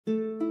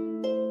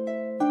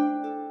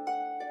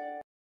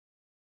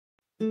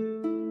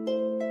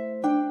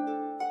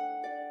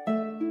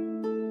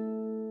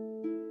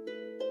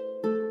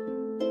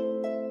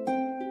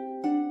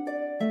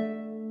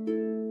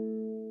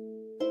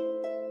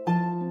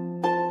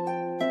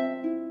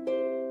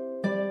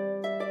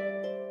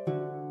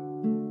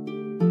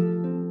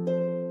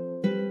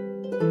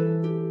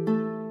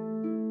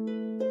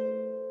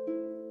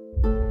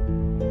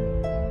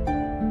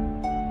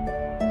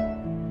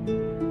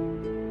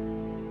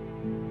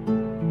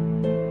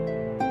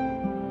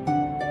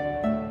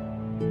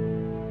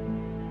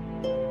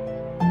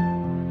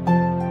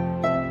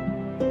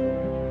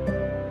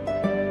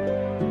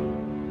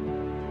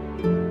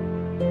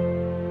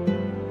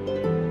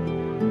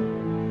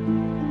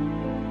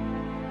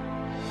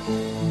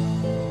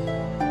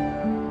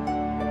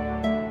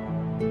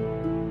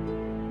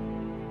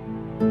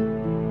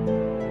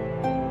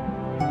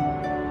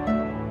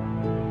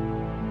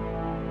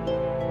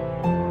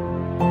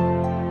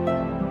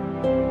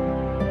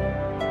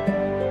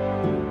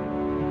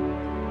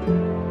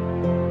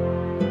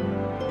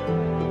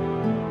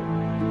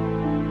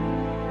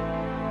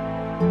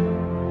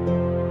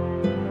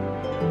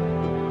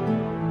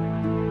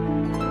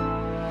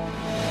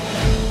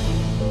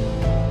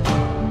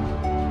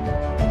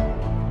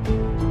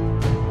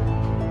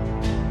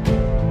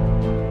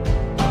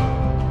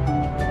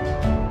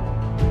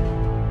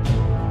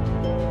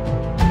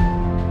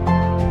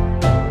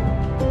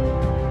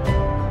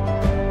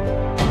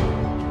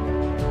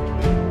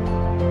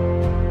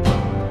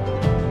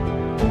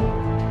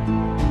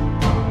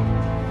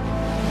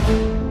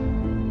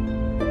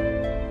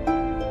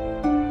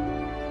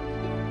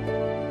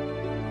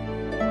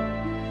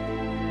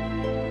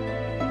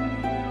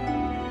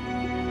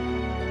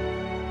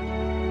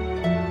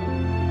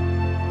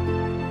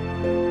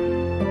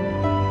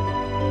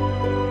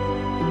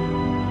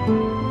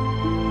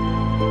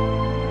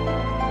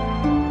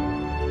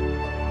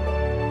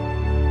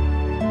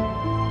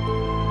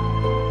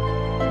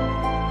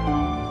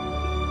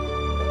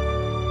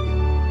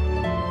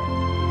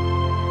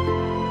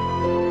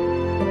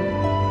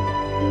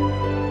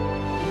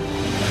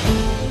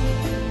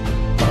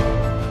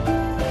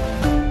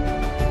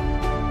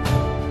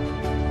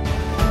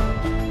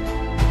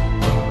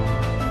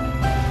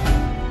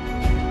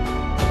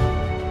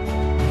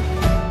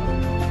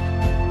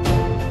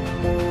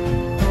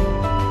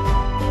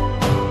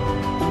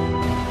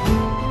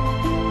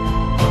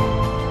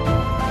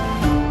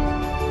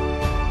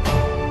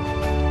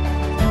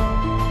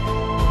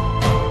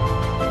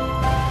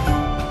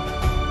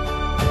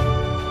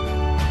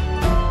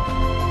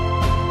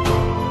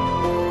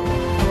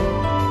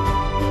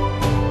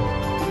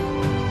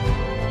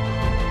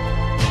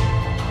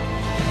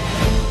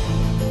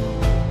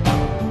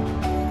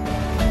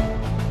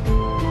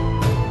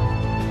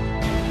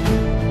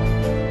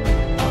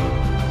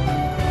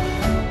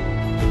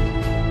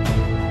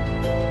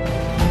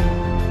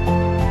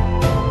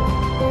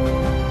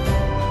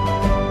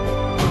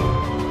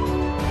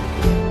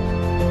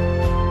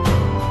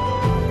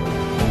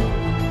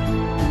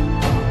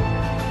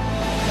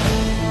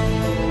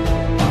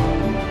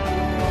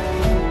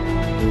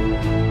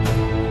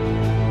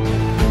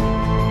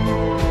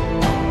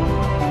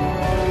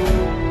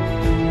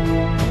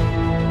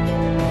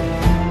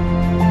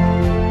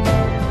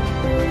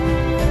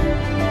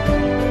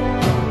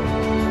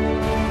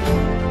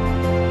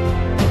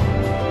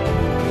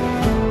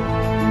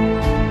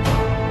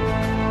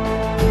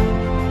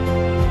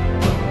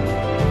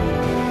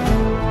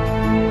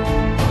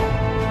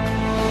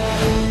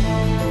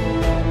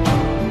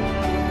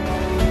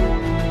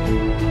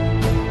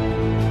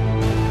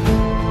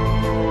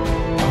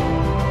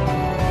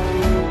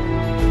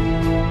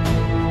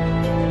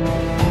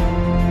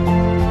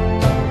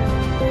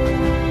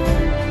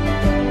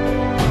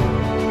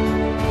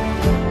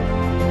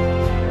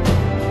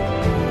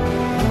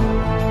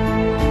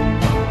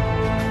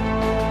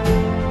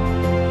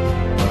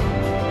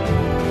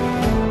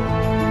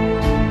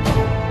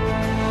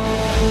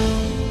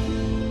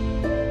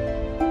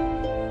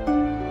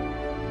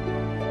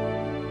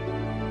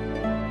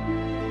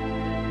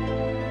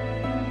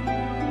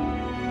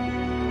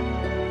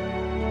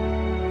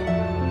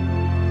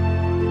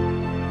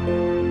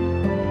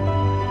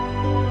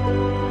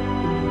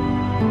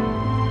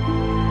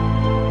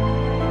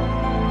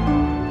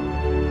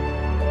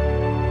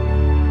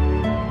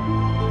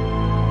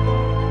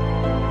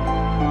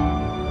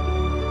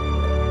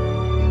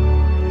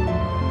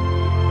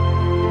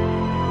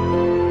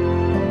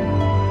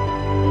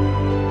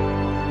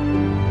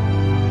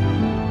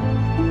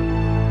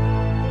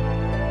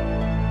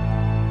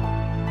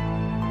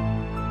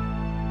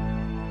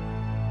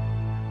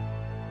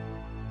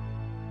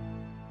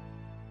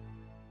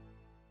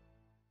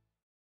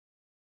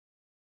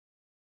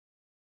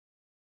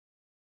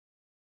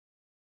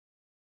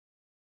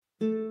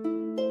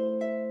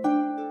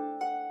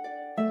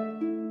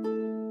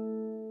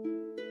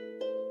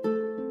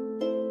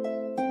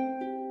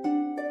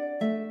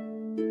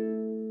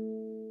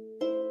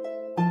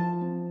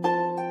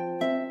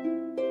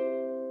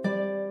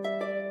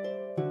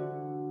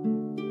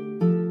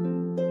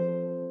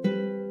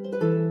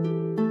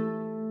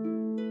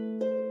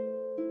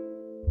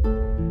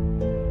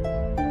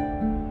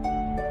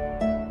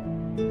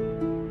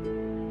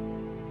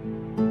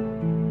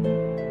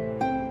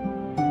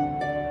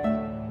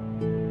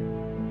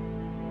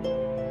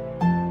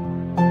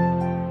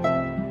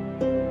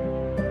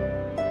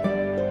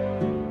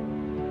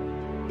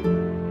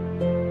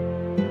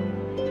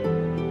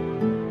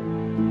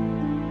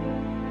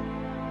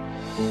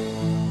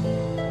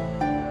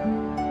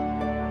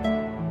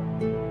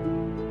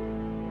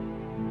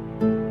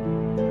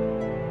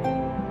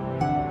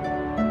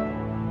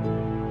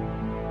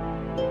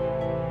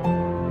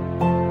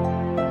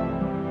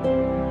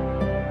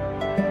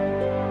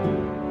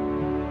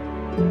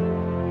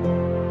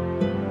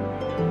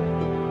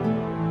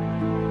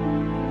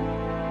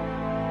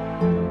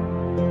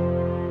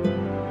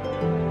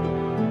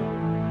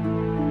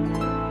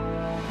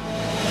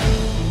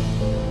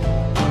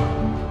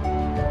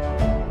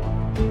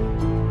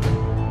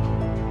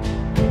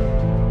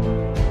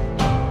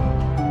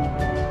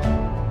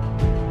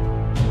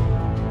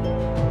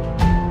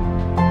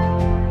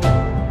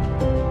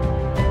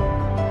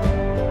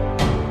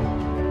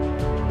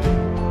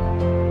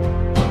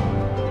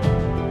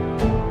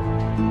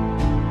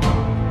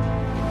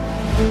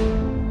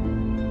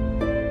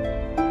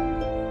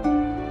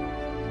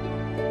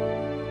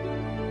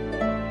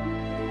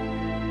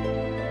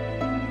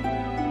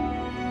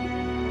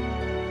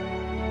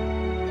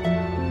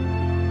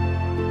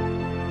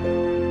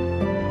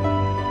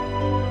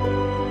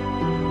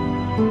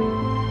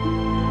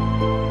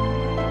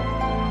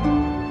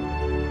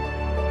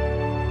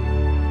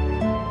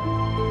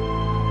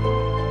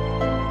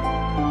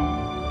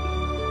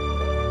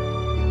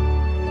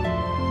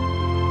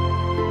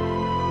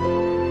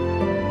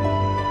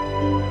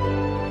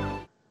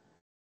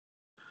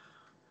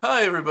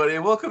Hi, everybody,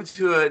 and welcome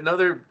to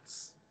another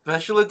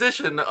special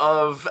edition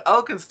of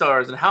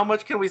Alkenstars, and how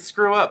much can we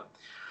screw up?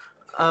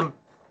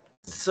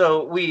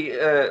 So we,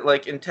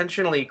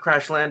 intentionally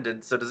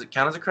crash-landed, so does it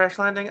count as a crash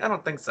landing? I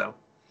don't think so.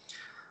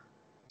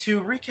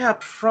 To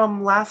recap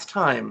from last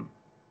time,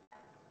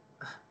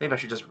 maybe I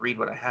should just read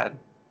what I had.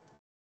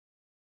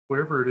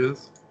 Wherever it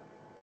is.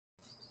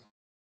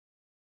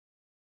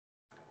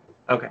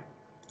 Okay.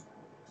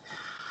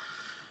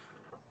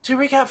 To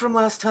recap from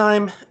last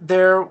time,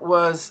 there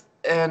was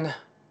an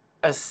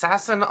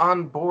assassin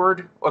on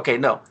board. Okay,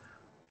 no.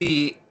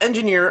 The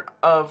engineer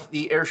of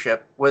the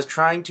airship was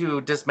trying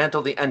to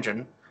dismantle the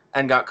engine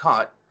and got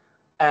caught.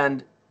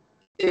 And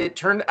it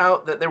turned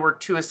out that there were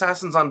 2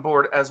 assassins on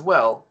board as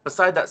well,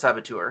 beside that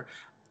saboteur.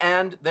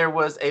 And there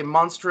was a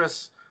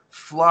monstrous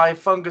fly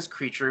fungus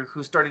creature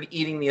who started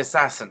eating the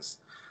assassins.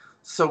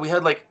 So we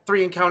had like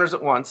 3 encounters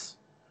at once.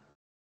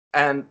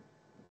 And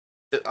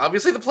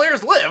obviously the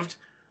players lived.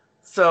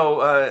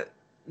 So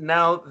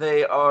now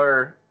they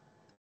are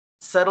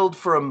settled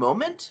for a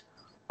moment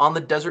on the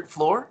desert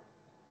floor,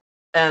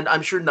 and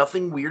I'm sure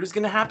nothing weird is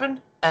going to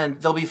happen,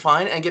 and they'll be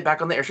fine and get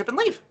back on the airship and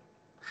leave.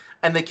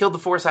 And they killed the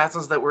 4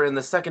 assassins that were in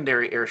the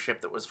secondary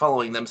airship that was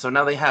following them, so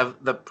now they have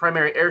the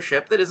primary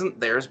airship that isn't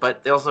theirs,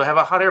 but they also have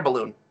a hot air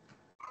balloon.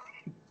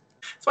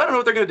 So I don't know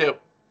what they're going to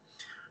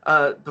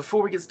do.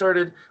 Before we get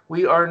started,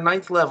 we are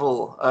 9th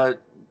level.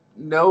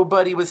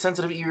 Nobody with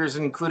sensitive ears,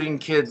 including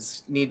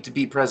kids, need to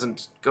be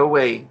present. Go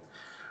away.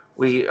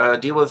 We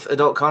deal with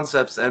adult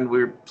concepts, and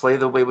we play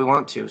the way we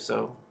want to,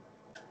 so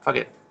fuck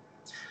it.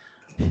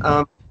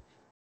 I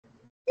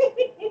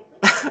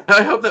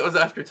hope that was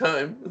after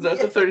time. Is that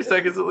the 30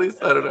 seconds at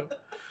least? I don't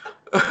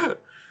know.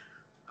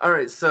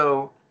 Alright,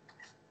 so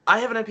I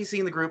have an NPC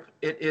in the group.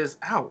 It is...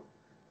 Ow.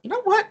 You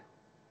know what?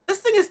 This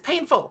thing is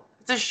painful.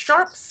 It's a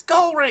sharp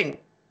skull ring.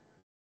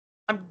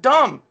 I'm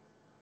dumb.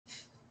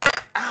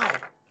 Ow.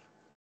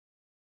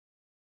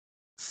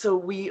 So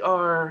we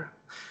are...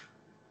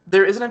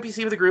 There is an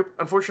NPC with the group.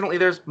 Unfortunately,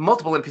 there's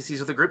multiple NPCs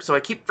with the group, so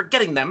I keep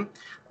forgetting them.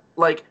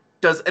 Like,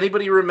 does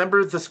anybody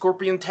remember the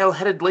scorpion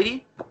tail-headed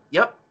lady?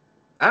 Yep.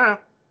 I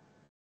don't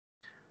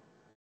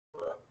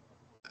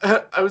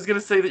know. I was going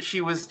to say that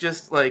she was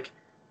just, like,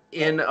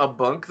 in a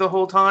bunk the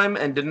whole time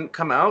and didn't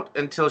come out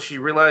until she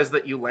realized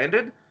that you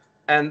landed,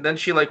 and then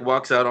she, like,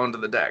 walks out onto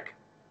the deck.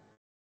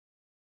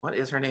 What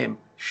is her name?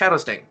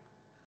 Shadowsting.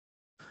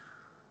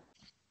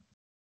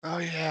 Oh,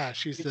 yeah.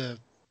 She's the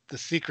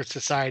secret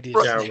society.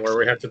 Yeah, where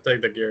we have to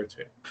take the gear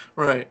to.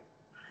 Right.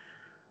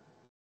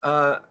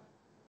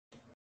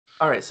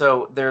 Alright,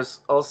 so there's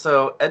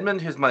also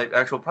Edmond, who's my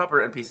actual proper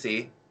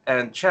NPC,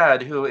 and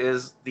Chad, who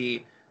is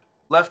the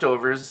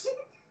leftovers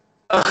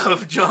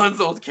of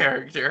John's old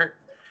character.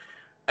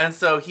 And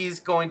so he's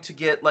going to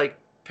get, like,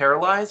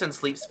 paralyzed and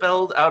sleep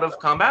spelled out of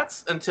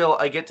combats until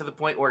I get to the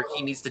point where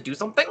he needs to do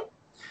something.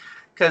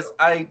 Because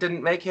I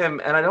didn't make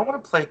him, and I don't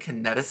want to play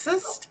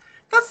Kineticist.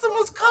 That's the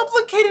most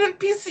complicated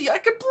NPC I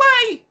could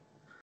play!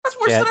 That's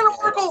worse Chad. than an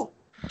oracle.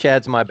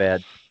 Chad's my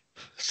bad.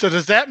 So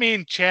does that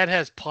mean Chad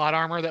has plot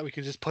armor that we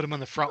can just put him on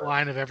the front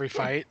line of every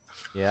fight?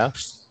 Yeah.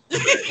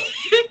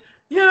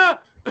 Yeah.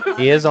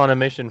 He is on a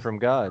mission from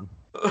God.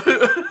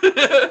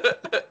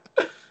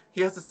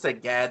 He has to say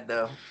Gad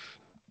though.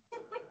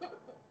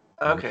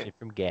 Okay. Mission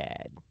from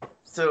Gad.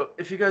 So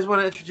if you guys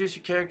want to introduce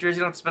your characters,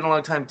 you don't have to spend a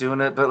long time doing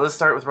it, but let's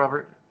start with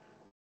Robert.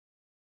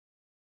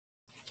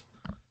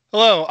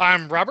 Hello,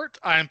 I'm Robert.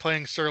 I'm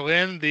playing Sir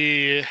Lin,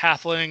 the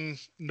halfling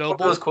noble. What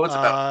were those quotes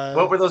about?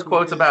 What were those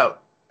quotes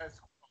about?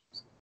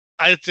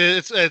 It's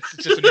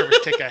just a nervous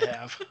tick I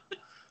have.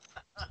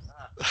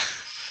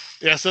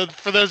 Yeah, so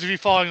for those of you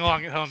following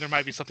along at home, there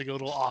might be something a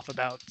little off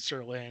about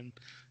Sir Lin.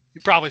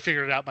 You probably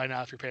figured it out by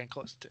now if you're paying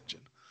close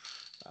attention.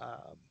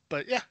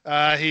 But yeah,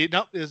 he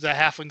is a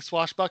halfling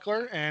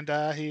swashbuckler, and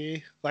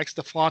he likes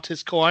to flaunt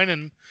his coin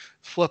and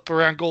flip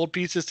around gold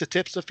pieces to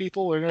tips of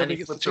people whenever And he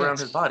gets the flips around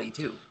chance. his body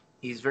too.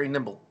 He's very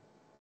nimble.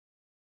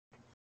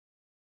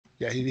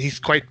 Yeah, he's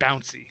quite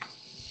bouncy.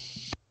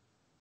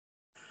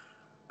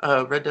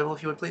 Red Devil,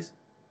 if you would please.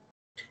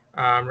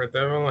 I'm Red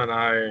Devil, and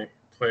I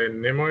play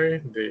Nimue,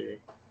 the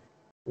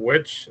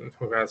witch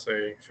who has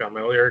a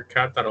familiar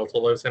cat that also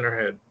lives in her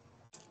head.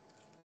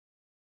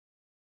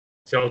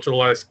 She also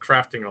likes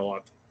crafting a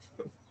lot.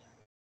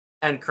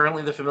 And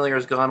currently the familiar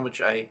is gone,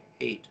 which I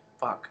hate.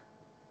 Fuck.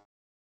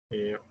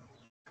 Yeah.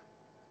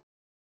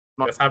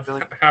 Not Let's have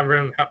really.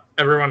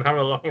 everyone have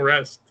a long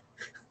rest.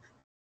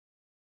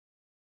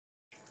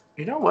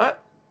 You know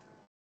what?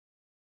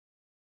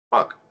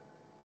 Fuck.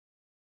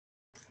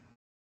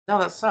 No,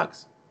 that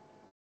sucks.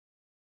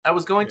 I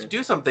was going to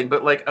do something,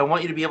 but like I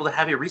want you to be able to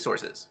have your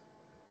resources.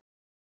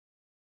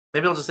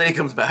 Maybe I'll just say he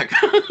comes back.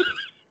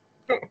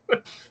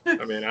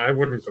 I mean, I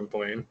wouldn't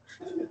complain.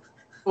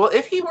 Well,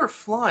 if he were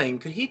flying,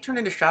 could he turn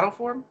into shadow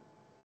form?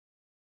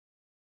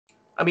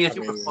 I mean, if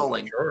he were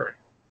falling. Sure.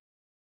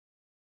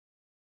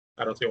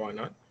 I don't see why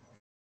not.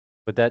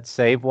 Would that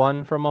save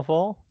one from a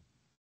fall?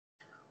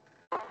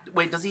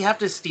 Wait, does he have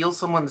to steal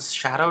someone's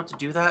shadow to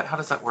do that? How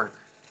does that work?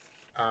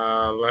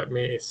 Let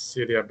me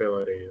see the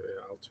ability.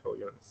 I'll tell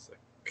you in a sec.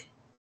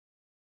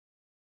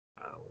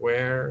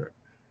 Where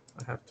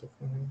I have to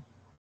find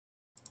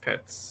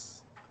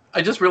pets.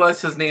 I just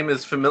realized his name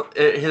is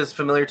his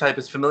familiar type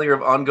is familiar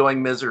of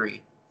ongoing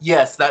misery.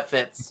 Yes, that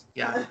fits.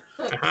 Yeah.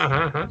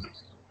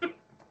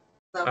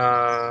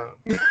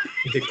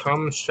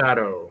 Become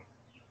shadow.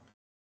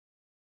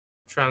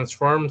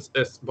 Transforms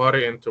its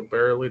body into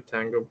barely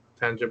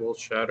tangible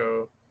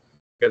shadow.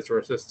 Gets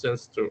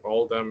resistance to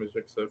all damage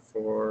except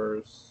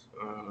force.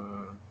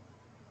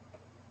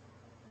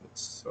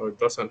 So it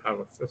doesn't have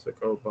a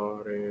physical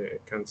body.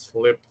 It can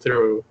slip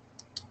through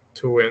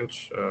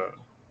 2-inch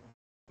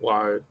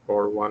wide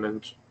or 1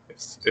 inch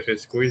if it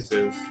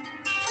squeezes.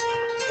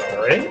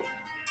 Sorry.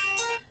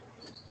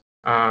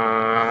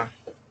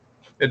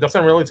 It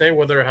doesn't really say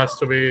whether it has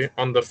to be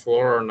on the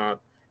floor or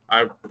not.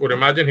 I would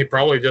imagine he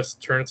probably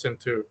just turns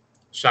into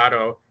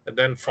shadow and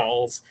then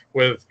falls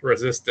with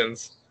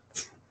resistance.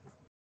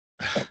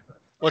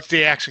 What's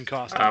the action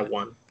cost?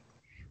 1.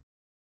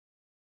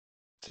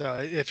 So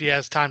if he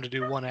has time to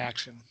do one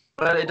action.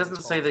 But it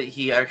doesn't say that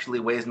he actually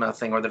weighs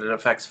nothing or that it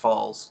affects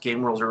falls.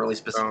 Game rules are really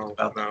specific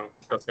about that. No,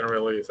 doesn't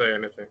really say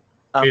anything.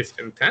 Um, He's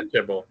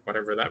intangible,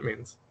 whatever that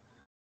means.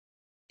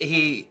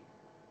 It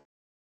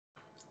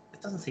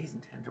doesn't say he's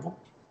intangible.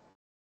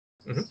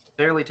 Mhm.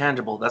 Barely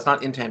tangible. That's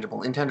not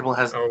intangible. Intangible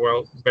has Oh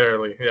well,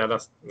 barely. Yeah,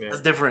 that's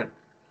different.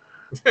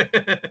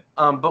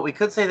 But we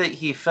could say that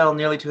he fell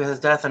nearly to his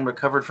death and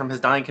recovered from his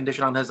dying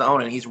condition on his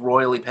own, and he's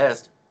royally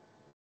pissed.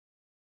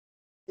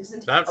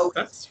 Isn't he?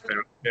 That's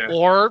fair. Yeah.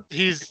 Or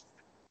he's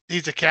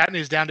a cat and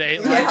he's down to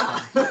 8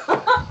 lives.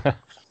 Yeah.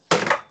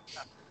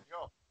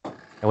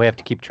 And we have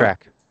to keep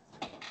track.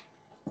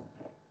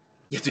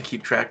 You have to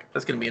keep track.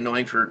 That's going to be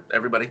annoying for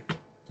everybody.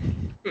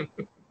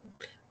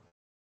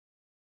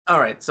 All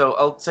right, so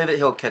I'll say that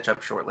he'll catch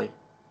up shortly,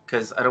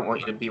 because I don't want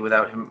you to be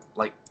without him,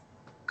 like,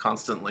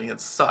 constantly. It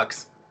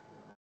sucks.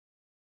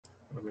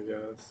 Let me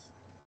guess.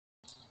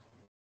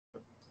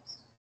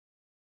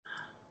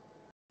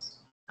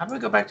 How do I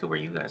go back to where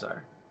you guys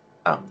are?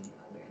 Oh.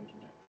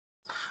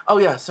 Oh,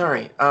 yeah,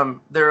 sorry.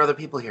 There are other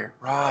people here.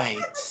 Right.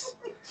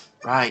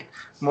 Right.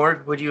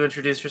 Morg, would you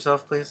introduce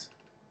yourself, please?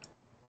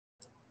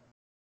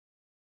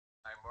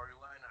 I'm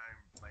Morguline.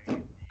 I'm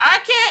playing. I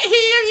can't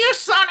hear you,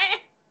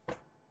 Sonny!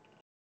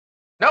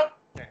 Nope.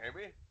 Can't hear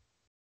me?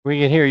 We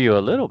can hear you a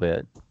little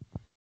bit.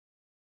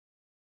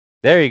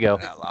 There you go.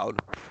 Not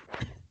loud.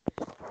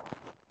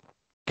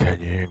 Can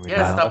you hear me Yeah,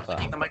 now? stop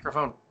clicking the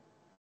microphone.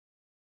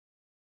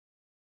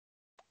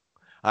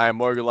 I'm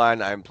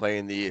Morguline. I'm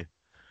playing the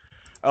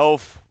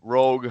elf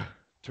rogue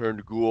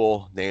turned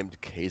ghoul named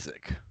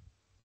Cazic.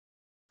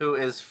 Who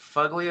is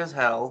fugly as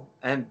hell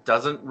and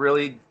doesn't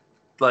really,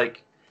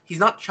 like, he's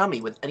not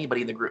chummy with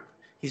anybody in the group.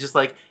 He's just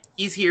like,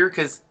 he's here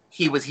because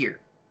he was here.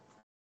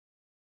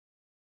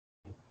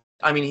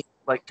 I mean, he,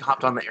 like,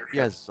 hopped on the airship.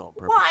 Yes, on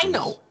purpose. Well, I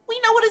know. We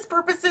know what his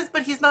purpose is,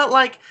 but he's not,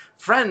 like,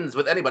 friends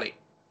with anybody.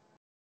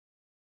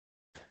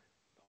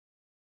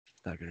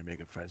 Not gonna make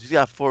him friends. He's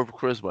got 4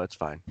 charisma. It's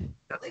fine.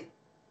 Really?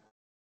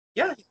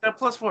 Yeah, he's got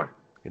 +4.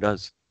 He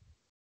does.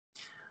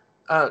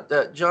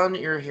 John,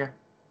 you're here.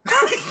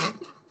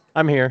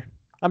 I'm here.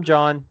 I'm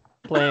John,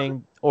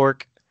 playing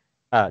orc.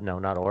 No,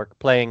 not orc.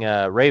 Playing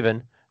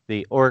Raven,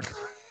 the orc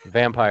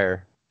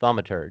vampire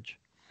thaumaturge.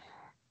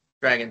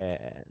 Dragon.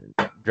 And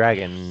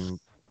dragon,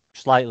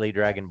 slightly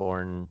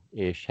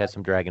dragonborn-ish, has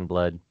some dragon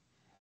blood.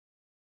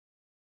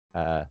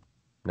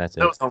 That's it.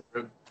 That was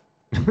homebrew.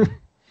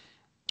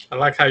 I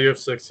like how you've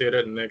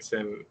succeeded, Nix,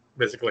 in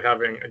basically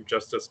having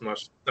just as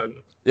much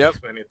Yep.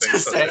 as many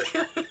things. as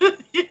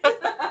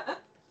I-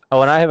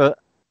 Oh, and I have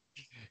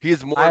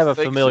He's more. I have a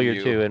thick than familiar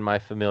you. too, and my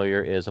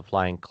familiar is a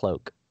flying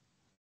cloak.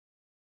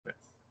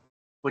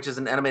 Which is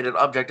an animated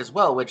object as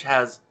well, which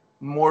has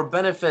more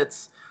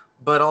benefits,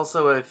 but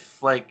also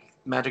if like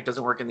magic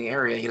doesn't work in the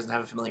area, he doesn't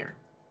have a familiar.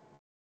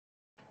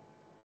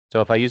 So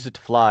if I use it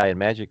to fly and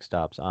magic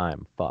stops,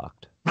 I'm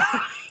fucked.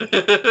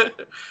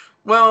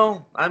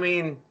 Well, I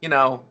mean,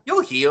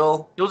 you'll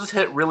heal. You'll just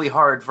hit really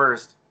hard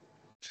first.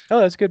 Oh,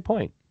 that's a good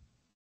point.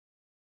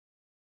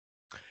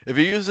 If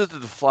you use it to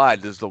fly,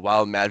 does the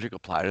wild magic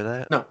apply to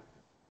that? No.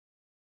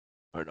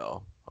 Or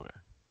no? Okay.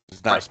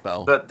 It's not a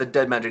spell. But the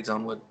dead magic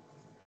zone would.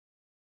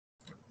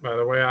 By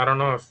the way, I don't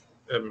know if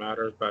it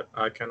matters, but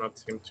I cannot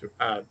seem to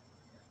add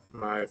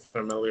my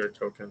familiar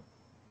token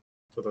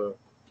to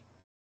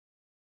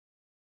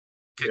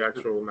the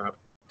actual map.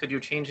 Could you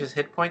change his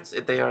hit points?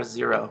 They are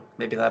 0.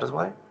 Maybe that is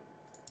why.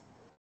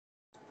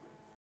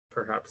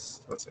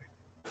 Perhaps. Let's see.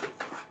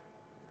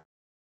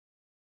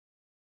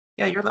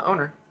 Yeah, you're the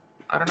owner.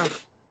 I don't know.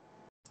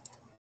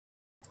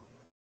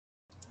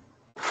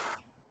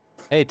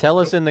 Hey, tell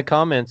us in the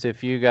comments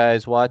if you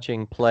guys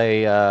watching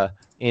play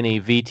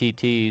any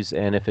VTTs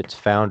and if it's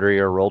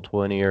Foundry or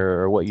Roll20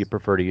 or what you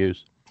prefer to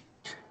use.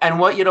 And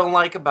what you don't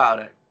like about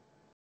it.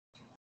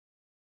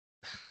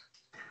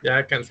 Yeah,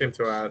 I can seem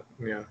to add.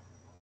 Yeah,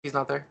 He's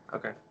not there?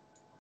 Okay.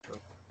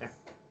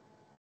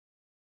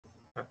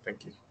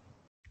 thank you.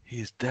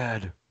 He's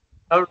dead.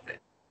 Oh,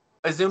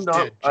 I zoomed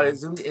on. Dead, I Jim.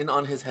 zoomed in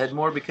on his head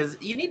more because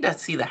you need to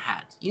see the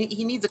hat.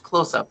 He needs a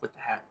close up with the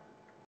hat.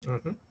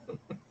 Mm-hmm.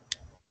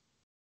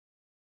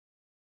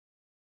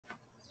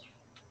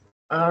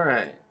 All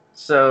right.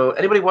 So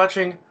anybody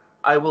watching,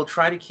 I will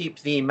try to keep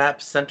the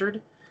map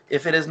centered.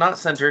 If it is not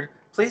centered,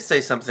 please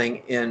say something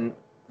in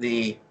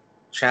the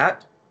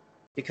chat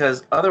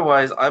because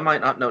otherwise I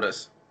might not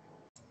notice.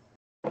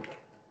 All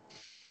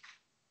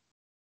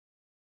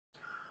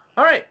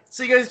right.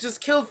 So you guys just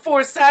killed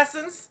 4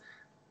 assassins,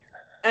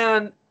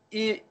 and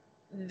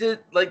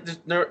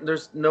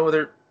there's no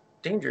other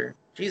danger.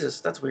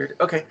 Jesus, that's weird.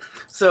 Okay.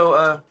 So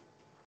oh,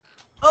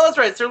 that's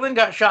right. Sir Lin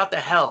got shot to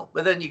hell,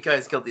 but then you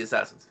guys killed the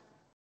assassins.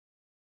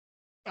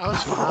 I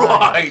was fine.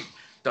 Right.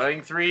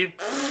 Dying 3.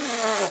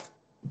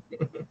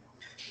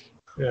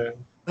 Yeah.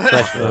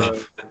 Fresh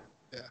wound.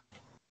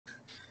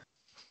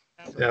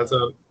 Yeah.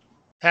 So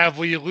Have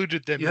we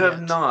eluded them You yet?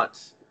 have not.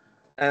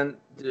 And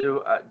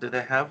do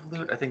they have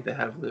loot? I think they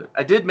have loot.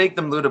 I did make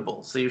them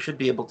lootable, so you should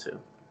be able to.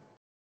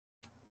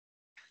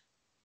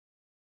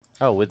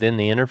 Oh, within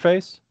the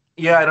interface?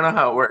 Yeah, I don't know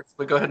how it works,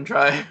 but go ahead and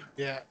try.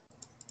 Yeah.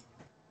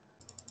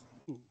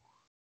 Ooh.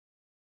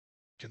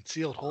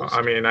 Concealed holster.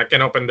 I mean, I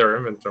can open their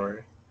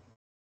inventory.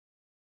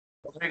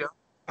 There you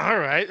All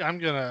right, I'm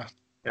gonna.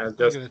 Yeah,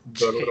 just gonna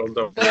the little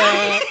dog.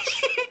 that.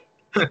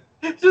 go.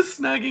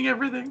 Just snagging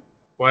everything.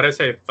 What is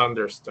a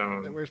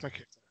thunderstone? Where's my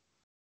character?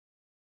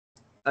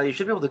 You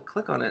should be able to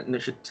click on it, and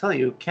it should tell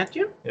you, can't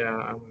you?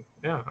 Yeah,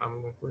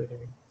 I'm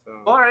reading.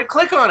 So All right,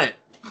 click on it.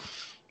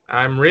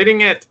 I'm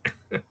reading it.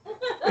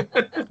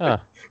 Huh.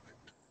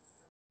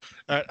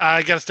 All right,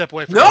 I gotta step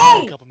away from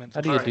No! a couple minutes.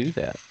 How do you Alright. do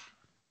that?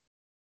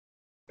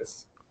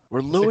 It's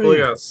We're basically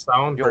looting. a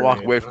sound. You walk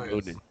grenade. away from Nice.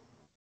 looting.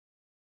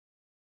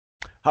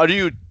 How do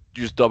you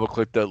just double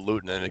click the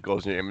loot and then it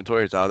goes in your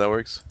inventory? Is that how that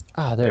works?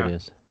 Ah, there it Yeah.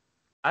 is.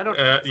 I don't.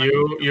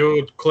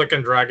 You click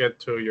and drag it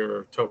to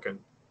your token.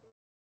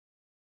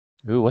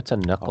 Ooh, what's a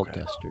knuckle Okay.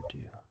 duster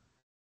do?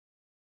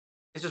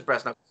 It's just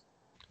brass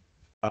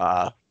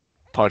knuckles.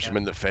 Punch him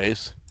in the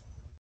face.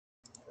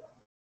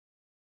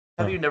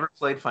 Have you never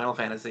played Final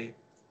Fantasy?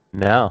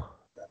 No.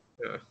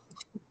 Have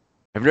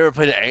you never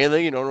played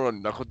anything? You don't know what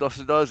knuckle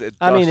duster does? It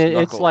I mean, dusts it's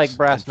knuckles like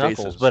brass and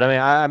knuckles, faces. but I mean,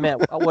 I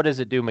meant, what does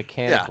it do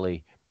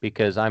mechanically?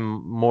 Because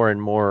I'm more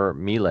and more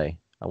melee.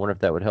 I wonder if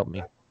that would help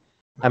me.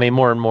 I mean,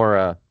 more and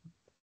more,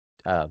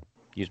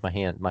 use my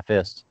hand, my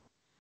fists.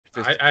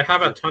 I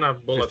have a ton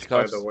of bullets,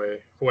 by cuffs. the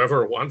way.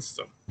 Whoever wants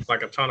them,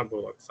 like a ton of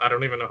bullets. I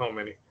don't even know how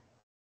many.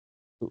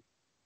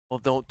 Well,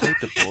 don't take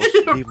the bullets.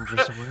 Leave them for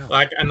somewhere else.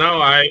 Like no,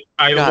 I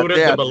God looted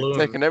damn, the you're balloon,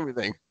 taking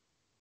everything.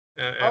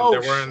 and Oh,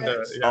 they were in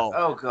the. shit. Yeah,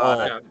 Oh god,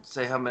 Oh. I didn't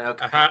say how many.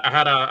 Okay. I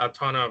had a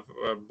ton of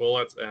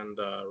bullets and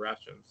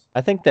rations.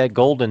 I think that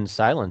golden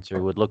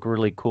silencer would look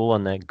really cool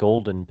on that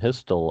golden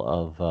pistol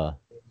of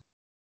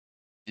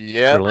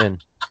Yeah, Berlin.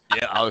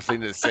 yeah. I was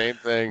thinking the same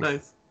thing.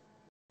 Nice.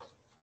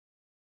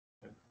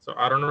 So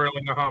I don't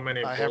really know how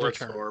many I have bullets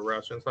returned. or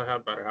rations I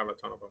have, but I have a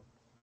ton of them.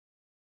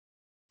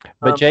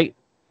 But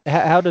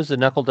How does the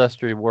knuckle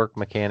duster work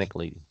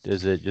mechanically?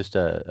 Is it just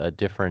a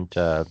different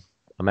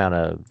amount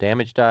of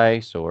damage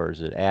dice, or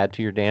does it add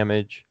to your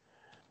damage?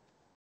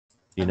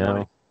 You No know?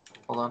 idea.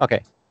 Hold on.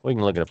 Okay, we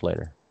can look it up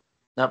later.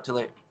 Nope, too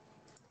late.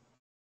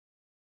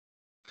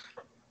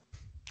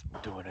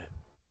 I'm doing it.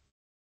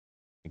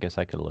 I guess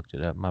I could have looked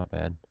it up. My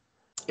bad.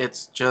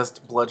 It's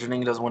just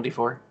bludgeoning does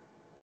 1d4.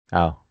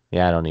 Oh,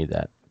 yeah, I don't need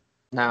that.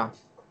 No.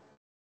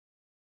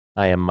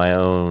 I am my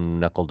own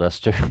knuckle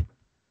duster.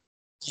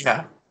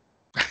 Yeah.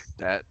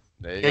 There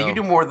you Yeah, go. you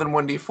do more than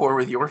 1d4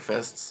 with your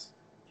fists.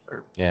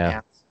 Or Yeah.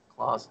 hands,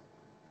 claws,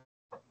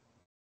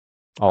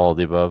 All of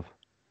the above.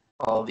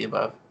 all of the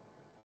above.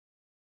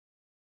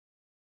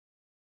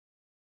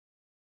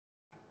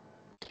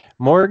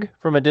 Morg,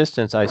 from a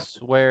distance, I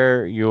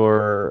swear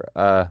your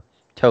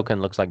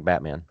token looks like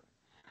Batman.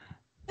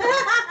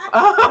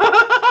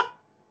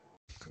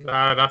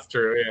 That's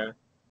true, yeah.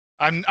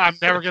 I'm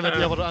never gonna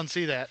be able to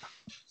unsee that.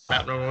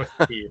 Batman with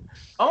teeth.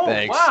 Oh,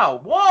 Thanks. wow.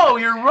 Whoa,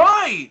 you're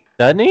right.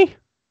 Doesn't he?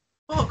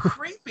 Oh,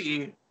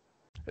 creepy.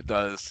 It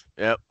does.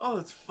 Yep. Oh,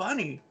 it's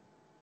funny.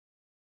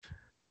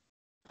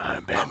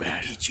 I'm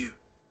Batman. Beat you.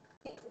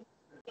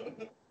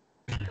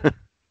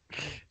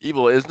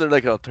 Evil, isn't there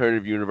like an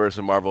alternative universe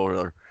in Marvel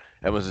where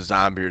everyone's a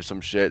zombie or some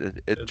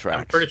shit? It tracks.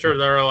 I'm pretty sure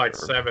there are like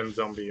 7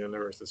 zombie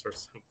universes or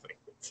something.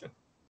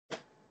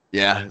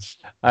 Yeah.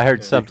 I heard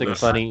Yeah, something ridiculous.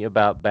 funny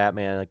about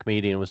Batman. A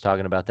comedian was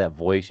talking about that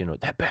voice.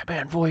 That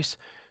Batman voice.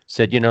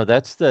 Said,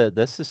 that's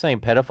the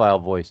same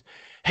pedophile voice.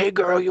 Hey,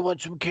 girl, you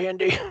want some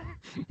candy?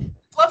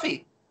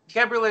 Fluffy.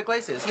 Gabriel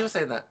Iglesias. He was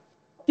saying that.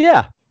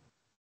 Yeah.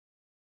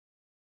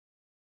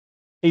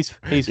 He's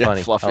Yeah,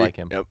 funny. Fluffy. I like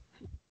him. Yep.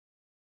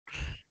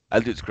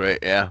 That dude's great,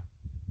 yeah.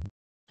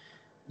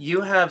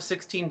 You have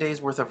 16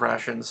 days worth of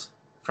rations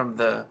from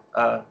the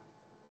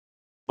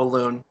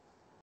balloon.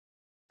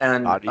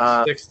 And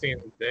Bodies.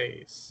 16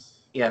 days.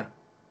 yeah.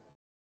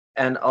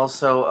 And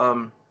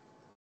also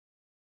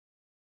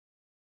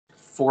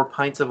 4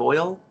 pints of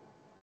oil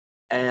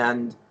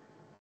and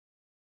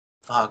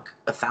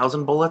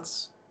 1,000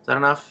 bullets. Is that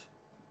enough?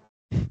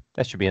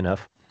 That should be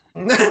enough.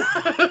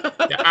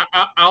 Yeah,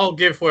 I'll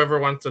give whoever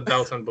wants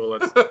 1,000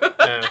 bullets.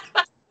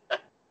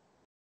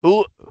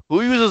 Who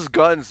uses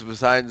guns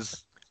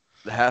besides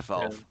the half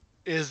elf?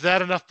 Is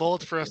that enough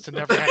bullets for us to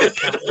never have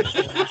to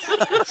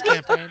count this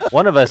campaign?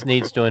 One of us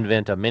needs to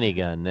invent a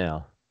minigun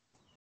now.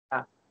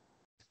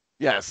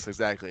 Yes,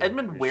 exactly.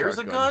 Edmond Your wears a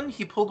shotgun. gun.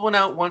 He pulled one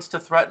out once to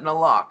threaten a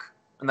lock,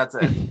 and that's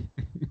it.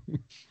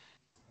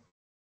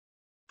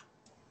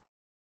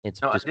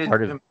 It's No, I just did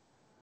part give of.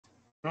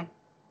 him-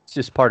 It's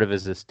just part of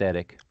his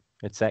aesthetic.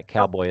 It's that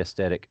cowboy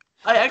aesthetic.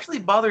 I actually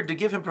bothered to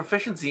give him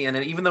proficiency in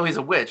it, even though he's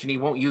a witch and he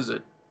won't use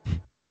it.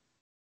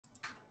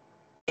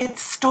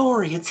 It's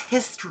story. It's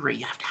history.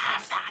 You have to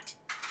have that.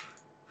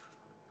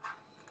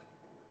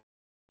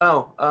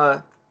 Oh,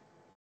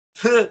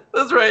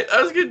 that's right.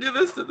 I was gonna do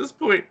this at this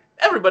point.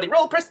 Everybody,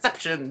 roll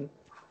perception.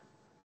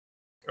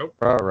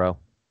 Ruh-roh.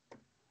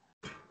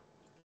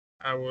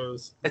 I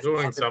was It's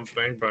doing positive.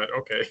 something, but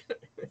okay.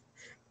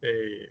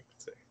 Hey,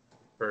 let's see.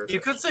 First- You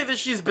could say that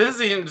she's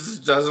busy and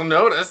just doesn't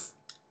notice.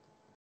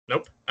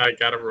 Nope, I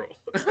gotta roll.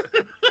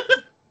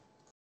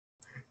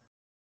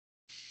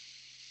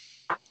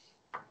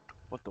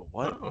 What the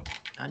what? Oh,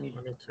 I need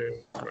 22,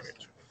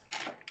 22.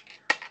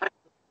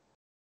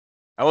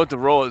 I went to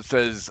roll. It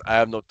says I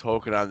have no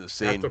token on the You have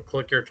scene. to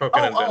click your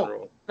token and Oh. then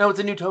roll. No, it's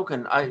a new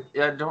token. I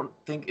don't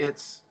think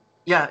it's.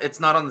 Yeah, it's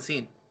not on the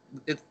scene.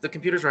 It's the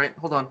computer's right.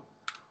 Hold on.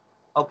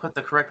 I'll put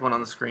the correct one on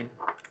the screen.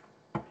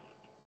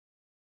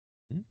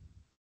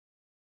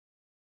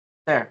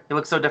 There. He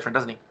looks so different,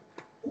 doesn't he?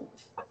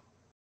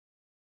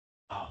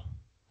 Oh,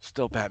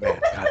 still Batman.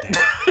 Goddamn.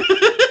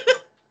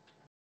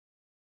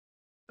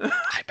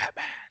 Hi,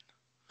 Batman.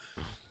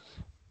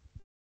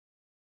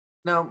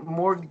 Now,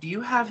 Morg, do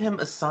you have him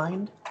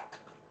assigned?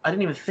 I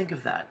didn't even think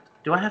of that.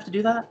 Do I have to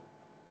do that?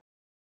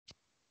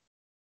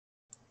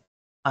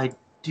 I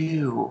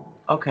do.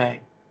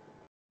 Okay.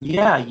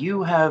 Yeah,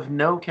 you have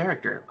no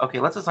character. Okay,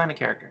 let's assign a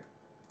character.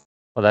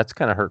 Well, that's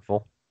kind of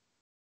hurtful.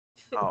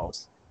 Oh,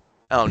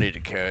 I don't need a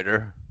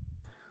character.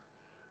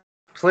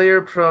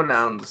 Player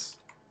pronouns.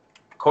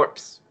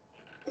 Corpse.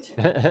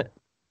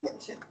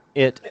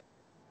 It.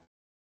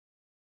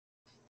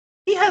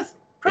 He has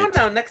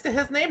pronoun next to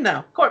his name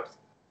now. Corpse.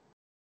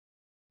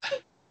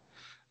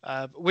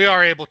 We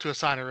are able to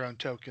assign our own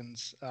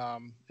tokens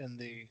in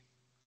the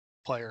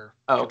player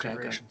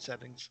configuration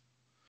settings.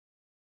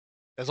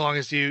 As long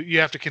as you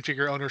have to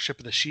configure ownership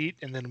of the sheet,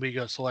 and then we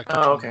go select which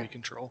one we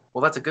control.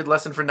 Well, that's a good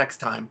lesson for next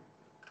time.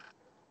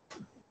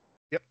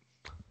 Yep.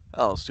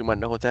 Oh, so you might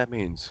know what that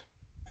means.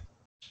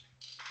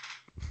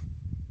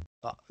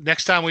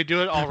 Next time we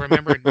do it, I'll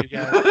remember and you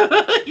guys.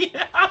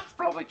 Yeah, that's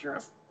probably true.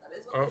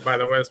 Oh, by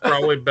the way, it's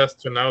probably best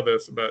to know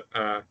this, but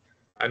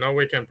I know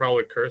we can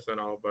probably curse and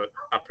all, but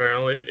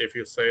apparently if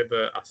you say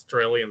the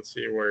Australian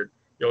C word,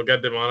 you'll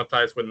get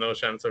demonetized with no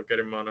chance of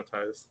getting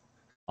monetized.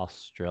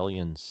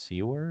 Australian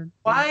C word?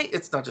 Why?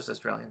 It's not just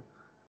Australian.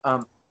 I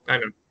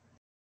know.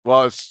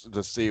 Well, it's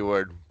the C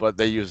word, but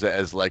they use it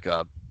as like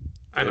a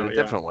I know, In a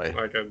yeah. different way.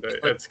 Like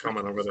it's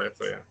common over there,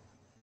 so yeah.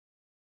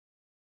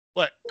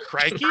 What?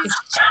 Crikey?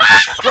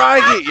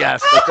 Crikey!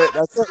 Yes, that's it.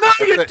 That's it.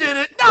 No, you That's it. did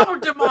it. Now we're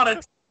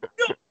demonic.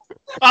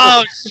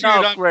 Oh shoot! No,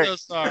 I'm quick. so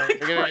sorry.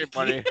 You're gonna get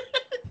money.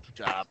 Good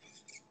job.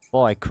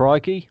 Boy,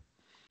 crikey.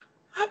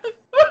 That's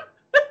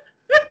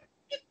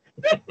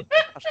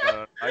not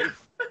a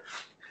knife.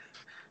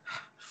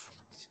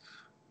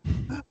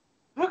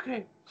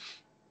 Okay.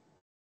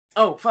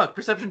 Oh, fuck.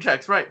 Perception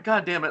checks. Right.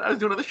 God damn it. I was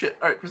doing other shit.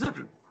 All right,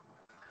 perception.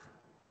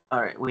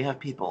 All right, we have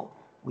people.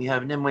 We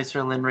have Nimue,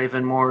 Serlin,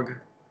 Raven, Morg.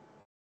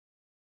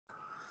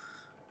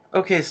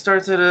 Okay,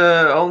 starts at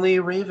only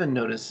Raven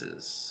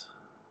notices.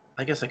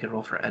 I guess I could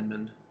roll for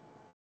Edmond.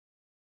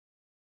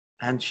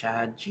 And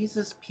Chad.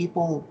 Jesus,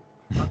 people.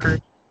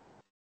 Fucker.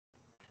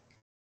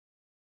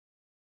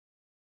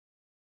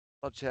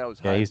 Oh, Chad was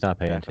Yeah, he's not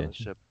paying back on the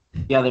attention. ship.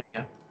 Yeah, there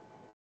you go.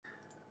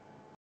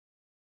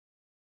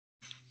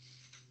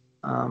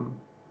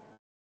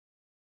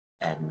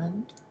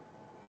 Edmond.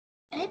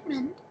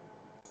 Edmond.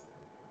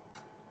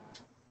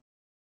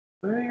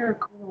 Where are your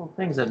cool little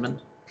things,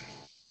 Edmond?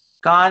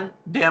 God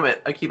damn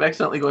it. I keep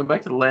accidentally going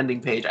back to the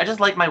landing page. I just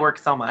like my work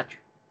so much.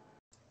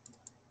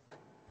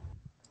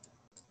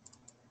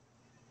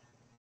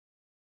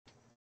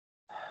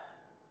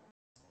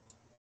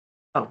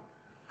 Oh.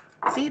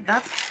 See,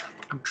 that's...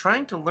 I'm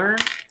trying to learn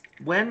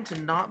when to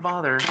not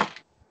bother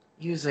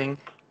using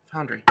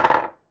Foundry.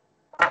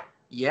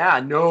 Yeah,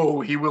 no,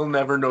 he will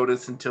never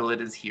notice until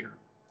it is here.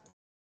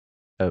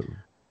 Oh.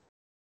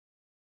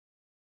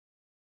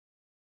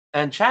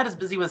 And Chad is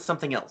busy with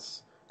something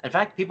else. In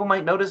fact, people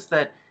might notice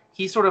that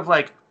he sort of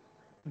like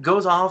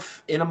goes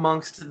off in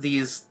amongst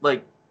these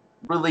like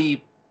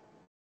really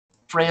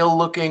frail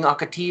looking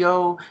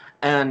Ocotillo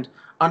and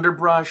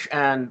underbrush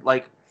and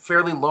like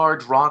fairly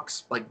large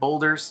rocks like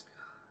boulders.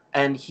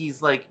 And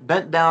he's like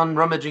bent down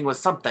rummaging with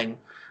something.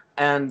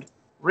 And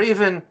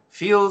Raven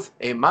feels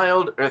a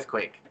mild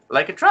earthquake,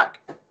 like a truck.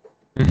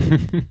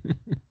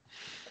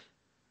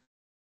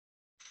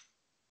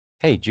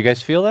 Hey, did you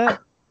guys feel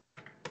that?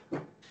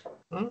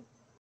 What?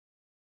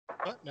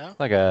 No.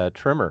 Like a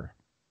tremor.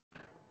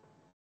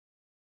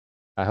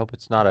 I hope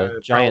it's not a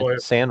It's giant probably-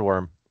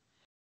 sandworm.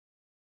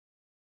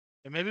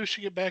 Yeah, maybe we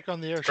should get back on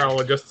the airship.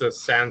 Probably just a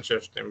sand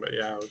shifting, but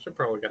yeah, we should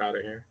probably get out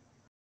of here.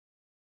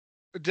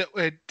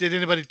 Did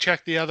anybody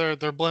check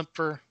their blimp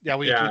for? Yeah,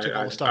 we Yeah, took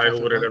all the stuff. I off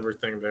the looted blimp.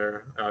 everything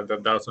there. The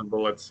 1,000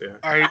 bullets, yeah.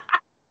 All right.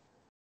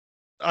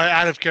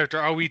 Out of character,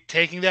 are we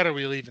taking that or are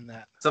we leaving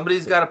that?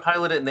 Somebody's got to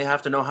pilot it, and they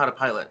have to know how to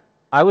pilot.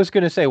 I was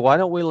going to say, why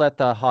don't we let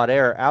the hot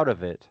air out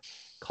of it,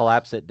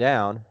 collapse it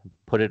down,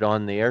 put it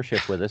on the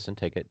airship with us, and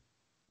take it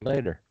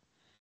later?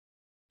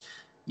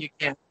 You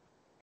can't.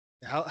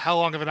 How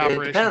long of an It operation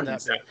would that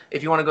depends. be?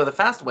 If you want to go the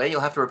fast way,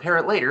 you'll have to repair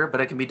it later,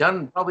 but it can be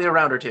done probably a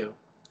round or two.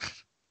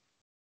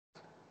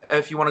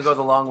 If you want to go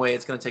the long way,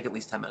 it's going to take at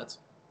least 10 minutes.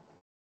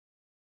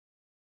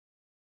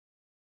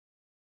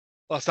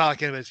 Well, it's not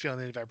like anybody's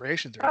feeling any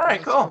vibrations. Or All right,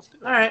 anything. cool. Let's do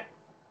it. All right.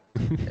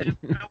 Everybody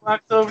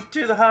walks over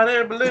to the hot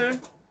air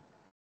balloon.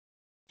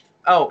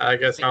 Oh, I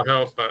guess I'll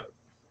help, but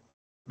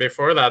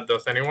before that,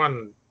 is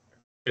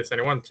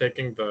anyone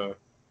taking the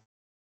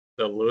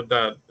loot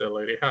that the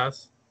lady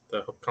has?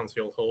 The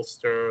concealed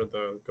holster,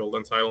 the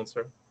golden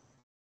silencer?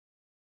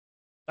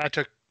 I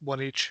took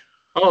one each.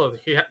 Oh,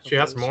 she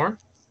has more?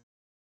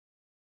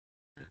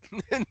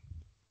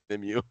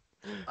 Nimue.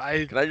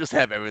 I Can I just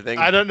have everything?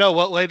 don't know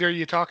what lady are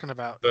you talking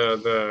about.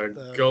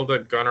 The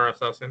gilded gunner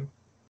assassin?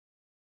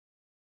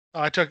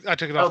 Oh, I took it oh, off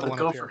the the one up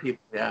gopher here.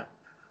 people. Yeah.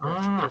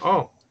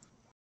 Oh,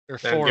 There are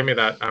then four. give me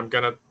that. I'm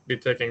gonna be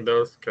taking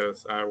those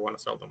because I want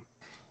to sell them.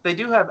 They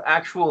do have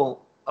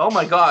actual. Oh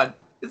my god,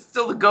 it's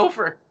still the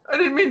gopher. I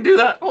didn't mean to do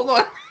that. Hold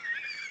on.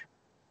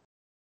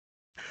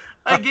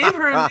 I gave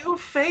her a new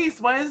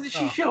face. Why isn't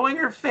she Oh. showing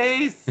her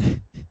face?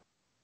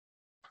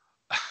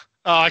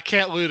 Oh, I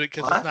can't loot it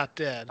because What? it's not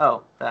dead.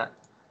 Oh, that.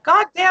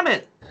 God damn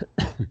it!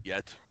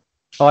 Yet.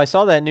 Oh, I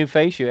saw that new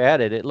face you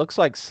added. It looks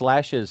like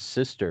Slash's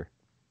sister.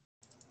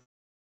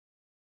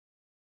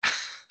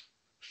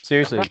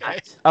 Seriously. Okay.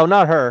 Oh,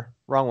 not her.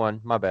 Wrong one.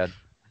 My bad.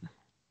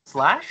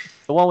 Slash?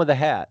 The one with the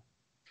hat.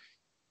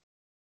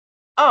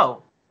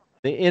 Oh,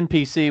 The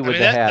NPC with mean, the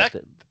that- hat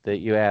that- that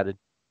you added.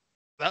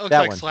 That looks That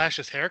like one.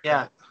 Slash's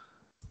haircut.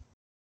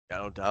 yeah. I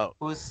don't doubt.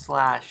 Who's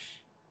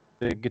Slash?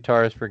 The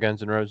guitarist for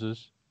Guns N'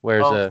 Roses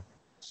wears Oh. a,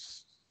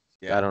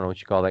 Yeah. I don't know what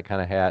you call that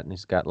kind of hat, and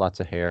he's got lots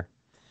of hair.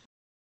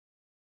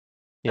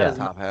 That Yeah. is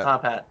Top hat.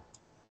 Top hat.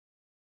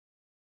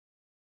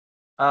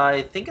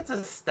 I think it's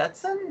a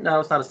Stetson? No,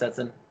 it's not a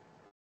Stetson.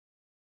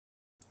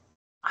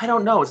 I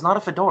don't know. It's not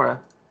a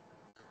fedora.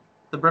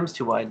 The brim's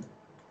too wide.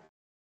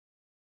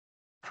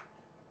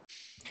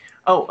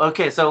 Oh,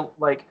 okay. So,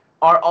 like,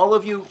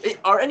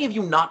 are any of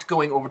you not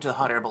going over to the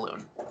hot air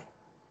balloon?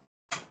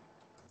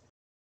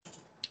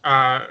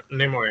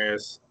 Nimue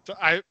is. So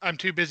I'm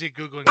too busy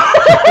Googling.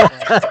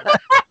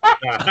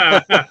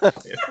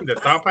 The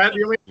top hat,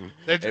 you mean?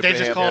 they just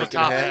Abraham call it a Lincoln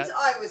top hat. hat.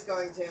 I was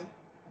going to.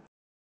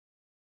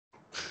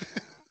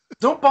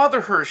 Don't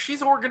bother her.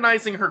 She's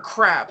organizing her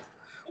crap.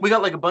 We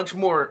got like a bunch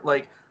more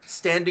like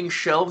standing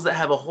shelves that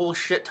have a whole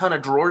shit ton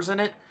of drawers in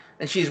it,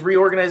 and she's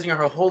reorganizing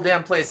her whole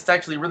damn place. It's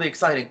actually really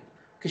exciting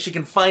because she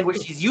can find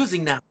what she's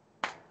using now.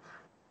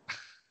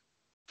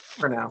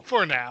 For now.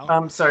 For now.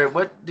 I'm sorry,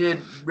 what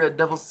did Red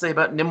Devil say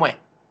about Nimue?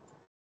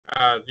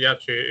 Yeah,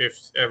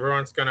 if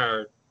everyone's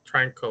gonna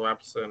try and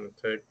collapse and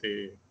take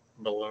the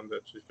balloon,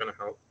 that she's gonna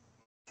help.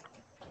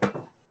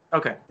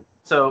 Okay,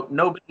 so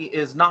nobody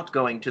is not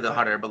going to the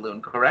hot air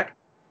balloon, correct?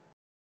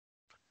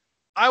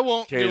 I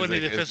won't do Cazic any of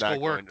the is physical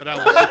not work, going to but I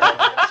the will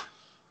supervise.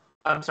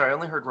 I'm sorry, I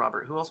only heard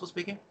Robert. Who else was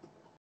speaking?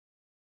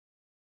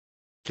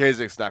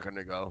 Kazic's not going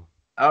to go.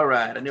 All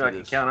right, I knew I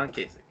could Jeez. count on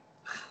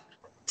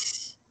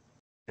Cazic.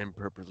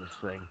 Impurpose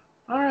thing.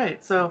 All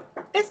right, so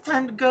it's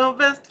time to go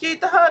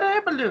investigate the hot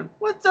air balloon.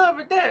 What's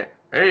over there?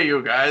 Hey,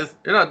 you guys,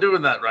 you're not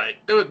doing that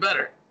right. Do it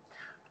better.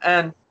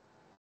 And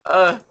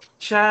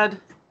Chad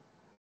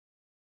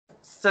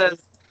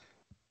says,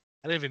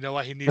 I didn't even know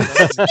why he needed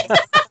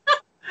that.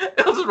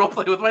 it was a role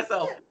play with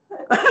myself.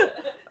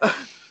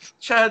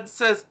 Chad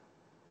says,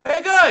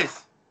 hey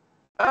guys,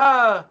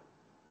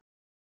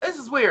 this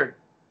is weird.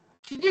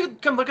 Can you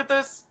come look at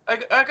this? I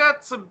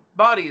got some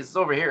bodies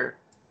over here.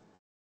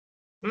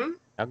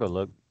 I'll go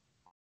look.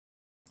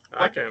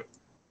 I can.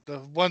 The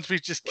ones we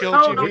just killed.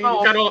 No, you no, mean?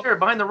 no, gotta- over here,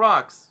 behind the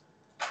rocks.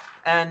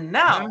 And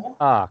now,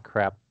 Ah,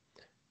 crap.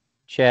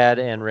 Chad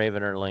and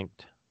Raven are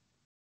linked.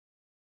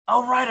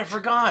 oh right, I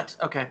forgot.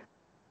 Okay,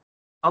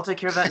 I'll take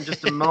care of that in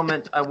just a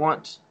moment. I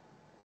want.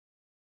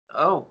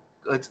 Oh,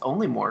 it's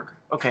only Morg.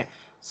 Okay,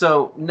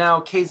 so now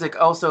Cazic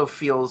also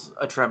feels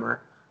a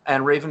tremor,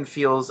 and Raven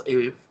feels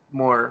a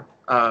more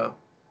a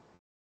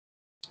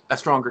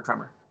stronger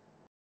tremor.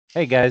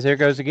 Hey, guys, there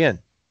goes again.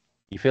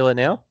 You feel it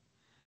now?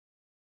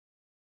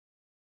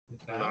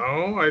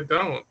 No, I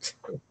don't.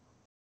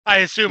 I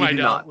assume You I do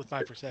don't not. with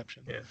my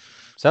perception. Yeah.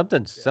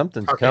 Something's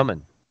Okay.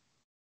 coming.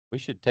 We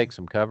should take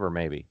some cover,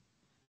 maybe.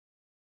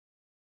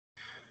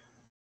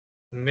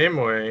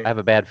 Nimue I have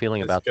a bad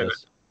feeling It's about gonna-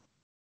 this.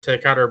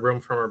 take out her broom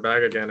from her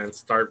bag again and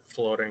start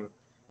floating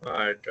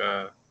like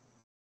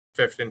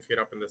 15 feet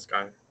up in the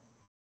sky.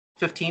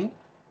 15.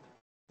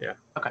 Good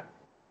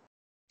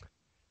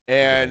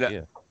And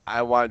idea.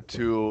 I want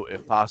to,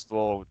 if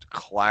possible, to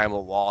climb a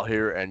wall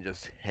here and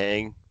just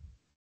hang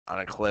on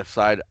a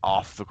cliffside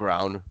off the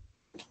ground.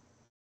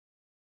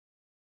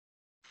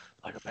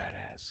 Like a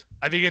badass.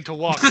 I begin to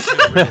walk.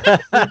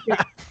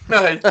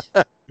 Nice.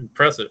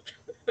 Impressive.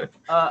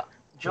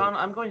 John,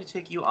 I'm going to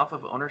take you off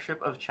of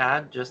ownership of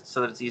Chad just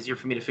so that it's easier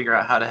for me to figure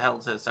out how the hell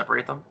to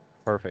separate them.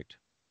 Perfect.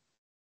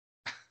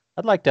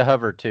 I'd like to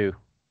hover too,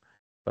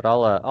 but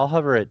I'll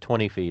hover at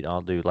 20 feet.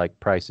 I'll do like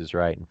Price is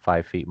Right and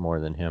 5 feet more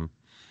than him.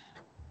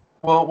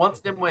 Well,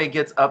 once Nimue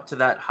gets up to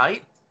that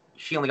height,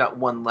 she only got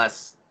one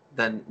less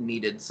than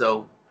needed,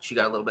 so she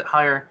got a little bit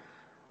higher.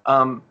 I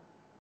don't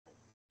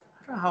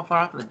know how far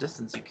off in the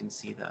distance you can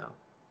see though.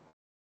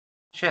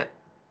 Shit.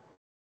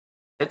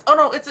 It's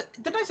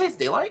didn't I say it's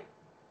daylight?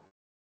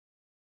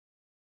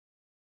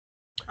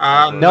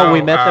 No,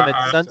 we met them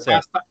at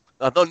sunset.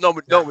 No,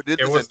 we did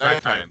It this was at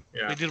nighttime. nighttime.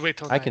 Yeah. We did wait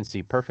till I night. can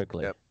see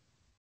perfectly. Yep.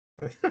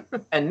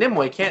 And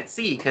Nimue can't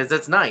see because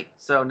it's night,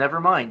 so never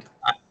mind.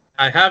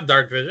 I have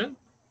dark vision.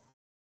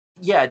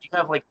 Yeah, do you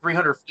have like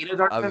 300 feet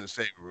of I was darkness?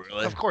 gonna say,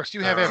 really? Of course,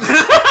 you have Uh, everything.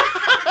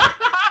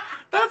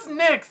 That's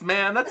Nyx,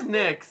 man. That's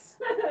Nyx.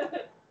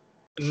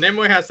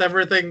 Nimue has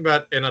everything,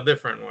 but in a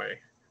different way.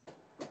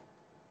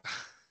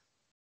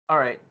 All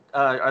right.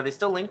 Are they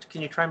still linked?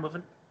 Can you try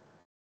moving?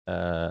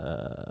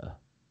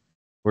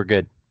 We're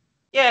good.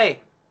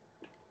 Yay!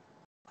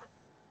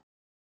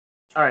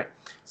 All right.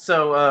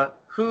 So,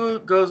 who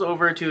goes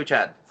over to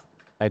Chad?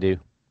 I do.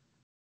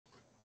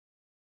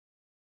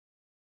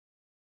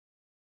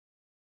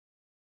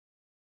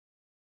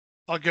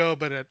 I'll go,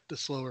 but at the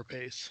slower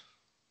pace.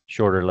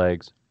 Shorter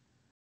legs.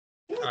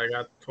 I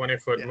got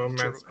 20-foot Yeah,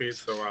 movement sure. speed,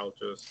 so I'll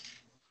just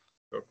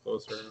go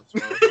closer as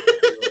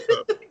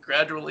well.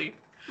 Gradually.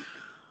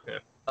 Yeah.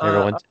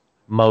 Everyone's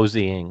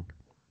moseying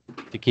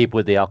to keep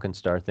with the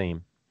Alkenstar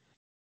theme.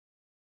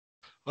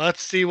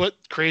 Let's see what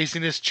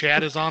craziness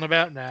Chad is on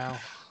about now.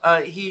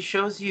 He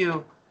shows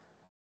you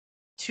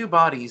two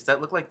bodies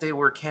that look like they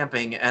were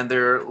camping, and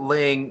they're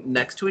laying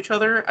next to each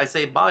other. I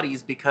say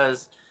bodies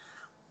because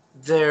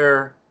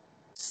their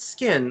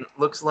skin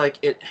looks like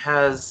it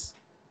has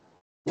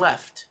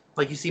left.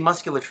 Like you see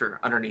musculature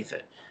underneath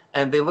it.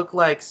 And they look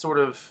like sort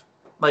of,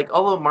 like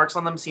all the marks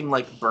on them seem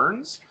like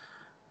burns.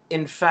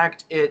 In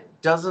fact, it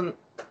doesn't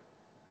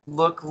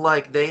look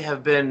like they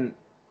have been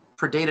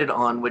predated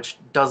on, which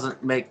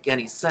doesn't make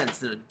any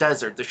sense in a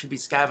desert. There should be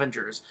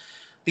scavengers.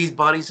 These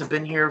bodies have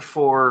been here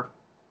for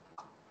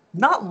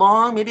not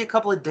long, maybe a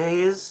couple of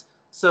days.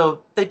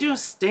 So they do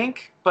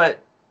stink,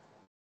 but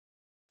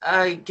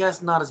I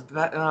guess not as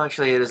bad. Oh,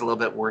 actually, it is a little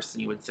bit worse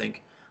than you would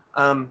think.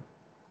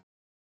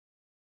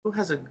 Who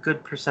has a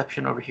good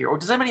perception over here? Or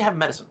does anybody have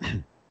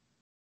medicine?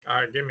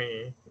 Give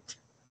me.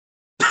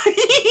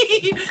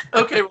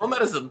 Okay, roll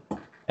medicine.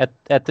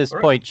 At this All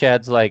right. point,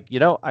 Chad's like,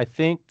 I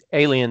think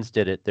aliens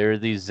did it. There are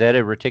these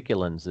Zeta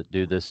reticulans that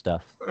do this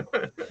stuff.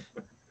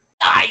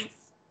 Nice!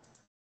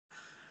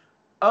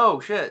 Oh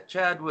shit,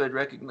 Chad would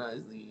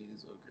recognize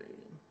these. Okay.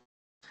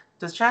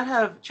 Does Chad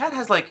have? Chad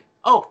has like.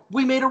 Oh,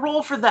 we made a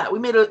roll for that. We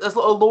made a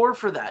lore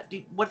for that.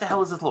 What the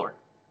hell is this lore?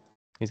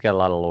 He's got a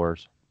lot of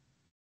lores.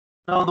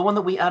 No, the one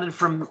that we added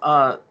from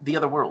the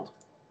other world,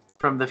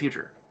 from the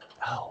future.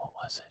 Oh, what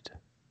was it?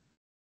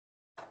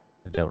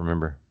 I don't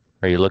remember.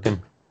 Are you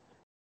looking?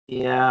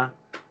 Yeah.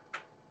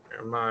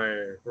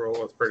 My roll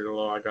was pretty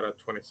low. I got a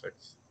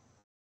 26.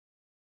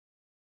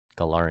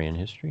 Galarian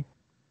history?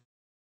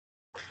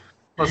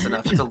 Close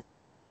enough.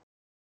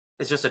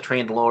 It's just a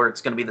trained lore.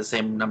 It's going to be the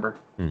same number.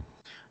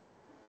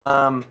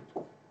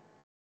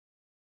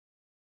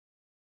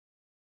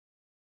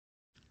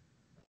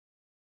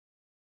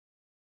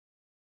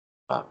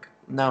 Fuck.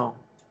 No.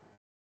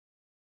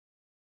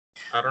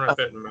 I don't know if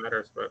it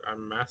matters, but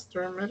I'm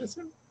master in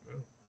medicine?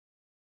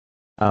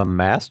 A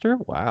master?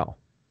 Wow.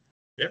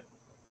 Yep.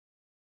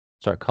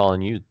 Start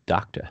calling you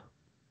doctor.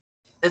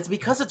 It's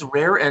because it's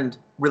rare and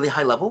really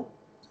high level,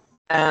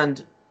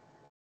 and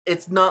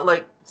it's not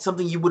like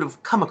something you would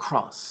have come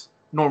across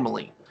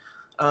normally.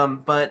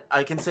 But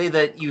I can say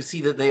that you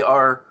see that they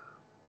are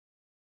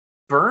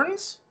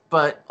burns,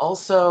 but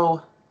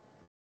also...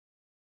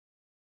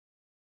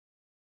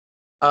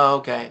 Oh,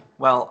 okay.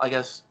 Well, I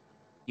guess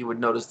you would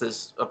notice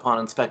this upon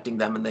inspecting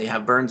them, and they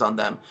have burns on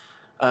them.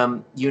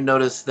 You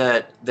notice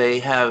that they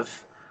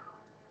have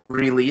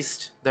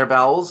released their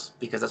bowels,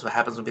 because that's what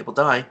happens when people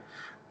die,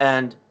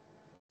 and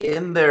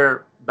in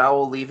their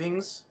bowel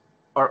leavings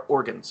are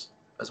organs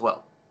as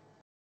well.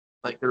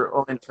 Like their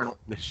own internal...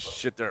 They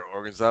shit their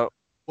organs out.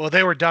 Well,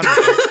 they were done with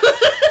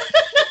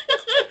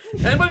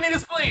it. Anybody need a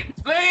spleen?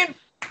 Spleen!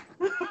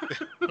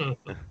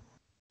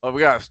 Oh,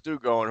 we got a stew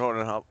going. Hold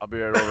on, I'll be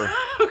right over.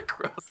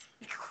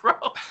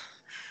 Gross.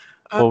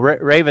 Well,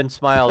 Raven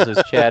smiles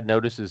as Chad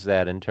notices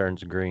that and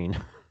turns green.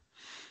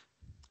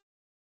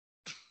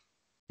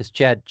 Because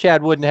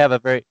Chad wouldn't have a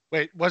very...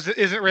 Wait,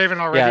 isn't Raven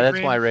already Yeah, that's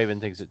green? why Raven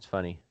thinks it's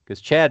funny. Because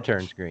Chad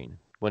turns green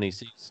when he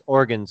sees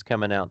organs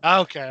coming out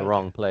Okay. the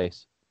wrong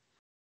place.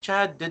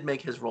 Chad did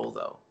make his roll,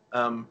 though.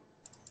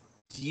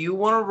 Do you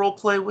want to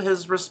roleplay with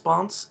his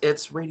response?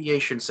 It's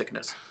radiation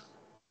sickness.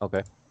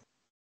 Okay.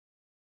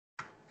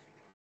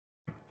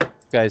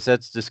 Guys,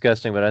 that's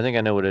disgusting, but I think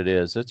I know what it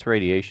is. It's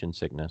radiation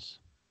sickness.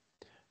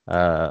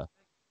 You're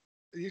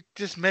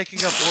just making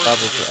up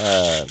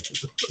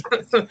words.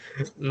 Probably,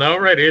 No,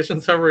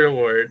 radiation's a real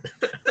word.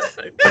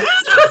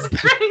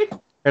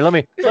 here, let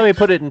me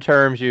put it in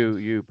terms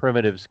you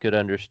primitives could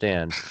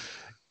understand.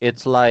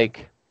 It's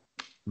like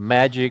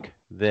magic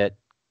that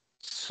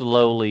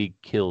slowly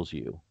kills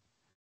you.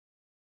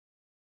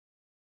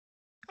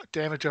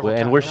 Damage over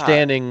And time. we're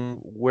standing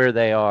where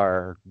they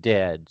are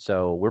dead,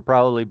 so we're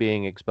probably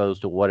being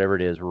exposed to whatever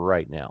it is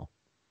right now.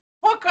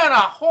 What kind of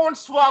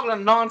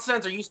horn-swaggling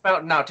nonsense are you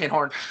spouting now, Tin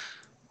Horn?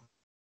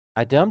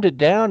 I dumbed it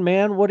down,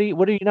 man. What are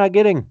you not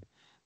getting?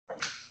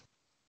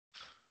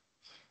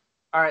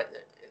 All right,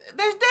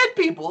 there's dead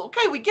people.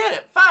 Okay, we get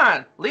it.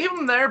 Fine. Leave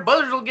them there.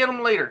 Buzzards will get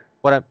them later.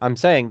 What I'm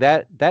saying,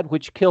 that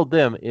which killed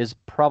them is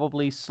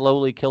probably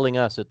slowly killing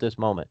us at this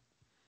moment.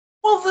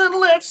 Well, then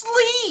let's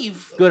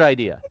leave. Good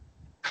idea.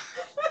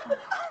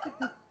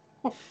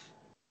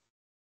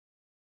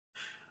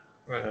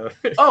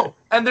 Oh,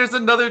 and there's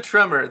another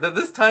tremor that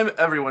this time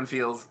everyone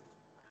feels.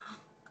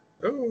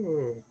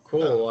 Oh,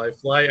 cool. I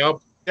fly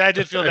up. Yeah, I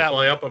did feel I that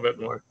fly one. up a bit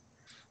more.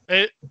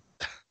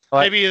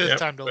 Maybe it is Yep,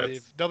 time to that's-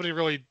 leave. Nobody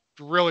really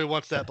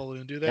wants that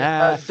balloon, do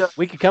they?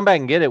 We could come back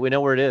and get it. We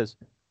know where it is.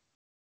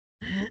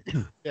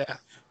 Yeah.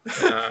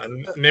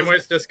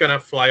 Nimue's just gonna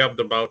fly up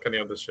the balcony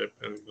of the ship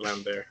and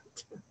land there.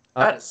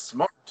 That is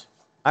smart.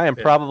 I am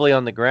Yeah. probably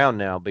on the ground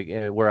now,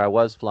 where I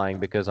was flying,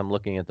 because I'm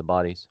looking at the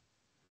bodies.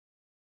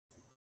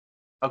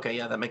 Okay,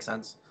 yeah, that makes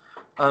sense.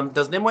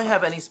 Does Nimue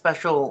have any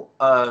special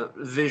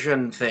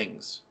vision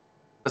things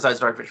besides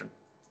dark vision?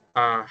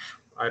 I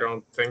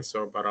don't think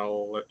so, but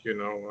I'll let you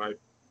know. I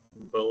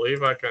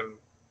believe I can.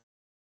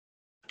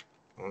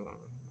 Hold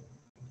on.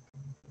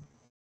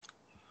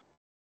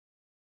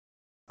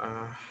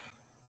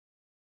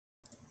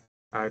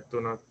 I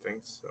do not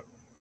think so.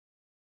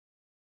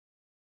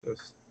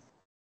 Just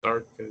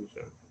dark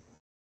vision.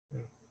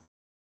 Yeah.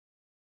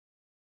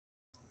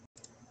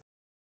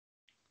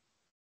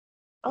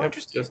 Oh, Yep,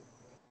 interesting. just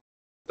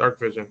dark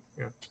vision.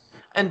 Yeah.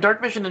 And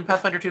dark vision in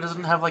Pathfinder 2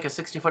 doesn't have like a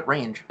 60-foot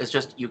range. It's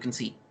just you can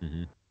see.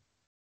 Mm-hmm.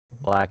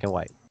 Black and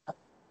white.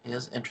 It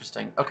is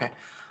interesting. Okay,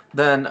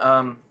 then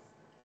I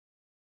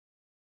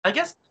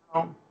guess.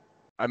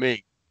 I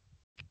mean,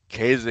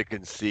 Cazic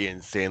can see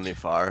insanely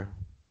far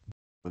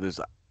with his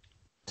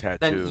tattoo.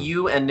 Then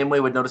you and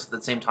Nimue would notice at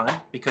the same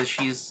time, because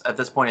she's at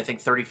this point I think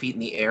 30 feet in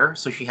the air,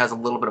 so she has a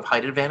little bit of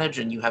height advantage,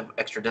 and you have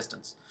extra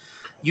distance.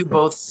 You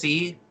both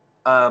see.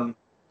 I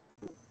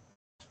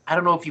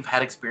don't know if you've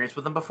had experience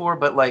with them before,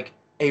 but like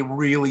a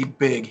really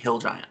big hill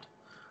giant.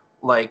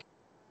 Like,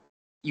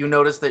 you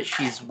notice that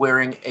she's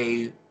wearing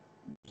a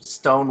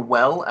stone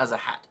well as a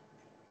hat.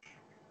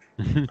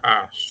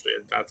 Ah,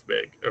 shit, that's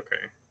big.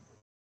 Okay.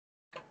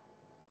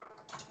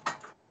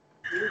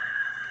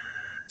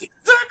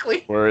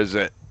 Exactly. Where is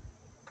it?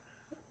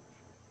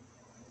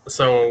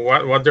 So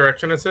what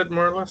direction is it,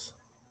 more or less?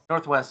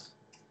 Northwest.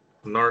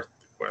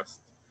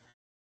 Northwest.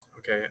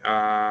 Okay.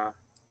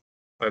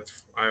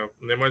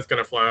 Nimue's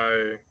gonna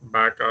fly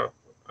back up.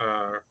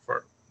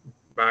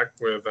 Back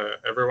with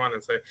everyone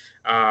and say,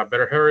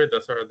 "Better hurry!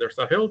 There's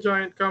a hill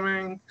giant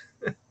coming.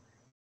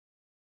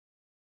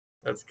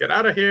 Let's get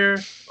out of here!"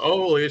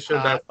 Holy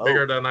shit, that's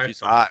bigger than I She's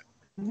thought.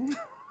 hot.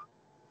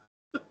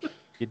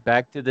 Get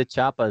back to the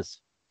choppas.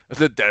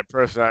 There's a dead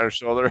person on her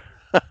shoulder.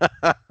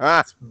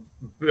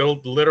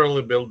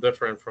 Literally built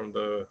different from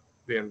the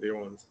D&D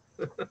ones.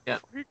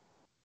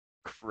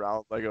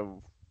 Crowd like a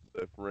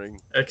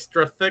ring.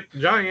 Extra thick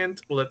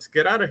giant. Let's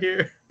get out of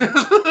here.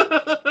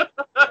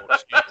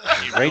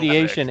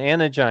 Radiation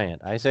and a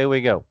giant. I say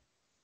we go.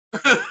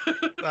 All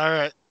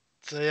right.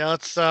 So yeah,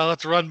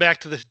 let's run back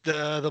to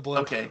the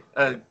blimp. Okay,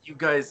 you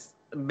guys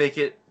make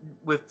it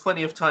with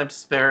plenty of time to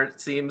spare, it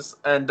seems.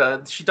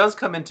 And she does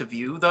come into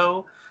view,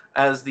 though,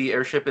 as the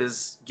airship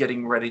is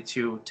getting ready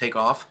to take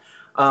off.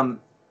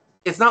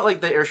 It's not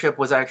like the airship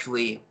was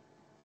actually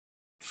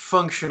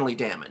functionally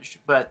damaged,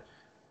 but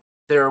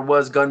there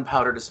was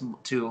gunpowder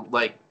to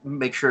like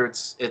make sure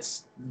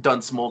it's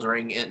done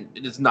smoldering and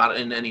it's not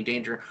in any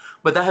danger.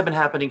 But that had been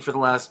happening for the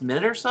last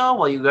minute or so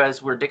while you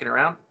guys were dicking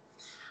around.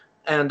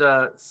 And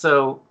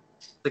so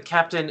the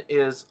captain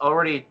is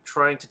already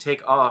trying to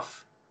take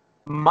off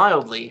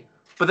mildly,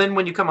 but then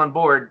when you come on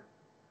board,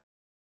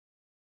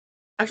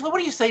 actually, what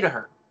do you say to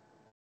her?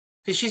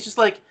 Because she's just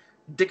like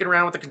dicking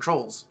around with the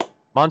controls.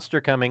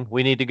 Monster coming.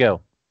 We need to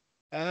go.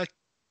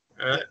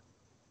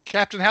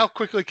 Captain, how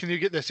quickly can you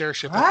get this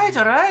airship? All right.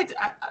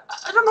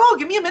 I don't know.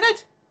 Give me a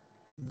minute.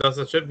 Does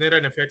the ship need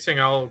any fixing?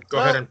 I'll go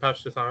ahead and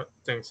patch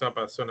things up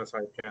as soon as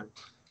I can.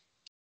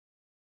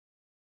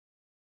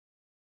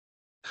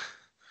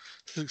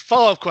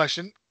 Follow-up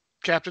question,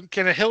 Captain.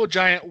 Can a hill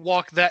giant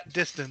walk that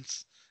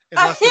distance in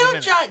A less than a hill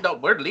minute? giant. No,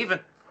 we're leaving.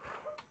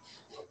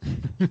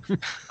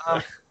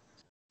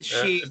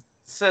 She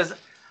says,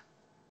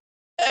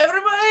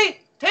 "Everybody,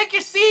 take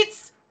your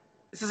seats.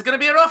 This is going to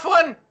be a rough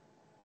one."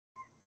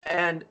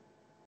 And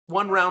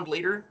one round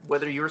later,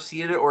 whether you're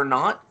seated or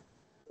not,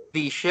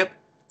 the ship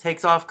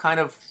takes off kind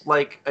of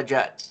like a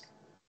jet.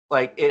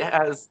 Like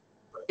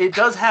it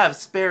does have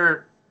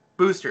spare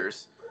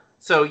boosters.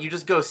 So you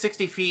just go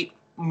 60 feet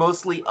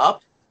mostly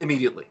up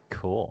immediately.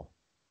 Cool.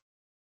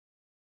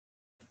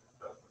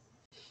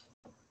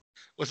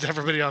 Was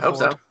everybody on Hope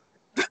board?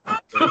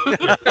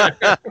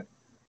 so.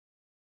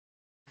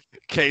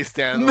 Case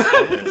stand.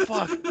 What the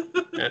fuck?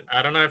 And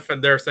I don't know if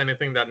there's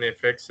anything that needs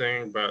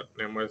fixing, but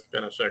Nimue's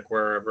gonna check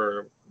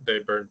wherever they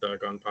burned the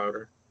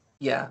gunpowder.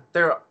 Yeah,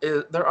 there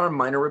are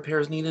minor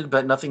repairs needed,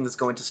 but nothing that's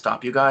going to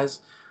stop you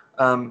guys.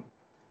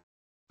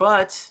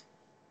 But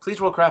please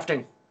roll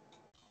crafting,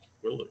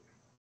 Will do.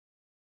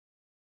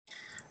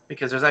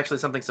 because there's actually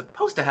something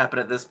supposed to happen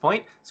at this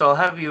point, so I'll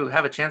have you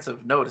have a chance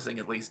of noticing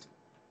at least.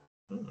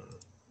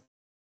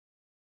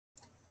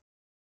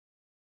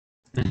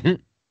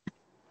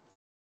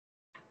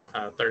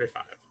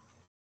 35.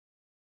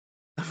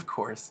 Of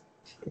course.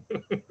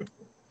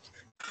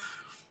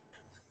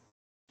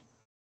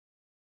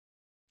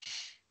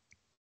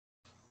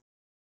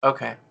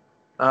 Okay.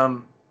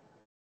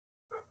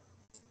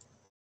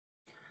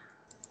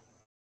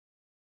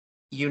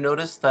 You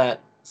notice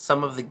that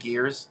some of the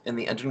gears in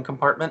the engine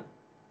compartment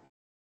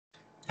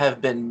have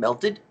been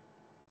melted,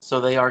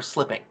 so they are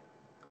slipping.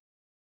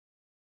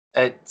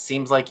 It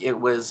seems like it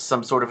was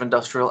some sort of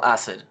industrial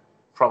acid,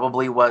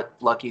 probably what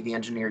Lucky the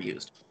engineer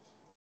used.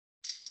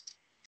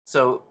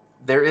 So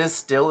there is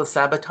still a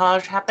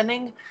sabotage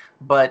happening,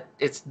 but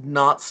it's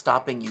not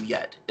stopping you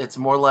yet. It's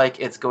more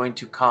like it's going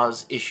to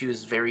cause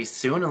issues very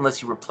soon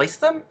unless you replace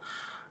them,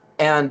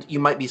 and you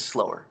might be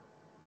slower.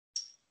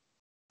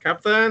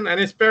 Captain,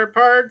 any spare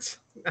parts?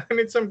 I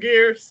need some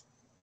gears.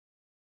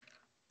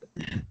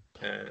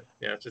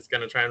 Yeah, she's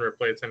gonna try and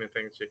replace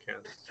anything she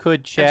can.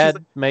 Could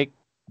Chad make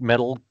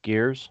metal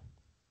gears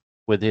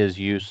with his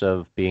use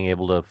of being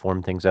able to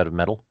form things out of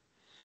metal?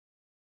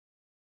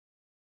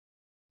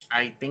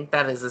 I think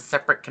that is a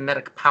separate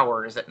kinetic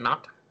power, is it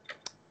not?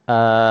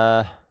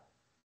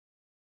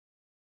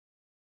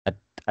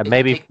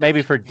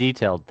 Maybe for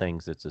detailed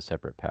things, it's a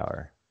separate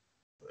power.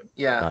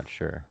 Yeah. Not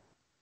sure.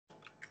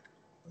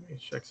 Let me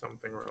check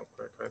something real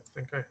quick. I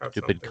think I have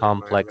Stupid something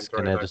complex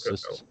in my inventory that could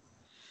kineticists. help.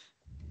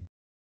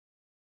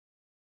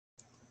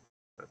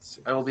 Let's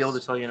see. I will be able to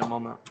tell you in a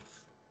moment.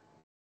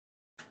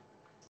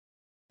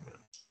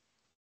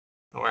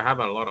 Oh, I have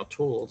a lot of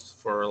tools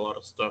for a lot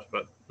of stuff,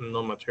 but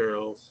no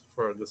materials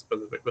for the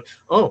specific.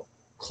 Oh,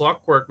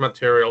 clockwork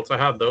materials. I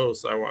have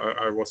those. I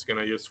was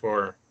gonna use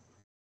for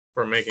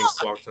making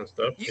clocks and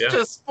stuff. You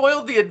just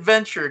spoiled the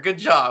adventure. Good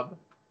job.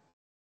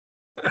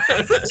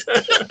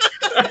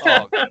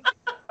 Oh,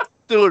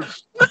 dude,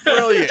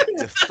 brilliant!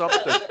 You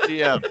stumped the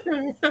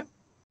DM.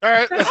 All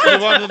right, let's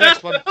move on to the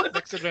next one.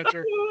 Next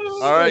adventure.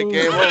 All right,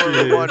 game over,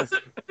 everyone.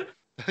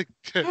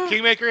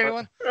 Kingmaker,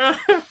 anyone?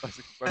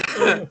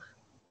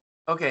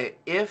 Okay,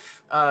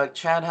 if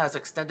Chad has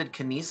extended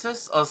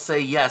kinesis, I'll say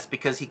yes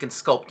because he can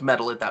sculpt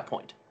metal at that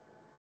point.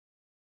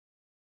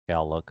 Yeah,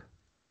 I'll look.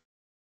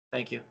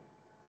 Thank you.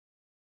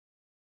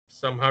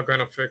 Somehow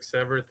gonna fix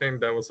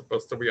everything that was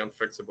supposed to be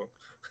unfixable.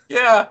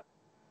 Yeah.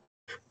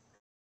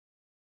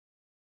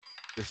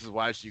 This is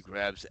why she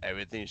grabs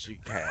everything she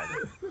can.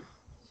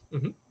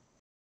 Mhm.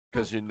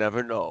 Because you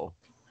never know.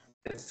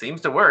 It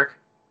seems to work.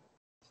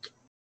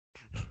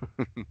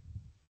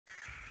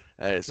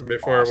 That is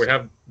Before we awesome.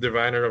 have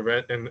divine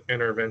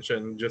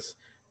intervention, just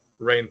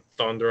rain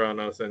thunder on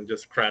us and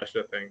just crash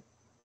the thing.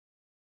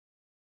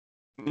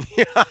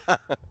 Yeah.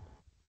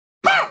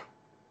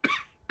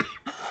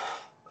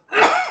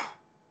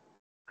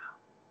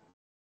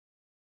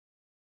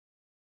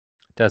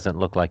 Doesn't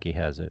look like he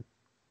has it.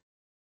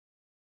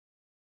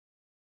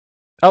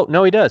 Oh,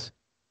 no, he does.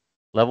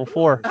 Level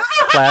 4.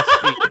 Class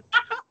C.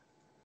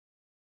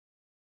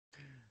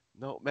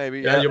 No,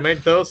 maybe. Yeah, you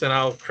make those and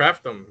I'll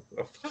craft them.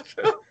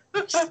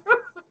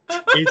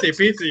 Easy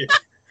peasy.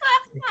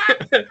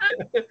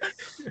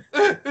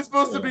 It's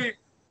supposed to be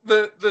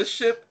the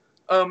ship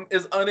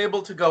is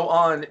unable to go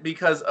on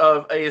because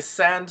of a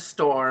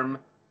sandstorm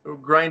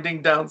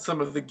grinding down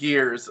some of the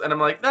gears, and I'm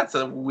like, that's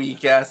a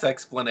weak ass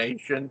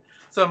explanation.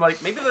 So I'm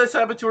like, maybe the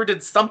saboteur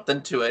did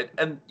something to it,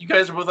 and you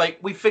guys were both like,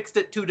 we fixed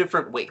it 2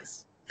 different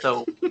ways.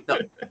 So no.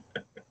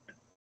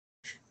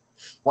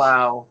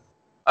 Wow.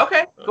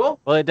 Okay,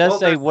 cool. Well, it does Well,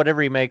 say there's-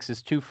 whatever he makes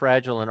is too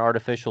fragile and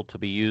artificial to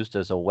be used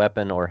as a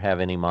weapon or have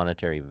any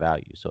monetary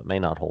value, so it may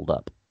not hold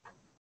up.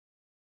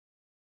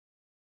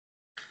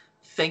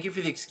 Thank you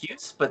for the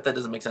excuse, but that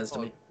doesn't make sense to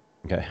me.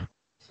 Okay.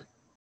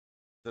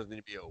 Doesn't need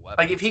to be a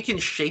weapon. Like, if he can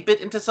shape it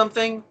into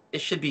something,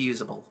 it should be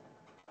usable.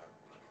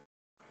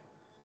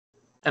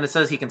 And it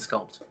says he can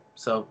sculpt.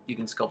 So you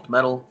can sculpt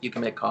metal, you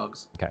can make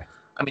cogs. Okay.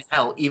 I mean,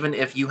 hell, even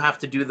if you have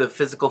to do the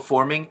physical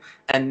forming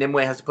and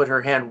Nimue has to put her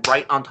hand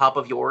right on top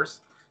of yours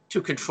to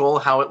control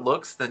how it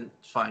looks, then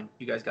fine.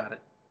 You guys got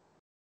it.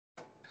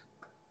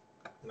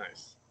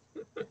 Nice.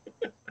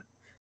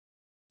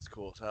 It's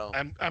cool as hell.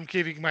 I'm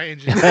keeping my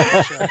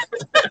engineering shut.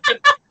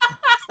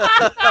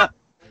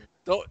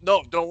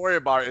 Don't worry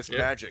about it. It's Yeah.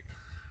 magic.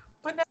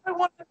 But now I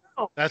want to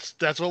know.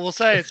 That's what we'll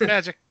say. It's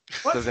magic.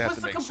 What's have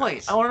to the make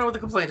complaint? sense. I want to know what the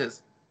complaint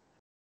is.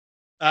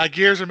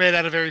 Gears are made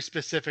out of very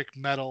specific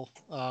metal.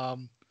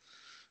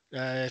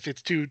 If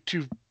it's too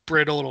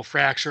brittle, it'll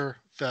fracture.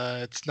 If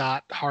it's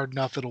not hard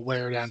enough, it'll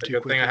wear down It's a too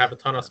good quickly. thing I have a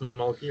ton of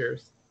small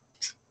gears.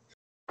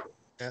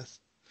 Yes.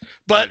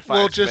 But Fine,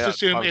 we'll it's just made out of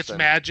assume it's tungsten.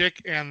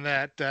 magic and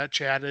that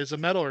Chad is a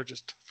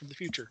metallurgist from the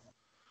future.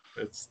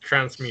 It's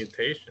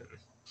transmutation.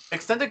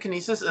 Extended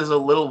kinesis is a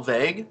little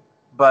vague,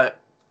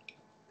 but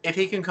if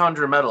he can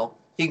conjure metal,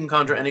 he can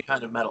conjure any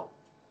kind of metal.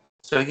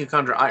 So he can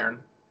conjure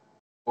iron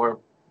or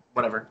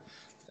whatever.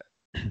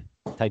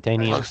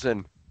 Titanium.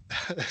 Tungsten.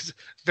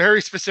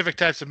 Very specific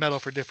types of metal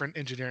for different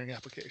engineering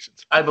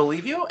applications. I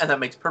believe you, and that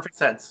makes perfect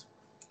sense.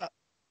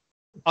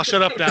 I'll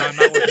shut up now. I'm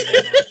not working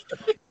anymore.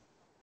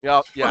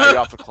 Yeah, you're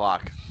off the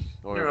clock.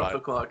 Don't worry You're off about the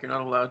it. clock. You're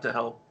not allowed to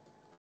help.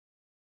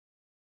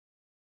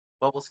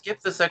 Well, we'll skip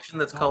the section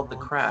that's called the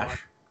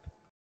crash.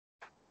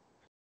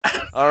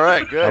 All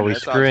right, good. Are we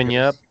That sounds screwing good. you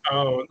up?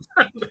 Oh,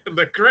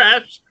 the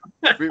crash.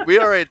 We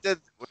already did.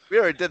 We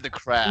already did the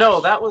crash. No,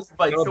 that was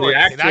by No, choice. the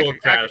actual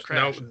accurate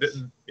crash. No, crash.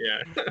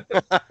 yeah.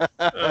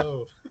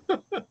 Oh.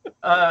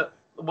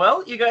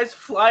 Well, you guys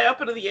fly up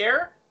into the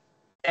air,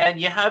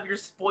 and you have your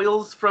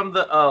spoils from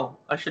the. Oh,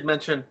 I should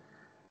mention,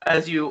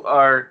 as you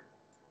are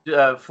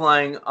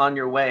flying on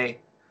your way,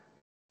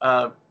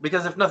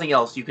 because if nothing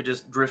else, you could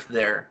just drift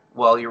there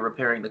while you're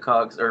repairing the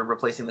cogs or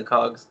replacing the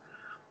cogs.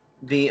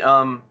 The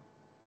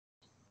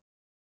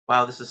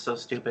Wow, this is so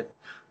stupid.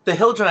 The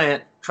hill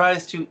giant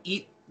tries to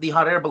eat the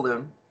hot air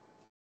balloon.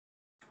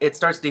 It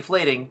starts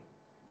deflating.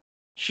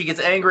 She gets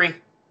angry,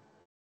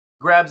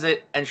 grabs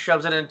it, and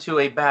shoves it into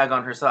a bag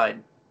on her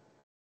side,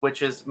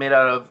 which is made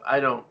out of, I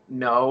don't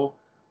know,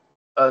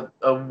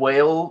 a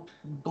whale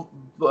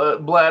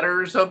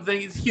bladder or something.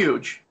 It's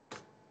huge.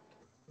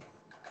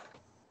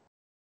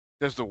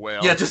 Just a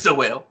whale. Yeah, just a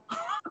whale.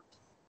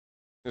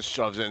 Just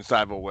shoves it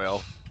inside of a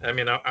whale. I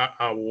mean,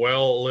 a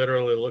whale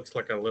literally looks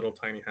like a little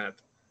tiny hat.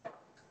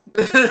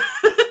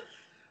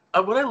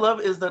 What I love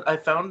is that I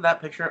found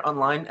that picture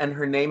online, and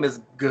her name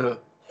is G.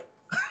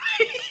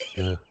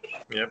 Yeah.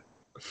 Yep.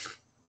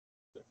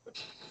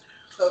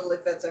 Totally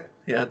fits her.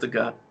 Yeah, it's a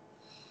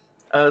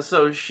G.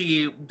 So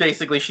she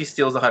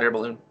steals the hot air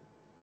balloon.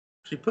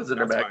 She puts it in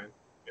her That's bag. fine.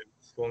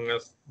 As long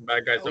as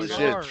bad guys Oh, don't Holy get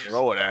shit! Lord.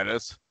 Throw it at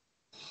us.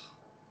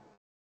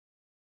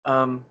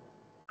 All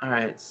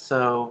right,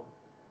 so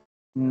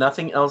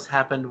nothing else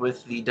happened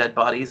with the dead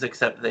bodies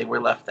except they were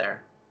left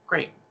there.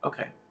 Great.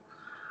 Okay.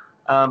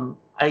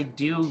 I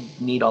do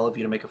need all of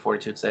you to make a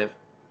fortitude save.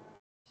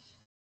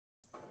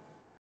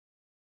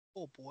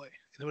 Oh boy.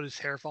 You know his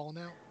hair falling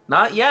out?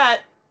 Not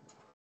yet.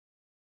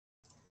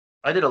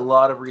 I did a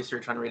lot of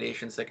research on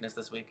radiation sickness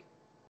this week.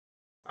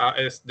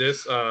 Is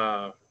this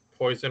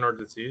poison or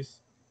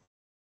disease?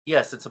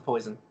 Yes, it's a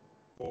poison.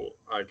 Oh,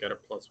 I get a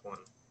 +1.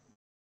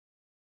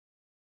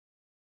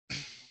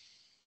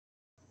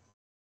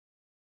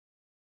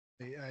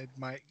 I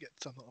might get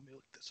something. Let me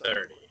look this up.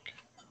 30.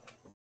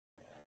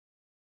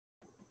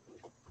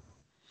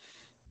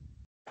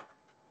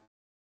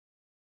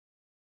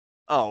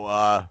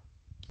 Oh,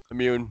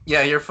 immune.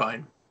 Yeah, you're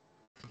fine.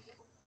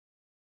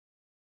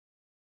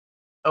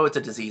 Oh, it's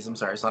a disease. I'm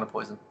sorry. It's not a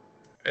poison.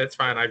 It's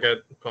fine. I get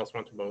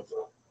 +1 to both.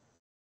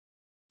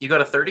 You got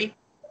a 30?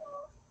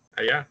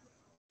 Yeah.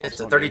 It's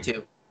a Plus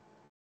 32.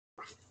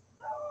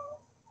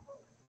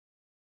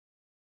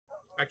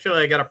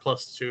 Actually, I get a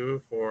 +2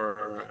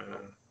 for.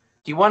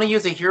 Do you want to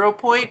use a hero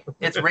point?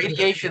 It's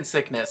radiation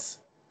sickness.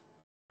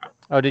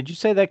 Oh, did you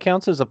say that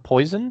counts as a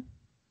poison?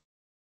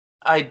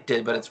 I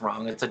did, but it's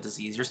wrong. It's a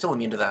disease. You're still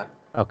immune to that.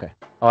 Okay.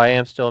 Oh, I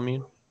am still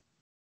immune?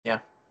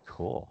 Yeah.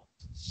 Cool.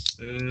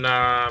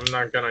 Nah, I'm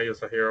not gonna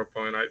use a hero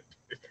point.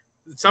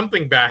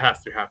 Something bad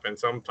has to happen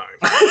sometime.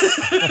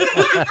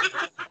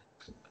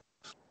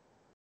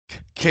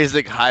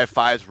 Cazic high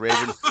fives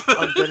Raven.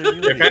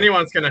 If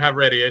anyone's gonna have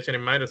radiation, it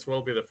might as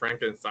well be the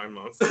Frankenstein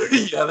monster.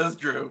 Yeah, that's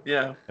true.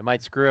 Yeah. It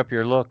might screw up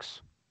your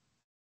looks.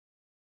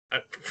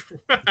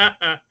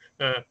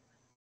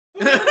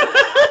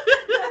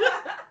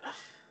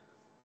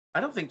 I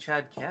don't think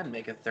Chad can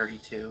make a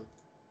 32.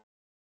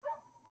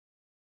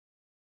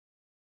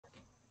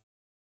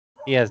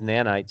 He has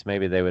nanites.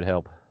 Maybe they would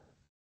help.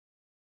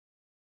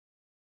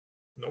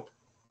 Nope.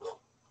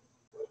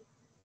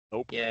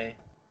 Yay.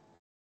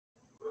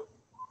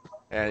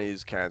 And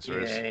he's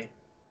cancerous. Yay.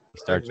 He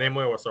starts.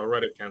 Nimue was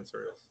already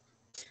cancerous.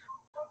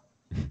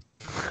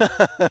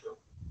 That's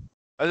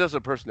just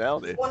a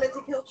personality. Wanted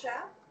to kill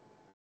Chad?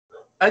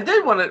 I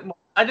didn't want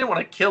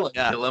to kill him.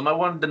 Yeah. Kill him. I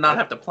wanted to not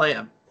have to play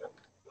him.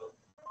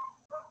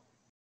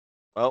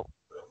 Well,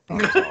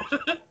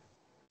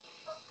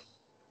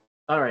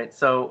 All right.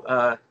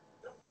 So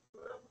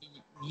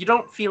you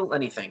don't feel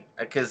anything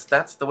because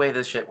that's the way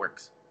this shit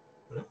works.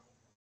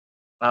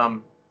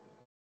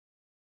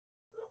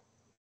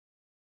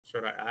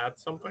 Should I add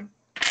something?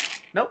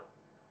 Nope.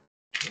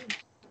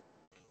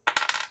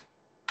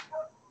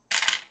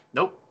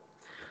 Nope.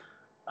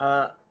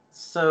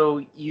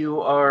 So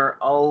you are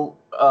all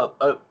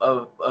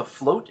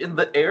afloat in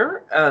the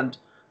air, and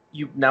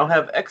you now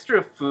have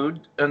extra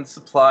food and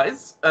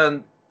supplies,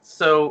 and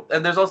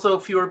there's also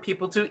fewer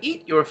people to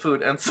eat your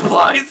food and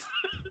supplies.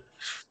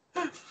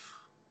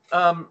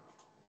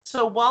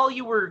 So while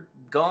you were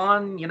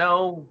gone,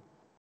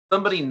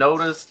 somebody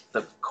noticed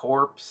the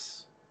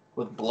corpse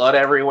with blood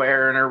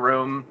everywhere in her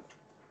room.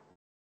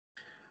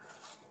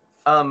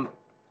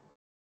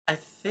 I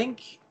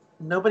think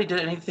nobody did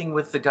anything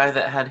with the guy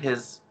that had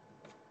his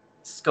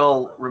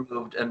skull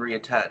removed and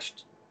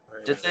reattached.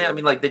 Did they? I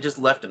mean, they just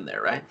left him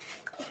there, right?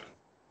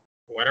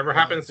 Whatever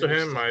happens to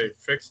him, I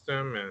fixed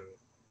him, and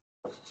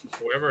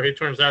whoever he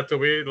turns out to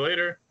be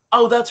later.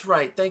 Oh, that's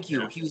right. Thank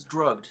you. Yeah. He was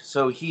drugged,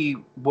 so he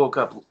woke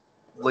up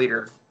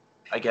later,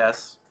 I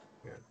guess.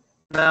 Yeah.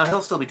 No,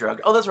 he'll still be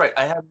drugged. Oh, that's right.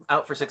 I had him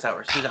out for 6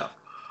 hours. He's out.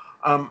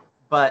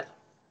 But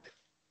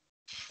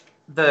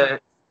They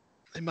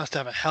must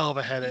have a hell of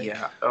a headache.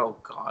 yeah. Oh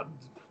God.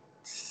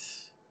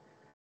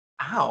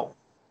 Ow.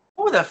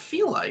 What would that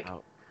feel like?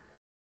 Ow.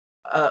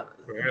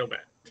 Real bad.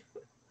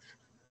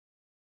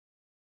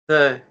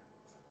 The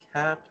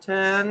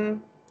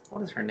captain.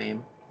 What is her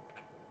name?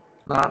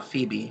 Not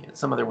Phoebe. It's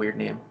some other weird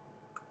name.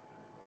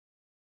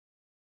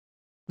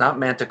 Not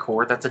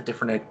Manticore. That's a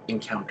different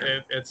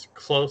encounter. It's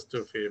close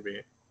to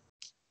Phoebe.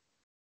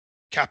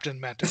 Captain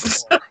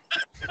Manticore.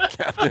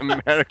 Captain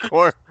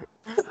Manticore.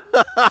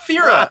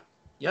 Fira.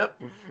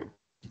 Yep.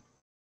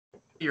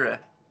 Fira.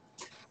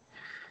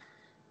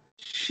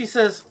 She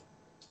says,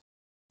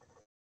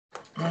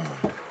 all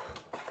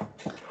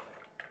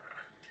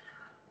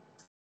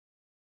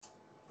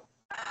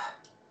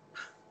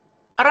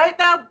right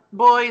now,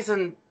 boys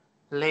and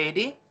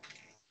lady,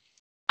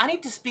 I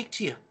need to speak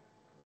to you.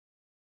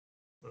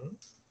 Hmm?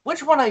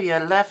 Which one of you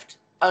left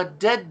a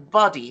dead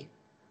body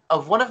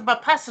of one of my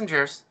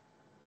passengers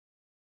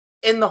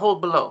in the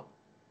hold below?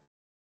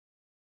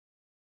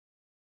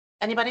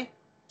 Anybody?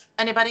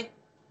 Anybody?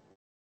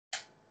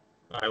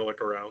 I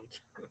look around.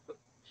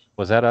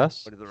 Was that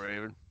us? What is the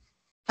Raven?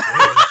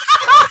 I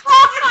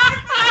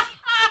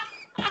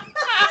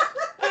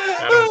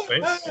don't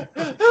think so.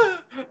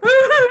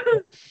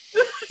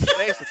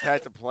 Snakes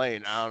attacked the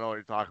plane. I don't know what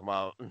you're talking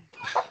about.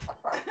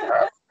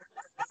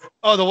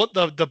 Oh,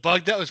 the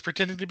bug that was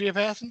pretending to be a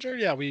passenger?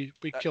 Yeah, we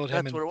killed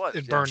him That's what it was,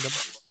 and yeah. burned him.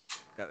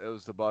 Yeah, it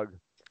was the bug.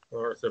 There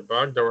was a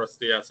bug. There was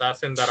the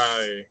assassin that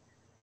I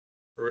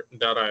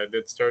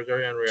did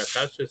surgery and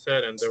reattached his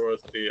head, and there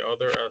was the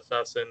other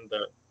assassin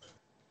that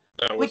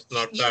was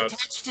knocked you out.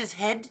 attached his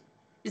head?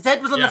 His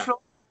head was on the Yeah. floor?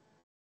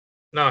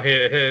 No,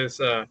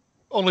 his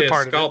Only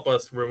part of scalp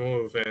was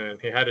removed,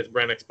 and he had his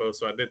brain exposed.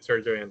 So I did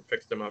surgery and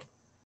fixed him up.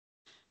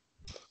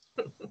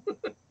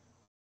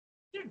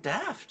 You're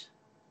daft.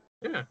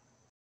 Yeah,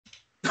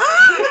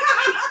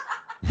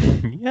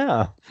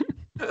 Yeah.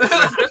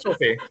 my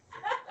specialty.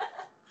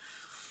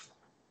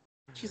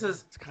 She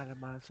says, It's kind of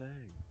my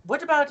thing.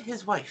 what about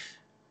his wife?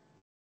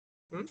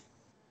 Hmm?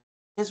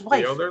 His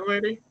wife. The other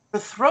lady. Her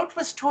throat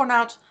was torn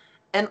out,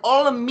 and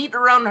all the meat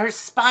around her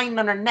spine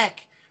and her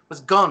neck was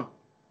gone.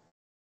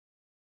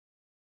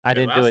 I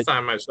didn't do Last it.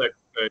 time I checked,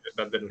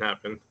 that didn't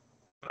happen.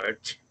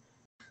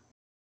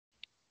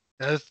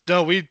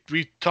 No, we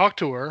talked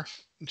to her.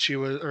 And she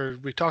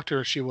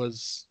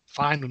was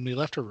fine when we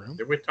left her room.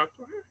 Did we talk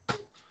to her?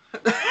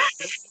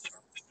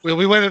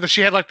 We went in.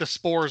 She had like the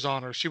spores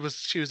on her. She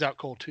was out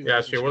cold too.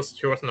 Yeah, she was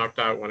knocked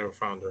out when we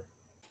found her.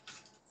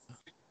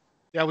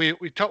 Yeah, we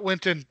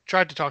went and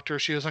tried to talk to her.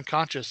 She was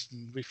unconscious,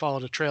 and we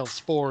followed a trail of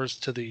spores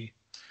to the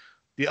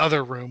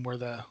other room where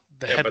the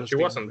head but was. she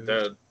being wasn't removed.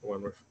 dead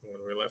when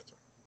we left her.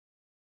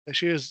 And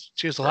she was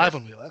alive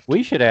when we left.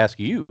 We should ask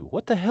you,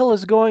 what the hell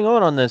is going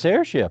on this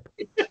airship?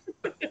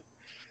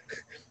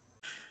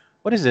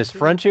 What is this,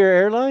 Frontier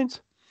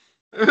Airlines?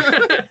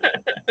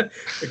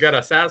 We got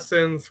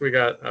assassins. We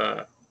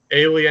got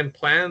alien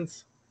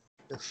plans.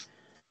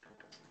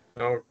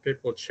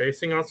 People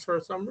chasing us for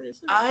some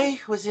reason. I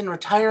was in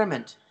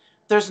retirement.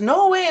 There's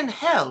no way in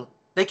hell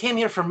they came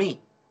here for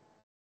me.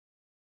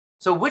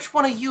 So which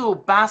one of you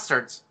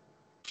bastards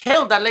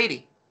killed that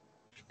lady?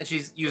 And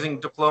she's using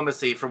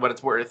diplomacy for what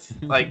it's worth.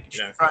 Like,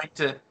 she's trying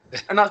to...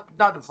 Or not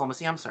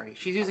diplomacy, I'm sorry.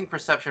 She's using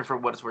perception for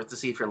what it's worth to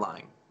see if you're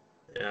lying.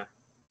 Yeah.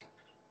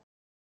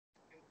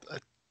 I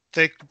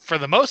think, for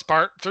the most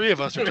part, 3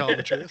 of us are telling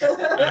the truth.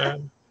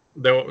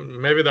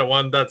 Maybe the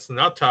one that's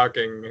not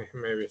talking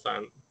maybe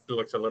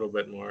looks a little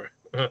bit more.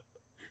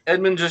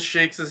 Edmond just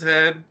shakes his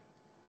head.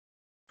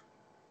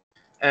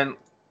 And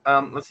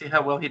let's see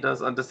how well he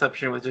does on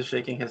deception with just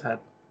shaking his head.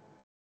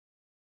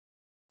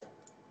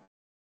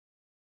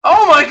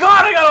 Oh my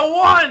god, I got a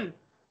 1!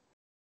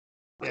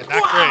 Yeah,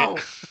 not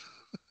great.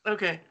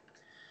 Okay.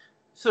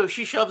 So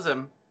she shoves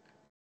him.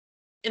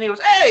 And he goes,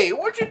 "Hey,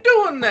 what you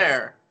doing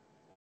there?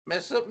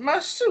 Mess up my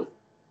suit."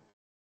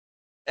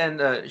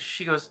 And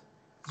she goes,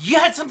 "You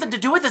had something to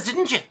do with this,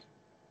 didn't you?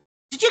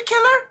 Did you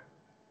kill her?"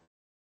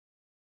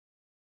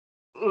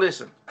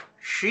 Listen,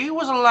 she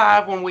was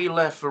alive when we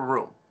left the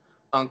room.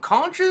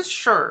 Unconscious,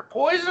 sure.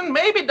 Poisoned,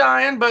 maybe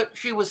dying, but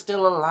she was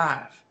still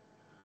alive.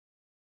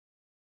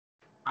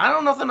 I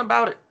know nothing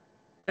about it.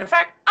 In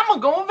fact, I'm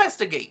gonna go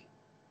investigate.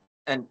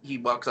 And he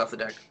walks off the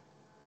deck.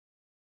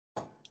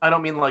 I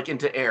don't mean like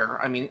into air.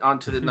 I mean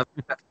onto the...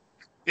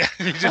 Yeah,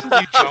 he jumps.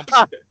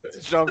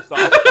 Jumps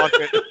off. Fuck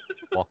it.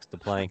 Walks the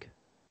plank.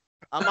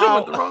 I'm I went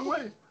out. the wrong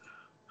way.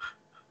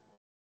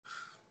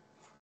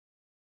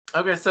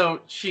 Okay, so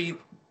she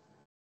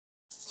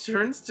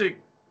turns to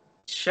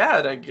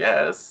Chad, I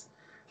guess.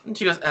 And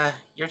she goes,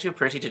 "You're too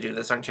pretty to do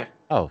this, aren't you?"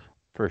 Oh,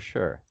 for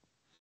sure.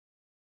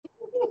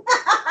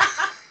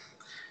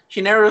 She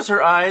narrows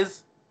her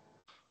eyes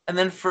and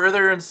then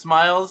further and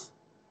smiles.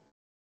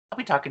 "I'll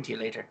be talking to you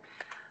later.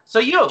 So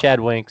you..." Chad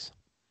winks.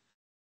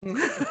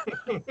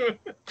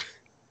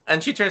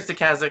 And she turns to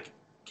Cazic,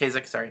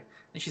 sorry.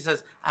 And she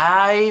says,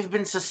 "I've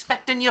been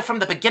suspecting you from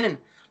the beginning.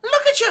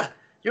 Look at you.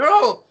 You're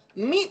all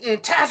meat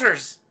and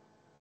tatters.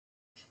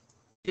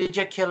 Did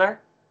you kill her?"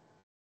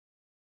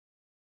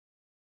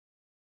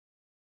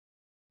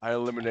 I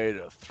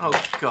eliminated a 3.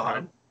 Oh,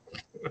 God.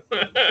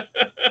 That's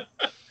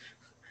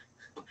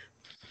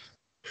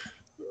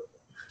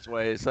the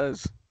way it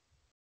says.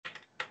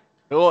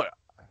 Look,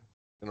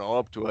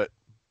 up to it.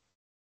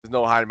 There's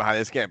no hiding behind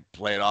this. Can't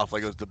play it off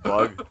like it was the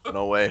bug.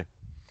 No way.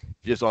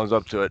 He just owns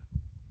up to it.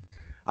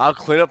 I'll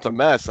clean up the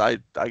mess. I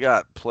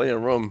got plenty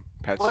of room.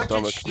 Pat the What did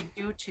stomach. she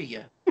do to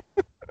you?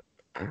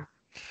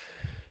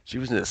 She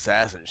was an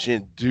assassin. She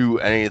didn't do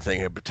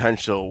anything. Her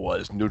potential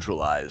was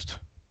neutralized.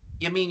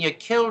 You mean you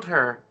killed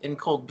her in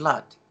cold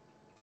blood?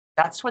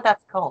 That's what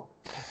that's called.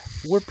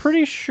 We're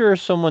pretty sure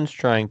someone's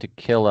trying to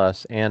kill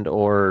us and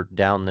or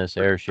down this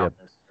airship.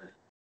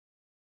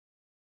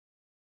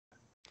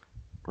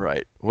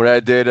 Right. What I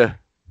did,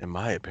 in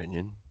my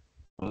opinion,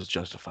 was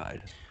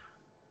justified.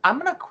 I'm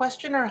going to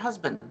question her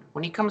husband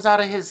when he comes out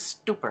of his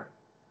stupor.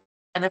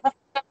 And if I...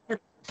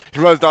 He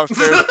runs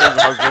downstairs to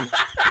his husband.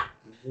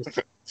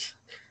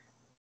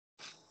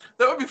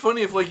 That would be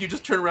funny if, like, you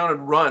just turn around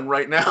and run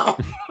right now.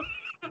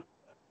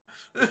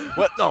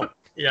 What? No.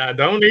 Yeah,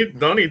 don't eat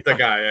the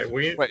guy.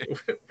 Wait.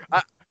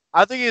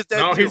 I think he's dead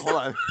No, too. he's- Hold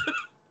on.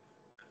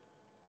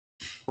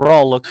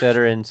 Rawl looks at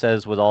her and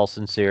says with all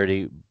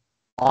sincerity,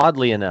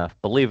 oddly enough,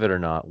 believe it or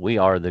not, we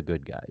are the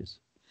good guys.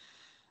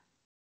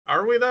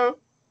 Are we though?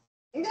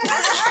 That's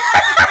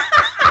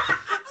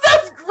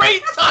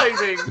great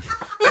timing.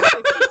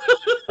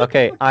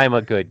 Okay, I'm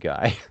a good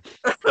guy.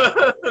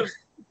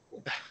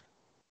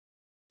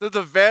 There's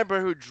a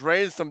vampire who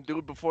drained some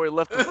dude before he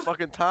left the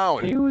fucking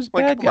town. He was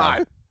Like, bad come guy.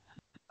 on.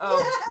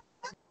 Oh.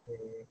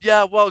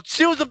 Yeah, well,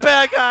 she was the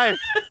bad guy.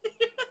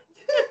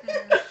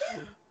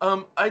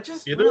 I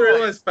just You do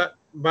realize that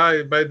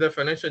by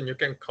definition you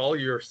can call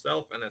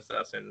yourself an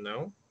assassin,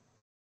 no?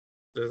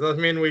 Does that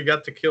mean we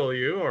got to kill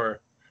you,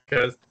 or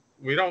because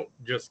we don't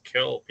just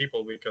kill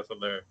people because of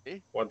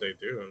what they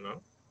do,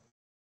 no?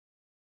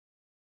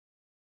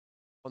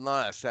 Well,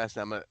 not an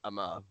assassin. I'm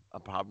a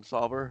problem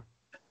solver.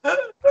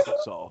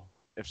 So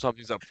if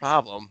something's a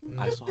problem,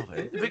 I solve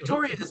it.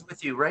 Victoria is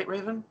with you, right,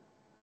 Raven?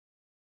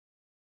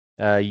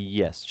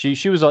 Yes. She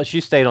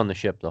stayed on the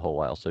ship the whole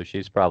while, so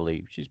she's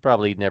probably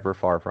never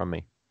far from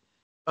me.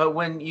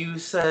 When you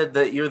said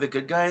that you're the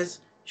good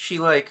guys, she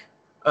like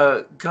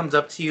comes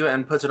up to you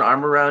and puts an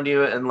arm around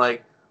you and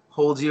like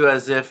holds you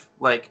as if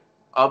like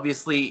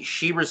obviously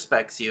she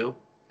respects you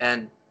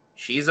and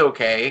she's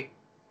okay.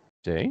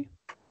 See?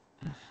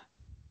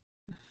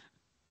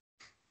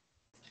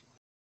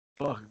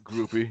 Fucking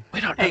groupie.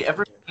 We don't Hey,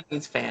 everybody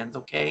needs fans,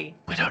 okay?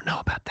 we don't know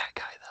about that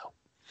guy though.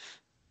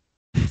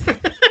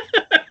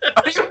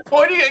 Are you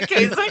pointing at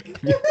Cazic?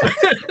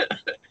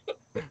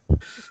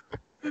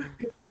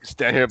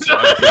 Stand here,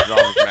 blind, takes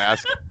off his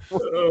mask.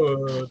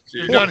 Oh,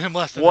 You've jeez. done him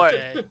less than What? a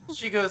day.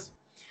 She goes,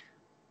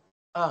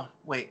 oh,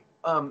 wait,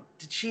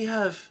 did she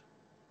have...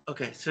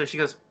 Okay, so she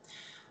goes,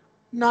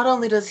 not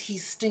only does he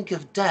stink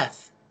of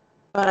death,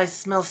 but I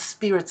smell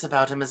spirits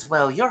about him as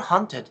well. You're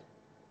haunted.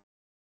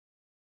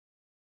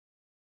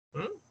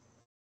 Hmm?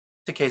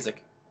 To Cazic.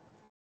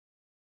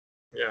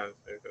 Yeah,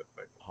 it's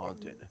like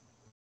Haunted.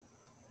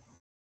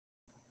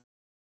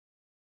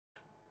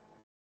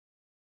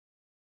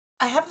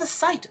 I have the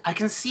sight. I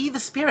can see the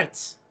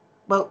spirits.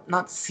 Well,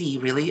 not see,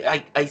 really. I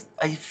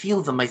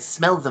feel them. I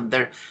smell them.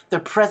 They're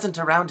present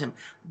around him.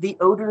 The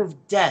odor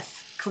of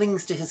death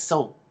clings to his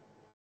soul.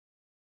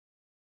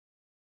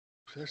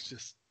 There's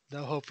just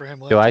no hope for him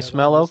left. Do I at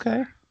smell all, is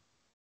okay?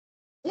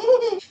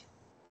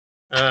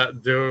 there?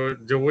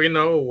 do we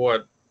know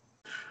what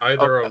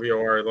either of you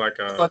are like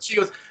a? But she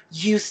goes,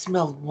 you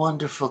smell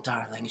wonderful,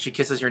 darling. She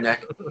kisses your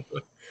neck.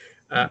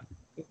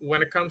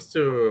 When it comes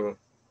to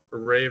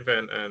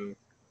Raven and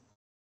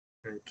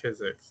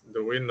Cazic,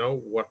 do we know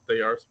what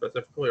they are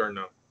specifically or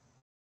no?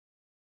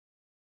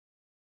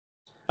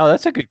 Oh,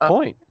 that's a good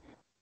point.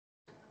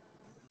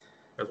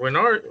 Because we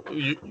know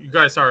you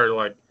guys are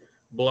like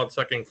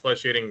blood-sucking,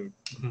 flesh-eating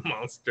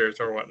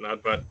monsters or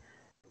whatnot, but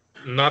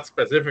not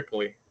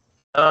specifically.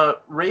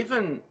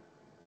 Raven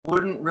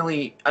wouldn't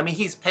really... I mean,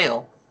 he's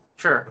pale.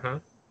 Sure. Uh-huh.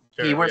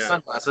 He Sure, wears yeah.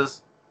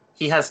 sunglasses.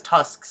 He has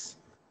tusks.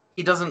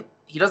 He doesn't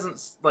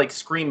like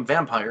scream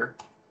vampire.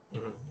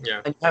 Mhm,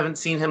 yeah. And you haven't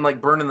seen him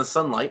like burn in the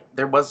sunlight.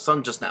 There was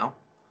sun just now.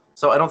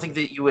 So I don't think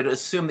that you would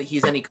assume that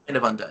he's any kind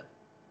of undead.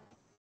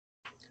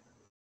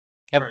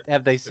 Right.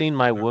 Have they seen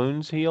my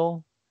wounds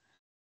heal?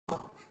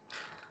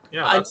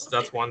 Yeah,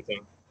 that's one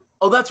thing.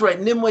 Oh, that's right.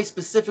 Nimue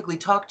specifically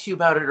talked to you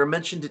about it or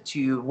mentioned it to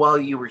you while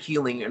you were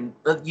healing, and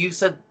you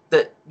said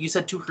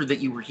to her that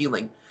you were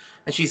healing,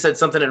 and she said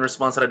something in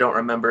response that I don't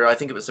remember. I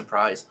think it was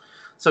surprise.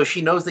 So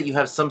she knows that you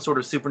have some sort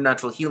of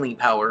supernatural healing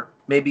power.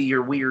 Maybe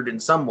you're weird in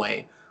some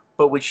way,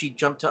 but would she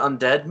jump to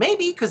undead?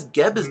 Maybe because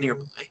Geb is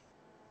nearby.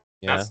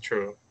 Yeah. That's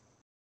true.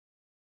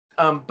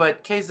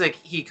 But Cazic,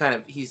 he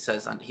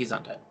says he's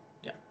undead.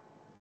 Yeah.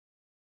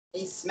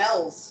 He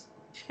smells.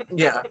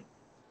 Yeah.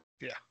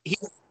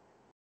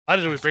 Why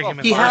did we bring him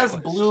in? He the has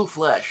first place? blue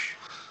flesh.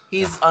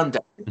 He's undead.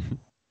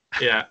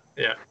 Yeah.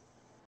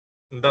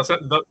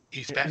 Doesn't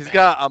He's He's Batman.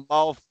 got a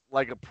mouth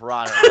like a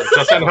piranha.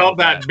 doesn't help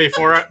that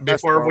before we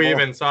normal.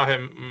 even saw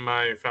him,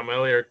 my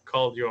familiar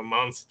called you a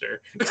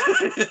monster.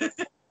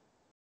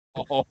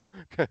 Oh,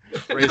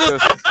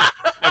 racist.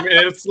 I mean,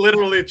 it's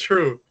literally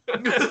true.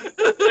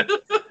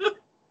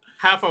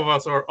 Half of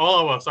us or all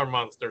of us are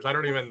monsters. I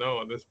don't even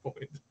know at this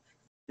point.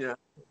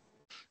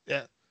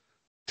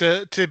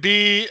 To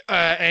be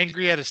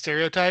angry at a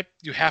stereotype,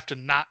 you have to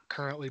not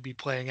currently be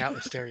playing out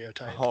the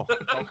stereotype. Oh,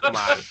 come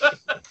on.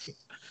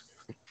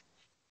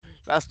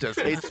 That's just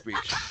hate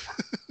speech.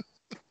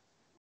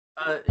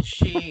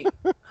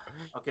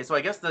 Okay, so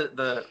I guess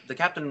the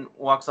captain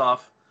walks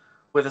off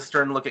with a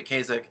stern look at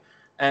Cazic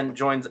and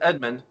joins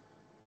Edmond,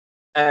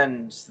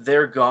 and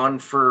they're gone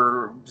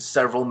for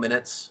several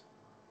minutes.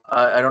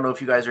 I don't know if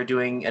you guys are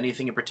doing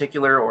anything in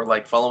particular or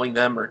like following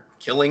them or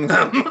killing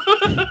them.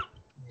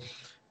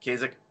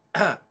 Cazic.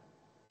 I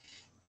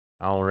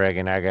don't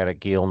reckon I gotta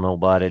kill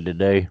nobody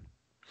today.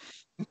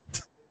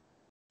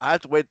 I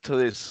have to wait till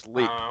they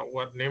sleep.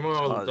 What Nimue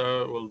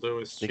will do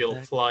is she'll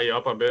Tic-tac. fly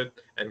up a bit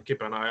and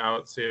keep an eye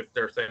out, see if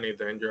there's any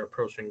danger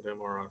approaching them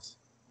or us.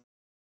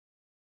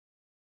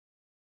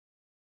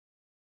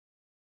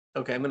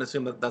 Okay, I'm going to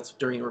assume that that's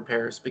during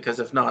repairs, because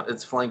if not,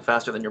 it's flying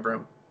faster than your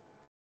broom.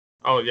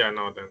 Oh yeah,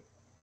 no then.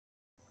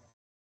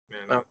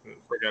 Yeah, no,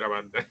 forget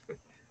about that.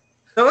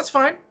 No, that's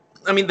fine.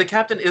 I mean, the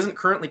captain isn't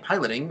currently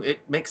piloting.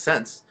 It makes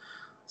sense.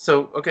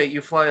 So, okay,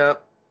 you fly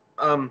up.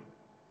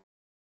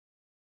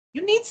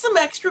 You need some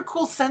extra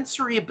cool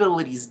sensory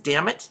abilities,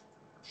 damn it.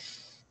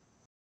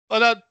 Well,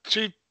 no,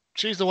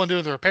 she's the one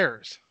doing the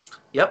repairs.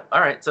 Yep,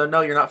 alright, so no,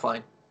 you're not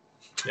flying.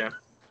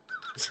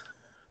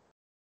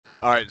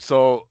 All right,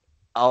 so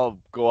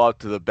I'll go out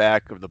to the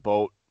back of the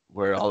boat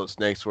where all the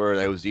snakes were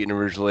that I was eating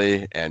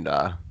originally, and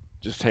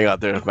just hang out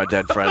there with my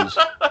dead friends.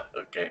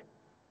 Okay.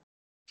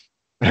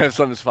 If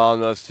someone's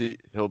following us,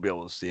 he'll be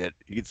able to see it.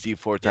 He can see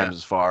 4 times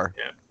as far.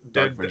 Yeah,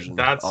 Dark vision,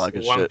 that's all that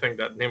good one shit. thing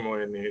that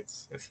Nimue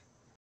needs.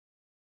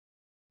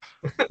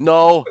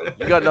 No,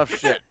 you got enough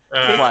shit.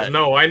 Quiet.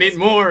 No, I need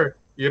more.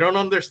 You don't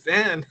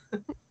understand.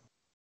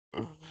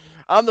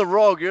 I'm the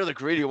rogue. You're the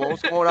greedy one.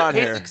 What's going on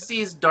here? Cazic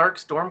sees dark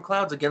storm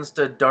clouds against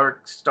a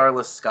dark,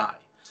 starless sky.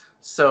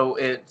 So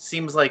it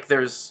seems like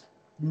there's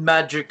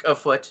magic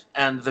afoot,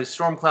 and the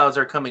storm clouds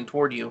are coming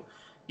toward you.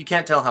 You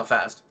can't tell how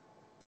fast.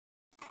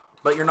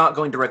 but you're not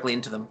going directly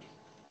into them.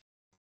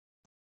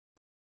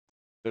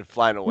 They're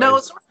flying away No,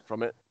 it's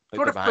from it. Like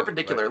sort they're of behind it,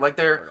 perpendicular, right? like Or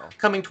they're no?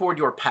 coming toward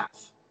your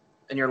path,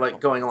 and you're like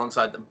going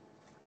alongside them.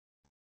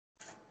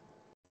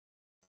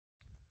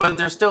 But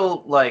they're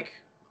still like,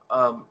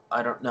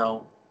 I don't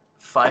know,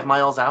 5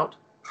 miles out.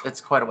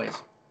 It's quite a ways.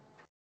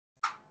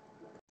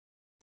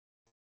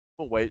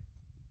 We'll wait.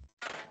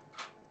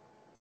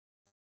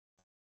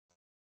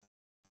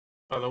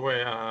 By the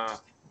way,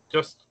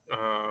 just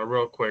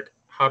real quick,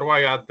 how do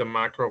I add the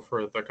macro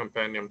for the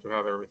companion to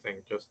have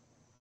everything, just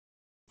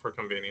for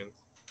convenience?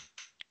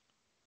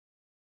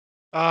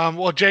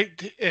 Well,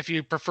 Jake, if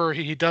you prefer,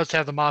 he does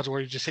have the module where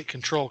you just hit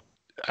control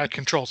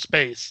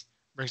space,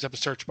 brings up a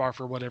search bar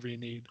for whatever you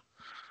need.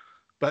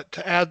 But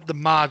to add the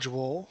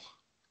module,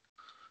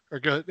 or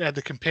go add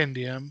the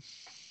compendium.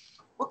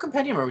 What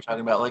compendium are we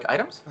talking about? Like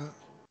items?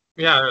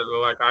 Yeah,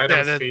 like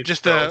items, feats,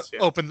 Just spells, to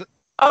yeah. open the,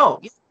 Oh,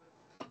 yeah.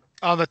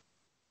 on the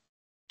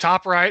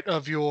top right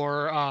of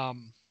your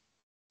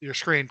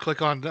screen,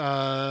 click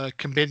on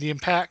compendium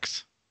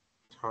packs.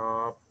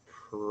 Top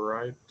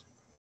right.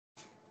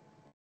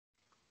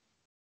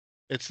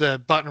 It's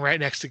the button right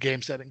next to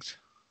game settings.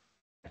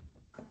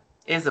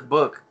 Is a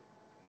book.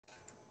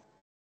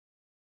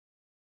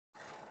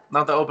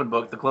 Not the open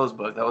book, the closed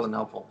book. That wasn't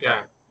helpful.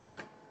 Yeah.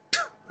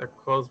 The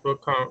closed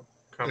book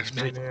There's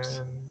many books.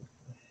 companion.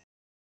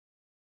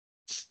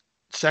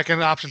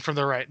 Second option from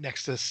the right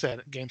next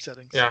to game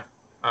settings. Yeah,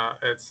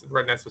 it's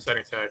right next to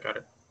settings. Yeah, I got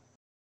it.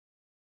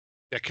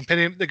 Yeah,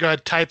 compendium. Go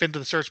ahead, type into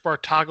the search bar,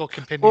 toggle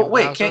compendium. Well,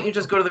 wait, browser. can't you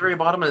just go to the very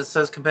bottom and it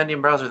says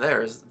compendium browser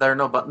there? Is there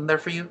no button there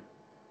for you?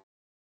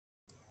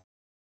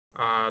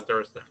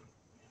 There's the.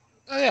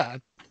 Oh yeah.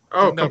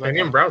 Oh, Didn't know about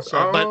companion that. browser.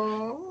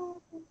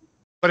 So,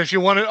 but if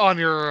you want it on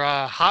your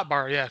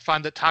hotbar, yeah,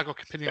 find the toggle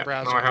compendium Yeah,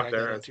 browser. no, I and have drag that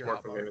there. into It's your more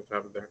hotbar. convenient to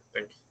have it there.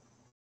 Thanks.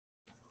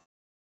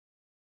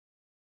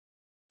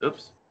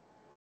 Oops.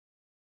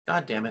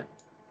 God damn it.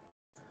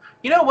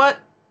 You know what?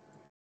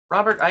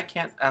 Robert, I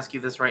can't ask you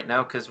this right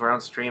now because we're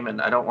on stream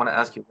and I don't want to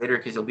ask you later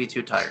because you'll be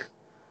too tired.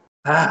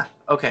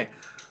 Okay.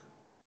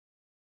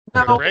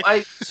 During No, break?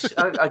 I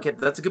get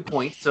that's a good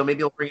point. So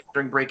maybe I'll bring it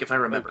during break if I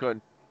We remember.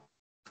 could.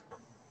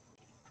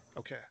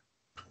 Okay.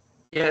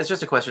 Yeah, it's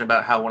just a question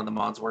about how one of the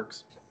mods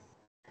works.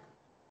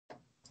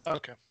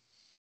 Okay.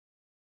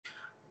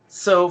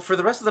 So for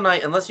the rest of the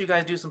night, unless you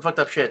guys do some fucked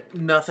up shit,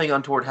 nothing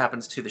untoward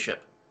happens to the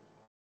ship.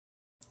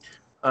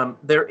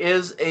 There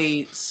is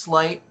a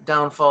slight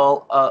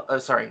downfall.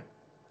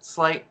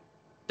 Slight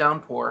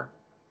downpour.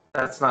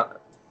 That's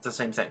not the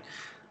same thing.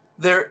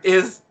 There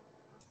is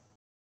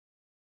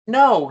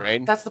no.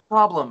 Rain? That's the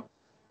problem.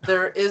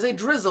 There is a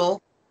drizzle.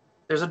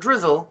 There's a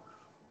drizzle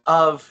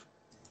of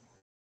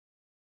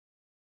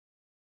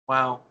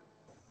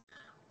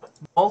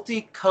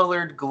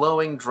multicolored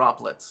glowing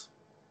droplets.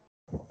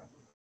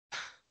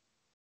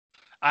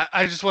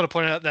 I just want to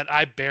point out that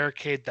I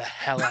barricade the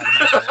hell out of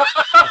my door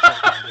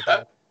before going to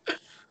bed.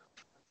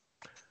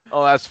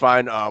 Oh, that's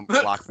fine.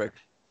 Lockpick.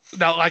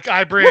 No, like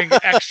I bring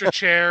extra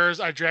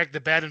chairs. I drag the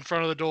bed in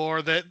front of the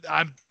door. That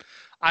I'm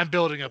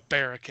building a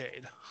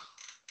barricade.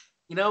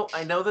 You know,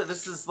 I know that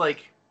this is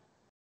like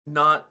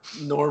not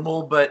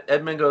normal, but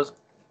Edmond goes,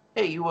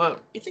 "Hey, you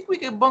think we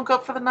could bunk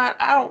up for the night?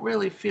 I don't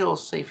really feel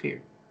safe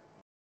here."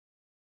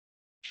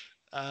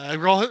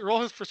 Roll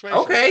his persuasion.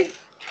 Okay.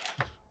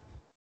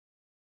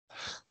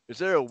 Is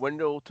there a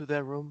window to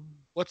that room?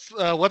 What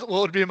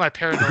would be my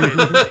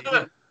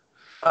paranoia?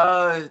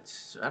 I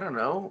don't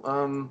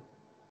know.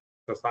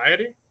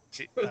 Society?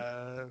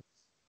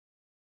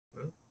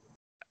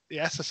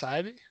 Yeah,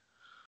 society.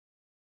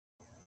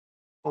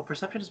 Well,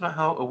 perception is about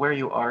how aware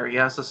you are.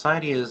 Yeah,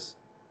 society is.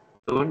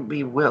 It wouldn't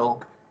be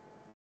will.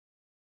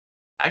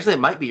 Actually, it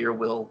might be your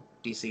will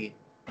DC.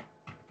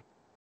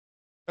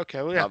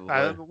 Okay, well, yeah,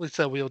 Probably. we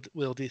said will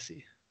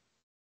DC.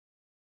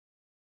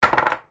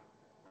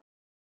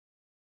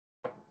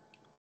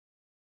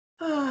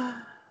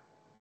 Ah,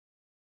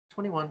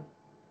 21.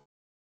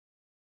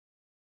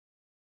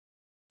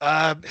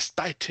 Missed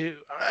by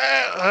 2.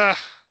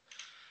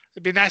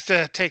 It'd be nice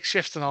to take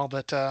shifts and all,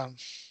 but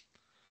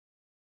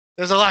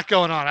there's a lot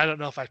going on. I don't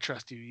know if I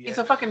trust you yet. He's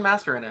a fucking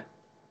master in it.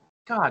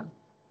 God.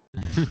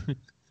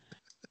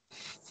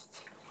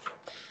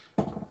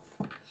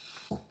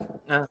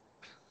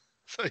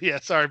 So yeah,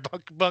 sorry,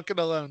 bunking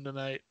alone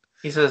tonight.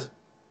 He says,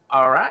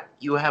 "All right,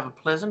 you have a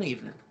pleasant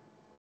evening."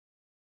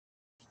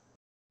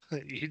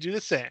 You do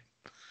the same.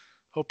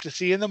 Hope to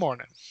see you in the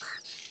morning.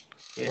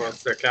 Yeah.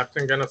 Was the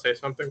captain gonna say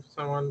something to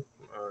someone?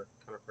 Kind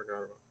of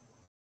forgot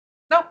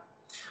No.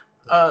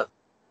 about.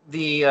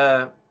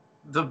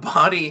 The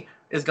body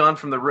is gone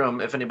from the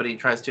room if anybody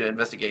tries to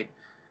investigate.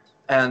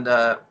 And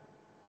I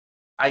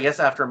guess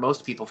after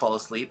most people fall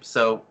asleep,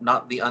 so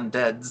not the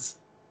undeads.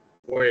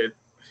 Wait,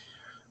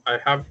 I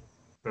have.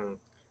 Hey,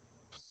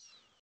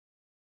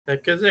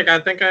 Cazic, I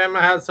think I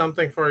might have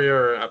something for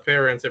your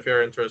appearance if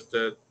you're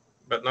interested,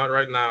 but not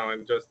right now.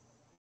 And just,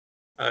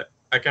 I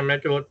can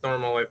make you look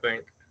normal. I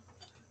think,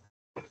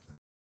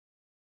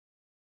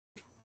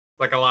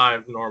 like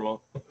alive,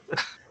 normal.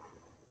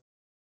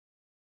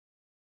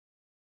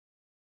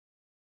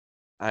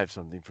 I have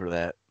something for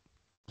that.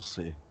 We'll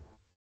see.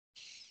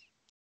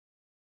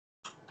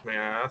 May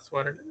I ask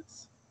what it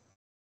is?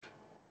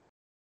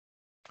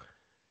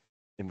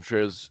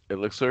 Infiltrator's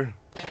elixir.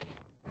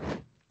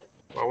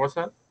 What was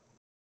that?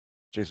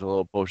 Chase a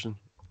little potion.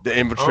 The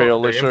Oh, infiltrator the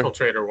elixir.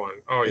 infiltrator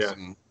one. Oh, yeah.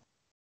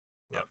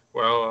 Yep.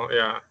 Well,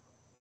 yeah.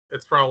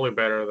 It's probably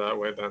better that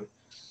way then.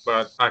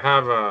 But I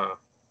have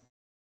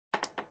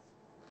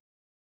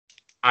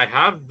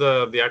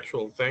the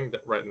actual thing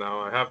that right now.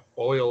 I have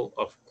oil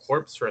of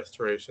corpse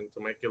restoration to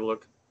make you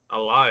look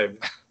alive.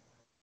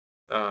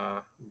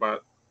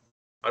 But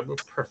I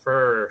would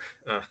prefer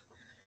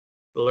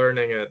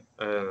learning it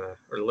or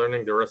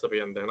learning the recipe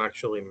and then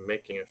actually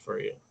making it for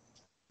you.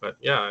 But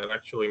yeah, it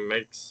actually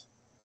makes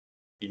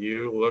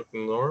you look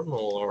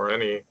normal or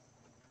any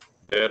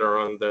dead or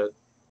undead.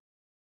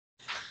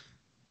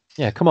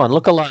 Yeah, come on,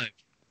 look alive.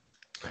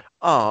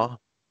 Aw,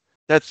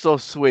 that's so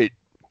sweet.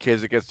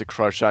 Cazic gets the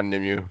crush on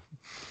Nimue.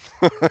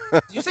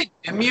 Did you say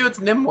Nimue? It's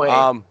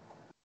Nimue.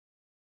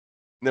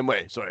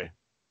 Nimue, sorry.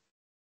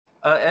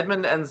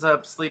 Edmond ends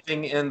up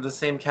sleeping in the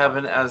same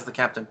cabin as the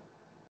captain.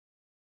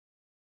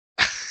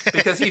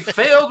 Because he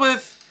failed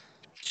with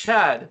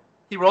Chad.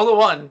 He rolled a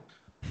 1.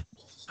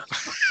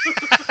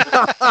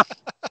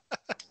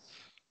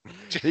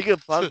 He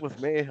can bunk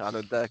with me on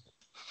the deck.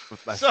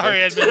 With my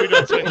Sorry, friend. Edmund, we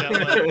don't swing that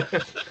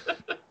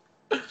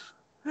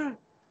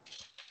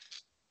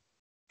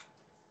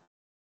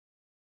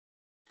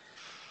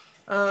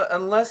way.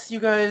 Unless you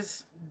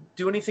guys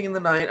do anything in the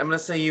night, I'm going to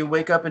say you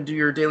wake up and do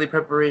your daily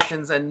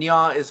preparations, and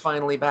Nya is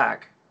finally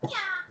back.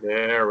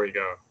 There we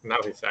go. Now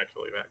he's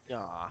actually back.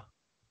 Aw.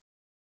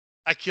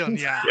 I kill him,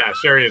 yeah. Yeah,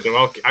 sure you do.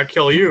 I'll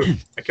kill you.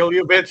 I kill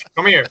you, bitch.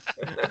 Come here.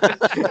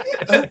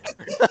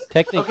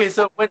 Technically, Okay,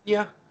 so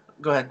yeah,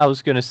 go ahead. I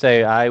was going to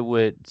say I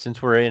would,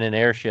 since we're in an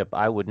airship,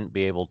 I wouldn't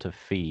be able to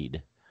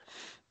feed.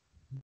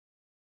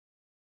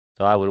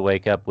 So I would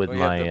wake up with Oh, you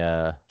have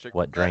my check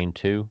what that. drain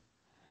 2,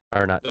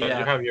 or not? Do you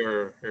have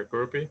your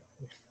groupie?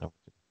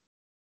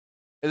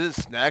 Is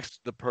it snacks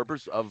the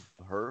purpose of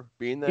her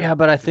being there? Yeah,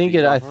 but I To think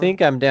feed I off her?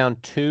 think I'm down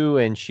 2,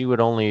 and she would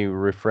only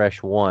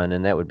refresh 1,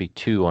 and that would be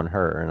 2 on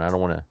her. And I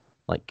don't want to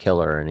like kill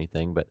her or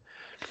anything, but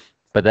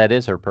that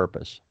is her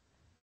purpose.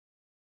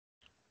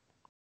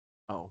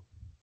 Oh.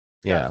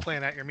 Yeah,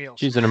 Plan out your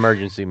meals. she's an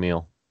emergency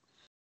meal.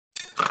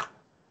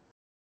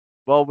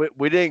 Well,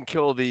 we didn't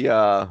kill the.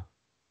 So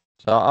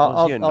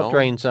Was he a I'll gnome?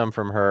 drain some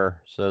from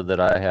her so that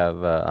I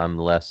have I'm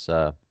less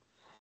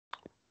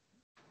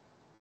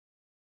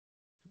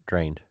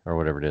drained or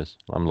whatever it is.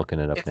 I'm looking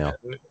it up now.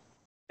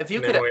 If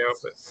you could, Nimue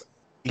opens.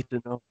 Eat the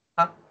gnome.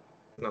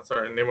 No,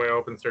 sorry. Nimue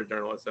opens her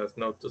journal. It says,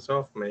 "Note to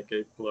self: make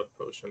a blood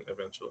potion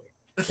eventually."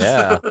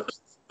 Yeah.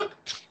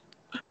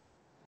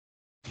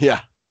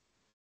 Yeah.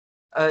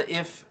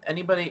 if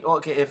anybody,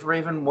 okay, if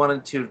Raven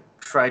wanted to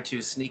try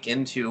to sneak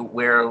into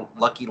where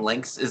Lucky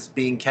Lynx is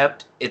being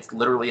kept, it's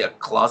literally a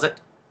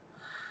closet,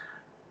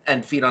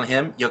 and feed on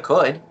him, you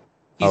could.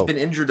 He's been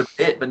injured a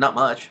bit, but not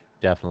much.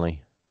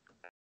 Definitely.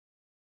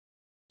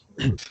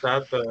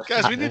 That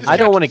Guys, we need this I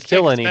don't captain want to take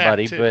kill us back,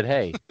 anybody, too. but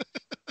hey,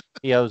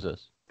 he owes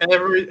us.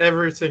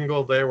 every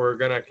single day we're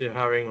gonna keep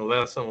having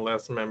less and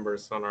less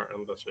members on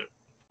the ship.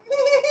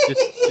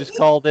 Just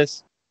call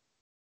this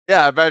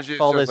Eventually.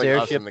 call it's this just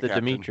like us airship and the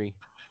captain. Dimitri.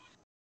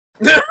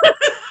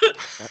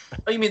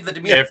 Oh, you mean the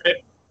Yeah,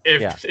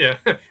 Dimitri?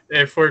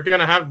 if we're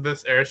gonna have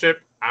this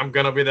airship, I'm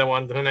gonna be the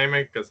one to name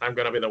it because I'm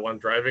gonna be the one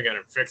driving it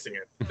and fixing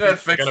it.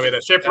 It's gonna be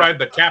the shipwright,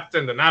 the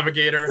captain, the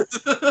navigator.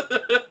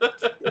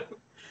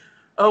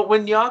 Oh,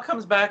 when Nya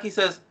comes back, he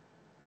says,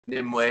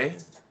 Nimue,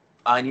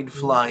 I need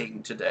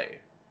flying today.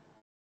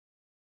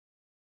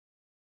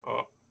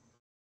 Oh,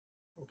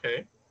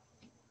 okay.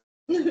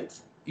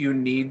 You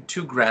need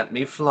to grant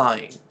me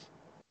flying.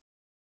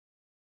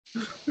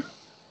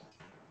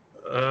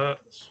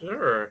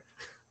 Sure.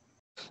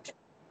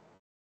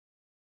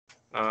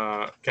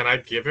 Can I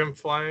give him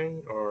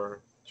flying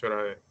or should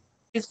I?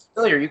 He's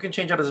familiar. You can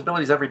change out his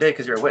abilities every day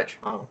because you're a witch.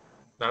 Oh,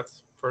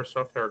 that's first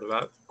I've heard of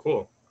that.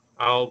 Cool.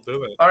 I'll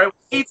do it. All right,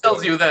 he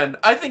tells you then.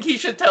 I think he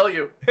should tell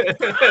you.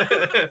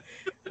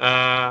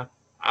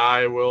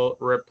 I will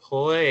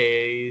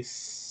replace.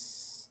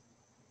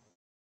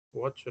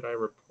 What should I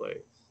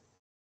replace?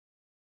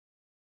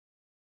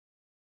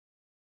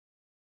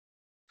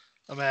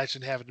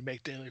 Imagine having to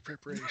make daily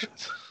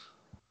preparations.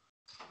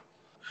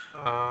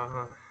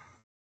 I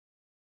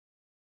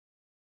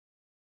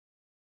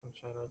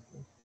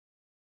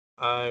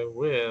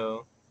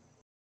will.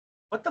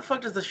 What the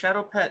fuck does the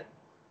shadow pet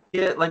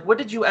get? Like, what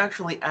did you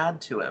actually add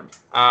to him?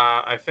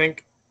 I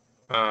think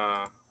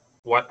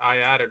what I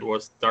added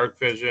was dark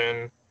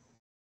vision,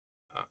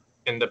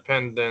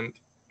 independent,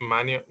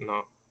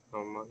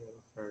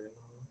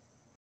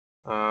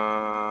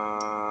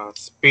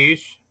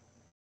 speech,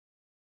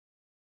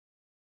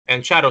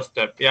 and shadow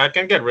step. Yeah, I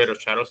can get rid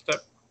of shadow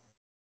step.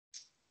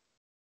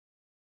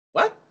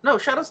 What? No,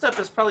 shadow step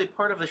is probably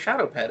part of the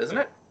shadow pet, isn't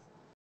it?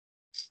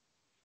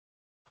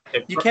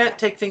 You can't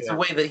take things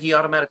away that he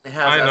automatically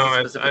has. I know.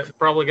 As a specific... I'm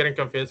probably getting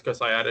confused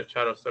because I added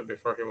shadow step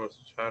before he was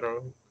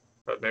shadow.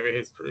 but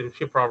maybe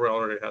he probably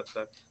already has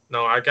that.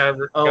 No, I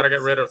gotta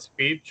get rid of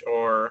speech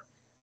or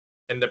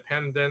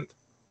independent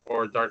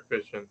or dark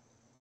vision.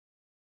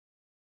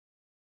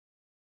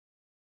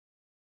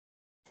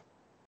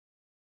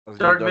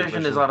 Dark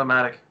vision is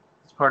automatic.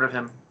 It's part of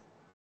him.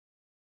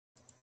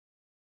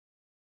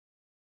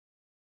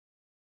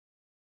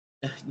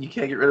 You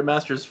can't get rid of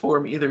Master's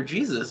form either.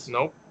 Jesus.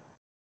 Nope.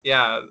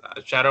 Yeah,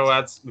 Shadow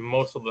adds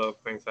most of the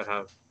things I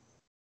have.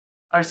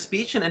 Are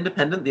speech and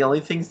independent the only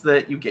things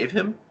that you gave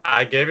him?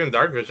 I gave him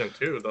dark vision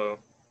too, though.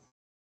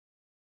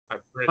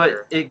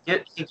 But he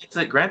gets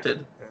it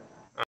granted.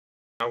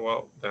 Yeah.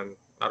 Well, then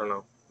I don't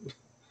know.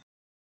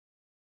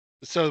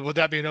 So would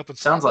that be an open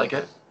slot? Sounds like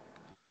it.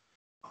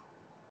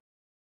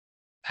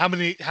 How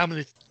many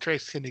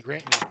traits can he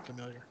grant you,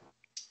 familiar?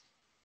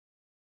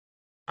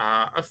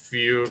 A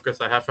few,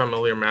 because I have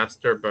familiar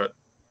master, but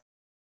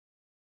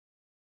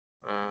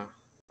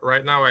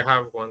right now I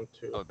have 1,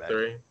 2,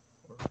 3,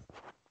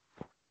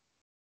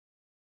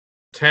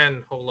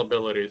 10 whole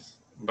abilities,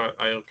 but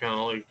I can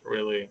only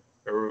really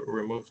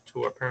remove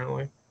 2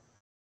 apparently.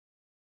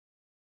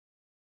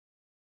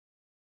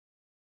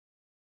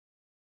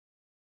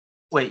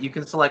 Wait, you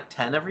can select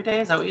 10 every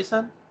day? Is that what you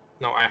said?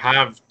 No, I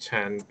have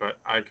 10, but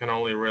I can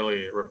only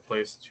really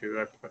replace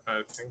 2,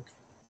 I think.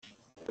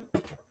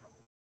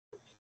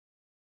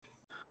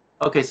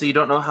 Okay, so you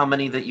don't know how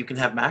many that you can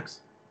have max?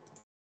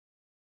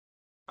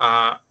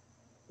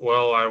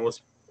 Well, I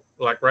was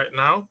like right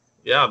now,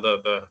 yeah,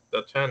 the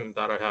 10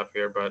 that I have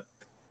here, but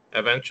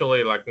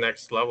eventually, like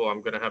next level,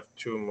 I'm gonna have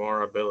 2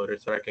 more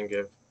abilities that I can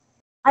give.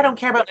 I don't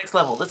care about next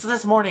level. This is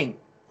this morning.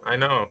 I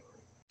know.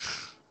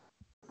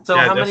 So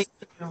yeah, how many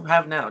do you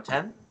have now?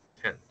 10?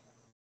 10.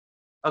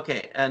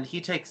 Okay, and he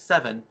takes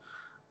 7.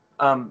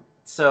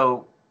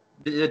 So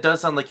it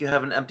does sound like you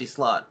have an empty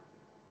slot.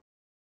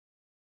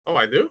 Oh,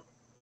 I do?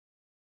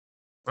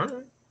 All right.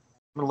 I'm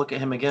gonna look at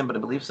him again, but I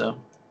believe so.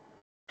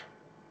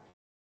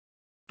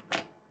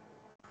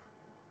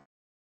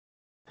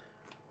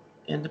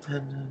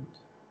 Independent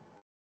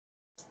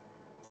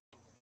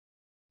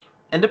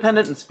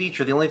and speech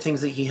are the only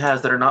things that he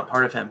has that are not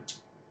part of him.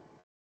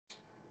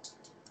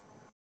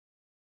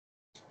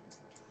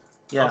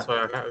 Yeah. Also,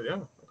 I have, yeah,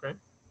 okay.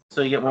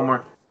 So you get one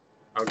more.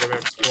 I'll give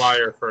him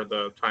flyer for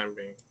the time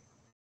being.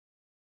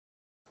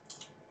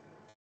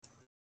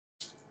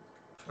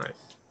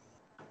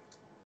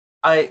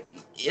 Nice.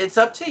 It's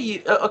up to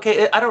you.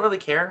 Okay, I don't really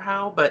care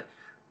how, but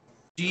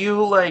do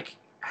you like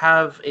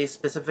have a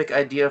specific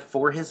idea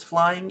for his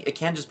flying? It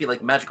can just be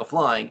like magical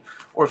flying,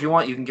 or if you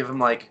want, you can give him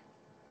like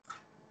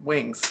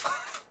wings.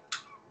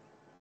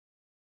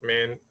 I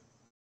mean,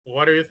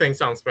 what do you think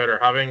sounds better?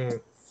 Having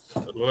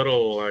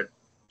little like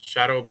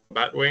shadow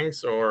bat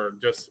wings or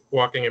just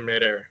walking in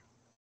midair?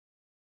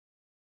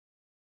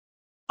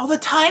 Oh, the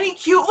tiny,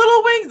 cute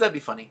little wings! That'd be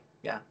funny.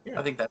 Yeah.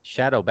 I think that.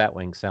 Shadow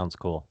Batwing sounds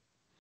cool.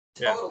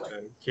 Yeah,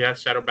 and he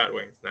has shadow bat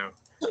wings now.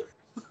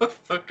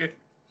 Okay.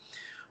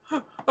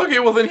 Okay,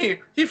 well then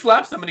he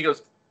flaps them and he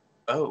goes,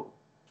 oh,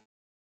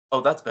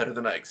 that's better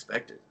than I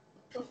expected.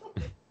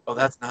 Oh,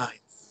 that's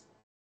nice.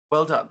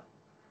 Well done.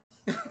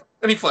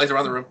 And he flies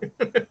around the room.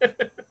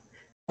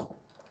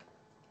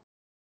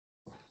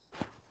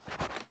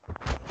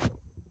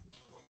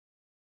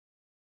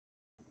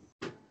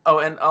 Oh,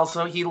 and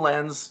also he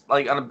lands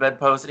like on a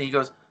bedpost and he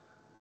goes,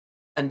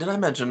 and did I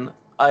mention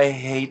I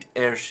hate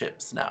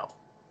airships now?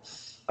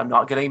 I'm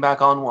not getting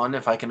back on one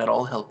if I can at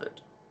all help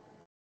it.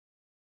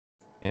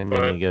 And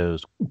then he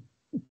goes. What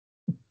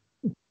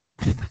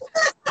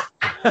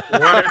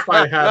if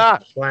I had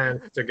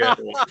plans to get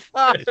one?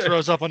 It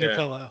throws up on your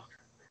pillow.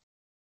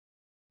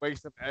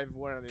 Wakes up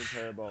everyone on the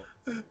entire boat.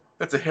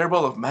 That's a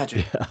hairball of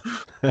magic.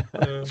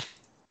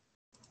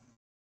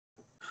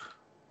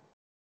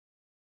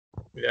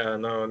 Yeah,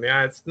 no,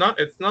 yeah, it's not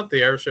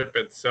the airship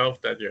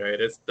itself that you hate.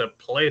 It's the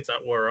place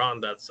that we're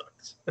on that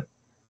sucks.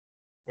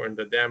 We're in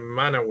the damn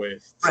mana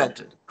waste.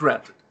 Granted.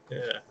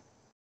 Yeah.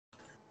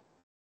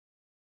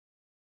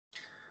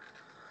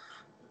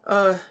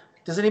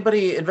 Does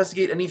anybody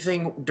investigate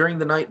anything during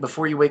the night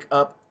before you wake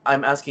up?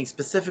 I'm asking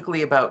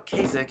specifically about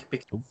Cazic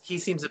because he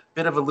seems a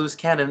bit of a loose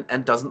cannon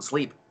and doesn't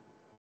sleep.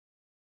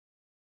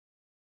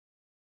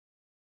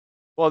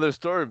 Well, there's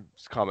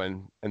storms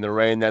coming and the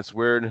rain. That's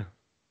weird.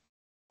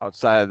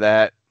 Outside of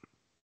that,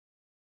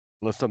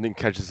 unless something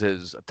catches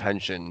his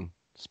attention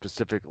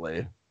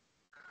specifically.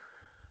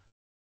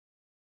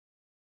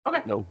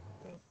 Okay. No.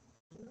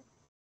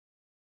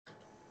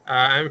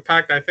 In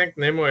fact, I think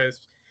Nimue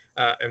is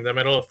in the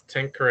middle of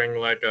tinkering,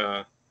 like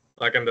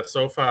in the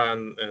sofa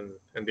and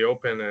in the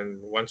open. And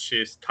once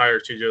she's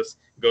tired, she just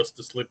goes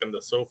to sleep in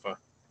the sofa.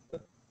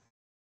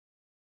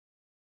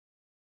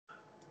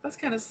 That's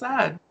kind of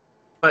sad,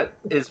 but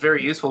it's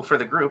very useful for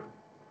the group.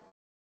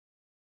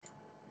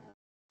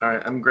 All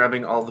right, I'm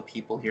grabbing all the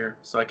people here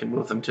so I can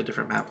move them to a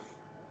different map.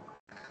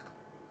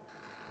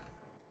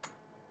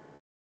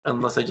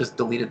 Unless I just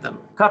deleted them.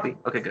 Copy.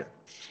 Okay, good.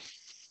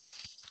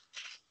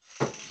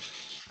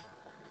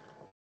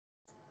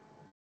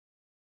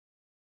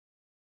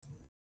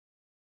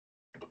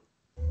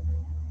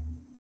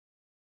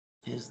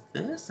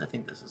 I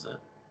think this is it.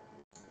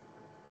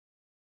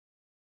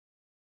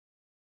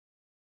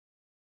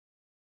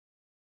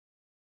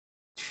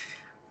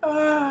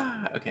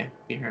 Okay,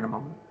 be here in a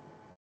moment.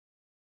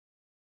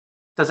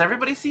 Does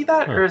everybody see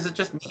that, or is it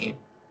just me?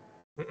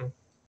 Mm-mm.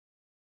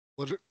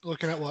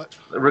 Looking at what?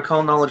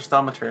 Recall knowledge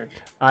thaumaturge.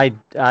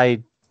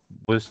 I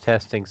was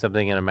testing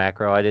something in a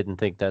macro. I didn't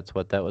think that's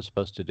what that was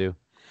supposed to do.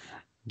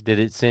 Did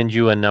it send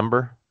you a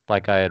number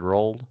like I had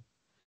rolled?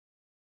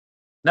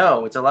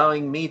 No, it's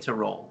allowing me to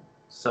roll.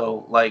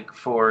 So, like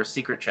for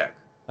secret check.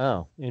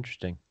 Oh,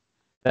 interesting.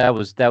 That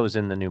was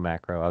in the new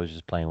macro. I was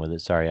just playing with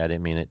it. Sorry, I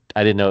didn't mean it.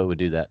 I didn't know it would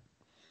do that.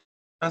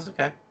 That's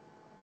okay.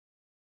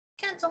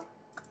 Cancel.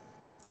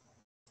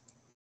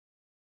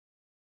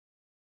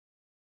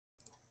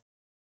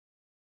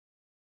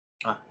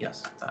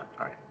 Yes, that.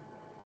 All right.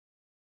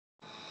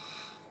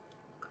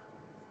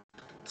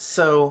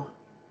 So,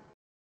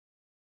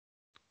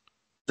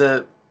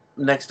 the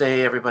next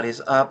day,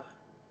 everybody's up.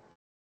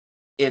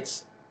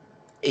 It's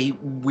a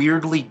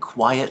weirdly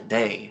quiet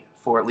day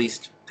for at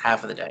least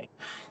half of the day.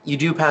 You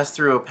do pass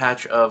through a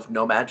patch of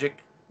no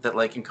magic that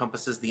like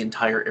encompasses the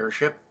entire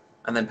airship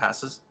and then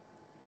passes.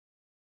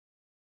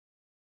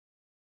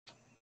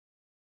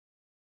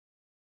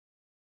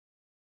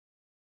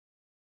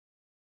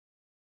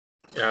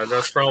 Yeah,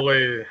 that's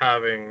probably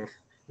having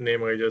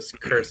Nimue just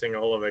cursing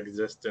all of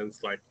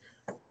existence, like,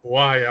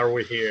 why are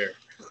we here?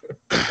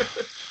 I'm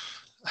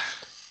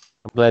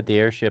glad the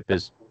airship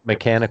is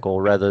mechanical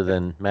rather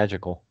than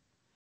magical.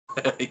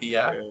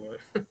 Yeah. Yeah.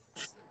 It'd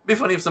be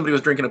funny if somebody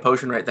was drinking a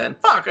potion right then.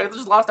 Fuck, I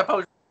just lost a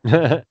potion.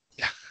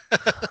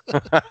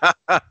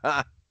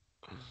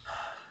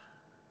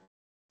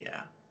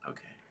 Yeah,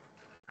 okay.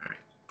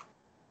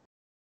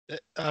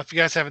 If you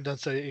guys haven't done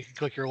so, you can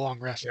click your long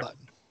rest Yep.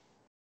 button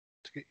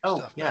to get your Oh,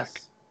 stuff yes.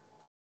 back.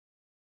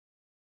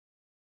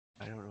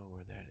 I don't know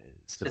where that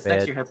is. It's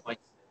next to your hit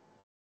points.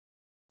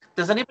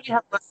 Does anybody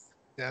have less?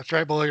 Yeah, it's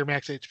right below your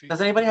max HP.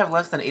 Does anybody have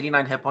less than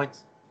 89 hit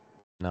points?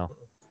 No.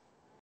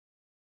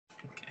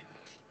 Okay.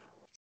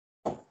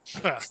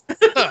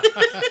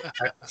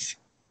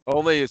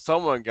 Only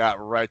someone got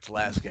right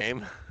last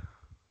game.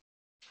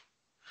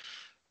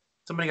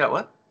 Somebody got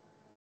what?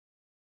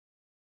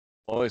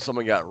 Only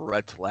someone got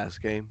right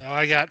last game. No,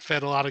 I got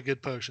fed a lot of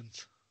good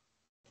potions.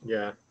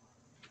 Yeah.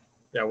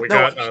 Yeah, we No,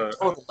 got I mean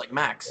total, like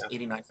max, yeah.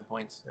 89 hit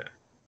points.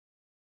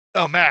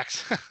 Oh,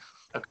 max.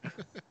 Okay.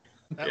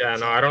 yeah,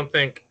 no, I don't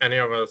think any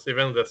of us,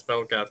 even the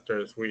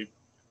spellcasters, we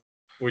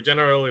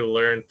generally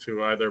learn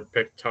to either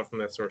pick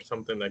toughness or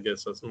something that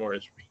gives us more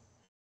HP.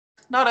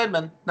 Not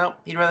Edmond. No,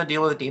 he'd rather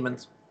deal with the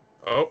demons.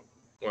 Oh,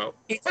 well.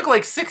 He took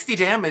like 60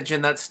 damage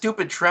in that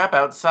stupid trap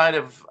outside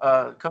of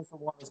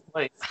Kosawa's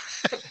place.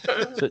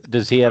 So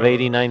does he have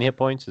 89 hit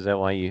points? Is that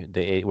why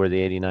where the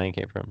 89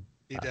 came from?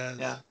 He does.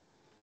 Yeah.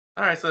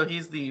 All right, so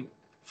he's the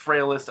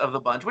frailest of the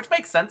bunch, which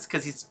makes sense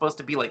because he's supposed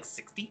to be like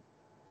 60.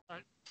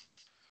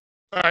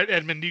 All right,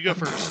 Edmund, you go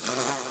first.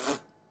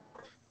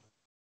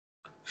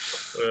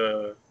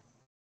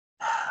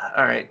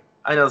 All right,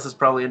 I know this is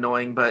probably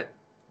annoying, but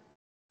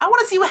I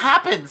want to see what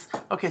happens.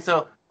 Okay,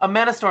 so a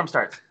mana storm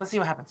starts. Let's see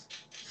what happens.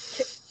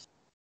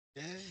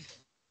 Yay.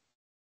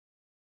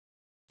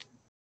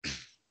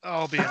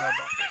 I'll be in my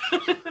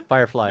bucket.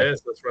 Firefly.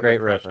 Yes, that's what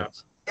Great I catch up.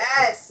 reference.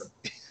 Yes.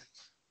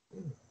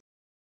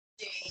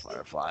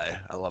 Firefly.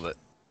 I love it.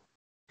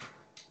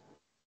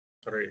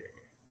 3.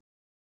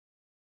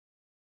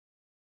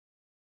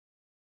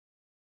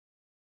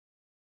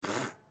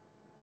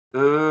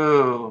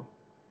 Ooh.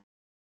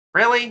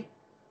 Really?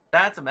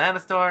 That's a mana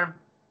storm?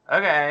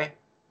 Okay.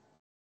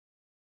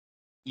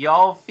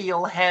 Y'all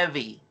feel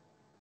heavy.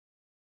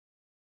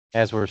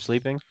 As we're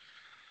sleeping?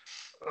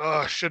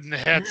 Oh, shouldn't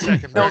have had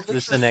second No, rest.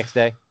 This is the next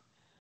day?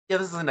 Yeah,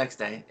 this is the next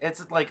day.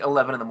 It's like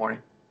 11 in the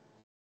morning.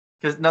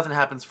 Because nothing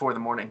happens for the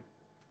morning.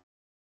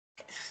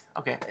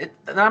 Okay,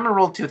 then I'm going to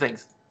roll 2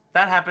 things.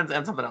 That happens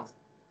and something else.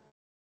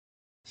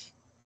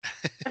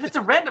 If it's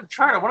a random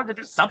chart, I wanted to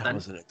do That something.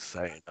 wasn't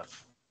exciting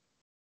enough.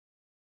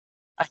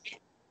 I-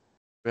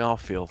 We all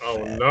feel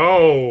Oh, fat.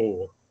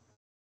 no.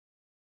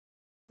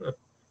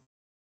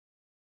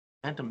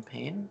 Phantom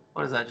Pain?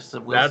 What is that, just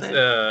a will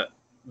save?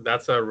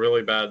 That's a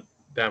really bad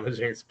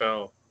damaging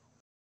spell.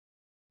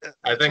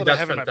 I think what I that's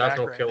have in my back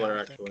Phantasmal right Killer,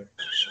 now, I think. actually.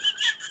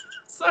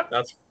 Sorry.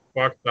 That's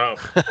fucked up.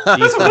 That's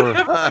what I D4,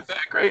 have in my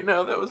back right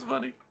now. That was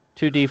funny.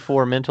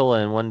 2d4 mental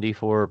and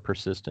 1d4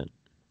 persistent.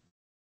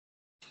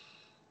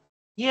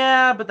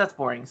 Yeah, but that's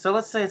boring. So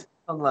let's say it's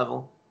on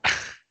level.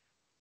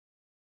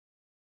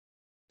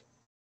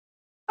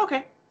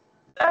 Okay.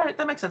 All right,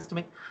 that makes sense to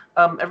me.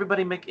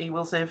 Everybody make a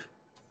will save.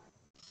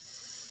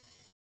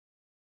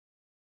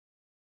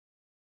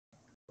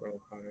 Roll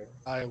high.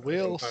 I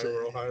will Roll high, say.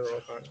 roll high,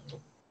 roll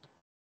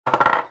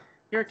high.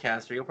 You're a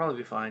caster. You'll probably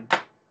be fine.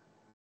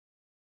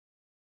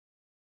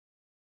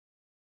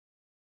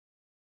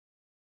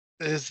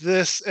 Is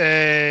this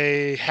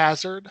a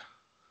hazard?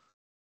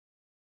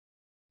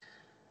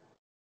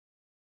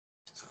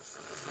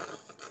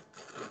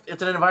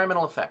 It's an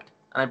environmental effect,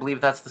 and I believe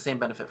that's the same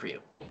benefit for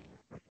you.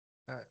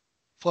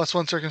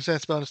 +1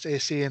 circumstance bonus to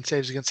AC and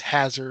saves against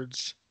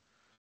hazards.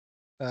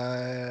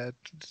 Yeah,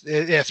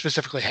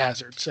 specifically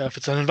hazards. So if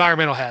it's an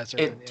environmental hazard,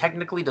 then, It yeah.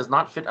 technically does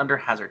not fit under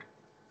hazard,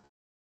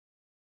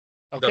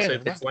 Okay, Does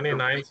never it mind.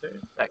 29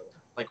 save?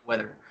 like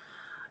weather.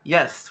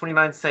 Yes,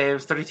 29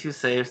 saves, 32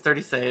 saves,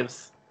 30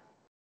 saves.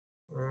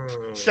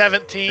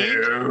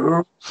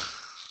 17.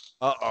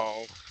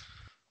 Uh-oh.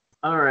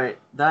 All right,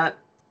 that's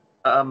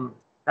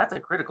a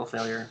critical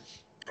failure.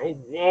 Oh,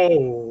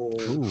 whoa.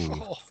 Ooh.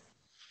 Oh,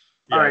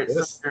 Yeah, All right,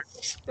 this...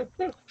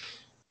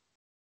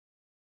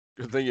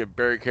 Good thing you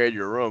barricaded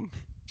your room.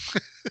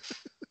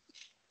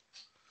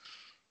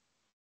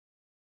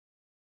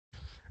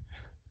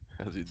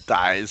 As he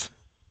dies.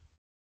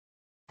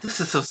 This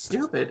is so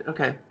stupid.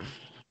 Okay.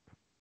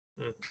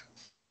 Hmm.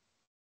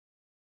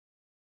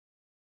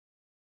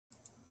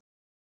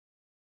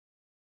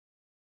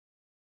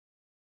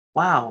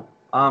 Wow.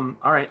 All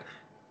right.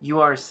 You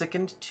are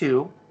sickened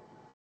 2,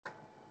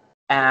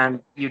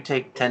 and you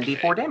take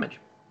 10d4 damage.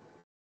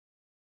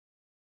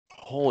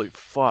 Holy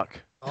fuck.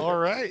 all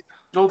right.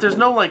 Well, there's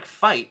no like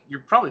fight.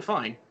 You're probably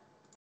fine.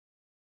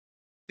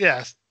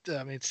 Yes,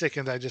 I mean,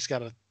 sickened. I just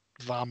gotta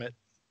vomit.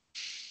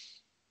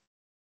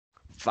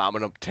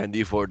 Vomit up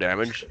 10d4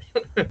 damage.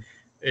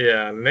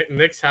 Yeah,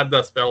 Nick's had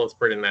that spell is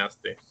pretty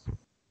nasty.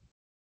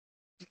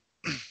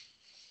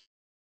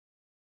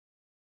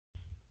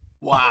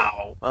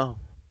 Wow. Oh,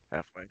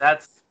 halfway.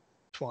 That's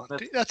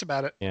 20. That's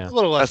about it. Yeah. A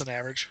little less That's- than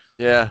average.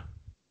 Yeah,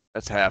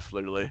 that's half,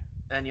 literally.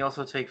 and you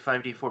also take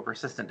 5d4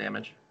 persistent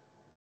damage.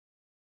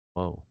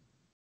 Whoa.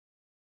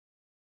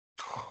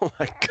 Oh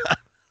my god.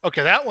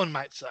 Okay, that one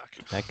might suck.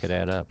 That could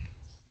add up.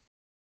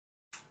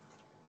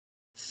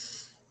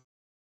 Mhm.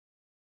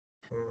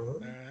 All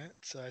right,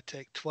 so I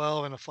take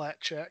 12 and a flat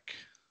check.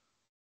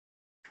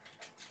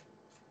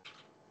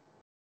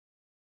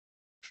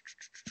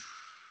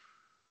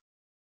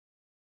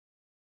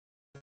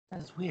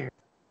 That's weird.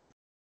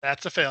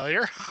 That's a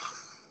failure.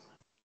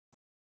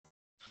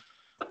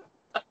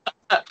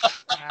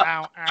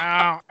 Ow,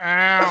 ow,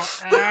 ow,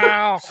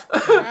 ow,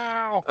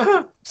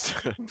 ow.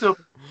 So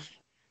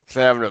It's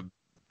having a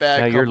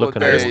bad Now you're couple of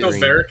looking Are you at days. still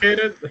green.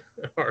 barricaded?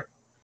 Or...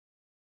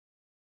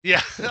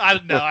 Yeah, I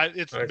don't know.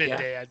 It's Okay.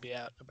 midday. I'd be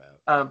out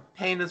about.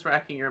 pain is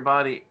racking your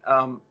body.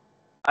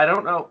 I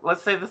don't know.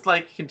 Let's say this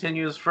like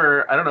continues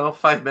for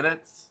 5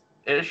 minutes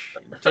ish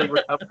until you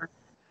recover.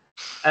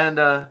 And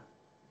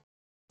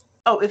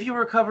if you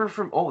recover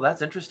from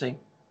that's interesting.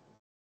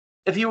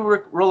 If you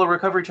roll a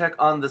recovery check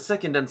on the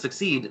sickened and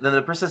succeed, then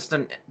the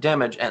persistent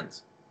damage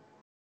ends.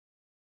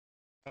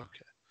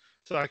 Okay,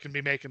 so I can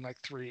be making like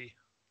three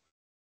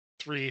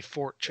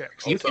fort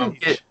checks. You can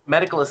get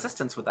medical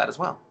assistance with that as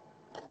well.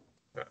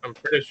 I'm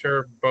pretty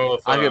sure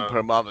both I can put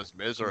him out of his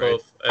misery.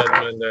 both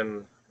Edmond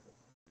and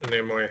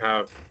Nimue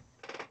have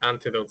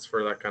antidotes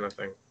for that kind of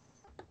thing.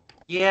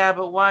 Yeah,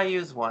 but why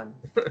use one?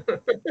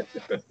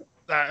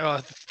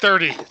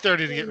 30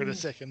 to get rid of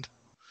sickened.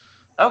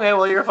 Okay,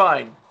 well you're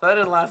fine. That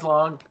didn't last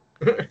long.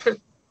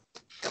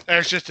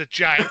 There's just a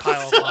giant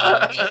pile of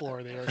lava on the floor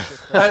of the airship.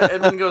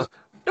 And then goes,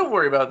 "Don't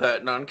worry about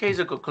that, non.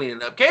 Cazic will clean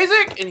it up.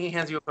 Cazic!" And he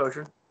hands you a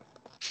potion.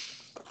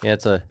 Yeah,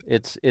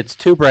 it's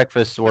 2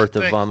 breakfasts worth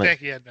of vomit.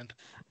 Thank you, Edmond.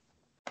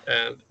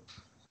 And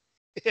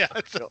Yeah,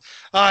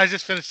 I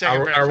just finished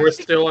second are we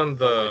breakfast. still on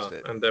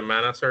the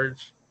mana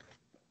surge?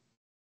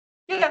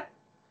 Yeah.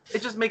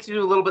 It just makes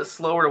you a little bit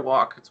slower to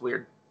walk. It's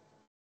weird.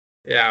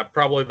 Yeah,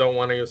 probably don't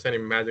want to use any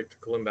magic to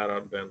clean that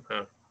up then,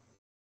 huh?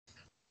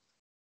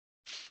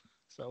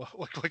 So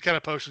what kind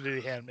of potion did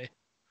he hand me?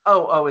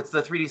 Oh, it's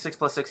the 3d6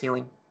 plus 6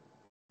 healing.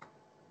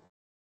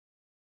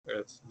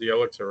 It's the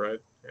elixir, right?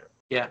 Yeah.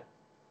 Yeah.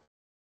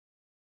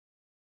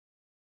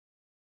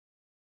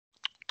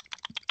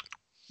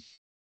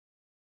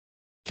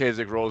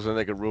 Cazic rolls in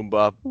like a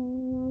Roomba.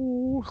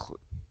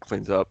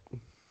 Cleans up.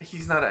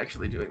 He's not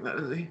actually doing that,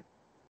 is he?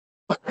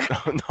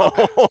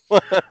 No.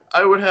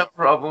 I would have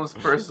problems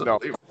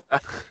personally.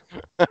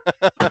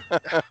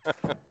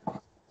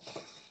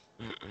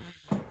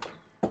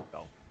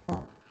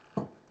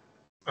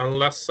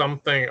 Unless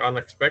something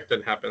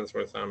unexpected happens,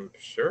 which I'm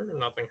sure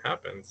nothing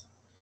happens.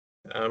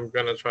 I'm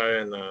gonna try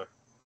and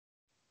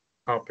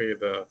copy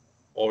the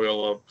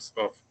oil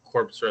of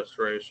corpse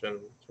restoration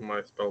to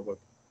my spellbook.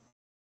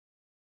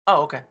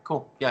 Oh, okay,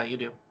 cool. Yeah, you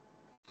do.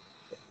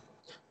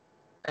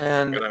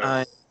 And I'm I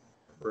gonna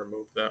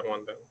remove that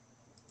one then.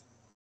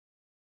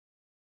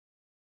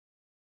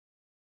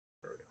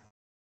 There we go.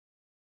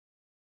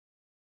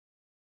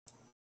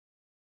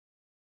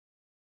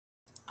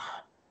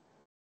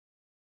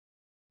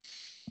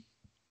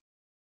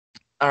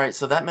 all right.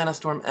 So that mana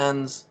storm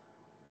ends,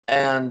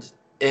 and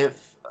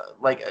if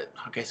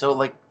so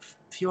like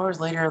a few hours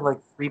later, like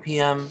 3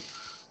 p.m.,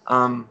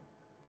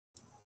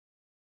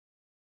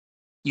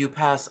 you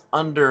pass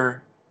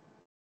under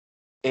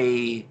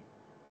a.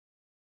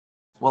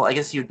 Well, I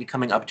guess you'd be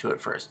coming up to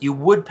it first. You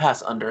would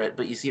pass under it,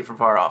 but you see it from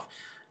far off.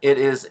 It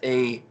is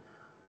a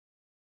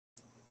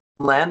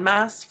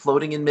landmass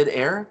floating in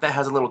midair that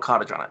has a little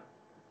cottage on it.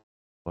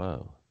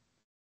 Whoa.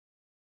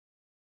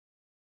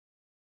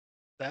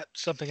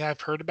 That's something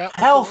I've heard about.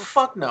 Hell, before.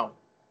 fuck no.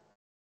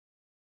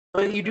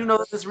 But you do know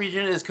that this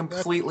region is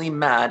completely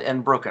mad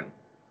and broken.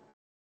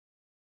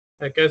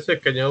 I guess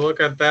can you look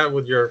at that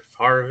with your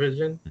far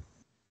vision?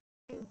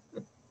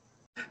 Did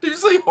you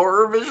say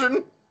horror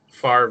vision?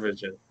 Far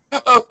vision.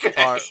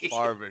 Okay.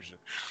 Far vision.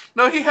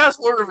 No, he has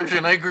horror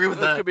vision. I agree with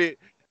That that. could be.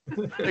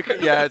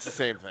 Yeah, it's the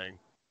same thing.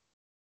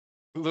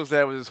 He looks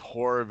at it with his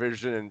horror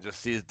vision and just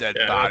sees dead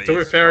Yeah, bodies. to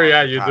be fair,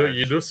 yeah, you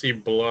cottage. do see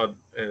blood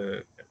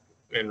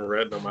in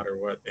red no matter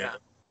what. Yeah.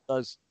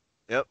 Does.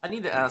 Yep. I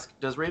need to ask,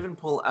 does Raven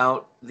pull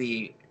out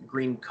the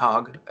green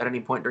cog at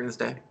any point during this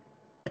day?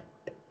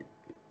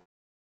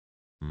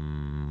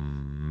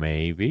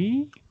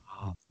 Maybe.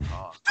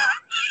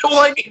 Well,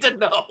 I need to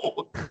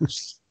know.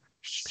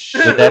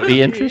 Would that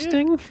be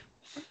interesting?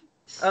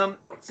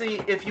 See,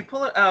 if you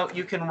pull it out,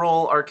 you can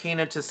roll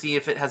Arcana to see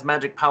if it has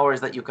magic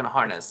powers that you can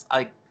harness.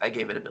 I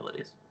gave it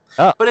abilities.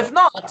 Oh. But if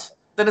not,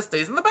 then it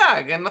stays in the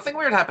bag and nothing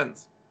weird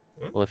happens.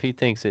 Well, if he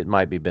thinks it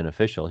might be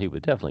beneficial, he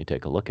would definitely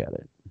take a look at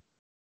it.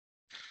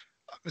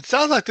 It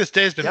sounds like this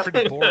day's been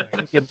pretty boring.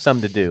 Give him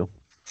something to do.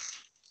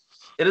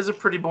 It is a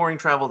pretty boring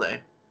travel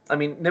day. I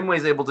mean, Nimue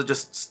is able to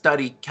just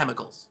study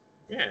chemicals.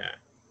 Yeah.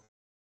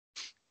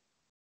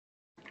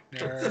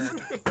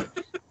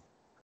 Nerd.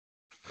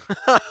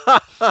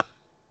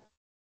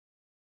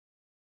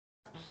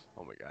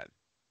 Oh my god.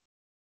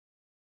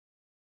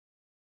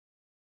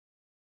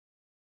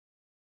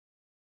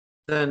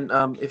 Then,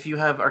 if you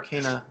have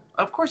Arcana,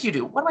 of course you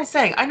do. What am I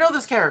saying? I know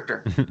this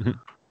character. Let's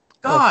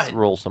God.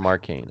 roll some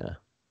Arcana.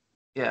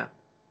 Yeah.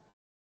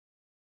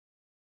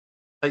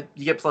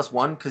 You get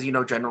 +1 because you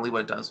know generally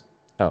what it does.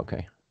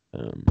 Okay.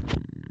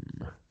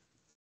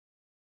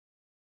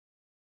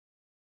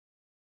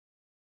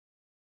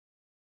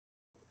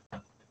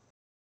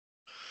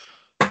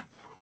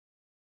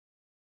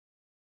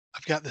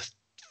 I've got this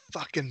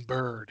fucking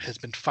bird has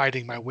been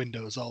fighting my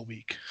windows all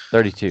week.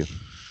 32.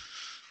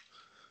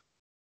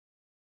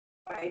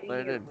 Fighting Let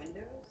it your in.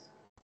 windows?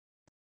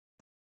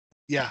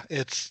 Yeah,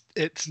 it's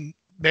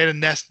made a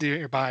nest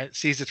nearby. It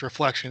sees its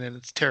reflection and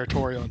it's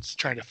territorial and it's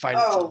trying to fight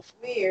Oh, itself.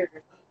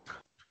 weird.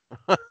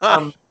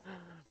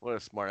 What a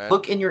smart ass.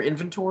 Look in your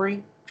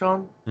inventory,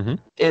 John. Mhm.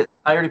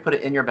 I already put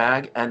it in your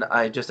bag, and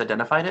I just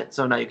identified it,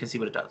 so now you can see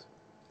what it does.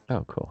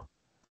 Oh, cool.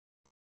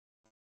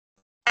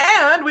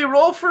 And we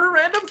roll for a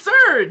random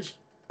surge!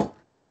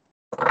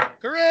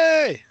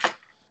 Hooray!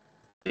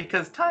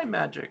 Because time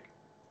magic.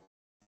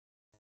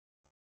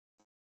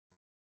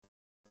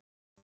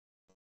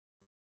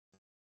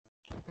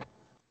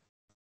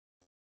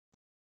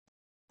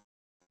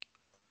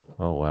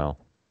 Oh, wow.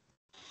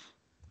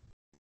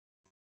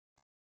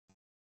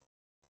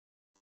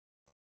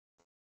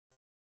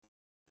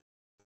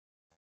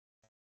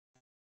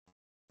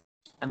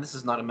 And this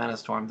is not a mana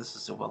storm, this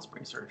is a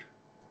wellspring surge.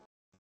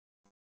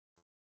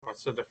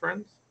 What's the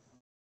difference?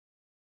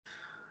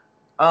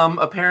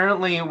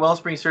 Apparently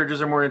wellspring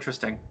surges are more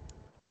interesting.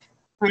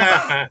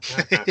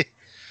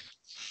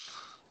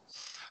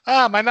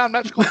 Ah, my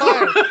non-magical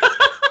fire.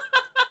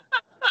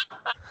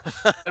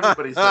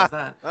 Everybody says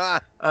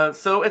that.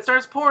 So it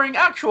starts pouring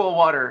actual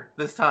water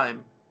this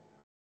time.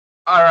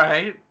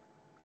 Alright.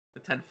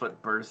 The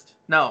 10-foot burst.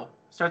 No,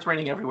 starts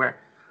raining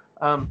everywhere.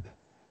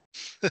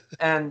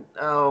 And,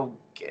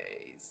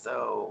 okay,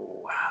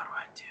 so how do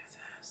I do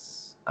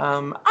this?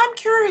 I'm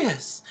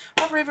curious.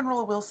 Have Raven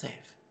roll a will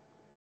save.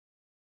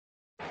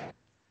 Or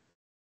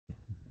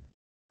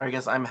I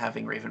guess I'm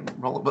having Raven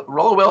roll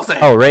a will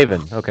save. Oh,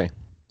 Raven. Okay.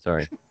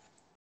 Sorry.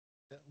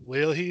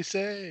 Will he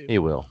save? He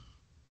will.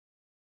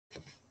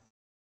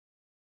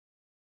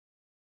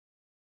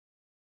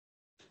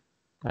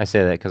 I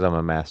say that because I'm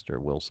a master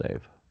will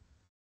save.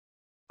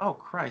 Oh,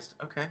 Christ.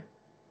 Okay.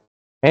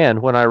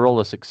 And when I roll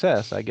a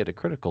success, I get a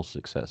critical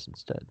success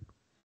instead.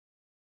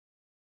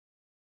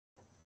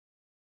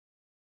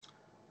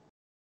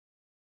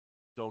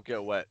 Don't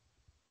get wet.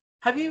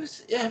 Have you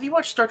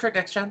watched Star Trek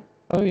Next Gen?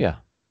 Oh, yeah.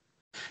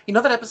 You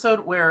know that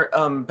episode where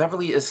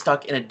Beverly is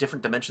stuck in a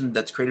different dimension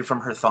that's created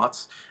from her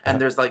thoughts, and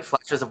there's like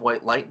flashes of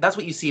white light? That's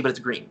what you see, but it's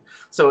green.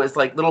 So it's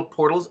like little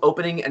portals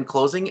opening and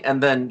closing,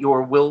 and then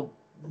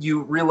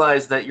you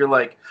realize that you're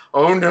like,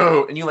 oh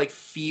no, and you like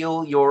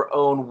feel your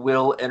own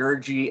will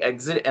energy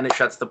exit, and it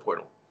shuts the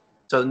portal.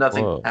 So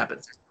nothing Whoa.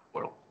 happens in the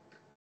portal.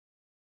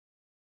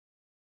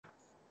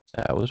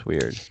 That was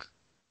weird.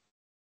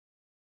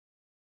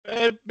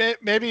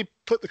 Maybe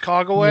put the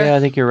cog away. Yeah, I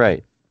think you're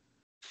right.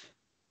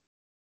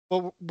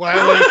 Well, why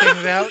are you taking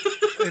it out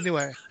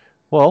anyway?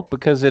 Well,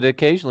 because it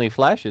occasionally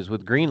flashes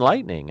with green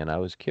lightning, and I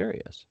was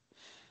curious.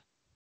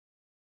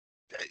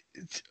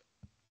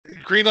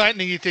 Green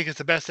lightning, you think is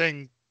the best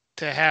thing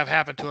to have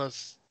happen to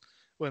us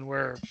when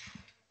we're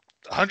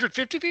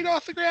 150 feet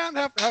off the ground?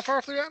 How far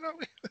off the ground are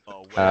we?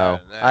 Oh, Oh,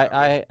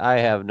 I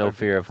have no 150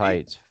 fear of feet.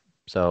 heights.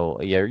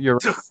 So, yeah, you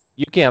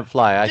can't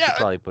fly. I Yeah. should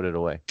probably put it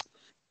away.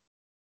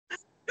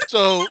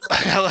 So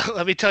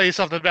let me tell you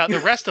something about the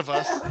rest of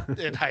us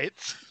in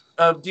heights.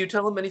 Do you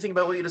tell them anything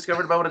about what you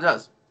discovered about what it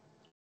does?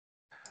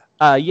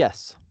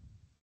 Yes.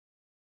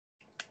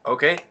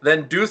 Okay,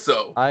 then do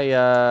so.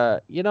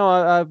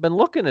 I've been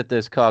looking at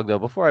this cog though.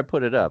 Before I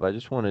put it up, I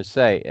just want to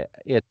say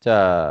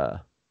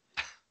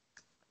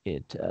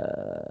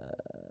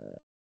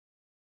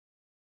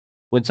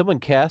when someone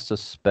casts a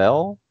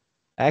spell,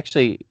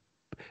 actually,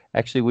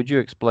 would you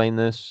explain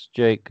this,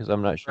 Jake? Because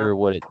I'm not sure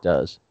what it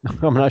does.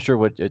 I'm not sure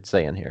what it's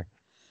saying here.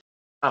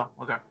 Oh,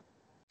 okay.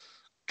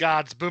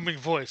 God's booming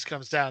voice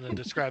comes down and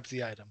describes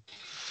the item.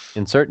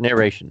 Insert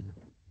narration.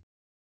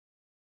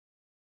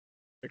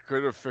 I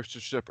could have fixed the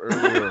ship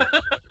earlier.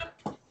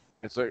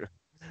 It's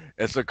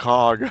a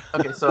cog.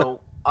 Okay, so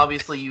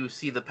obviously you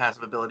see the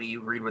passive ability, you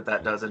read what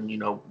that does, and you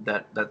know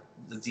that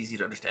it's easy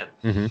to understand.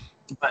 Mm-hmm.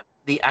 But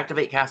the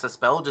activate cast a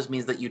spell just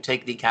means that you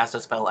take the cast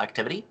a spell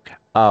activity.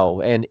 Oh,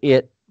 and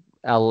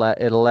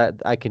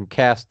I can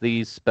cast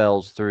these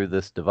spells through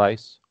this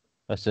device,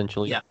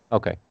 essentially. Yeah.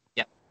 Okay.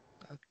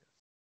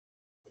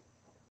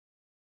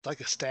 Like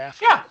a staff?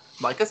 Yeah,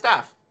 like a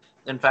staff.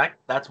 In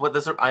fact, that's what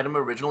this item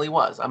originally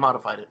was. I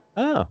modified it.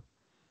 Oh.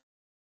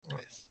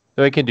 Nice.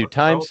 So it can do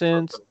time Oh,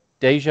 sense, perfect.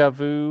 deja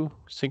vu,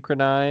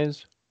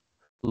 synchronize,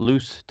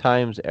 loose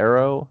times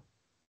arrow,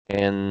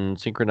 and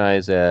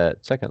synchronize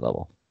at second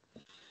level.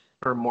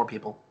 For more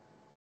people.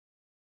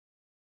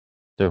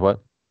 So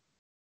what?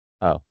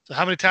 Oh. So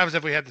how many times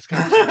have we had this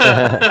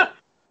conversation?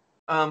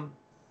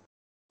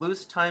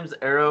 Loose times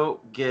arrow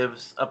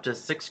gives up to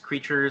 6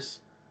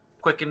 creatures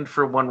quickened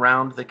for 1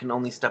 round. They can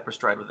only step or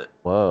stride with it.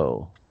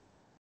 Whoa.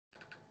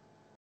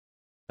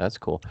 That's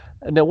cool.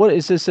 Now, what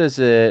is this? Says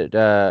it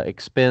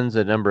expends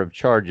a number of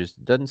charges.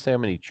 It doesn't say how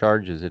many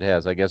charges it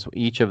has. I guess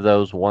each of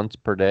those once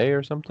per day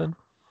or something?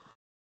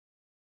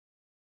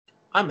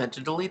 I meant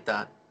to delete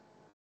that.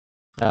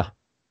 Ah.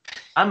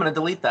 I'm going to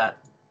delete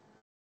that.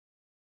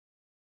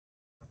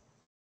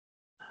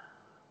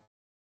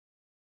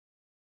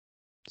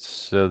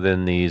 So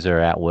then these are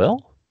at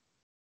will?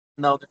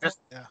 No, they're just...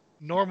 Yeah.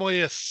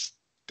 Normally a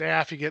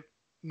staff, you get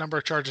number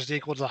of charges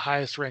equal to the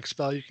highest rank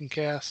spell you can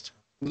cast.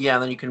 Yeah,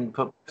 then you can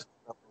put...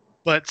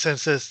 But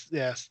since it's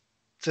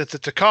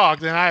a cog,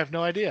 then I have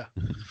no idea.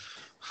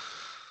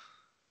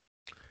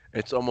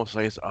 It's almost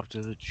like it's up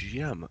to the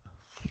GM.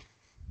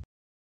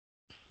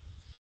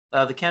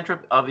 The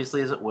cantrip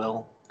obviously is at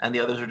will, and the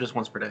others are just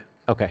once per day.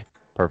 Okay,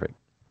 perfect.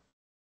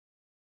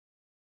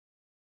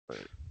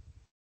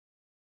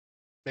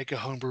 Make a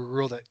homebrew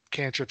rule that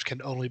cantrips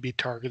can only be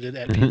targeted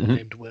at people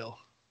named Will.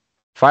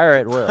 Fire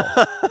at will.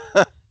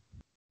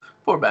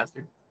 Poor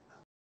bastard.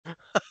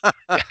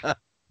 I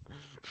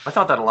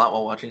thought that a lot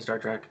while watching Star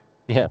Trek.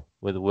 Yeah,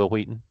 with Will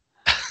Wheaton.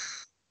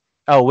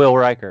 Oh, Will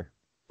Riker.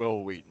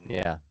 Will Wheaton.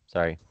 Yeah,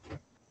 sorry.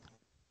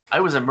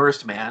 I was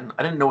immersed, man.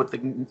 I didn't know what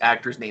the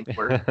actors' names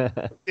were.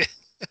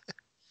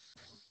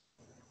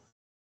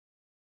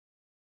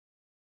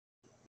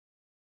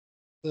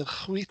 The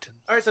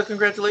Wheaton. All right, so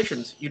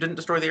congratulations. You didn't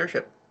destroy the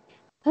airship.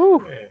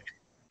 Whew.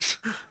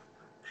 Yeah.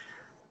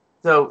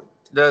 So,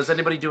 does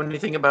anybody do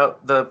anything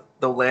about the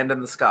land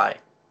and the sky?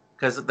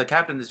 Because the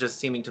captain is just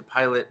seeming to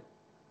pilot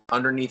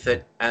underneath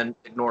it and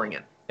ignoring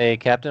it. Hey,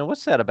 Captain,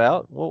 what's that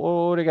about?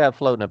 What do you got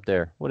floating up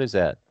there? What is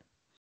that?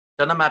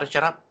 Doesn't matter.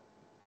 Shut up.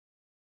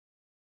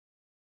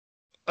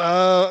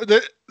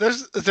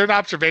 Is there an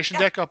observation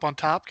deck up on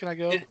top? Can I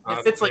go? It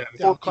fits like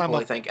Yeah, 4 climb people,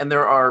 up. I think, and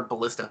there are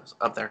ballistas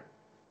up there.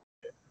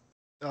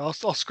 I'll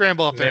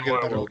scramble up there and get a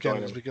Nimue better will look at it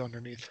join as him. we go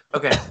underneath.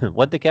 Okay,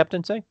 What'd the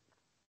captain say?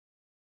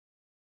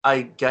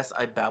 I guess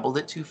I babbled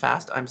it too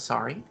fast. I'm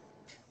sorry.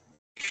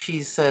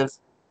 She says,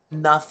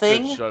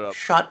 nothing. Said shut up.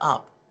 Shut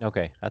up.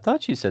 Okay, I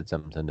thought she said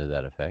something to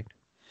that effect.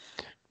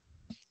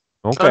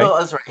 Oh, Okay. no,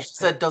 that's right. She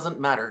said doesn't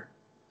matter.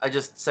 I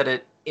just said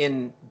it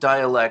in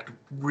dialect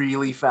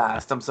really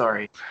fast. I'm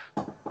sorry.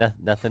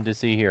 Nothing to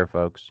see here,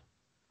 folks.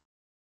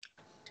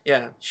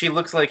 Yeah, she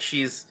looks like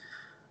she's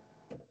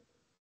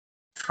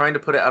trying to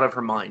put it out of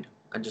her mind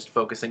and just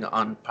focusing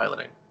on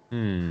piloting.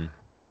 Hmm.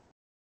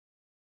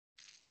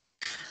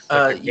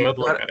 Like a You good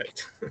look got- at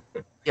it.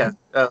 Yeah,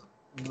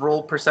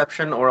 roll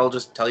perception, or I'll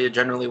just tell you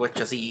generally what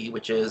you see,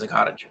 which is a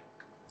cottage.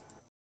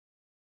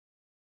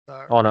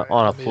 On a Alright,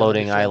 let me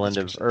floating fill island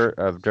this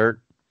of dirt.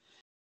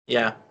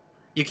 Yeah,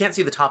 you can't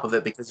see the top of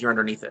it because you're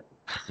underneath it.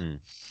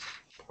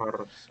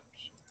 Perception.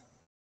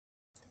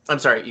 I'm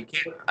sorry, you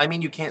can't. I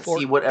mean, you can't For-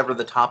 see whatever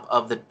the top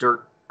of the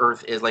dirt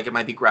earth is. Like it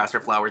might be grass or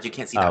flowers. You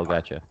can't see that. Oh,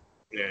 part. gotcha.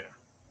 Yeah.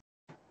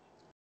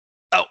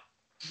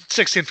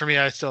 16 for me.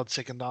 I still had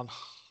sickened on.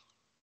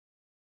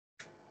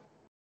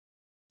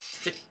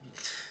 Those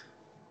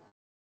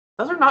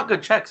are not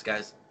good checks,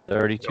 guys.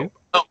 32.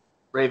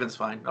 Raven's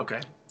fine.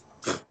 Okay.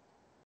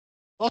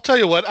 I'll tell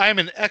you what. I'm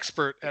an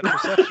expert at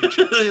perception.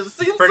 checks.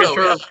 Seems Pretty so,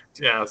 sure.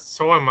 Yeah,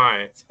 so am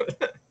I.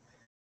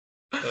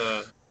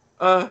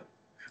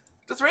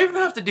 Does Raven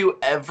have to do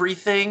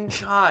everything?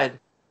 God.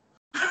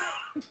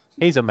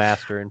 He's a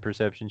master in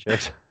perception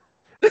checks.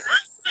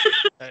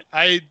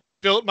 I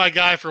built my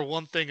guy for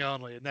one thing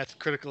only, and that's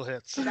critical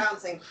hits.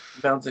 Bouncing.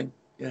 Bouncing.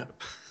 Yeah.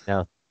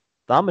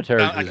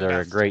 Thaumaturges can are a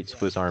bounce, great yeah.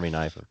 Swiss Army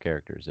knife of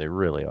characters. They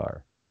really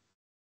are.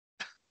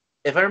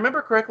 If I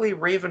remember correctly,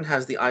 Raven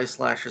has the eye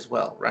slash as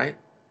well, right?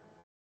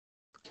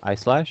 Eye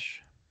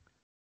slash?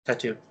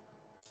 Tattoo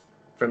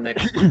from Nick.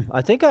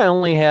 I think I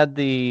only had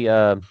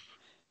the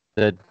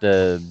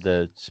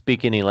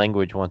speak any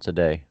language once a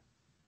day.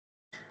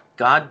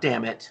 God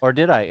damn it. Or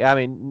did I? I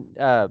mean,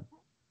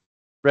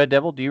 Red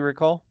Devil, do you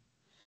recall?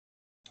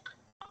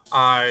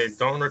 I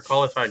don't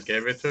recall if I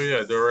gave it to you.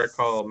 I do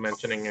recall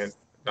mentioning it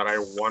that I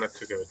wanted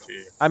to give it to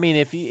you. I mean,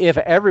 if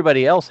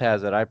everybody else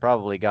has it, I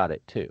probably got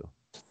it too.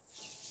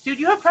 Dude,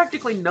 you have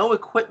practically no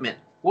equipment.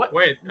 What?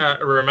 Wait,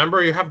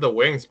 remember you have the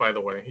wings, by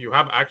the way. You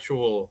have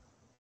actual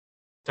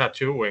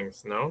tattoo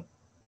wings, no?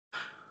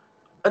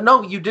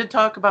 No, you did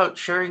talk about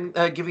sharing,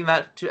 giving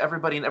that to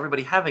everybody and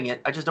everybody having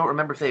it. I just don't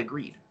remember if they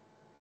agreed.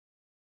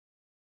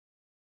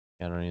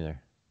 I don't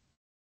either.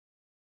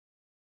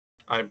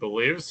 I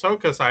believe so,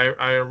 because I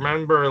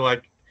remember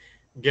like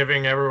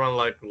giving everyone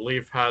like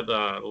Leaf had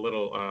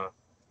little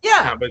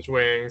Yeah. cabbage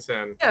wings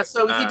and Yeah,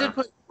 so he did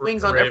put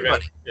wings on Raven,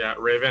 everybody. Yeah,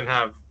 Raven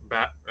have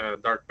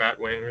dark bat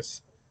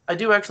wings. I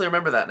do actually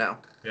remember that now.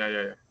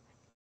 Yeah.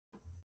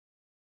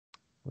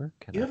 Where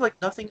can You have like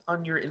nothing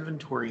on your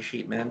inventory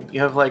sheet, man. You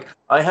have like,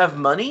 I have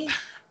money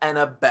and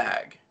a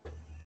bag.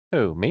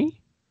 Who, me?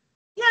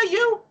 Yeah,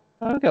 you.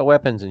 I've got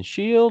weapons and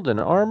shield and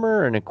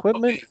armor and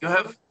equipment.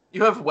 Okay,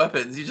 you have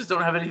weapons. You just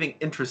don't have anything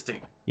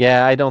interesting.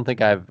 Yeah, I don't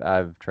think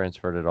I've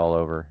transferred it all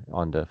over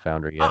onto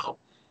Foundry yet. Oh.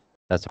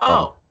 That's a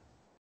problem. Oh.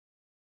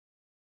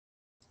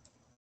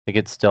 I think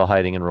it's still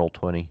hiding in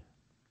Roll20.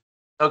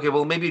 Okay,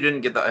 well maybe you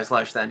didn't get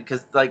the / then,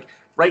 because like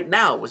right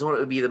now was when it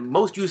would be the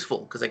most useful,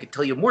 because I could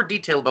tell you more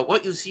detail about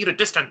what you see at a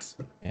distance.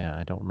 Yeah,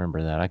 I don't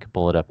remember that. I could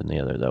pull it up in the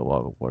other though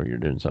while you're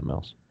doing something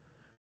else.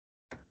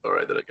 All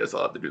right, then I guess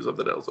I'll have to do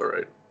something else. All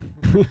right.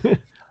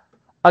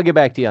 I'll get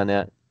back to you on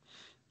that.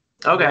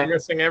 Okay. I'm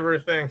missing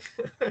everything.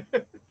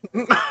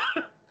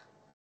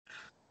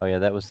 Oh yeah,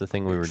 that was the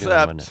thing we were doing,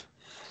 wasn't it?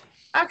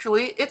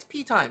 Actually, it's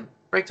pee time.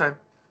 Break time.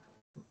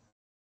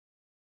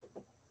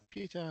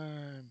 Pee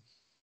time.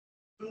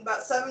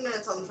 About 7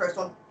 minutes on the first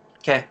one.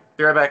 Okay,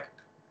 be right back.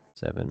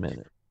 7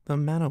 minutes. The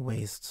Mana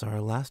Wastes are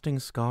a lasting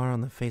scar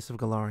on the face of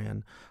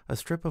Golarion, a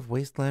strip of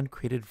wasteland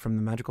created from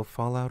the magical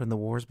fallout in the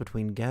wars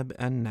between Geb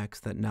and Nex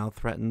that now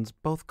threatens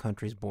both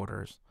countries'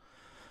 borders.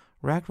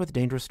 Racked with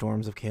dangerous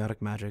storms of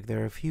chaotic magic,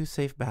 there are few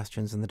safe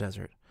bastions in the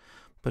desert,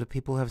 but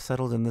people have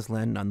settled in this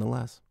land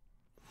nonetheless.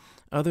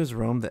 Others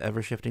roam the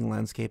ever-shifting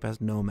landscape as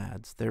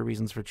nomads, their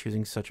reasons for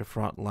choosing such a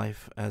fraught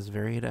life as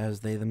varied as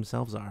they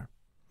themselves are.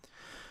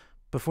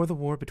 Before the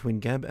war between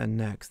Geb and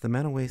Nex, the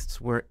Mana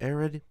Wastes were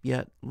arid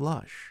yet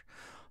lush,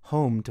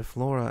 home to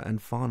flora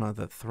and fauna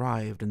that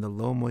thrived in the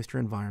low-moisture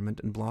environment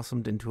and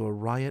blossomed into a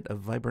riot of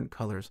vibrant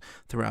colors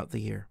throughout the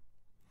year.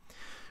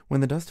 When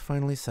the dust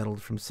finally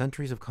settled from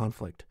centuries of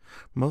conflict,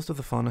 most of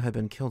the fauna had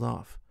been killed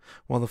off,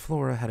 while the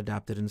flora had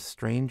adapted in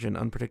strange and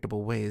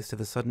unpredictable ways to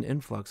the sudden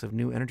influx of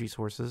new energy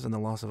sources and the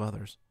loss of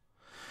others.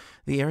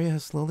 The area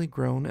has slowly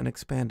grown and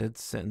expanded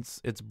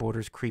since, its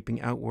borders creeping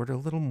outward a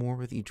little more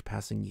with each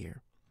passing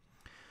year.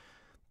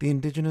 The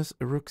indigenous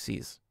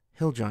Uruxes,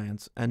 hill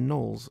giants, and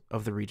gnolls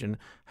of the region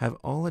have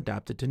all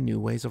adapted to new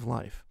ways of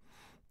life,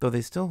 though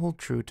they still hold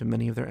true to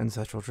many of their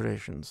ancestral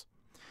traditions.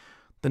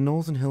 The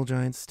gnolls and hill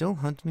giants still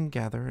hunt and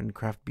gather and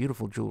craft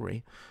beautiful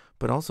jewelry,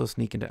 but also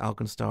sneak into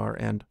Alkenstar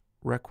and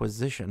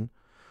requisition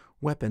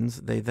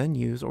weapons they then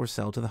use or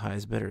sell to the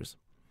highest bidders.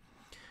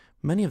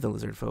 Many of the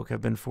lizard folk have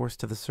been forced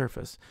to the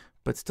surface,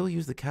 but still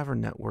use the cavern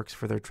networks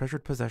for their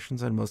treasured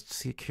possessions and most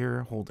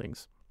secure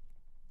holdings.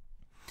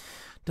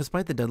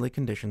 Despite the deadly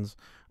conditions,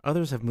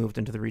 others have moved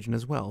into the region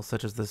as well,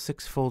 such as the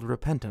Sixfold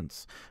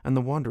Repentance and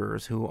the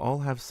Wanderers, who all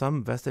have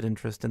some vested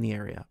interest in the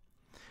area.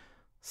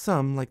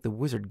 Some, like the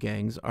wizard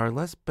gangs, are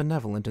less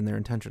benevolent in their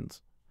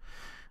intentions.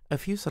 A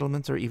few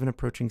settlements are even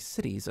approaching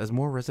cities as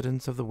more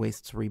residents of the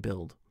Wastes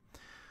rebuild.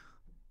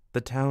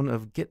 The town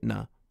of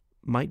Gitna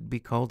might be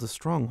called a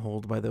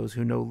stronghold by those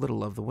who know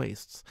little of the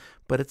Wastes,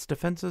 but its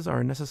defenses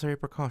are a necessary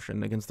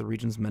precaution against the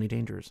region's many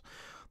dangers,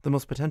 the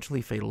most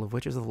potentially fatal of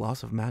which is the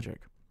loss of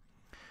magic.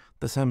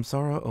 The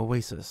Samsara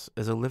Oasis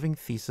is a living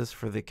thesis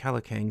for the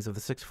Calacangs of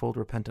the Sixfold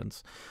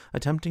Repentance,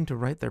 attempting to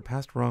right their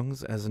past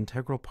wrongs as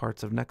integral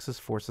parts of Nexus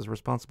forces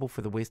responsible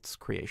for the Wastes'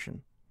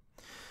 creation.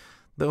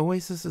 The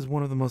Oasis is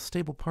one of the most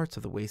stable parts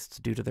of the Wastes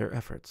due to their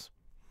efforts.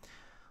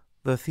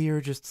 The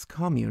Theurgists'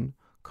 commune,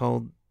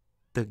 called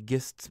the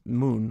Gist's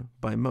Moon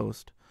by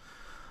most,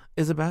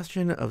 is a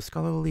bastion of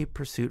scholarly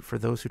pursuit for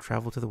those who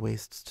travel to the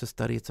Wastes to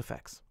study its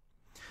effects.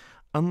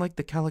 Unlike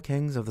the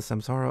Calacangs of the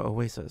Samsara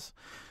Oasis,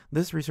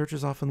 this research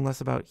is often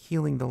less about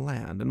healing the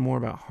land and more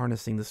about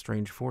harnessing the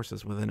strange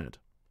forces within it.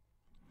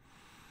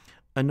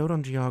 A note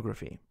on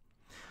geography.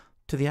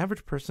 To the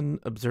average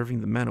person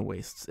observing the Mana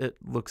Wastes, it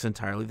looks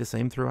entirely the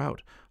same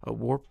throughout, a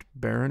warped,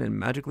 barren, and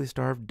magically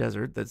starved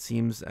desert that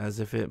seems as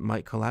if it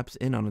might collapse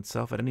in on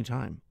itself at any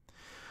time.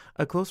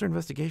 A closer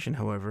investigation,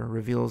 however,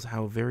 reveals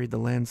how varied the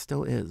land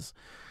still is,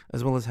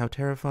 as well as how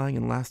terrifying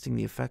and lasting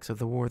the effects of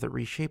the war that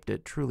reshaped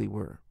it truly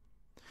were.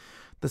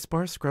 The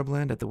sparse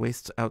scrubland at the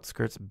Waste's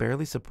outskirts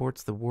barely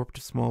supports the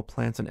warped small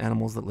plants and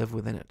animals that live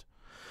within it.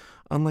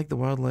 Unlike the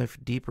wildlife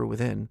deeper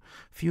within,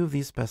 few of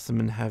these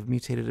specimens have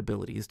mutated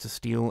abilities to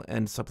steal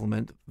and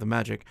supplement the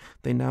magic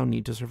they now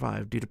need to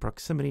survive due to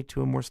proximity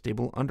to a more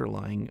stable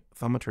underlying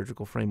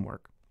thaumaturgical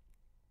framework.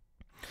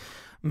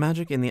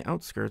 Magic in the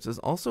outskirts is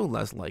also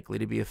less likely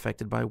to be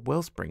affected by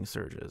wellspring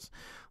surges,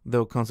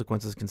 though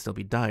consequences can still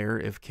be dire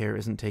if care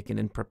isn't taken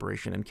in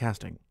preparation and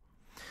casting.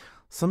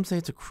 Some say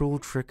it's a cruel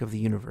trick of the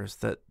universe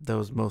that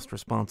those most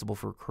responsible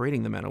for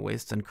creating the mana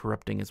wastes and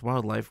corrupting its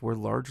wildlife were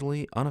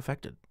largely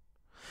unaffected.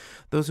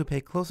 Those who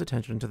pay close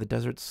attention to the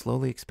desert's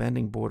slowly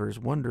expanding borders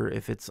wonder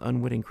if its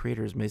unwitting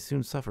creators may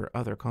soon suffer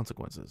other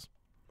consequences.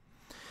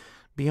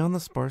 Beyond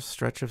the sparse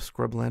stretch of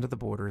scrubland at the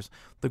borders,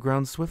 the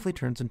ground swiftly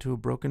turns into a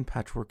broken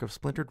patchwork of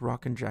splintered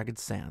rock and jagged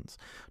sands,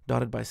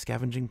 dotted by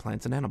scavenging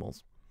plants and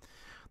animals.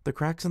 The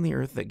cracks in the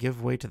earth that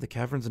give way to the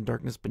caverns and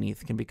darkness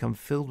beneath can become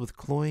filled with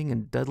cloying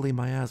and deadly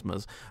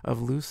miasmas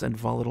of loose and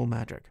volatile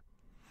magic.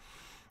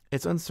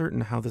 It's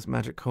uncertain how this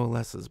magic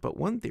coalesces, but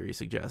one theory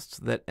suggests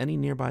that any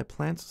nearby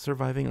plants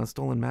surviving on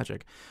stolen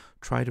magic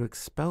try to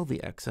expel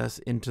the excess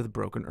into the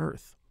broken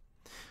earth.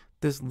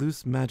 This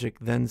loose magic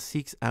then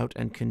seeks out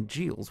and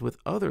congeals with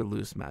other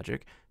loose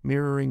magic,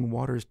 mirroring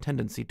water's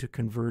tendency to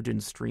converge in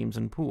streams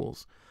and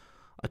pools,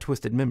 a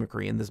twisted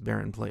mimicry in this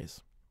barren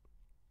place.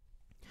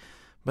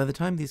 By the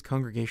time these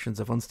congregations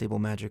of unstable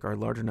magic are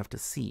large enough to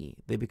see,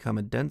 they become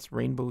a dense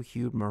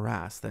rainbow-hued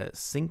morass that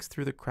sinks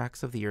through the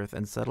cracks of the earth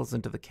and settles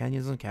into the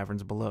canyons and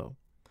caverns below.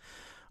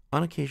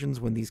 On occasions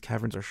when these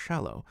caverns are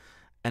shallow,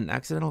 an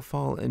accidental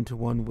fall into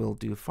one will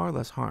do far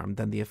less harm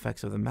than the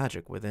effects of the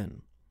magic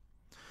within.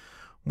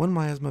 One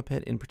miasma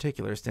pit in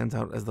particular stands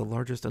out as the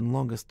largest and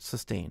longest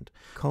sustained.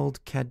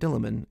 Called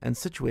Cadillaman and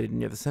situated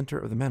near the center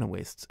of the mana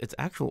wastes, its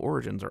actual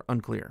origins are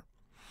unclear.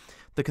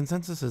 The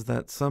consensus is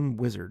that some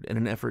wizard, in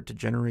an effort to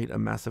generate a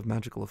massive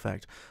magical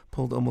effect,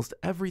 pulled almost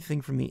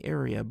everything from the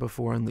area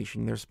before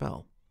unleashing their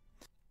spell.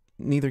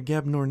 Neither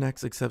Geb nor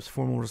Nex accepts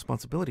formal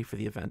responsibility for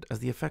the event, as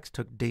the effects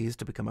took days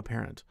to become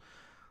apparent.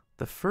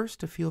 The first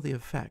to feel the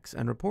effects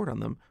and report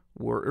on them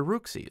were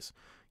Eruxes,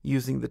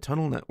 using the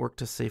tunnel network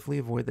to safely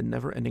avoid the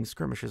never-ending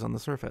skirmishes on the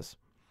surface.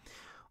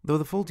 Though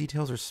the full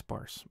details are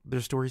sparse,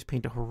 their stories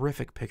paint a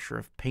horrific picture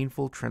of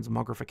painful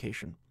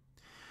transmogrification.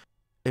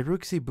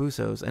 Eruxi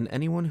Busos and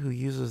anyone who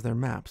uses their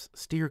maps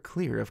steer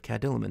clear of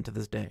Cadillaman to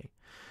this day.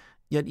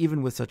 Yet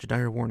even with such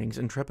dire warnings,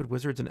 intrepid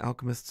wizards and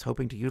alchemists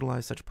hoping to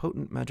utilize such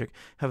potent magic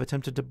have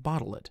attempted to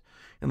bottle it,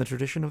 in the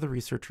tradition of the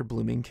researcher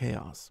blooming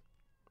chaos.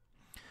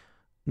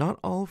 Not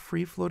all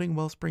free-floating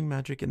wellspring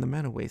magic in the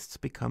mana wastes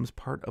becomes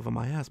part of a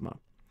miasma.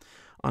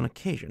 On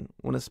occasion,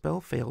 when a spell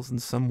fails in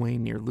some way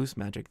near loose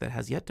magic that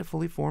has yet to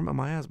fully form a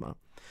miasma,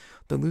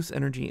 the loose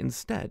energy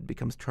instead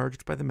becomes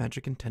charged by the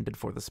magic intended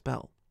for the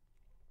spell.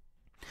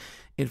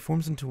 It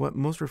forms into what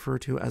most refer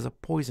to as a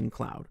poison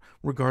cloud,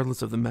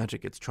 regardless of the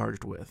magic it's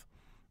charged with,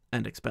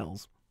 and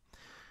expels.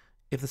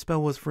 If the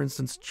spell was, for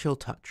instance, Chill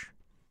Touch,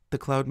 the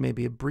cloud may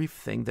be a brief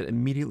thing that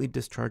immediately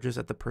discharges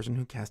at the person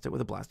who cast it with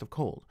a blast of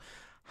cold.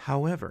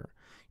 However,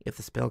 if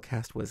the spell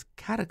cast was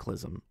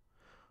Cataclysm,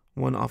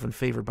 one often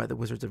favored by the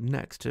Wizards of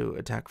Nex to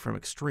attack from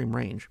extreme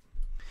range,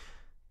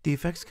 the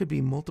effects could be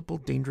multiple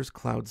dangerous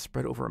clouds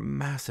spread over a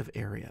massive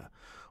area,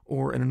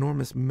 or an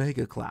enormous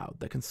mega cloud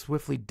that can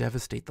swiftly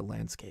devastate the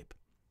landscape.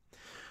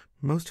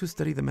 Most who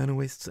study the mana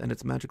wastes and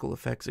its magical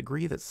effects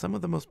agree that some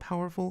of the most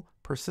powerful,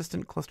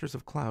 persistent clusters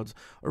of clouds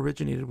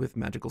originated with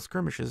magical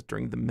skirmishes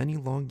during the many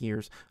long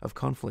years of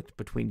conflict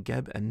between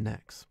Geb and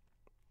Nex.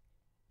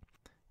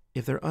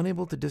 If they're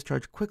unable to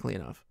discharge quickly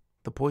enough,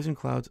 the poison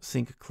clouds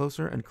sink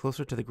closer and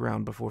closer to the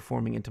ground before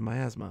forming into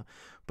miasma,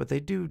 but they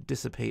do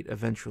dissipate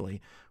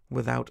eventually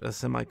without a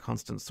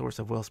semi-constant source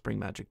of wellspring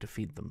magic to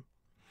feed them.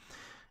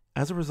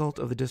 As a result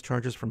of the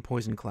discharges from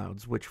poison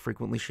clouds, which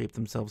frequently shape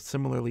themselves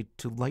similarly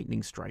to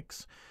lightning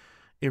strikes,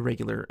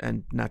 irregular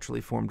and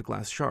naturally formed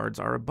glass shards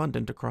are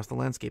abundant across the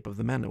landscape of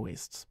the mana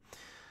wastes.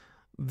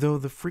 Though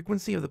the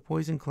frequency of the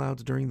poison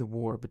clouds during the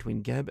war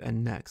between Geb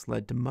and Nex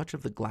led to much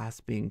of the glass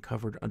being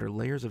covered under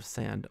layers of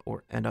sand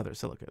and other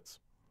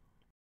silicates.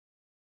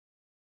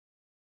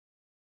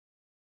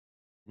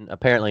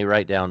 Apparently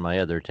write down my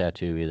other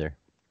tattoo either.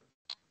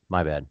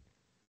 My bad.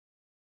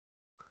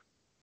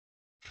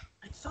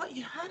 I thought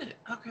you had it.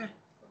 Okay.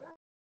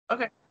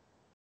 Okay.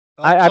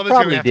 I Somebody's gonna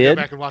probably have to go did.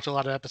 back and watch a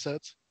lot of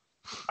episodes.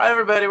 Hi,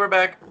 everybody. We're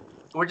back.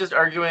 We're just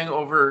arguing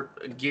over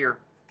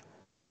gear.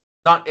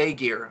 Not a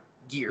gear.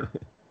 Gear.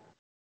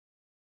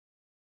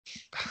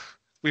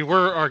 We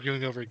were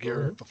arguing over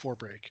gear before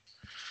break.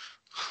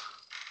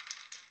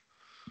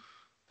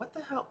 What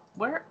the hell?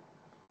 Where?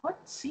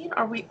 What scene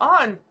are we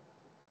on?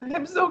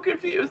 I'm so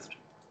confused.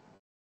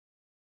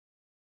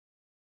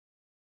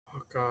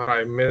 Oh god,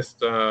 I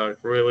missed a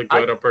really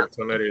good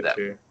opportunity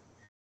to.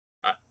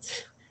 I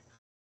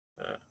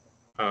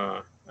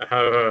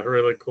have a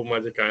really cool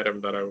magic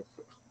item that I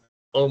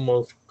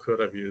almost could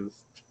have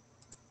used.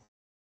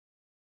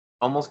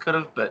 Almost could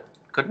have, but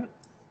couldn't.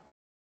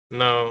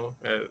 No,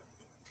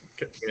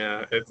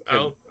 yeah,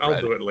 I'll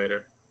do it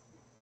later.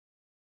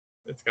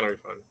 It's gonna be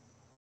fun.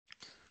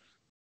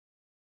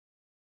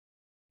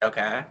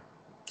 Okay.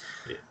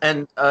 Yeah.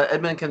 And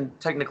Edmond can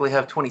technically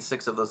have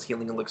 26 of those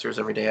healing elixirs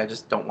every day. I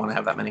just don't want to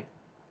have that many.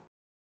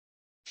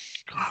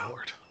 Good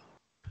lord.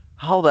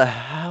 How the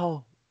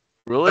hell?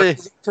 Really?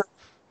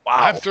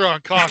 I'm Wow.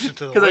 throwing caution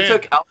to the Because I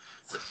wind. took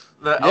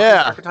the alchemist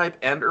Yeah. archetype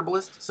and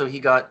herbalist, so he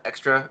got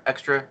extra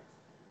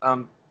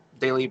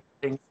daily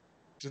things.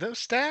 Do those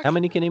stack? How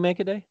many can he make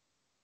a day?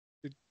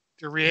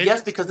 The reagents,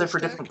 Yes, because do they're those for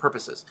stack? different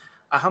purposes.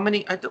 How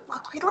many? Let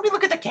me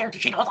look at the character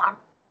sheet. Hold on.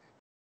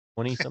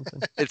 20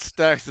 something? It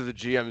stacks as the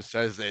GM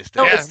says they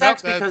No, stack. Yeah, it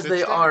stacks nope, because it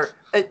they stacks.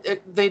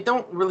 are. They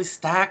don't really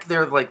stack.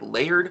 They're like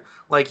layered.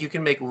 Like you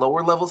can make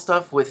lower level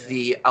stuff with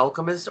the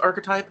alchemist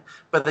archetype,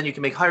 but then you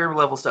can make higher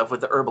level stuff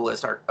with the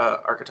herbalist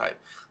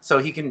archetype. So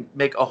he can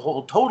make a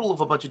whole total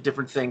of a bunch of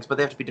different things, but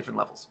they have to be different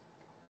levels.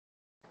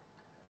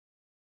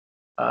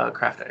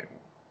 Crafting.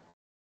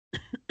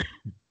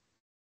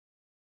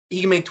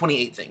 He can make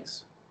 28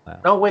 things.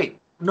 Wow. No, wait.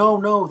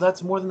 No,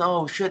 that's more than.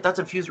 Oh shit, that's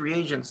infused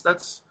reagents.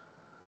 That's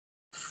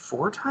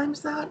 4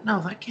 times that. No,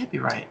 that can't be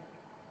right.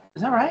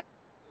 Is that right?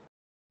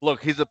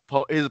 Look, he's a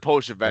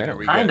potion vendor.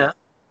 We get Kinda. it.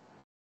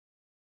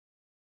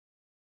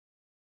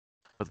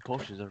 But the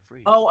potions are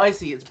free. Oh, I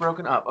see. It's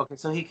broken up. Okay,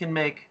 so he can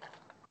make.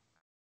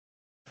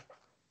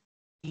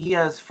 He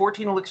has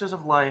 14 elixirs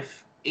of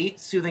life, 8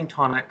 soothing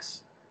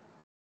tonics,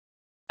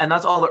 and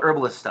that's all the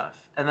herbalist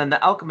stuff. And then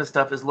the alchemist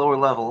stuff is lower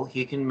level.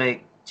 He can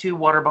make 2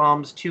 water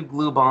bombs, 2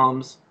 glue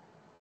bombs,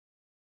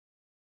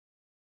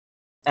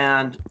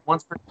 and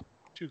once per.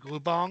 2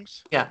 glue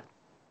bongs. Yeah.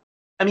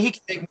 I mean, he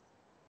can make.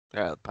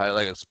 Yeah, probably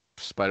like a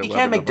spider He web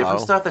can in make a different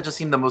bottle. stuff that just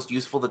seem the most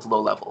useful that's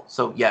low level.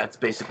 So yeah, it's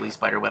basically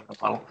spider web in a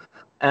bottle.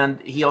 And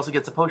he also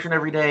gets a potion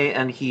every day,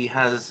 and he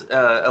has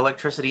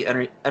electricity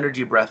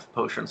energy breath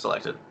potion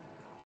selected.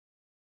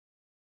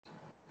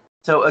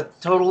 So a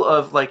total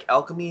of like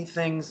alchemy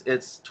things,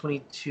 it's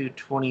 22,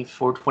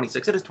 24,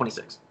 26. It is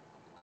 26.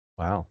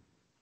 Wow.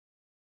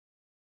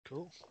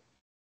 Cool.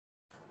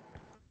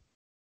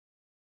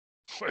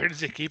 Where does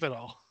he keep it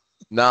all?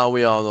 Now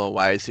we all know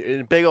why he's here.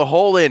 And big a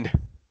hole in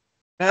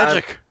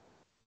magic.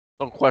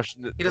 Don't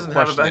question it. He doesn't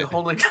Don't have a bag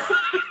question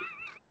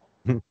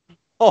it. holding.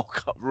 Oh,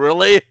 God,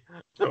 really?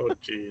 Oh,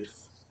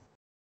 jeez.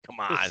 Come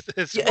on.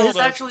 His Yeah, squirrel his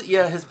does. actually,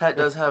 yeah, his pet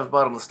does have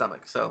bottomless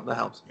stomach, so that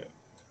helps.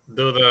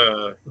 Do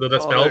the Oh, there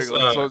spells you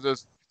go. So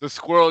the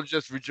squirrel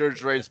just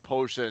regurgitates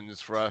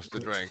potions for us to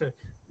drink.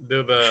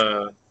 do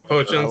the I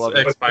potions love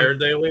it. expire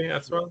daily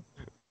as well?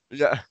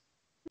 Yeah.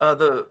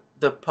 The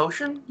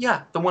potion,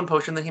 yeah, the one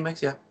potion that he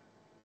makes, yeah.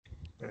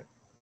 Okay.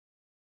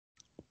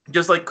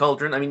 Just like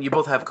Cauldron, I mean, you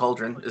both have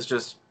Cauldron. It's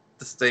just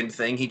the same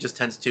thing. He just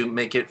tends to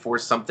make it for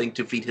something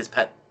to feed his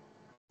pet.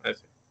 I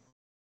see.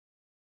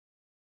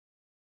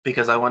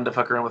 Because I wanted to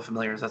fuck around with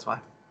familiars, that's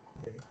why.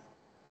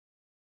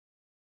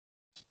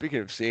 Speaking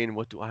of seeing,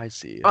 what do I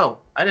see? Oh,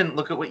 I didn't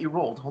look at what you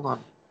rolled. Hold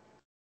on.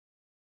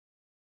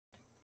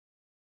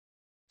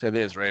 Same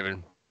thing as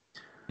Raven.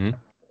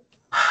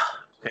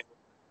 Okay.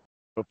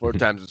 But 4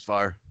 times as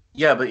far.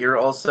 Yeah, but you're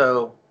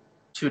also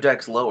 2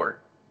 decks lower.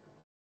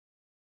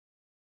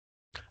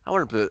 I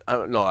want to put. I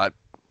don't know. I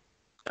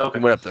Okay.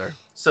 went up there.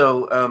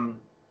 So,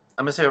 I'm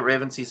gonna say what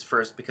Raven sees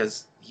first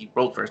because he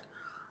rolled first.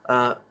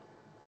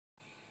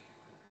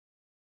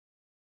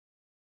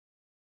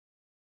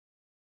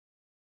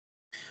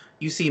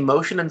 You see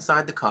motion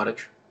inside the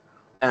cottage,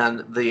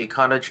 and the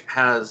cottage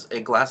has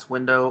a glass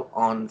window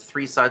on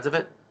 3 sides of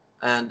it,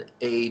 and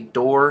a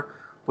door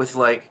with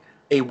like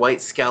a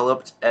white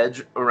scalloped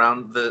edge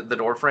around the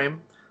door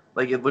frame.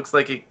 Like it looks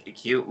like a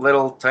cute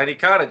little tiny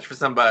cottage for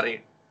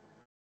somebody.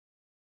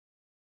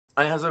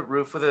 It has a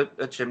roof with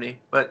a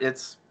chimney, but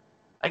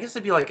I guess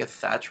it'd be like a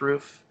thatch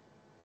roof,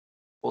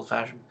 old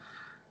fashioned.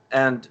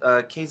 And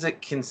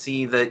Cazic can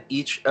see that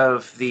each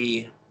of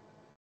the.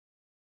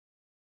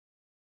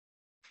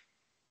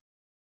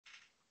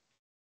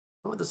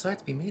 What would the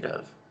sides be made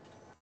of?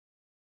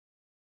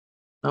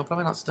 No,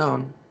 probably not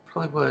stone.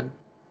 Probably wood.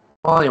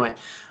 Well, anyway,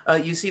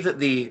 you see that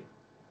the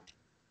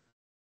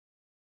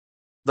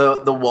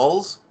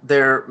walls,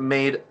 they're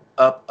made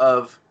up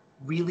of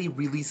really,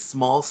 really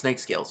small snake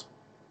scales.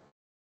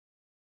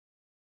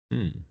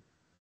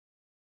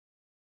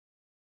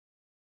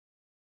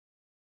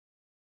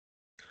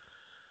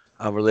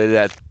 I'll relay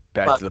that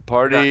back But to the that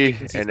party you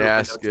can see and through the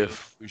ask window,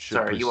 if we should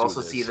Sorry, pursue you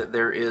also this. see that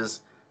there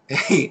is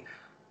a.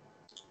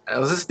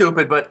 This is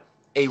stupid, but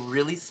a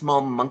really small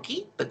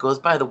monkey that goes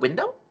by the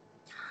window,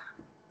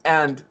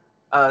 and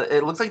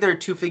it looks like there are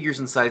 2 figures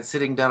inside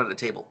sitting down at a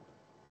table,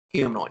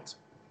 humanoids.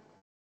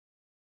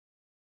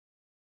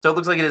 So it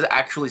looks like it is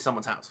actually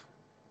someone's house.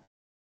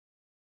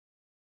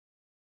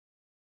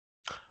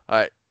 All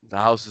right, the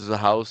house is a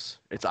house.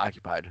 It's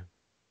occupied.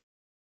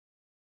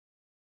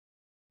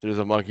 There's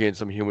a monkey and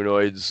some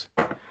humanoids,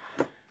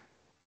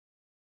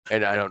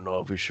 and I don't know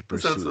if we should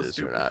That pursue sounds so this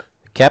stupid. or not.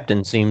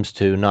 Captain seems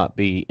to not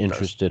be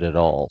interested at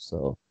all,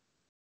 so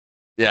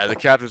Yeah, the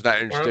captain's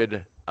not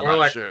interested. I'm Or not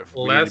like sure if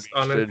we need less to be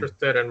interested.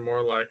 uninterested and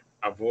more like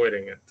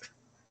avoiding it.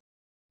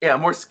 Yeah,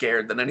 I'm more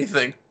scared than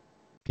anything.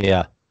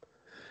 yeah.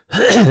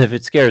 If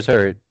it scares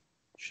her, it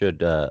should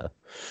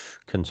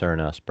concern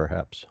us,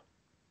 perhaps.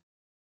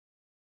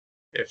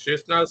 If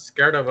she's not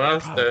scared of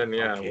us, Probably then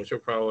yeah, okay. we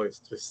should probably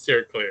just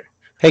steer clear.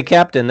 Hey,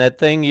 Captain, that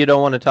thing you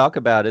don't want to talk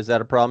about, is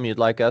that a problem you'd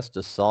like us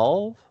to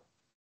solve?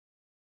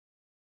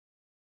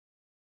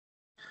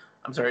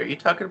 I'm sorry, are you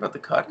talking about the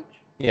cottage?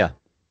 Yeah.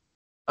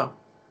 Oh.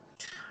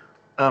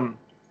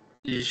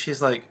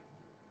 She's like,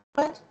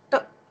 what?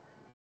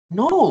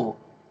 No,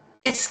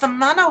 it's the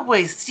mana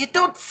wastes. You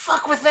don't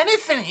fuck with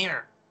anything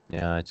here.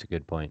 Yeah, that's a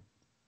good point.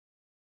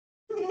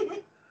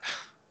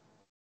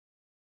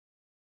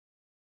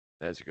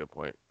 That's a good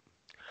point.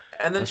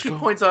 And then Let's she go.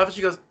 points off and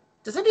she goes,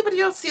 does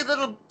anybody else see a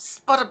little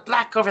spot of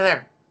black over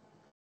there?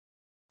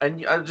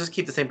 And I'll just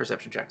keep the same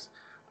perception checks.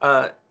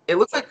 It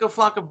looks like a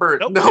flock of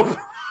birds. Nope.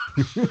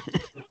 No.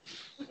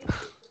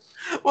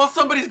 Well,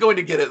 somebody's going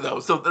to get it, though,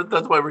 so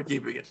that's why we're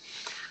keeping it.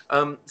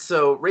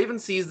 So Raven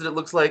sees that it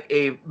looks like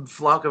a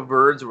flock of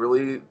birds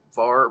really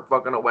far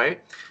fucking away.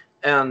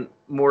 And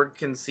Morg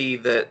can see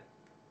that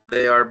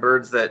they are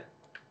birds that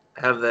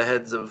have the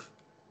heads of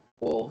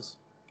wolves.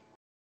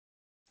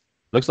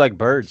 Looks like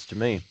birds to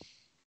me.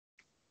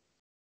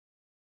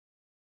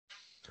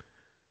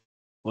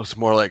 Looks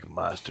more like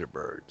monster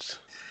birds.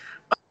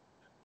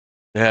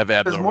 They have Does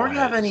abnormal Morg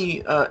have heads.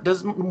 any?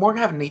 Does Morg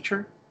have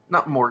nature?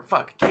 Not Morg.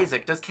 Fuck.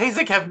 Cazic. Does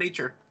Cazic have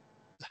nature?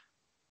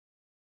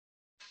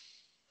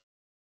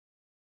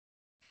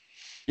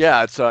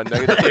 Yeah, it's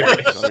negative.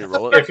 Let me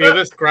roll it. If you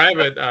describe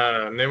it,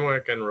 Nimue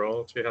can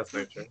roll. She has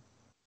nature.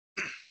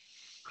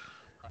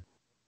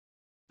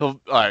 So, all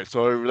right.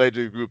 So I relate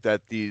to the group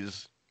that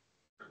these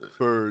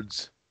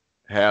birds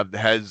have the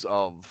heads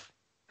of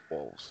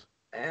wolves.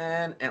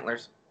 And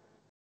antlers.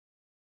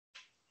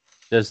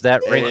 Does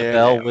that ring a And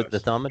bell with the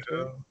antlers.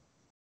 thaumaturgy?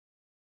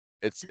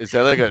 Is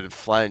that like a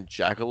flying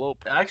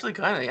jackalope? Actually,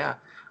 kind of, yeah.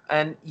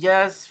 And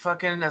yes,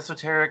 fucking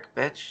esoteric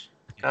bitch.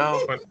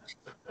 Go.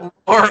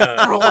 Or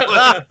roll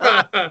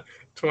it.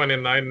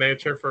 29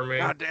 nature for me.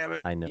 God damn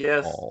it! I know.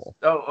 Yes. All.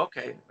 Oh,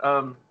 okay.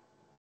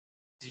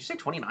 Did you say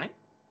 29?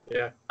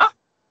 Yeah. All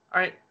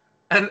right.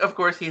 And of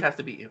course, he has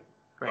to beat you.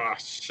 Great. Oh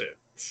shit.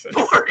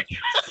 Morg.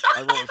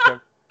 I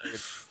rolled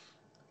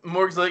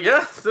Morg's like,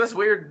 yeah, that's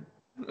weird.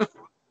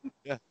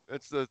 yeah,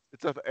 it's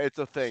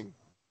a thing.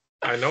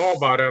 I know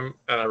about him.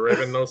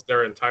 Raven knows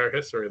their entire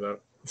history, though.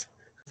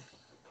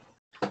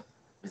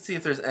 Let's see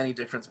if there's any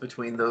difference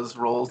between those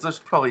rolls. There's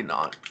probably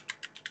not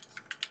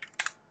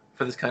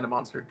for this kind of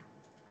monster.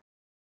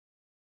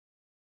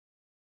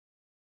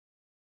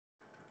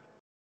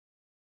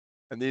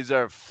 And these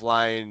are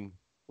flying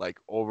like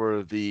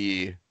over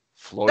the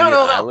floating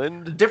No.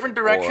 island. Different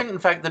direction. In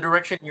fact, the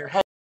direction you're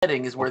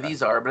heading is where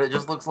these are, but it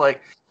just looks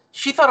like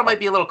she thought it might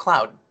be a little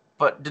cloud,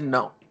 but didn't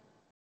know.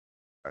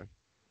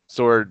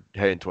 So we're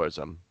heading towards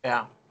them.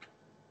 Yeah.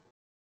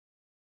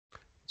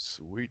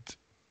 Sweet.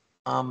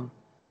 You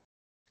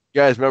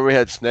guys, remember we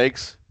had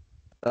snakes?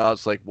 Now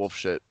it's like wolf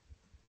shit.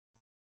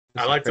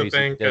 I like to Crazy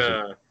think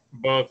desert.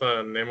 both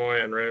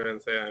Nimue and Raven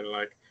say, I'm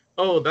like,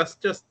 oh, that's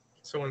just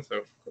so and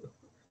so.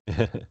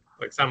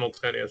 Like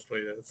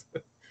simultaneously. Yes.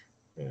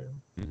 Yeah.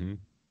 Mm-hmm.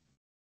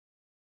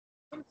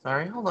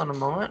 Sorry, hold on a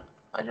moment.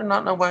 I do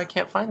not know why I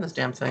can't find this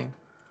damn thing.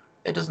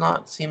 It does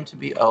not seem to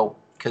be. Oh,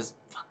 because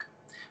fuck.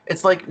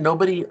 It's like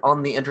nobody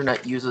on the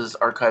internet uses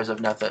Archives of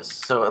Nethys,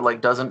 so it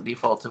like doesn't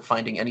default to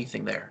finding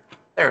anything there.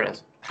 There it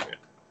is. Yeah.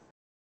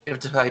 You have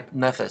to type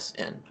Nethys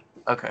in.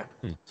 Okay.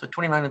 So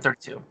 29 and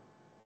 32.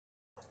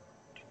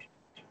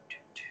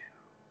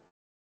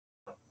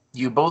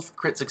 You both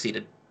crit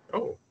succeeded.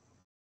 Oh.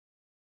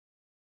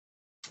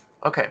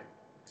 Okay.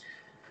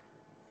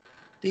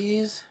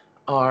 These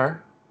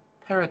are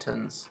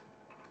Peritons.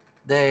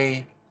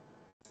 They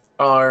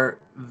are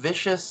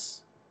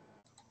vicious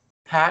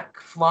pack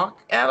flock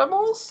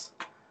animals.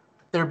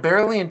 They're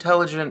barely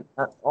intelligent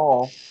at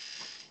all,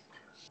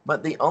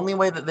 but the only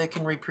way that they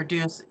can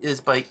reproduce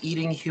is by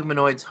eating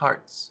humanoids'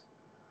 hearts.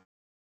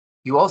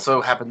 You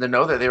also happen to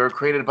know that they were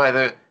created by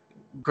the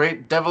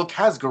great devil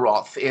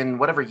Khazgaroth in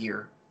whatever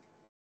year.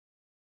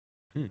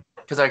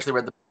 Because I actually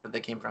read the book that they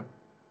came from.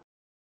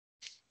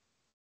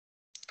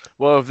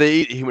 Well, if they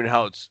eat human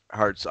hearts,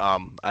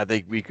 I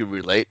think we could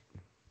relate.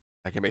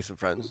 I can make some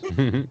friends.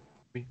 To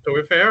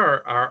be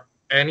fair, are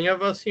any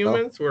of us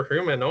humans? We're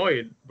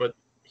humanoid, but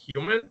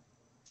human?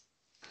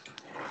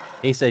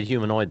 He said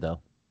humanoid, though.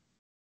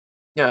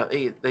 Yeah,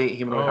 they eat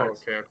humanoid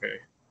hearts. Okay.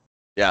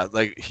 Yeah,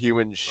 like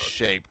human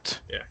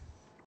shaped. Yeah.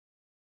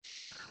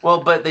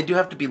 Well, but they do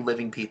have to be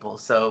living people,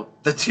 so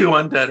the two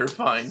undead are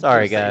fine.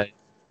 Sorry, Just saying. guys.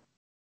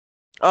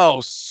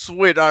 Oh,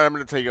 sweet. All right, I'm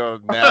going to take a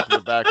nap in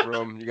the back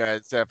room. You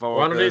guys have fun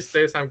One with of this. these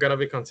days, I'm gonna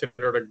be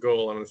considered a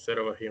ghoul instead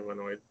of a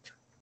humanoid.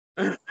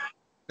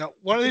 Now,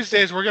 one of these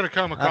days, we're going to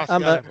come across the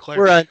I'm goddamn we're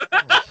cleric.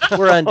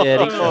 we're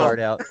undead. Eat your heart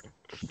out.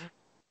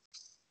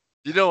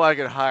 You know I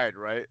can hide,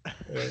 right?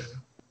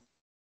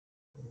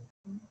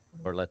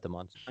 Or let the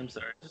monster. I'm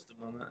sorry, just a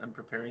moment. I'm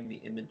preparing the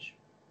image.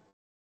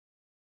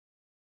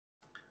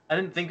 I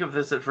didn't think of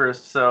this at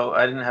first, so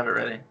I didn't have it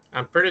ready.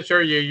 I'm pretty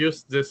sure you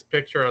used this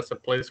picture as a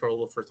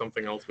placeholder for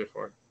something else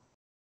before.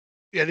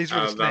 Yeah, these were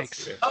the That's-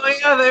 snakes. yeah. Oh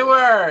yeah, they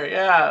were.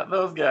 Yeah,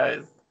 those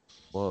guys.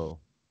 Whoa.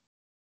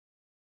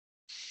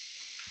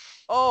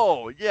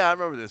 Oh, yeah, I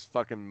remember this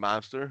fucking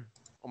monster.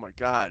 Oh my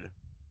god.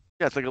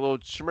 Yeah, it's like a little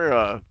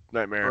chimera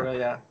nightmare. Oh,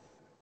 yeah.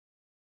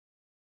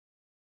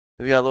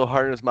 He's got a little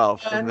heart in his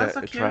mouth. Yeah, Look at that's that.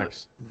 so It cute.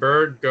 tracks.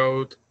 Bird,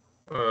 goat,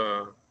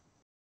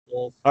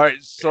 wolf. All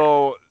right,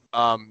 so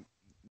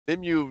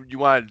Nimue, you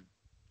want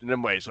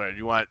Nimue? Sorry,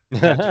 you want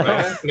pets,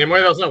 right? No,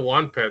 Nimue doesn't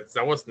want pets.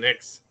 That was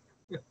Nick's.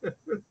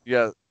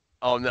 Yeah.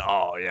 Oh no.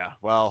 Oh yeah.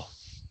 Well,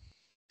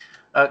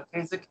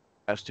 Cazic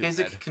that's too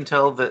bad. can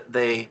tell that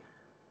they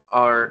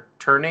are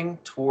turning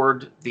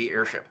toward the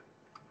airship.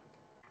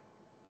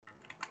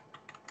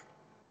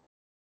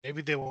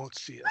 Maybe they won't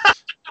see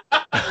us.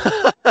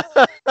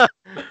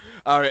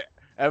 All right,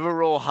 ever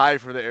roll high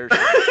for the airship.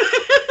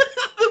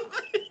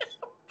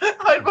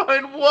 Hide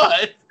behind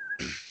what?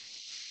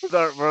 With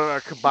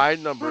our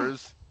combined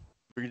numbers,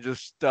 we can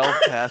just stealth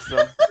past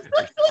them.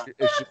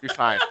 It should be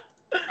fine.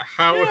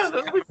 How Yeah, is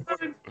that'll be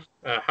fine.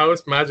 how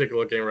is magic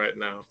looking right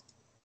now?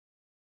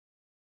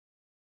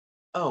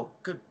 Oh,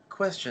 good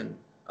question.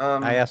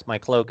 I asked my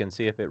cloak and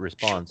see if it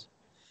responds.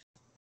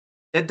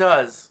 It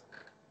does.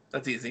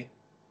 That's easy.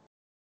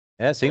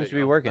 Yeah, it seems There to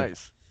you be go. working.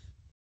 Nice.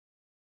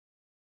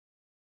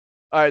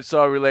 All right,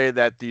 so I relayed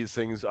that these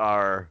things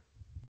are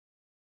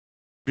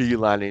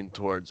beelining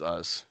towards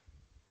us.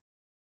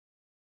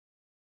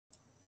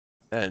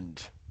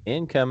 And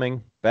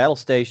Incoming. Battle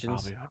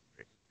stations. probably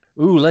hungry.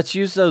 Ooh, let's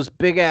use those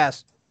big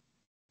ass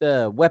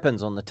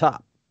weapons on the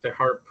top. The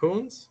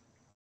harpoons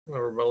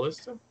or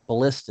ballista?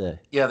 Ballista.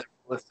 Yeah,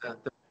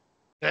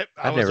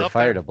 I've never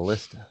fired a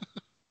ballista.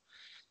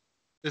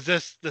 Is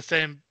this the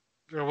same,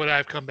 or would I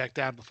have come back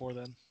down before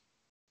then?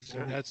 So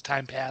Yeah. that's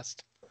time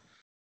passed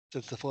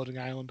since the floating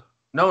island.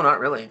 No, not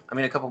really. I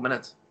mean, a couple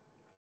minutes.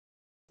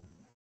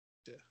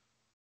 Yeah.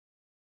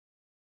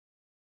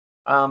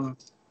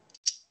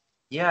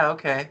 Yeah,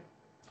 okay.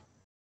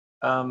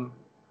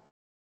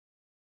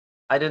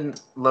 I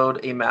didn't load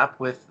a map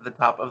with the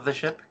top of the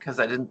ship because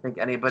I didn't think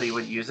anybody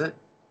would use it.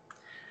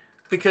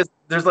 Because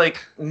there's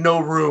like no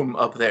room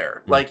up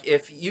there. Like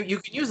if you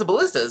can use the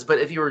ballistas, but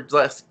if you were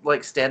just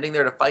like standing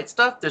there to fight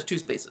stuff, there's 2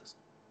 spaces.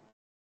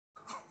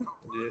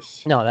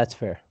 Yes. No, that's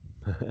fair.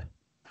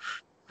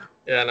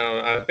 Yeah,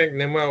 no, I think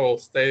Nimue will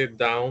stay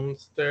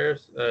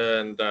downstairs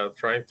and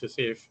trying to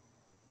see if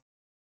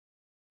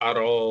at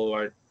all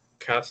like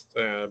cast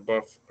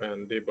buff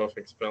and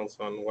debuffing spells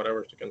on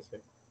whatever she can see.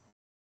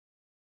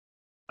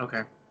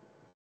 Okay.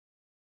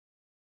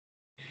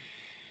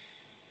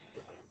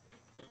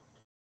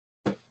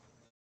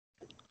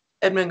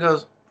 Edmond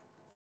goes,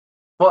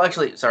 well,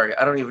 actually, sorry,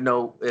 I don't even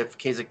know if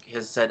Cazic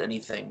has said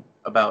anything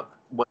about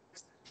what.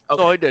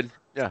 Okay. Oh, he did.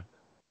 Yeah.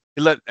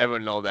 He let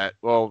everyone know that.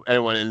 Well,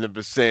 anyone in the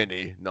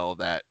vicinity know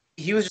that.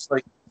 He was just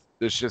like,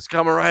 This shit's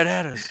coming right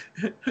at us.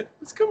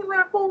 it's coming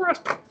right for us.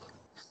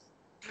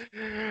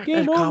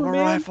 It's coming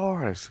right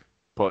for us.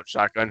 Pull out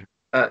shotgun.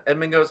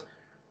 Edmund goes,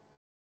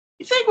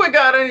 you think we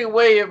got any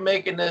way of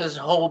making this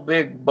whole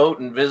big boat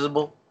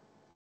invisible?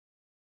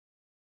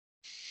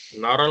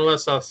 Not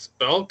unless a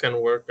spell can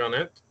work on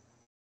it.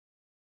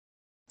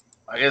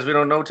 I guess we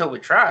don't know till we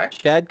try.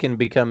 Chad can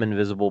become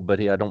invisible, but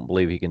I don't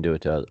believe he can do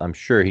it to. I'm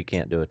sure he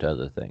can't do it to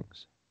other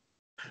things.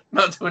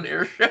 Not to an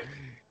airship.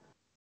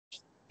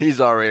 He's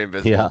already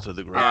invisible Yeah. to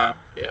the ground.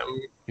 Yeah.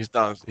 He's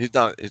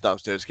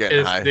downstairs getting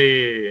Is high.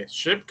 the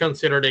ship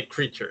considered a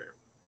creature?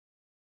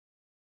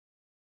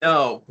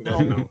 No.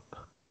 No.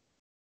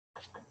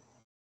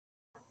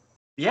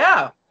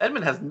 Yeah,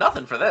 Edmund has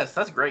nothing for this.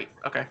 That's great.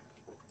 Okay.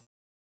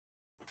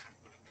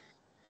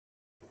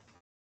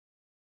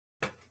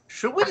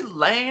 Should we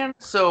land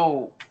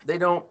so they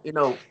don't,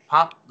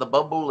 pop the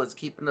bubble that's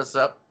keeping us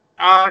up?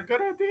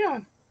 Good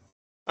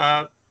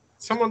idea.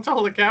 Someone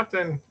tell the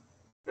captain.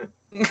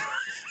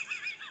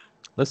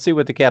 Let's see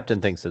what the captain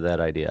thinks of that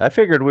idea. I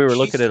figured we were She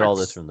looking at all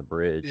starts- this from the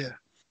bridge. Yeah.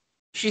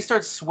 She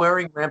starts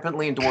swearing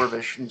rampantly in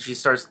Dwarvish, and she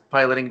starts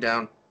piloting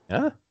down.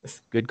 Yeah.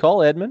 Good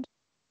call, Edmund.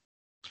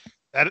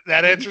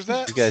 That answers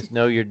that. You guys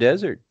know your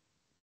desert.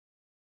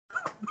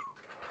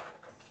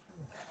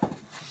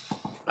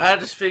 I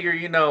just figure,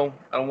 I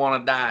don't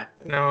want to die.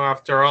 No,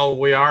 after all,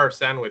 we are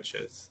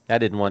sandwiches. I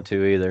didn't want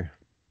to either.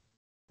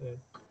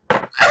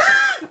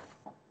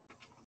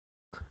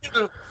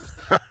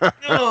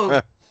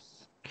 No,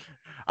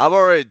 I'm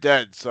already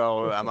dead,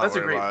 so I'm not that's a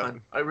worried great about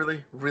one. I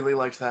really, really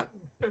liked that.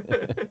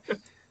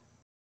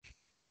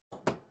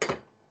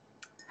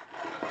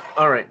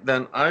 All right,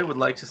 then I would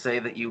like to say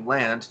that you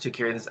land to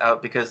carry this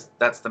out because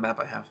that's the map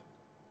I have.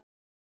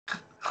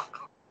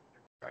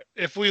 Right.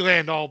 If we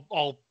land,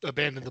 I'll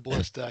abandon the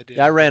ballista idea.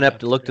 Yeah, I ran up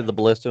to look to the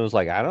ballista and was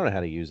like, I don't know how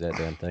to use that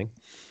damn thing.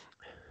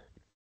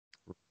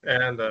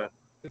 And if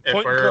Point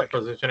and we're click.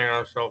 positioning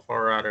ourselves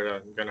forward,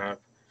 I'm gonna have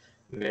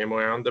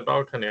Nimue on the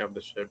balcony of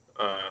the ship,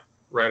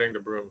 riding the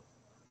broom.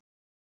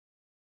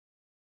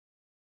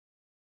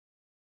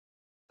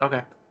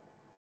 Okay.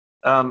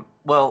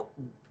 Well,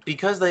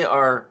 because they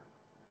are,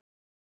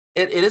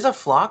 it is a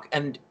flock,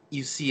 and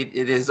you see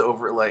it is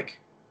over like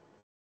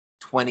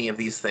 20 of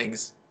these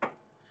things.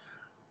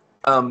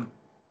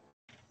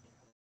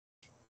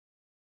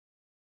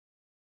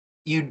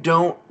 you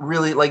don't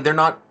really like. They're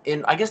not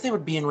in. I guess they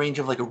would be in range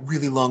of like a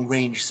really long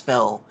range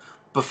spell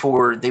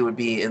before they would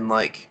be in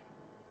like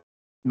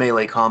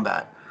melee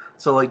combat.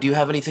 So like, do you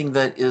have anything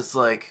that is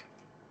like,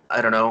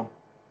 I don't know,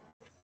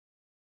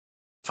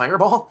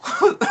 fireball?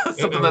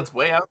 Something that's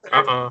way out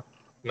there.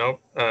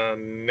 Nope.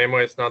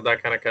 Nimue is not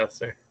that kind of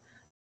caster.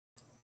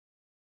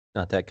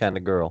 Not that kind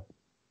of girl.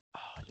 Oh,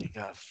 you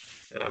got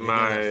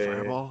My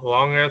fireball?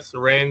 longest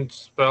range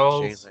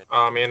spells. Jalen.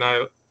 I mean,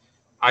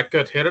 I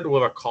could hit it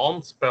with a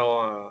calm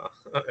spell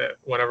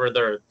whenever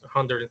they're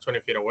 120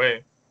 feet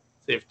away.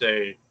 See if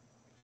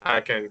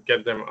I can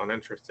get them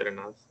uninterested in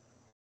us.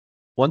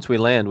 Once we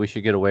land, we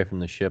should get away from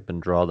the ship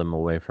and draw them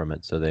away from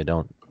it so they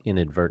don't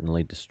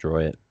inadvertently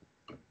destroy it.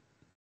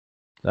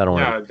 I don't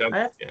want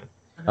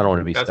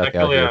to be That's stuck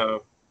out actually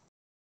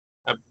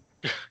here.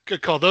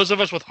 Good call. Those of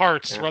us with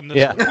hearts run this.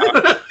 Yeah.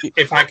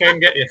 If I can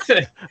get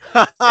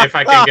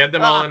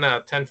them all in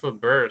a 10-foot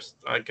burst,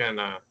 I can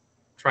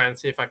try and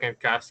see if I can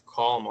cast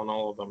calm on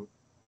all of them.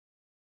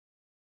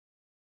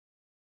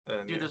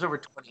 And, Dude, there's over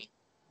 20.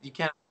 You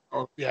can't.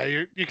 Yeah,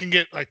 you can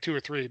get like 2 or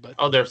 3, but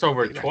there's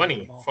over you're not gonna get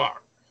 20. them all.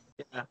 Fuck.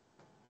 Yeah.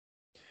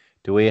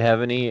 Do we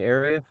have any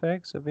area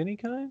effects of any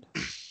kind?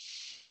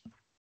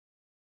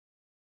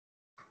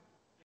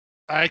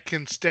 I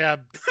can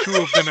stab 2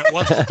 of them at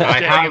once. I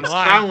standing have in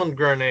line. sound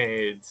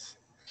grenades.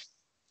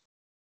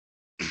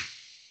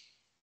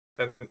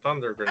 And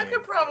thunder I grenades.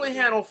 could probably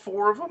handle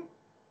 4 of them.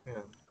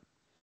 Yeah.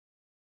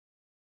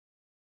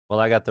 Well,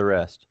 I got the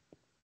rest.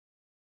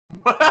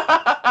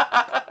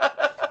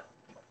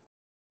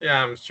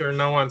 Yeah, I'm sure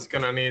no one's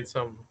gonna need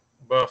some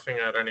buffing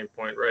at any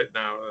point right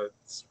now.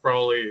 It's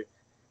probably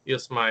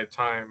use my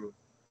time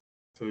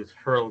to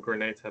hurl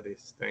grenades at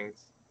these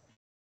things.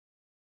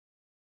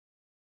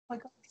 Oh my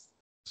God.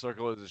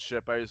 Circle is a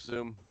ship, I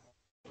assume.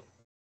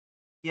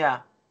 Yeah.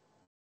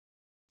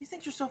 These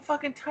things are so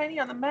fucking tiny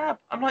on the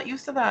map. I'm not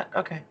used to that.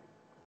 Okay.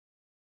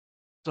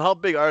 So how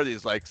big are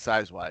these, like,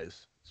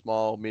 size-wise?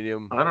 Small,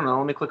 medium? I don't know.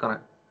 Let me click on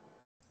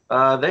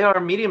it. They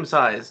are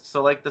medium-sized,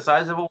 so like the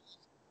size of a.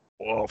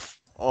 Wolf.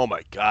 Oh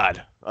my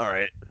god. All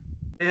right.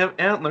 They have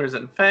antlers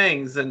and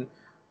fangs and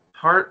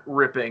heart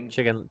ripping.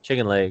 Chicken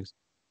legs.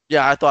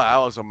 Yeah, I thought I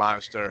was a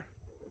monster.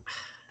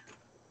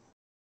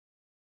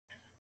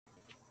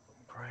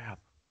 Crap.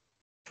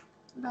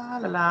 La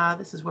la la.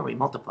 This is where we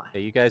multiply.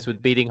 Hey, you guys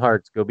with beating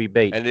hearts, go be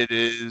bait. And it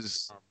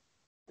is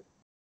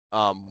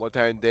what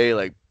time of day?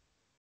 Like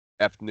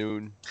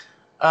afternoon.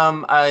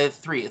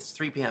 3. It's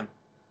 3 p.m.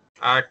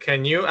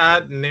 Can you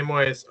add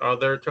Nimue's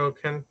other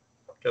token?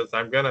 Because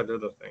I'm gonna do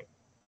the thing.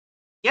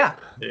 Yeah.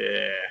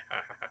 Yeah.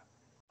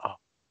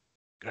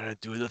 Gonna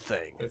do the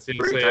thing. It's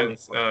usually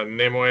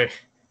Nimue.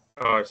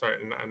 Oh,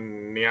 sorry,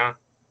 Nia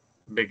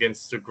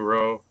begins to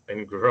grow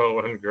and grow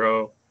and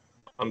grow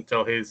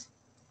until he's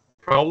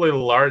probably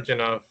large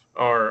enough,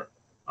 or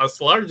as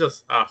large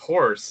as a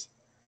horse,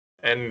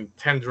 and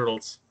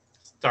tendrils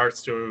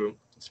starts to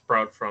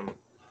sprout from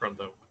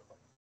them.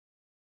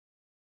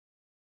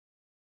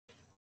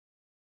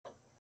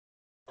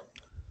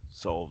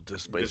 So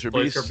displacer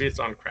Displacer beast. beast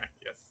on crack.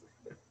 Yes.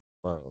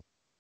 Whoa.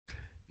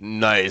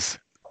 Nice.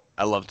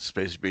 I love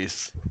displacer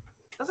beasts.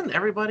 Doesn't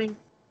everybody?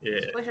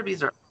 Yeah. Displacer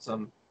beasts are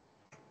awesome.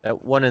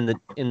 That one in the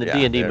Yeah,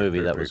 D&D they're movie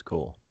very, that very was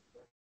cool.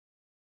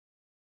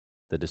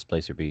 The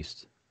Displacer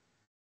Beast.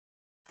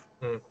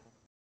 I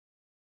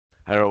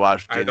never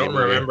watched. I D&D don't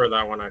movie. remember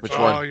that one. Which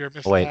Oh, one? you're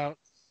missing Wait. out.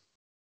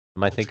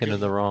 Am I thinking of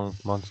the wrong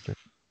monster?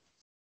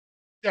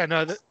 Yeah,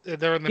 no,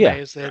 they're in the Yeah.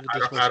 maze. They had a I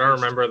displacer don't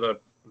beast. remember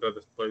the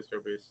displacer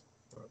beast.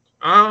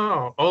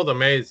 Oh, the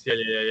maze.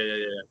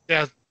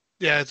 Yeah.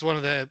 Yeah, it's one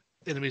of the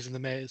enemies in the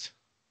maze.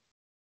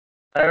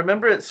 I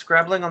remember it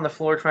scrabbling on the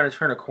floor trying to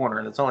turn a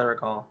corner. That's all I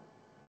recall.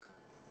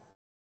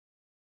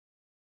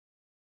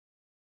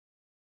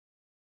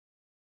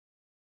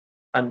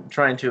 I'm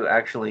trying to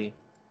actually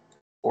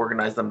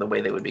organize them the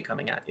way they would be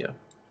coming at you.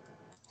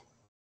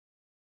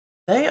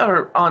 They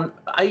are on.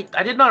 I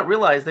did not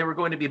realize they were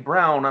going to be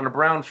brown on a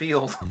brown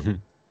field.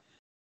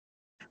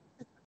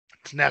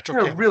 It's natural.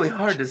 They're camouflage. really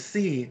hard to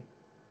see.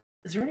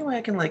 Is there any way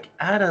I can like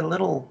add a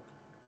little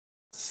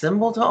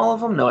symbol to all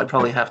of them? No, I'd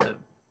probably have to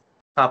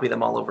copy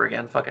them all over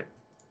again. Fuck it.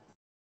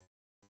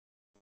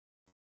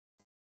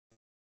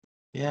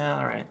 Yeah,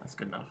 all right, that's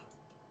good enough.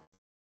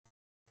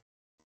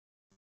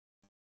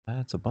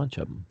 That's a bunch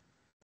of them.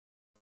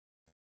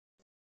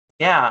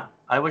 Yeah,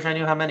 I wish I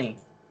knew how many.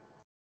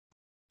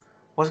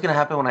 What's gonna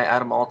happen when I add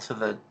them all to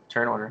the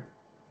turn order?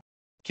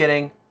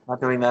 Kidding, not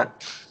doing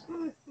that.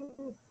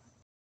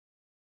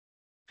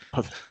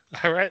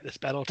 All right, this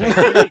battle will take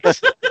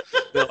weeks.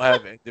 They'll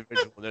have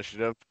individual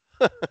initiative.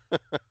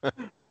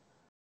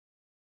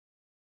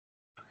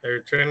 Are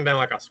you treating them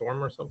like a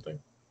swarm or something?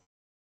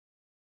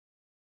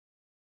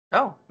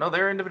 Oh, no,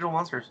 they're individual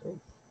monsters.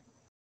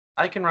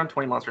 I can run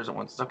 20 monsters at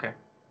once. It's okay.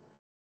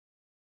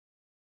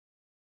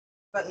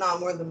 But not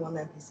more than one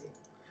NPC.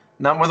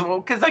 Not more than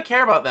one, because I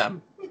care about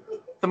them.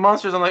 The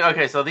monsters, I'm like,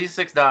 okay, so these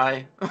 6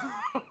 die.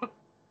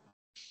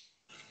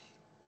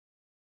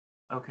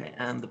 Okay,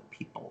 and the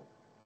people.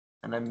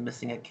 And I'm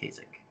missing a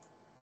Cazic.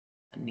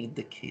 I need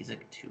the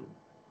Cazic too.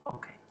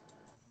 Okay.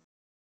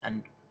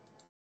 And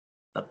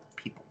the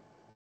people.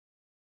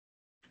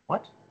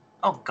 What?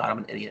 Oh god, I'm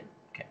an idiot.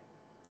 Okay.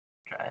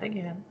 Try it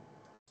again.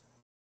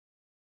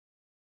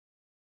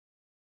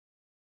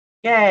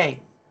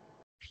 Yay!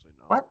 Actually,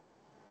 no. What?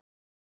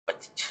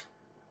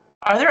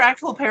 Are there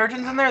actual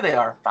Peritons in there? They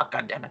are. Fuck,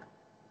 goddammit.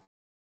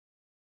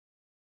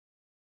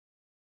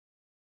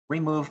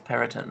 Remove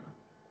Periton.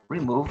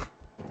 Remove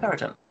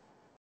Periton.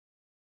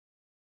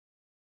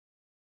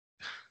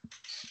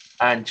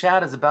 And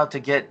Chad is about to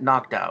get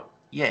knocked out.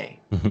 Yay.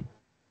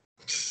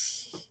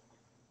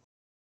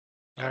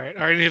 All right.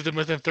 Are any of them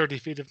within 30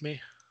 feet of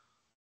me?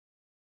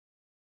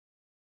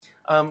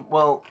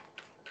 Well,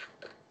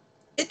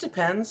 it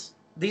depends.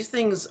 These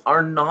things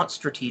are not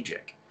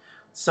strategic.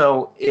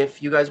 So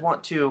if you guys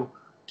want to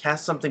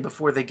cast something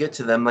before they get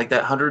to them, like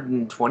that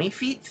 120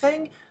 feet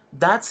thing,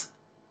 that's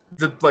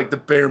the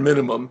bare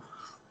minimum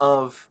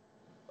of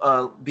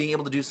being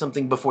able to do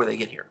something before they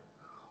get here.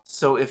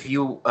 So if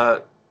you,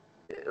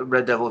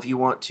 Red Devil, if you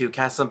want to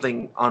cast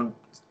something on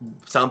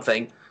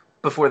something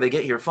before they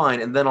get here,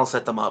 fine, and then I'll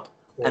set them up.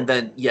 Cool. And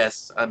then,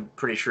 yes, I'm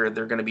pretty sure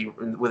they're going to be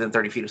within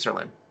 30 feet of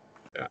Serlin.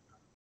 Yeah.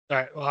 All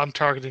right. Well, I'm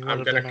targeting one I'm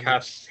of gonna them. and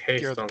cast scare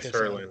haste the on piss out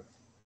of Serlin. them.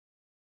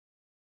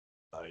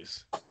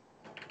 Nice.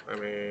 Let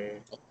me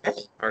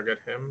target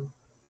him.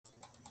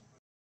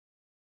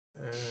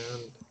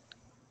 And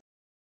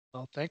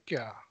Well, thank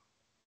you.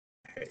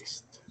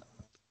 haste.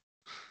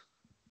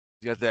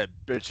 You got that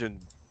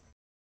bitchin'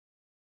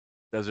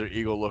 Desert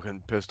Eagle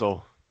looking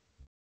pistol.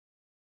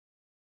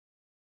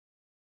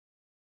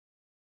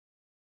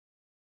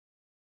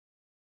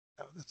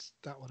 Oh, that's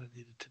not what I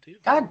needed to do.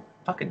 God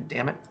fucking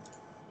damn it.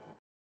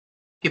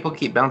 People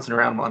keep bouncing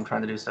around while I'm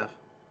trying to do stuff.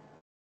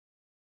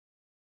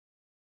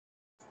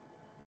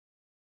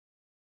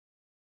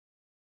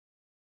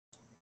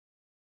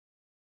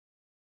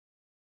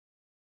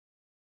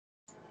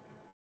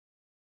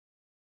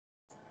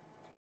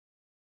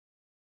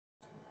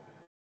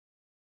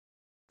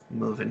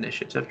 Move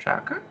initiative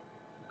tracker.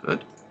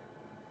 Good.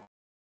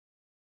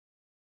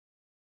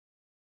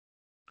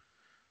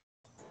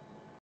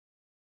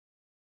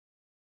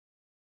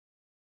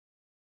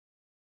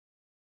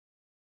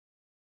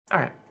 All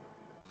right.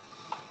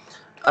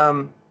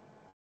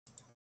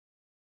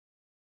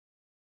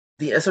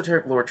 The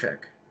esoteric lore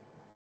check.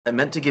 I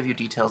meant to give you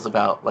details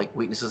about like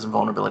weaknesses and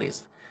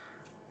vulnerabilities.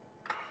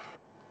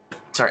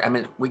 Sorry, I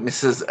meant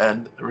weaknesses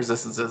and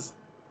resistances,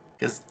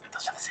 because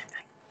those are the same thing.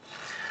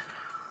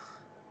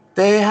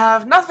 They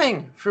have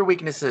nothing for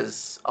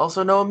weaknesses.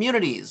 Also, no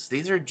immunities.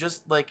 These are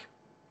just like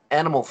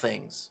animal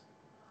things.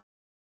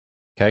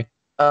 Okay.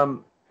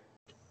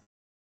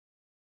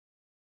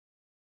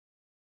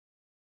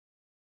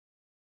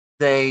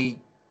 They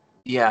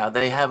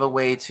have a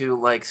way to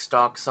like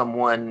stalk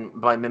someone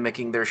by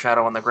mimicking their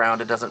shadow on the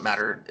ground. It doesn't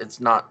matter. It's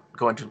not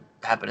going to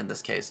happen in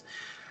this case.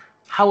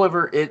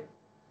 However,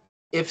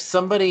 if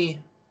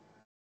somebody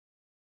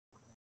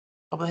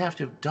they have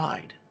to have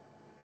died.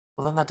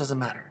 Well, then that doesn't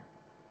matter.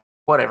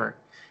 Whatever.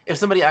 If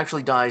somebody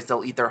actually dies,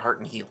 they'll eat their heart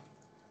and heal.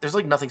 There's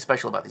like nothing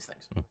special about these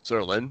things.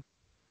 Serlin.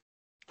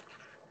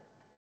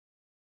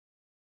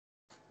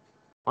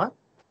 What?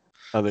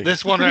 I think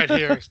This one right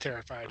here is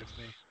terrified of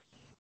me.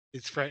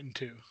 It's frightened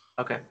too.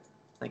 Okay.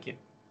 Thank you.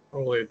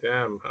 Holy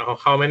damn.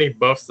 How many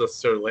buffs does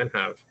Serlin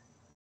have?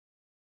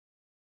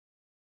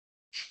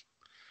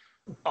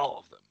 All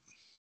of them.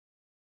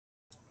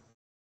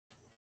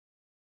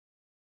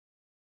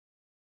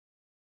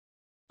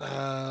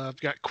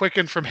 I've got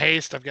quicken from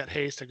haste. I've got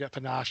haste. I've got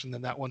panache, and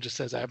then that one just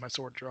says I have my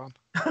sword drawn.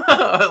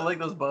 I like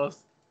those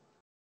buffs.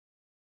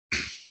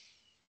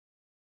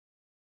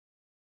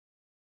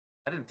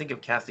 I didn't think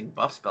of casting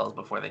buff spells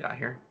before they got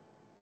here.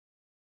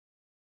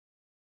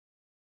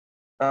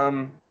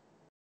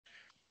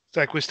 It's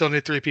like we still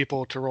need 3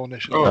 people to roll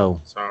initiative. Oh,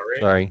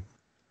 sorry.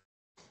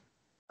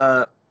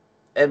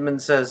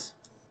 Edmond says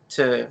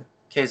to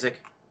Cazic,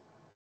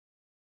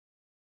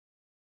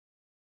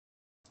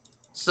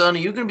 "Son, are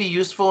you going to be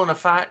useful in a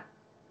fight?"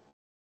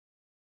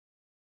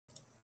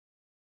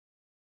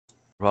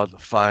 we're about to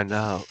find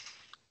out.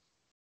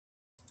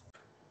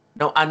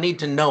 No, I need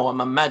to know.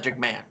 I'm a magic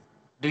man.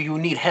 Do you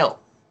need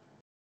help?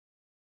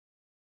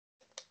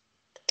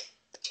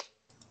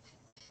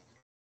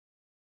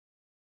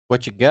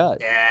 What you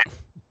got? Yeah.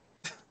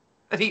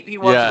 He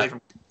walks away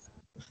from.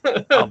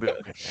 I'll be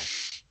okay.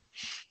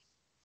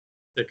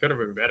 It could have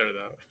been better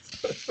though.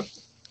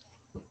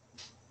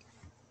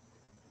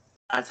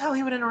 That's how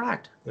he would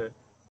interact.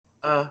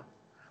 Yeah.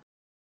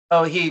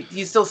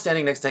 He's still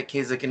standing next to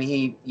Cazic, and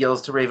he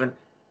yells to Raven,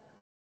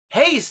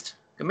 "Haste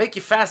can make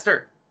you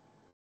faster."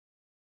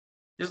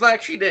 Just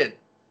like she did.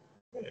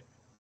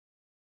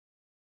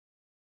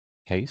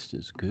 Haste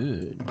is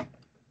good.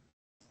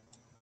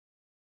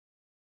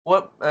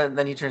 What? And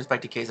then he turns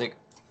back to Cazic.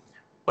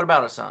 What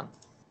about us, son?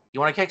 You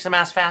want to kick some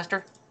ass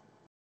faster?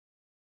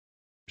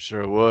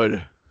 Sure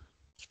would.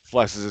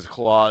 Flexes his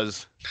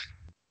claws.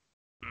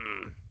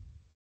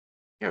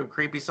 You're a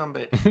creepy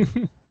sumbitch.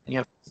 And you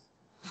have.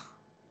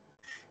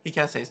 He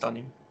casts haste on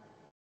you.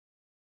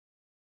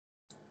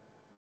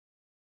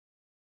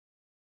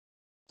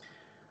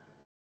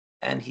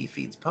 And he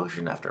feeds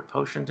potion after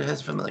potion to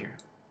his familiar.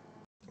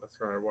 That's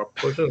right. What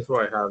potions do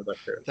I have that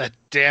good? That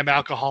damn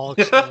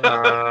alcoholic.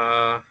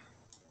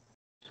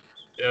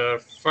 Yeah,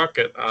 fuck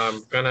it.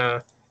 I'm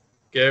gonna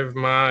give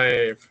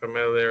my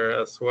familiar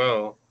as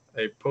well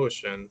a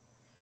potion.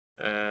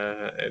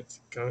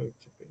 It's going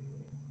to be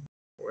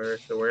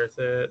where is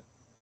it?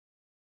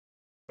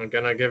 I'm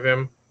gonna give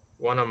him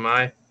one of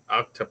my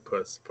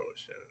octopus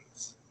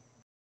potions.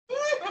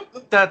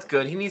 That's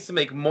good. He needs to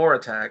make more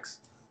attacks.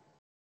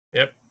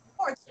 Yep.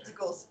 More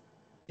tentacles.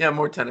 Yeah,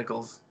 more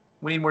tentacles.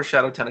 We need more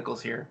shadow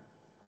tentacles here.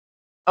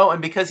 Oh,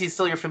 and because he's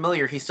still your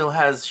familiar, he still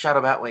has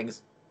shadow bat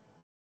wings.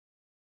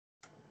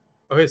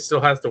 Oh, he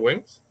still has the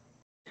wings?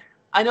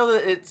 I know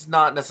that it's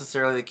not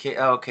necessarily the case.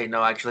 Oh, okay,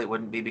 no, actually, it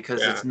wouldn't be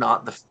because it's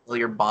not the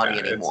familiar body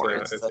anymore.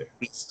 It's the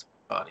beast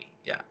body.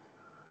 Yeah.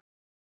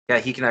 Yeah,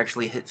 he can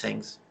actually hit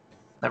things.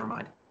 Never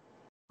mind.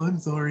 I'm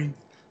sorry.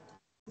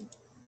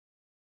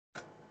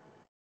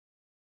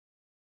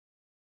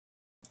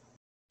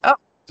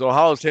 So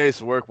how does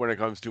haste work when it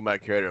comes to my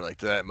character? Like,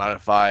 does that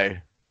modify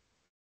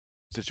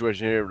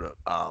situation here?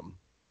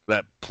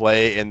 That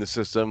play in the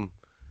system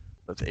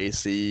with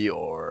AC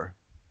or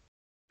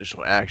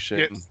additional action?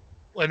 Yes.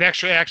 An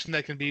extra action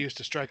that can be used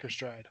to strike or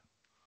stride.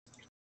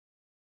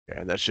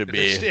 Yeah, that should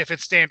if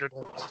it's standard.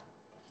 Okay.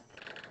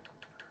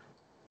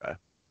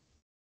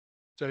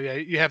 So yeah,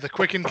 you have the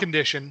quicken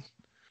condition,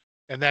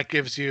 and that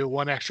gives you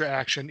one extra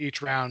action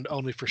each round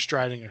only for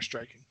striding or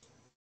striking.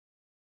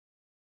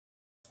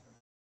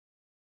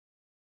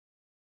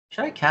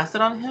 Should I cast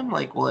it on him?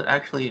 Like, will it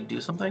actually do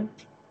something?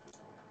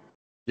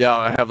 Yeah,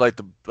 I have like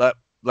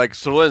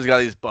Solen's got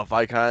these buff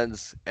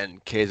icons,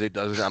 and Cazic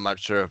doesn't. I'm not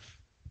sure if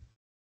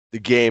the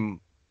game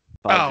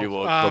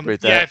will incorporate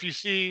that. Yeah, if you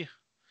see,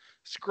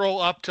 scroll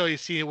up till you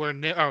see where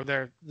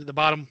there at the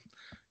bottom,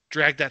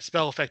 drag that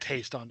spell effect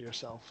haste onto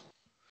yourself.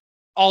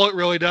 All it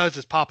really does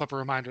is pop up a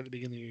reminder at the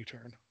beginning of your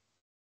turn.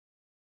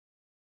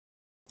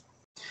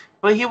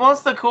 But he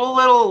wants the cool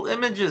little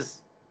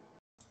images.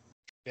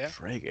 Yeah.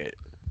 Frag it.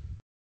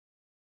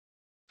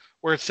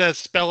 Where it says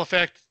spell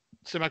effect,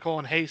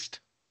 semicolon, haste.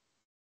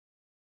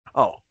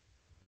 Oh.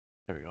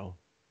 There we go.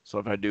 So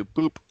if I do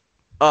boop.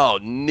 Oh,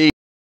 neat.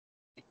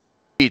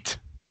 Okay,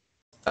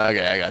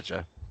 I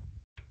gotcha.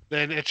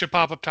 Then it should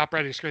pop up top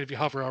right of your screen. If you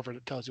hover over it,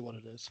 it tells you what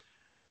it is.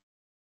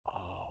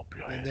 Oh,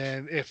 brilliant. And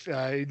then if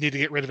you need to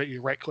get rid of it,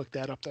 you right-click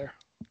that up there.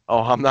 Oh,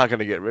 I'm not going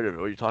to get rid of it.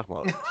 What are you talking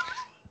about?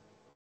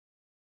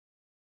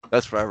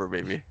 That's forever,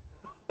 baby.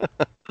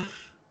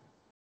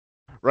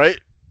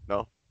 Right?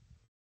 No?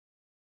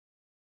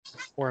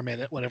 Or a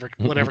minute, whatever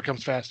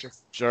comes faster.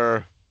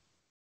 Sure.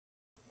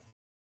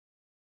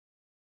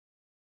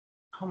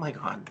 Oh my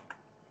god.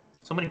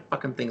 So many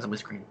fucking things on my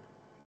screen.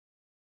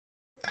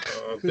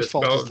 Whose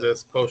fault is that?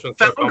 This potion's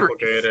so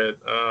complicated.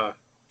 I'm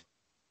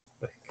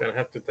gonna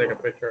have to take a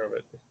picture of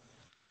it.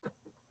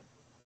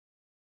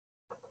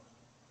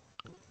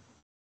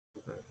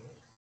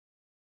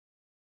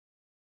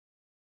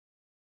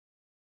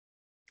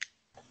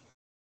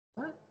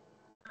 What?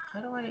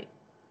 How do I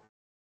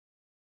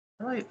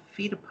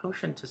feed a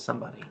potion to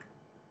somebody?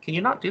 Can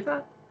you not do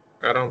that?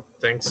 I don't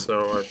think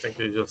so. I think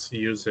you just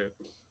use it.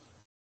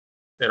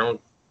 I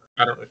don't.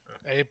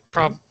 A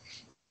problem.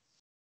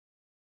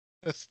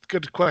 That's a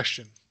good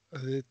question.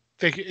 I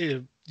think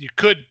you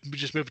could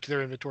just move it to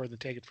their inventory and then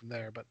take it from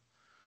there, but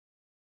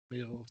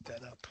we'll look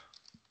that up.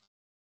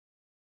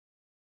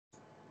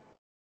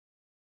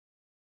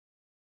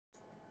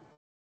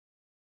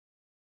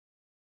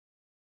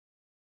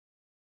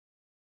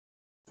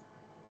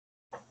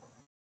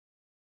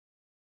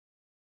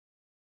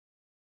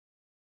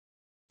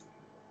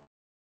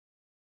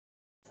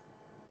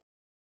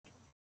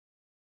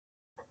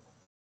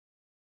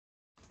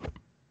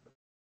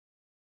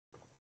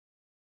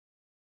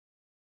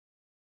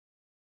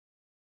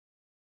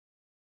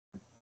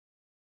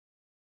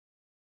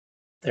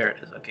 There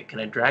it is. Okay, can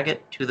I drag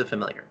it to the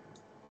familiar?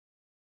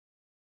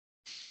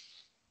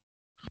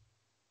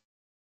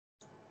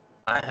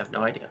 I have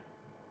no idea.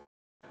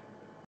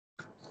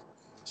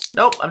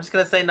 Nope, I'm just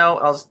gonna say no.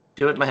 I'll just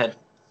do it in my head.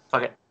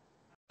 Fuck it.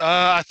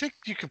 I think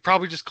you could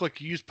probably just click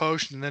use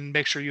potion and then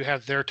make sure you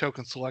have their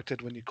token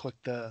selected when you click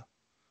the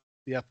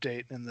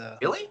update in the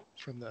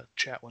from the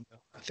chat window.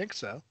 I think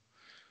so.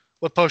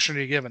 What potion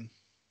are you given?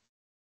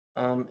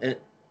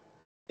 It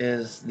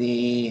is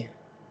the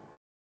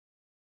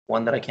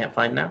one that I can't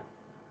find now.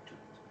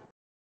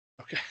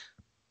 Okay.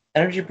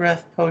 Energy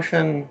breath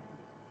potion,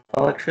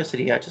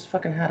 electricity. I just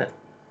fucking had it.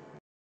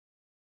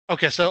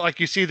 Okay, so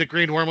like you see the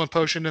green wormwood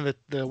potion in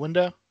the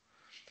window.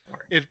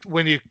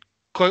 When you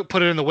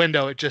put it in the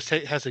window, it just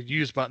has a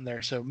use button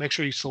there. So make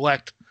sure you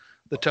select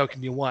the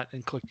token you want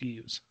and click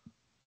use.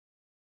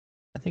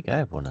 I think I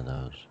have one of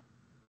those.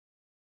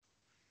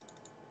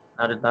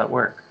 How did that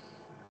work?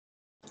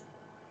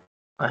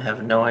 I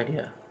have no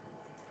idea.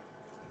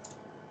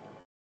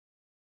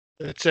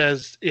 It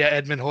says, yeah,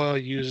 Edmond Hoyle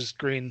uses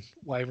green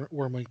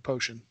wormwing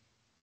potion.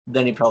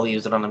 Then he probably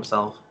used it on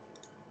himself.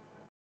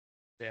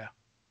 Yeah.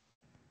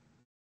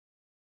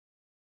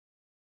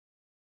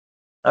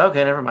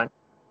 Okay, never mind.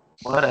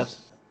 Whatevs.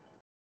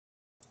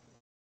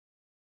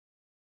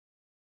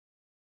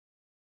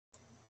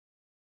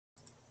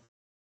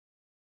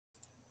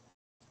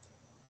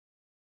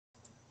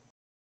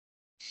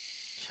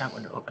 Chat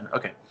window open.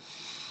 Okay.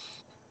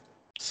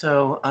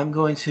 So I'm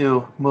going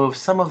to move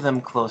some of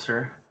them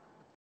closer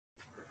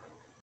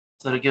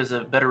so that it gives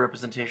a better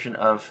representation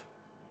of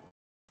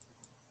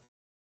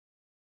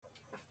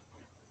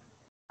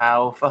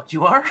how fucked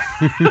you are.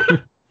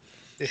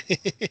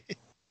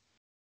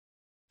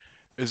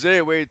 Is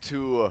there a way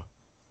to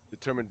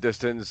determine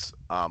distance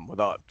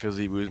without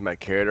physically losing my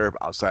character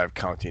outside of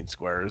counting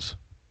squares?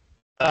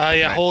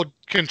 Yeah, Right. hold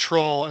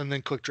control and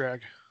then click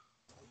drag.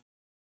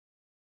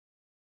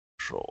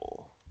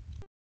 Control.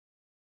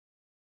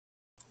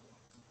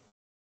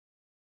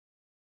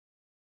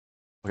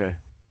 Okay.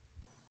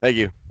 Thank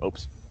you.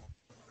 Oops.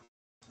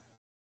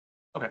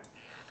 Okay.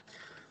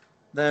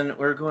 Then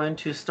we're going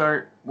to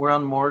start. We're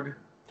on Morg.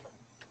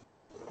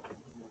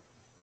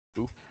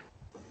 Ooh.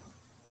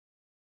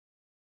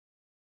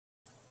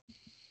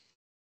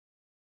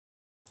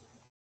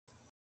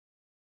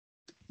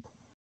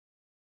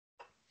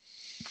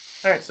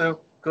 All right, so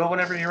go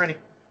whenever you're ready.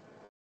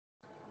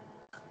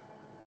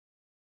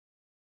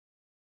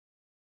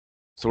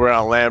 So we're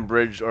on a land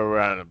bridge, or we're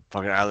on a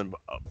fucking island.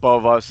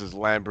 Above us is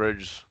land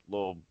bridge,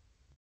 little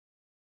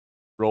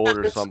road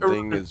or It's something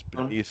eroded is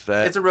stone. beneath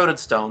that. It's eroded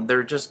stone.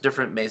 They're just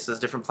different mesas,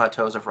 different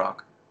plateaus of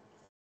rock.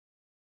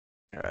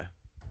 Okay.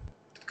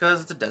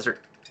 Because it's a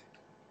desert.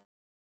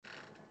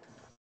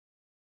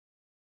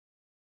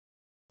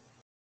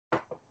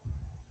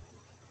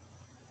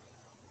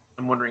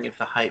 I'm wondering if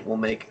the height will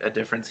make a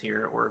difference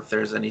here, or if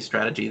there's any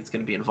strategy that's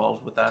going to be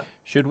involved with that.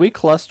 Should we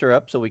cluster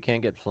up so we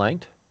can't get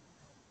flanked?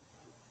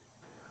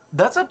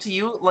 That's up to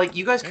you. Like,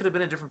 you guys could have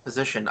been in a different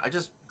position. I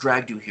just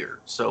dragged you here,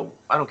 so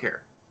I don't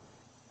care.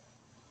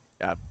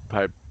 Yeah,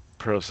 probably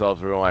per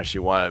ourselves, we don't actually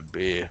want to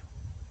be.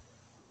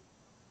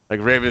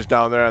 Like Raven's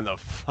down there on the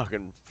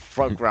fucking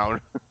front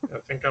ground. I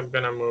think I'm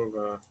gonna move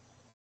to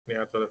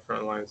the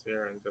front lines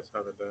here and just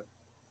have it there.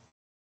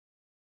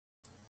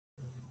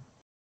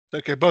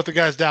 Okay, both the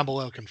guys down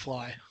below can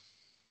fly.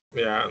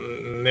 Yeah,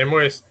 Nimue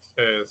is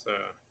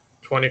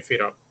 20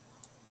 feet up.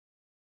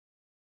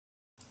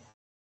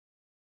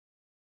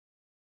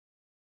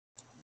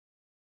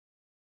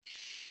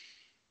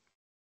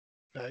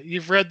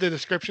 You've read the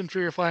description for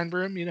your flying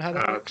broom. You know how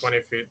that works.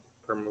 20 feet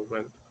per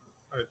movement,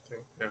 I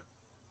think. Yeah.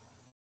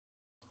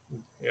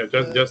 Yeah,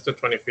 just the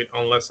 20 feet,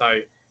 unless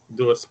I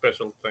do a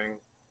special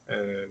thing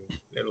and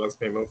it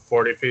lets me move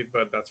 40 feet,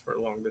 but that's for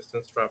long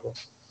distance travel.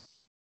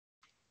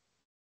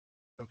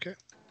 Okay.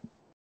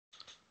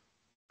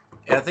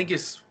 Yeah, I think you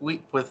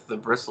sweep with the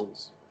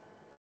bristles.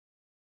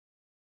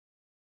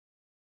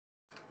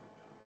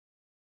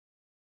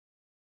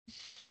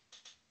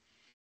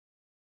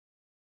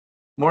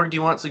 Morg, do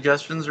you want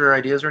suggestions or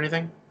ideas or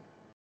anything?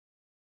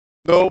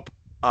 Nope.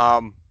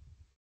 I'll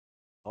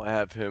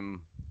have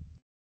him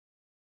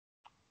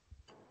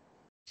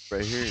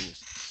right here and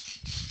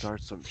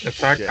start some In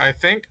fact, shit. I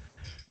think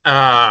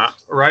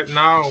right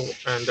now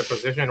in the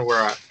position we're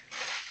at,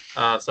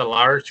 it's a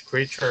large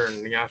creature,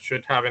 and yeah,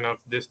 should have enough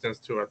distance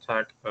to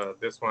attack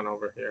this one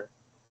over here.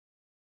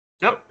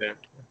 Yep. Yeah.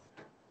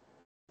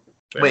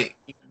 Wait,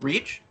 you can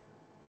reach?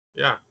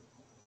 Yeah.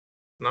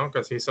 No,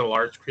 because he's a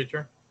large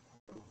creature.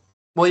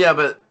 Well, yeah,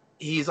 but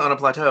he's on a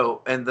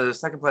plateau, and the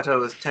second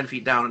plateau is 10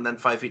 feet down and then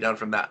 5 feet down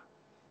from that.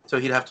 So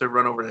he'd have to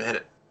run over to hit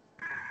it.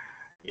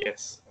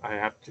 Yes, I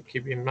have to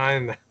keep in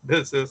mind that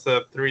this is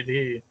a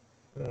 3D.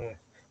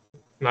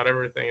 Not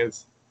everything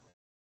is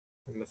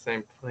in the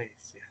same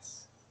place.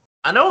 Yes.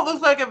 I know it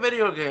looks like a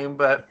video game,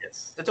 but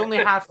Yes. it's only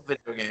half a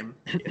video game.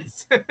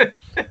 Yes.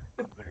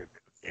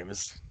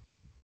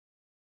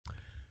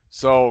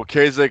 So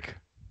Cazic,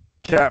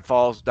 cat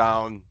falls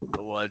down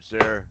the ledge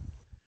there,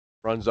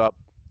 runs up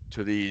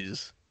to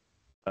these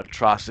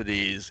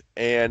atrocities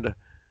and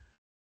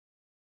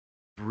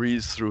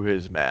breathes through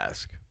his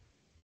mask,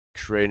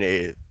 creating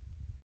a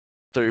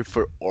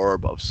 30-foot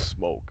orb of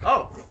smoke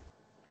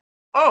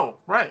Oh,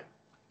 right.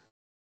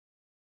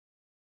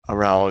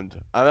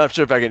 around. I'm not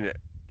sure if I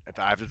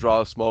have to draw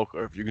the smoke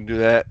or if you can do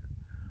that.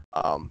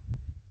 But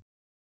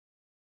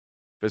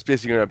it's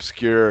basically going to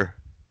obscure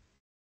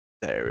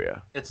the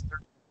area, It's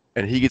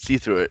and he can see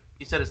through it.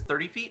 you said it's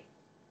 30 feet?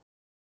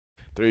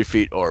 30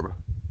 feet orb.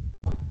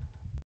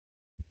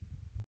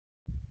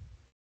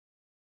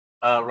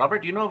 Robert,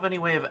 do you know of any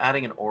way of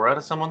adding an aura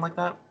to someone like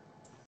that?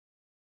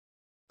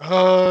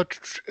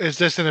 Is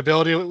this an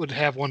ability that would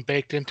have one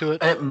baked into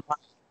it?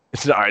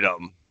 It's an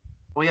item.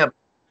 Well, yeah.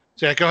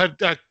 So yeah, go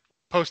ahead,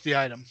 post the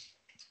item.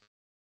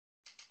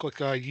 Click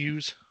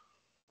use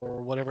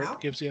or whatever it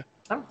gives you.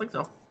 I don't think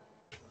so.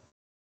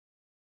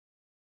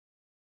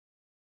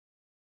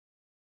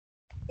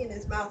 In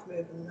his mouth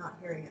move and not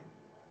hearing it.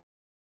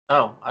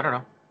 Oh, I don't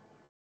know.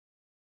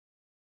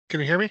 Can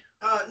you hear me?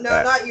 No,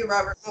 not you,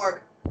 Robert.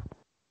 Morg.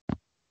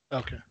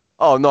 Okay.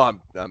 Oh no,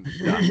 I'm no,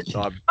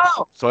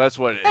 Oh, so that's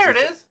what it is. there it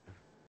is.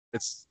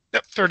 It's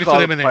Yep, 30 called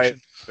foot a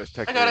emanation. It's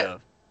I got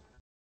it.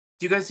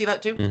 Do you guys see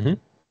that too? Mm-hmm.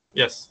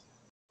 Yes.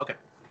 Okay.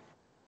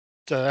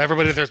 So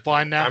everybody there's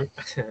blind now.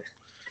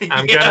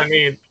 I'm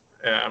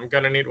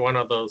gonna need one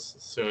of those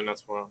soon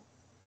as well.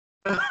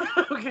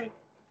 Okay.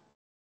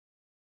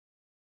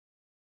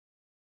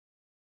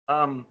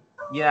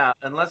 Yeah,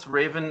 unless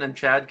Raven and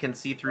Chad can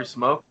see through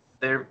smoke,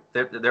 they're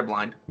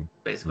blind,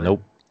 basically.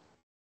 Nope.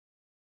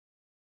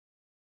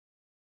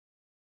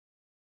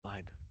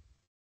 Blind.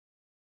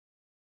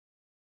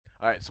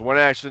 All right, so one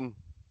action,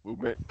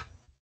 movement.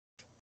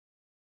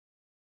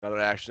 Another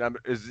action.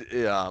 Is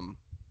a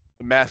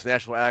mass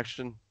natural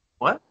action?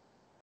 What?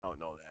 I don't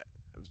know that.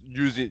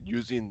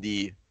 Using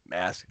the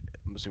mask.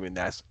 I'm assuming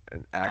that's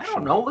an action. I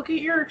don't know. Look at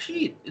your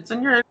sheet. It's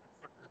in your.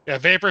 Yeah,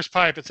 Vapor's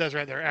Pipe. It says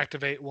right there.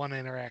 Activate one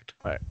interact.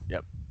 All right.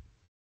 Yep.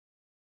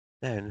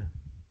 Then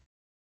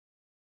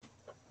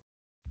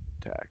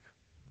attack.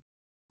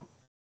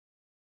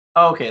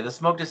 Okay, the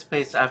smoke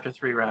dissipates after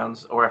 3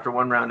 rounds, or after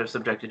 1 round if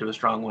subjected to a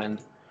strong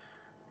wind.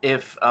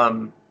 If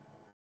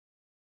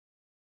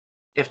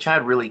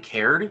Chad really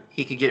cared,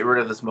 he could get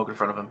rid of the smoke in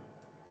front of him.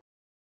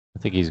 I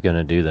think he's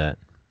gonna do that.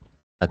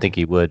 I think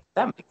he would.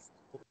 That makes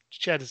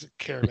Chad doesn't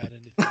care about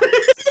anything.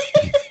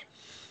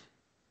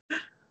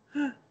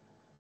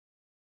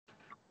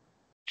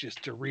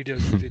 Just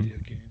Doritos and video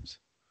games.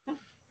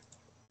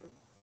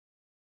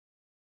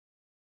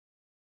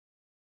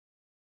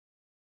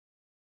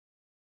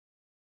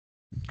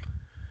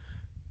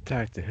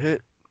 Attack to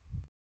hit.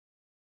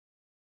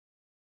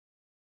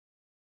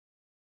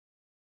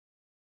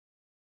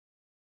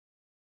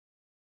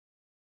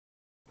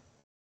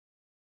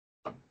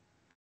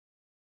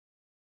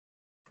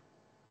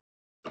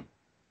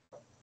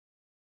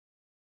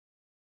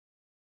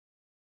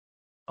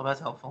 Oh, that's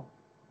helpful.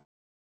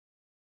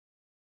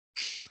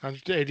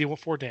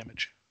 184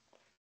 damage.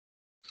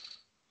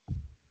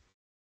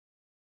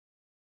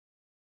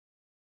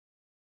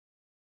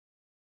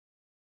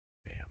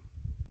 Bam.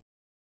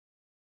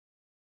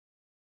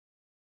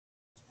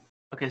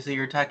 Okay, so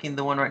you're attacking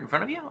the one right in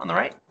front of you on the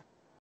right?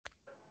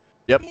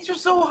 Yep. These are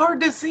so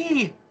hard to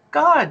see.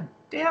 God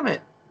damn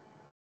it.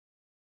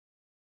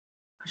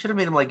 I should have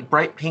made them like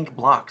bright pink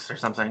blocks or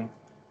something.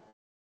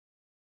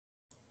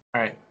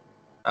 Alright.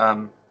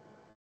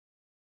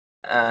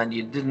 And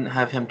you didn't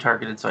have him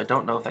targeted, so I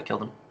don't know if that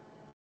killed him.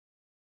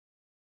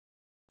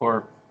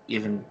 Or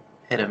even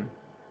hit him.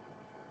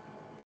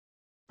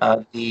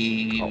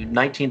 The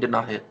 19 did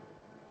not hit.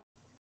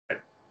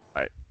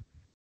 Right.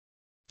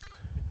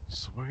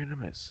 So we're gonna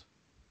miss.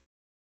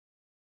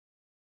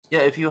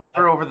 Yeah, if you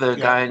hover over the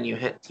guy and you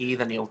hit T,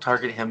 then you'll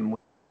target him.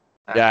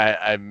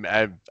 Yeah,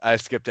 I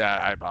skipped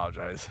that. I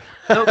apologize.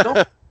 No,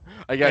 don't.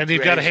 I got. And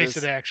you've got a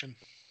hasted action.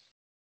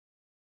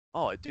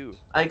 Oh, I do.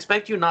 I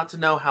expect you not to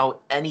know how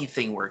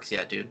anything works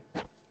yet, dude.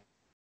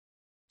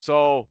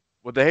 So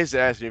with the hasted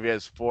action, if he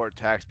has 4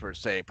 attacks per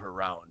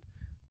round,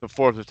 the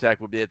 4th attack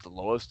will be at the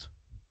lowest.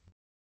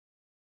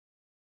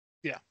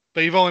 Yeah,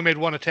 but you've only made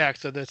 1 attack,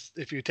 so that's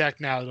if you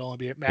attack now, it'll only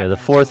be at max. Yeah, the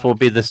 4th will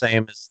be the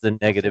same as the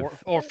negative.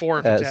 Or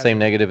 4 same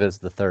negative as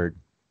the 3rd.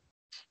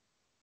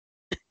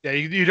 Yeah,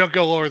 you don't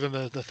go lower than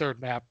the 3rd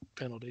map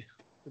penalty.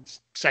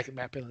 It's 2nd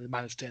map penalty,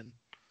 -10.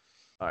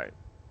 All right.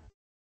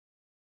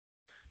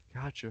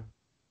 Gotcha.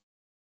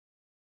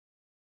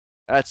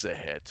 That's a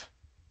hit.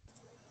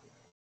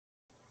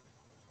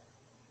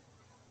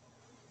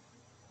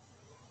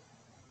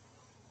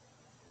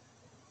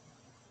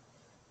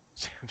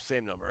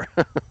 Same number.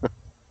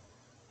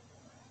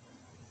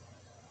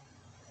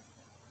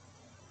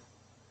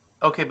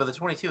 Okay, but the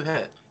 22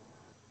 hit.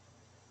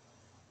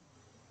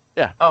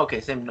 Yeah. Oh,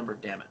 okay, same number of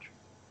damage.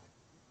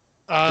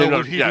 Same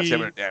Would he same be,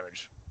 number of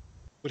damage.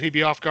 would he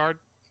be off guard?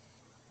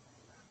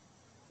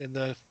 In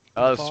the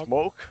fog?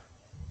 Smoke?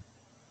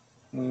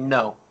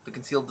 No, the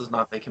concealed does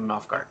not make him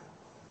off guard.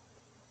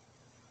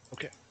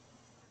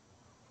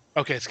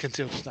 Okay, it's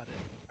concealed, it's not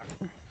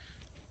it.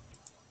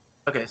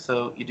 Okay,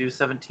 so you do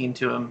 17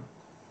 to him,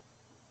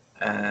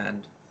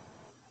 and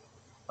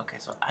okay,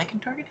 so I can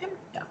target him?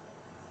 Yeah.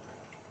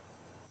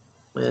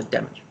 With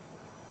damage.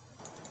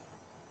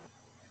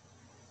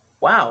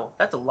 Wow,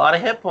 that's a lot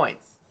of hit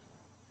points.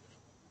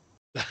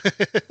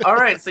 All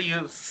right, so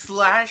you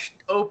slashed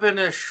open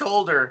his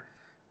shoulder,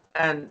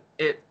 and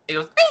it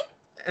goes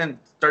and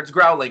starts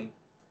growling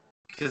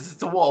because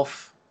it's a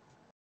wolf,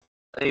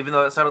 even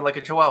though it sounded like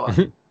a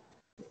chihuahua.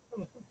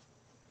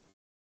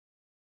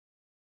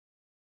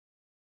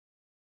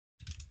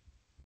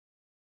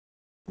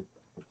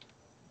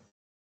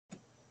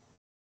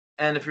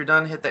 And if you're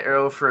done, hit the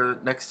arrow for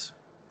next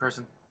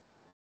person.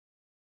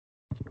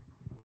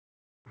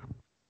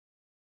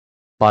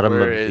 Bottom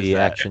Where of is the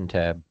that? action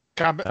tab.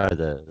 Combat, Or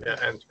the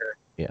Enter.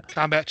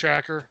 combat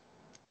tracker.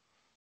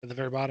 At the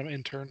very bottom,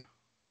 intern.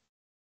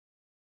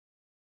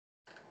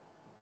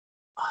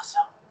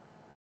 Awesome.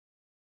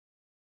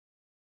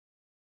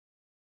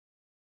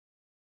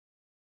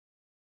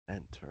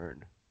 And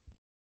turn.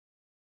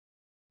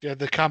 Yeah,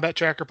 the combat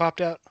tracker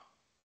popped out.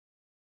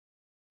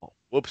 Oh,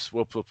 whoops. I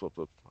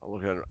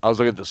was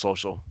looking at the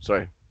social.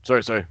 Sorry. All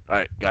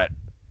right, got it.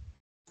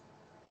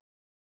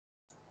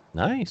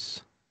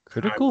 Nice.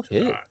 Critical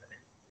hit.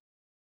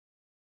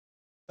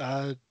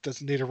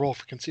 Doesn't need a roll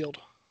for concealed.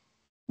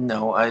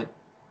 No, I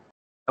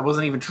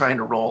wasn't even trying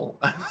to roll.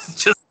 I was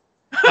just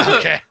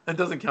Okay. It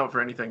doesn't count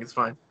for anything. It's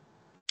fine.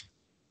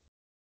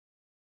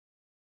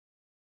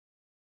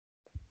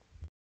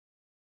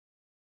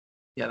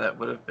 Yeah, that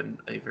would have been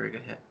a very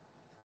good hit.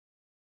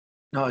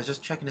 No, I was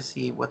just checking to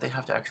see what they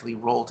have to actually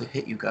roll to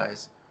hit you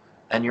guys.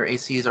 And your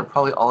ACs are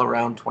probably all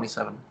around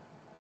 27.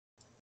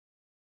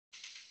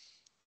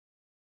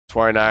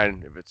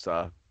 29 if it's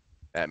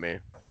at me.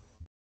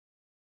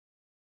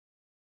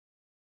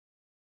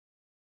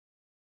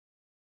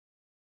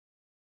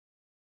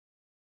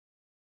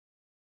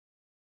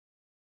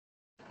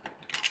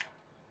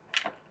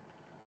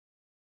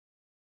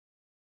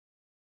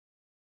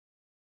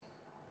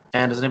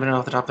 And does anybody know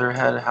off the top of their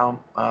head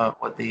how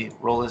what the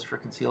roll is for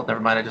concealed? Never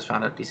mind, I just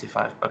found out DC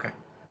 5. Okay.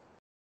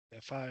 Yeah,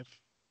 5.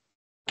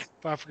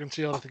 5 for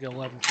concealed. I think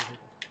 11 for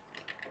hidden.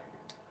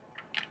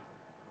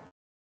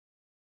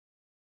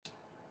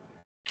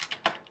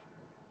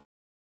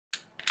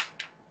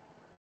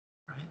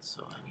 Right,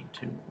 so I need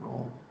to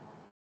roll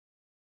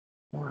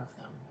more of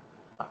them.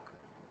 Fuck.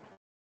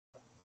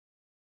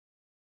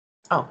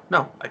 Oh,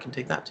 no, I can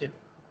take that too.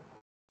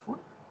 4.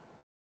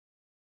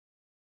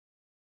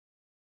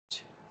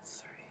 2,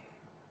 3.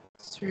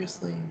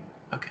 Seriously?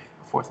 Okay,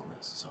 a fourth will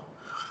miss. So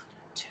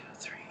 2,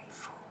 3,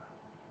 4,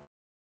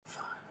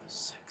 5,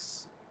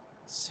 6,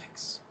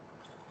 6.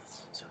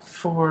 So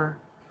 4.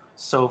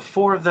 So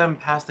 4 of them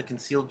pass the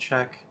concealed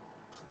check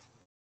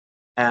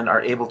and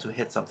are able to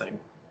hit something.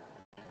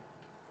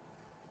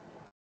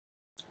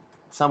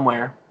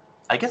 Somewhere.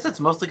 I guess it's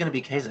mostly going to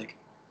be Cazic.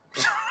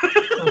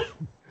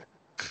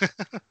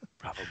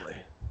 Probably.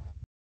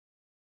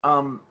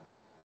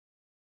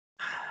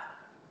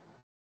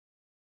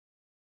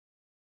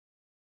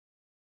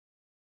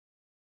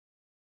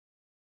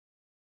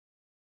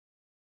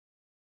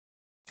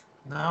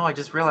 No, I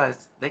just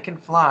realized they can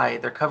fly.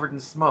 They're covered in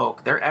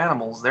smoke. They're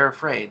animals. They're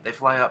afraid. They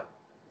fly up.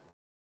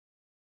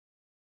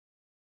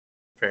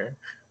 Fair.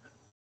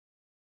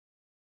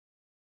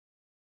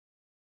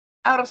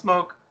 Out of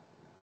smoke.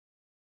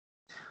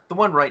 The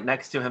one right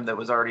next to him that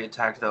was already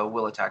attacked, though,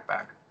 will attack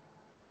back.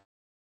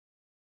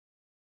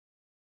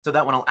 So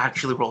that one will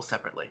actually roll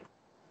separately.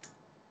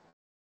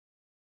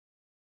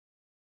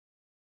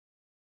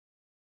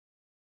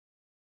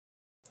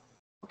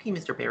 Okay,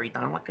 Mr.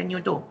 Berryton, what can you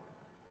do?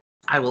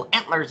 I will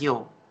antlers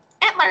you.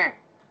 Antler!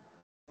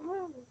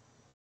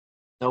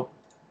 Nope.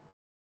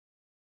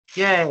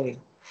 Yay.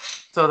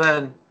 So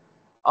then,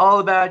 all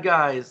the bad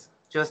guys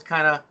just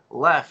kind of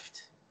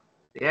left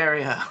the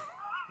area.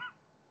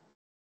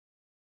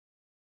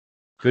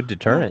 Good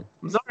deterrent.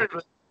 I'm sorry,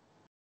 but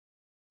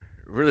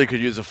Really could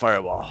use a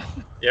fireball.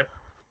 Yep.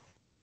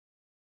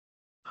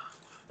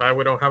 But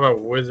we don't have a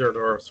wizard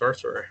or a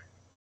sorcerer.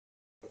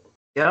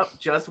 yep,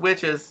 just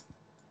witches.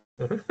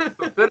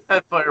 Could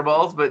have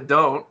fireballs, but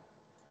don't.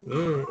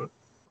 Mm.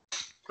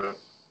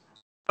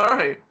 All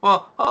right.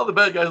 Well, all the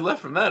bad guys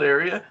left from that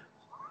area.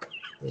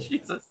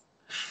 Jesus.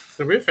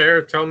 To be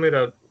fair, tell me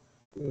that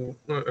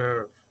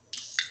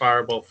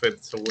fireball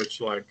fits a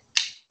witch like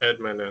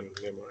Edmond and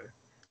Nimue.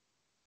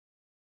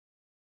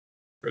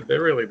 But they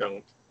really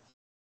don't.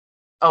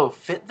 Oh,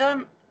 fit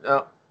them?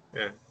 Oh,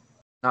 Yeah.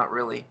 not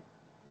really.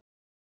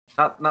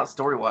 Not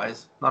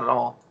story-wise. Not at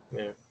all.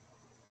 Yeah.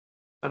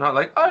 They're not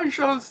like, I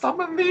shall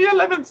summon the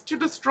elements to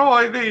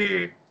destroy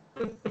thee.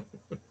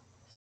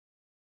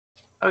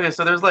 Okay,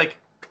 so there's like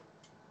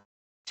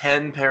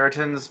 10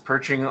 Paratons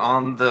perching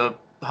on the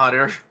hot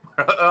air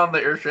on the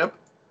airship.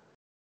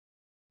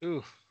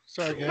 Ooh,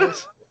 sorry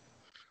guys.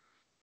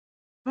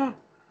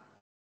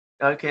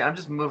 Okay, I'm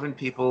just moving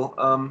people.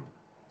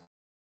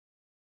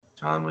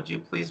 John, would you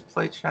please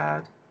play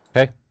Chad?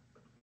 Okay.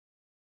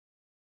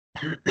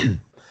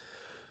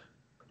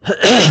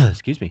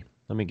 Excuse me.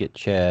 Let me get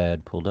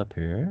Chad pulled up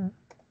here.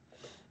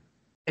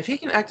 If he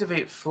can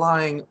activate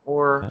flying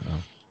or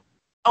Uh-oh.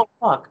 oh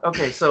fuck.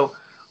 Okay, so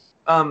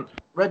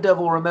Red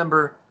Devil,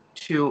 remember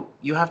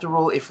you have to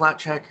roll a flat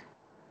check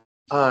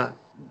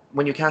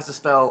when you cast a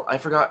spell. I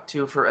forgot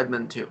to for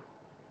Edmond too.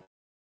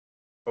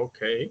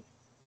 Okay.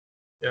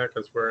 Yeah,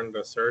 because we're in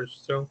the surge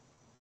still.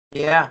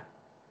 Yeah,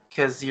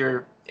 because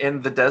you're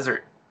in the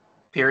desert.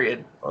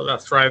 Period. Oh,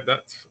 that's right.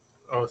 That's.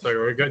 Oh,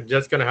 so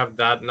just gonna have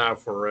that now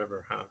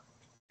forever, huh?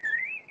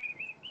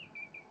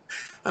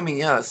 I mean,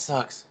 yeah, it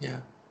sucks. Yeah.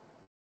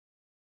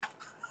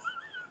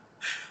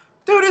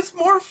 Dude, it's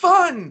more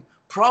fun.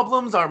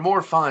 Problems are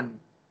more fun.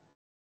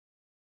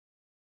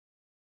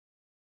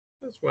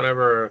 That's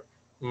whenever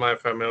my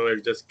familiar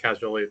just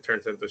casually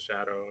turns into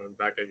shadow and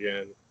back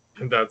again.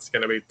 And that's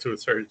gonna be 2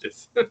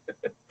 surges.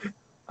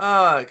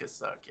 Oh, it could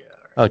suck. Yeah.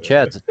 Right. Oh,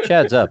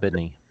 Chad's up, isn't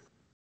he?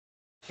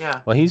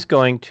 Yeah. Well, he's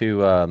going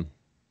to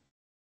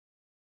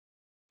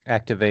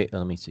activate.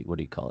 Let me see. What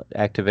do you call it?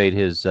 Activate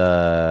his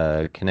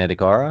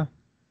kinetic aura.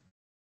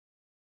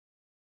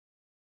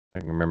 I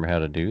can remember how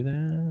to do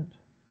that.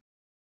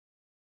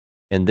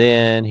 And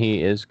then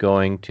he is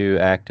going to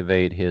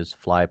activate his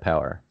fly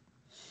power,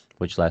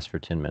 which lasts for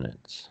 10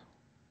 minutes.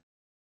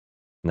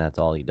 And that's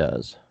all he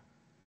does.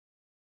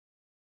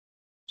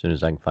 soon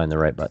as I can find the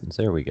right buttons.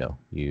 There we go.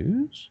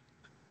 Use.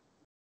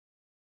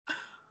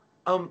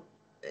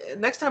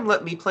 Next time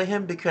let me play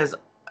him because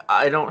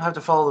I don't have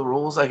to follow the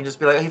rules. I can just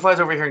be like, he flies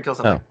over here and kills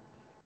something.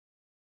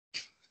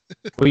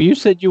 Well, you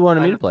said you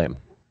wanted me to play him.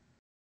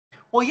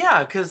 Well,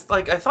 yeah, because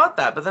like I thought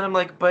that, but then I'm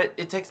like, but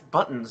it takes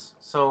buttons,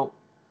 so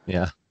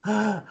yeah.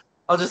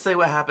 I'll just say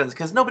what happens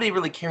because nobody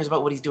really cares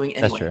about what he's doing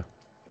anyway.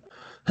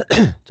 That's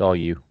true. It's all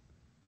you.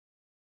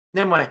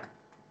 Nimue.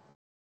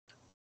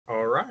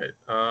 All right.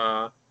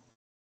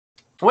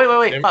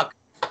 Wait. Fuck.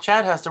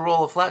 Chad has to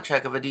roll a flat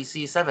check of a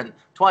DC 7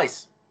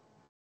 twice.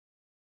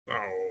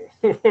 Oh.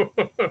 You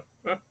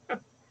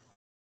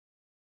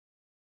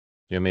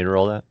want me to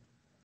roll that?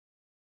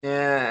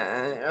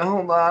 Yeah,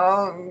 hold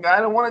on. I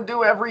don't want to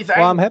do everything.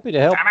 Well, I'm happy to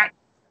help. Damn it.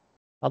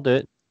 I'll do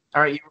it.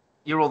 All right,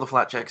 you roll the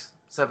flat checks.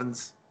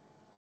 7s.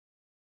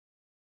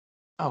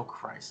 Oh,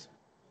 Christ.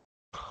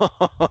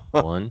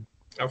 1.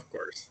 Of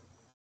course.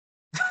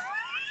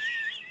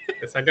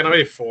 Is that gonna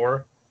be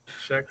 4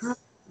 checks?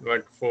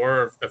 Like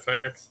 4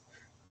 effects?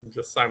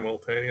 Just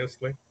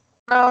simultaneously?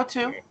 No,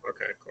 2. Oh,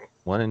 okay, cool.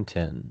 1 and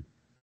 10.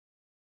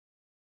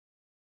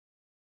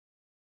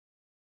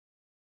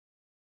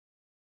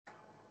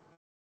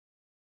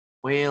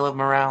 Wheel of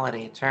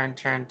Morality.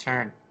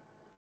 Turn.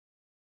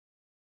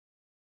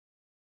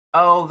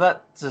 Oh,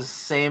 that's the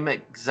same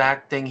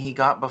exact thing he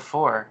got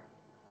before.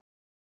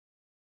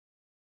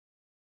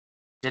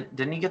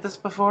 Didn't he get this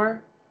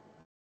before?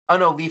 Oh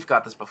no, Leaf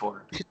got this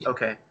before.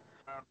 Okay.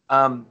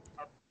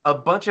 A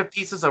bunch of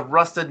pieces of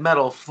rusted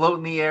metal float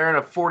in the air in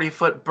a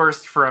 40-foot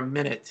burst for a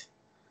minute,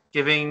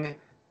 giving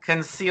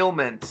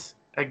concealment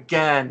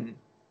again.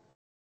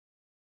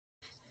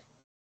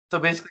 So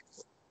basically,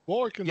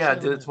 More yeah,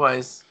 concealment. did it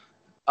twice.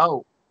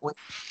 Oh, wait.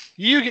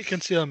 You get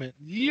concealment.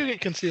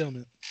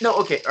 No,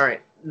 okay, all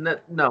right.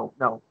 No.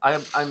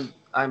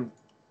 I'm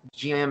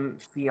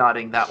GM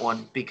fiating that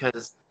one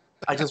because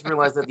I just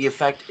realized that the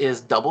effect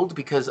is doubled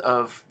because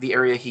of the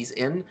area he's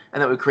in,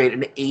 and that would create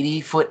an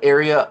 80-foot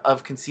area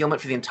of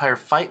concealment for the entire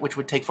fight, which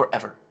would take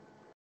forever.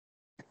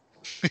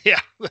 Yeah,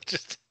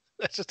 that's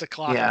just a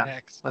clock Yeah,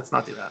 next. let's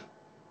not do that.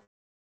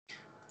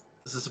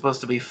 This is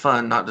supposed to be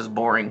fun, not just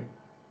boring.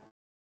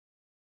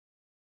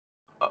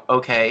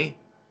 Okay.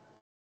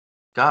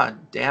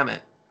 God damn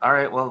it. All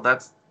right, well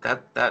that's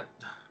a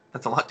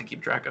lot to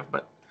keep track of,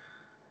 but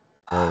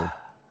Whoa.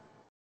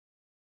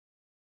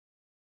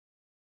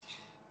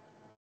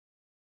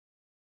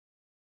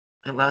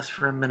 It lasts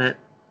for a minute.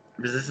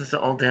 Resistance to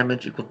all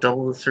damage equal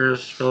double the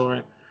surge spell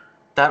rank.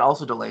 That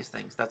also delays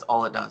things. That's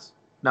all it does.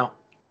 No.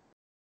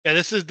 Yeah,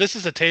 this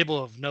is a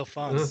table of no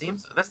fun.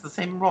 Seems that's the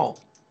same roll.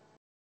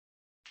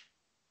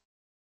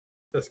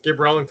 Just keep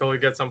rolling until you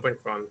get something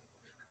fun.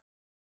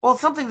 Well,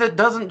 something that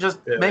doesn't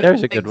just make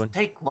There's a things good one.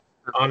 take longer.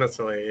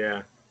 Honestly,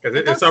 yeah. Because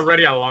It it's does.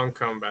 already a long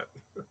combat.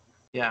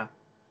 Yeah.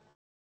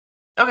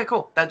 Okay,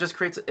 cool. That just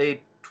creates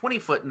a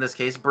 20-foot, in this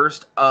case,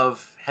 burst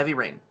of heavy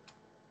rain.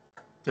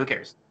 Who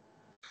cares?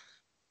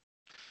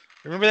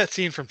 Remember that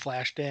scene from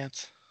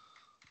Flashdance?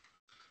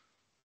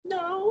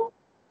 No.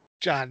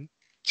 John,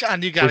 you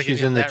gotta Where get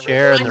she's me in the that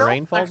chair and I the know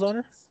rain falls on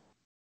her?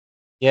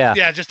 Yeah,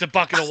 Yeah, just a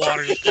bucket of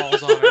water just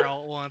falls on her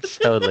all at once.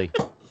 totally.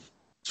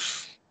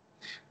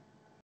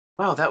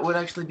 Wow, that would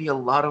actually be a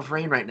lot of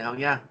rain right now,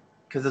 yeah.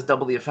 Because it's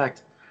double the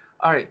effect.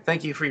 All right,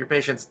 thank you for your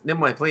patience.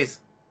 Nimue, please.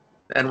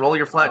 And roll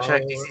your flat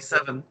check, DC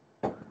 7.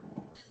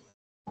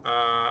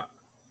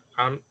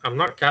 I'm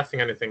not casting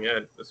anything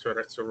yet, so I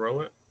have to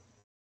roll it.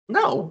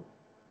 No.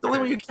 The only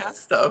way you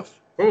cast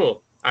stuff.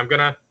 Cool. I'm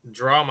gonna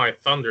draw my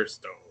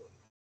Thunderstone.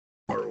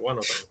 Or one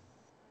of them.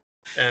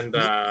 And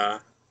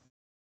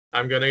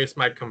I'm gonna use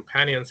my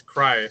Companion's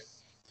Cry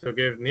to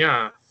give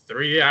Nya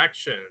 3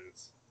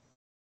 actions.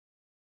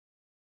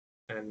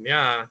 And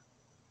Nya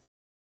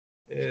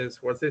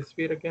is, what's his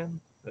speed again?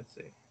 Let's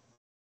see.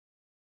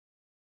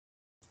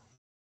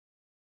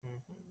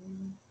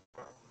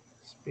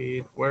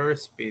 Speed, where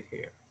is speed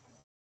here?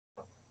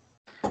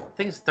 I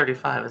think it's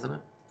 35, isn't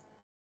it?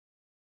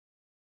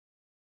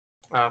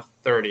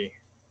 30.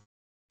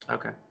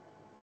 Okay.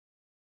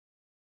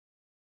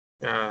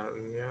 Yeah,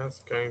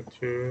 it's going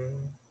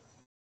to...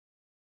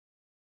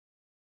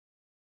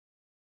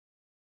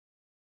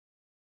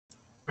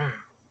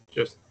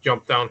 just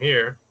jump down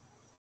here.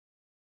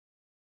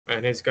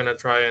 And he's gonna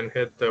try and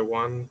hit the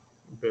one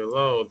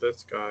below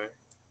this guy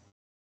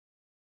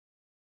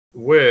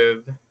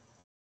with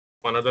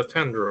one of the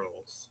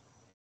tendrils.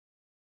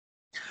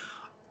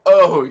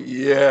 Oh,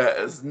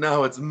 yes.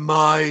 Now it's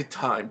my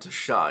time to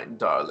shine,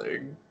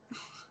 darling.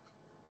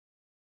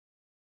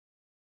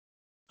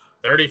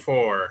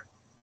 34.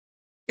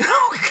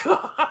 Oh,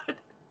 God.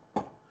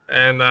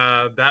 And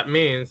that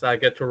means I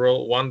get to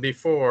roll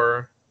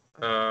 1d4.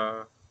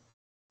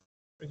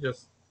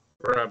 Just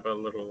grab a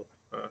little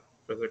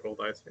physical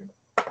dice here.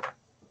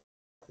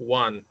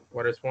 1.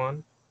 What is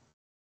 1?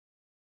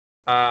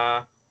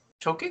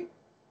 Choking?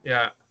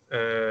 Yeah.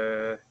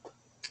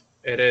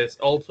 It is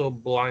also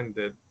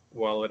blinded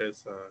while it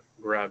is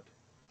grabbed.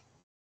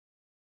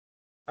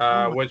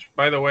 Which,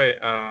 by the way,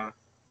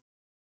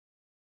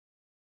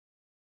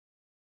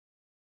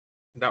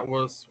 That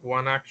was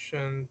one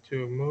action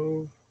to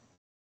move,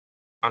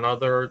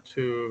 another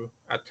to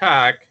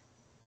attack,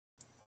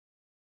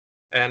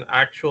 and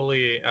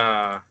actually,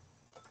 and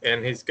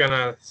he's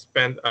gonna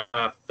spend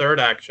a third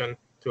action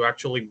to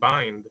actually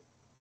bind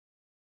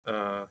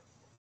the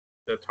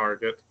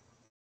target,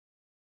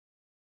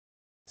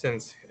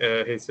 since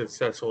he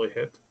successfully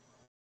hit.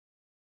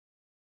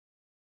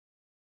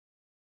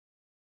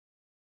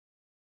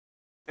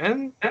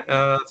 And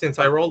since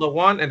I rolled a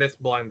 1 and it's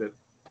blinded,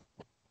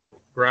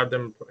 grab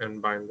them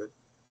and bind it,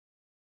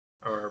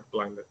 or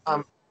blind it.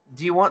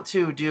 Do you want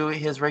to do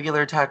his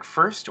regular attack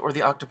first or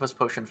the octopus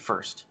potion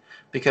first?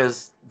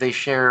 Because they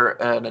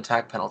share an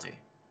attack penalty.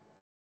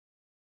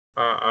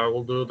 I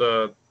will do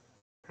the.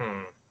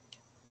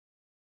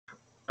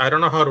 I don't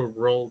know how to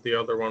roll the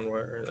other one.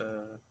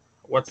 Where?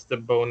 What's the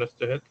bonus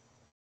to hit?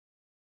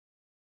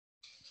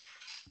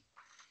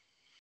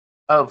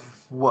 Of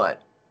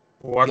what?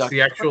 What's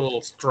the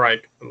actual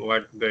strike?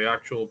 Like the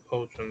actual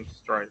potion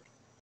strike?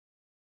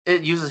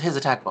 It uses his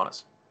attack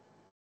bonus.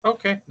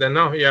 Okay, then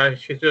no. Yeah,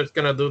 she's just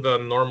gonna do the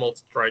normal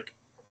strike.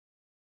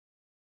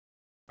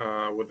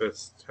 With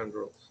his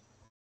tendrils.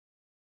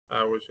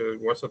 Which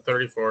was a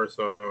 34,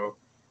 so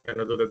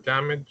gonna do the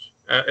damage.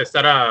 Is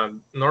that a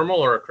normal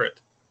or a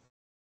crit?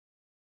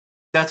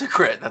 That's a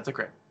crit. That's a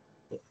crit.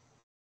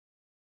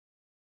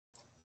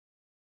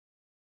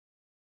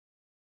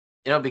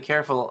 You know, be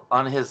careful.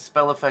 On his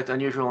spell effect,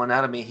 Unusual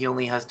Anatomy, he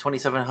only has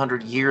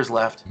 2,700 years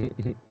left.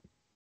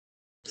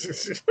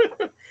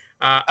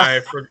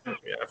 I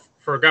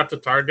forgot to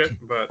target,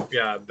 but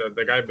yeah,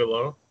 the guy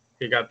below,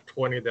 he got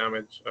 20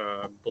 damage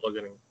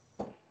bludgeoning.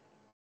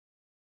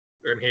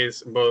 And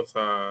he's both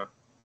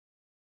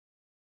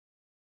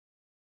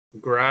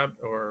grabbed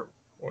or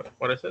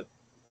what is it?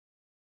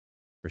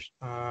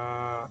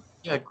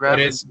 Yeah, grab.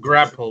 It is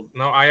grappled.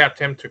 No, I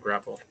attempt to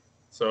grapple.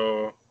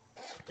 So,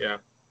 yeah.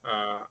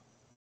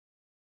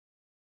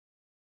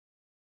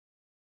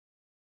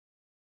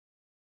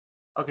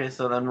 Okay,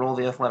 so then roll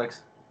the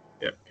athletics.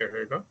 Yep, here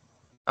you go.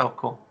 Oh,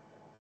 cool.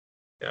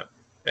 Yeah,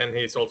 and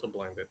he's also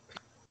blinded.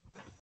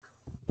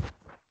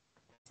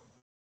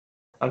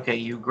 Okay,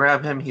 you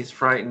grab him. He's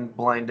frightened,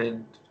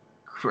 blinded,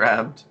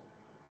 grabbed.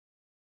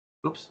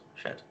 Oops,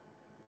 shit.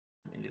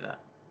 Let me do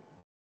that.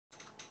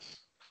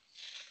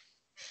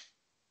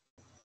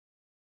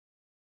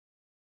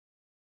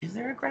 Is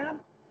there a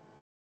grab?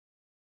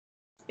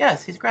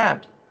 Yes, he's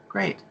grabbed.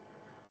 Great.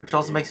 Which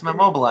also makes him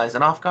immobilized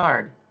and off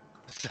guard.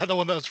 Is that the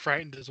one that was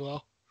frightened as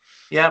well?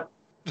 Yep.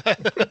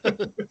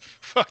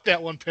 Fuck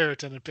that one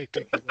Periton in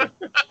particular.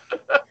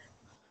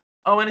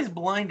 Oh, and he's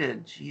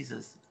blinded.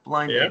 Jesus,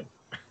 blinded.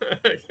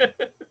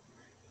 Yep.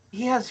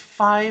 He has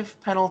 5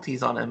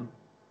 penalties on him.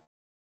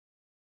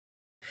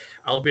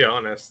 I'll be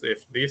honest,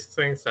 if these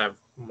things have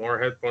more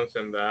hit points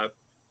than that,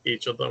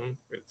 each of them,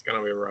 it's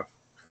gonna be rough.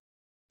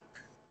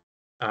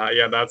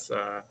 Yeah, that's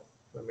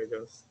let me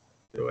just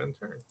do end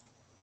turn.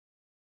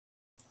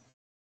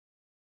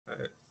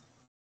 Am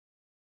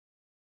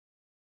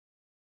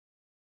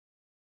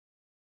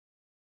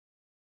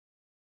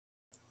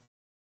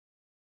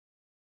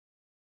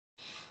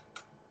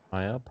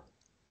I up?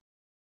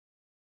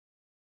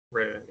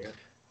 Raven, yeah.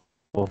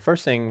 Well,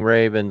 first thing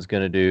Raven's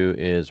going to do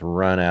is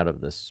run out of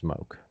the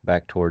smoke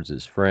back towards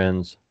his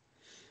friends.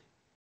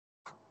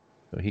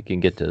 So he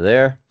can get to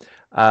there.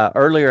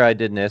 Earlier I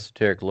did an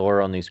esoteric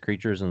lore on these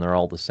creatures, and they're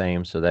all the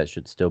same, so that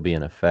should still be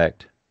in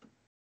effect.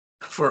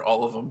 For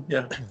all of them,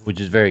 yeah.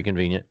 Which is very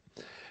convenient.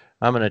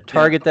 I'm going to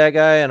target that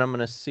guy, and I'm going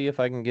to see if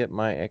I can get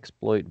my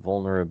exploit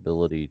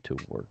vulnerability to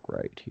work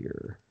right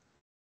here.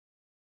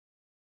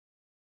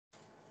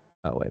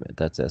 Oh, wait a minute.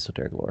 That's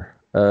esoteric lore.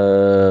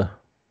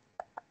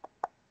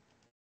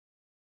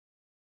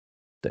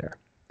 There.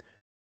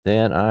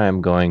 Then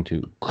I'm going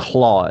to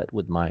claw it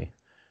with my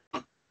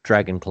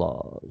dragon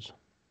claws.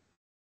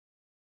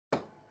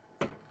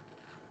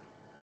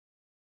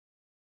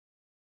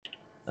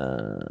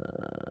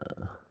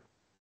 Uh,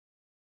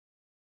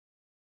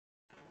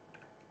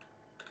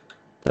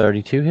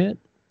 32 hit?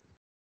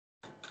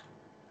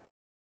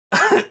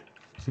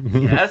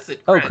 Yes,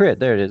 it Oh, crit.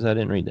 There it is. I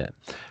didn't read that.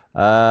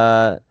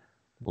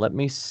 Let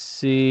me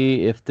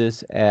see if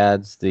this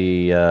adds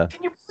the...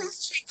 Can you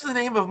please change the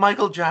name of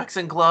Michael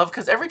Jackson Glove?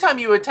 Because every time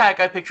you attack,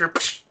 I picture...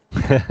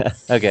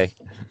 Okay.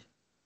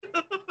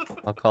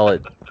 I'll call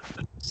it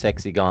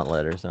Sexy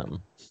Gauntlet or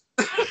something.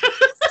 That's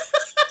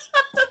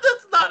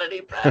not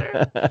any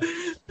better.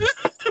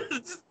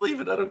 Just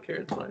leave it. I don't care.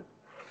 It's fine.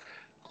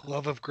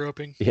 Love of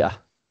groping. Yeah.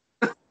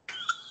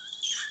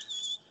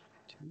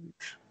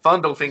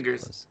 Fondle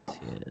fingers.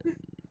 +10.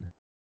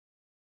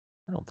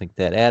 I don't think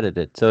that added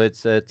it. So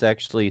it's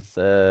actually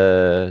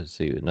let's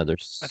see, another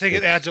 6. I think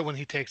it adds it when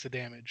he takes the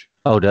damage.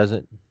 Oh, does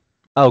it?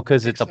 Oh,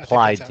 because it's I think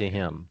applied that's to how it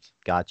him. happens.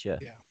 Gotcha.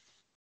 Yeah.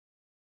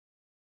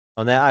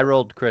 On that, I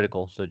rolled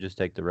critical, so just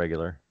take the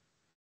regular.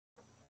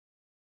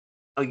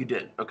 Oh, you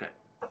did. Okay.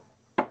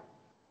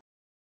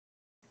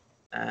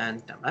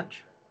 And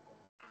damage.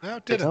 No,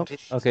 it didn't. Nope.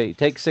 Okay,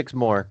 take 6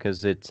 more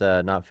because it's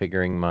not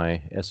figuring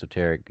my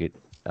esoteric,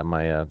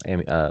 my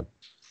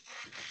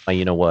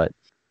you know what.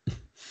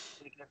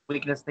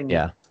 Weakness thingy.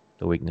 Yeah,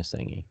 the weakness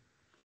thingy.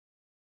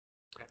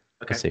 Okay.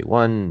 Let's see.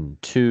 1,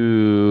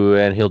 2,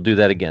 and he'll do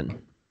that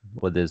again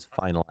with his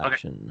final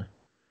action.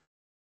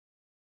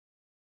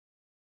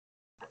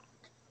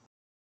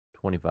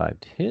 25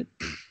 to hit.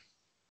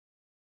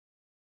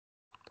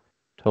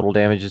 Total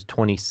damage is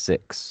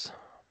 26.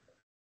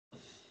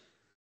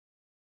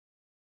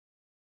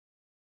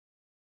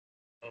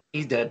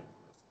 He's dead.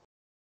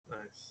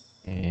 Nice.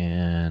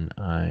 And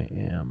I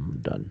am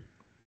done.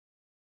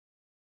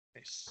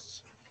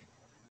 Nice.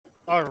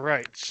 All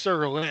right,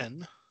 Sir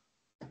Lin.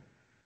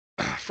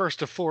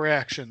 First of 4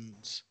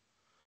 actions.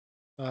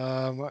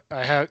 I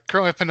have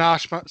currently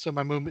panache, so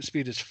my movement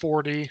speed is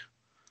 40.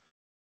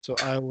 So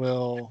I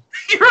will.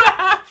 You're a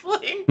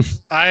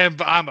halfling.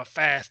 I'm a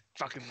fast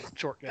fucking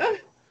short guy.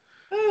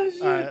 Oh,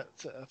 shit. All right,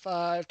 so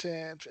 5,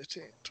 10,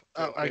 15.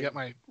 Oh, I got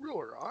my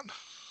ruler on.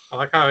 I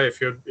like how if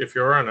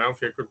you're an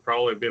elf, you could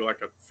probably be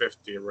like at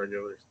 50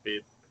 regular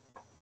speed.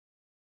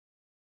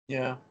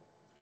 Yeah.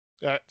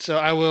 All right, so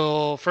I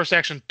will first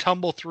action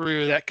tumble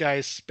through that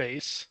guy's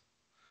space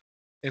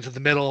into the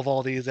middle of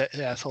all these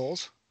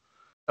assholes.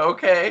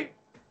 Okay.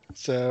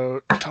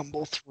 So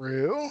tumble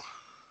through.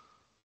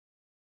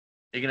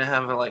 You're gonna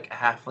have a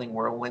halfling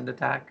whirlwind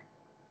attack.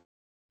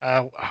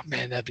 Oh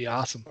man, that'd be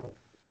awesome.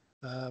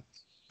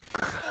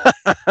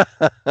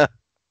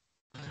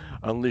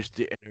 Unleash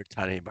the inner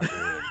tiny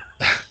barbarian.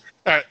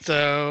 All right,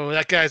 so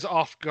that guy's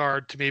off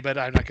guard to me, but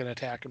I'm not going to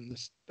attack him.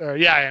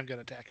 Yeah, I am going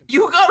to attack him.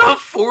 You got a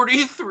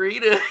 43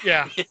 to.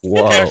 Yeah.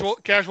 Whoa.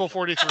 Casual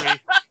 43.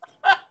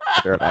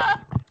 Fair enough.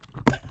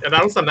 Yeah,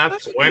 that was a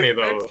nat 20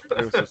 though.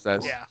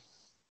 Yeah.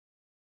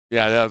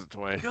 Yeah, that was a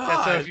 20.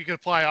 Yeah, so if you could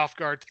apply off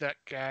guard to that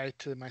guy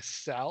to my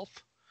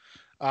south.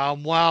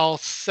 While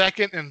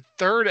second and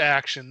third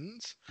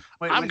actions,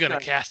 Wait, I'm which going to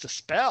guy? cast a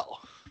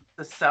spell.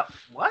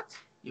 What?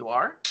 You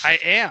are? I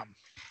am.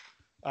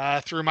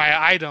 Through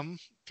my item,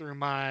 through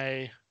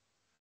my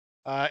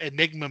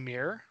Enigma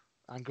Mirror,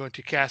 I'm going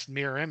to cast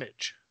Mirror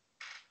Image.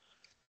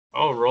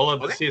 Oh, roll a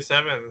Okay.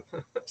 C7.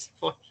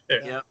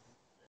 Yep.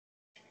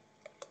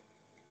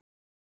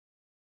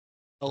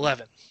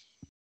 11.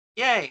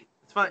 Yay.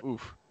 It's fine.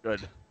 Oof,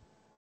 good.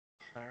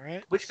 All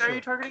right. Which guy so- are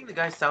you targeting? The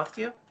guy south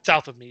to you?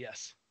 South of me,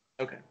 yes.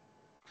 Okay.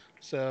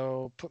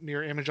 So put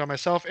mirror image on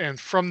myself, and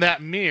from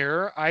that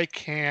mirror, I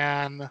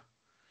can,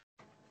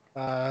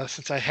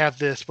 since I have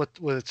this, what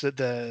is it,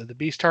 the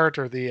beast heart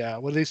or the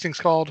what are these things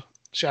called?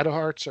 Shadow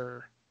hearts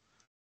or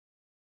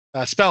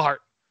spell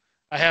heart?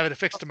 I have it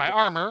affixed to my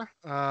armor.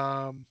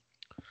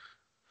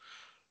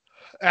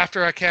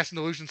 After I cast an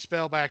illusion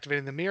spell by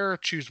activating the mirror,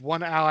 choose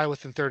one ally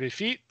within 30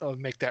 feet. I'll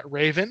make that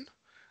Raven.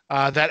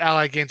 That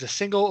ally gains a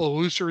single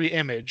illusory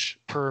image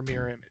per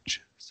mirror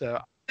image.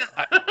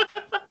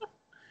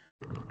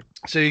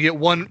 So you get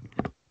one.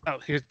 Oh,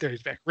 there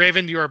he's back.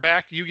 Raven, you are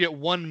back. You get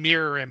one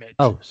mirror image.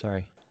 Oh,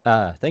 sorry.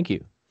 Thank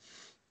you.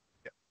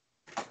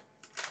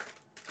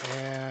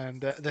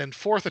 And then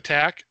fourth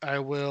action, I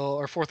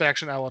will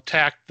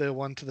attack the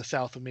one to the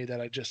south of me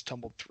that I just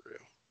tumbled through.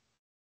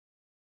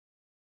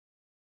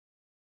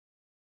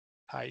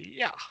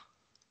 Hiya.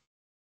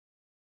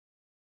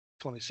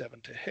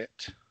 27 to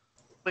hit.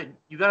 Wait,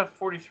 you got a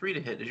 43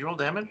 to hit. Did you roll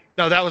damage?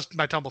 No, that was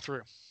my tumble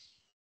through.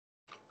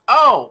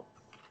 Oh!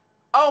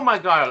 Oh my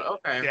god,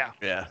 okay. Yeah.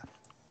 Yeah.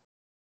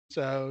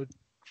 So,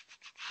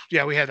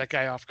 yeah, we had that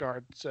guy off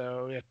guard.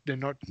 So, yeah,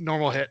 the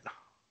normal hit.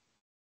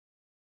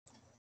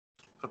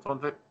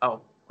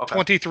 Oh, okay.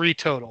 23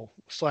 total,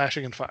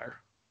 slashing and fire.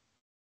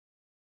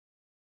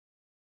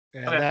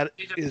 And Okay. that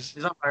He's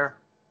on fire.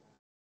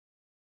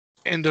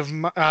 end of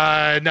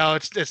my... no,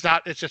 it's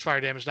not. It's just fire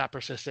damage, not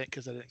persistent,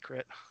 because I didn't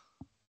crit.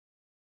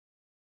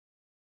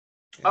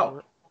 And Oh,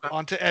 we're okay.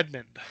 on to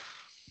Edmond.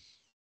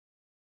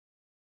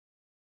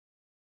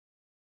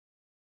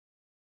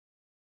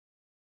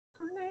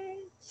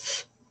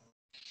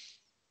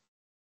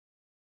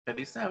 Yeah,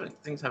 these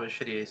things have a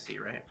shitty AC,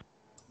 right?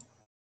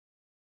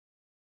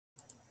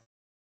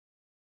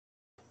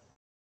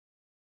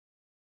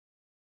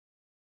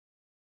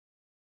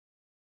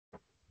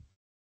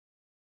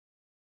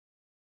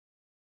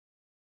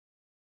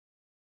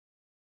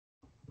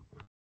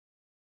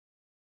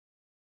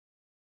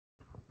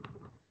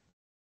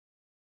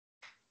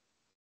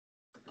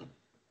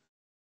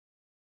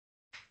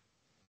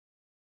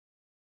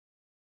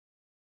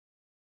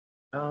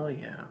 Oh,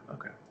 yeah,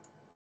 okay.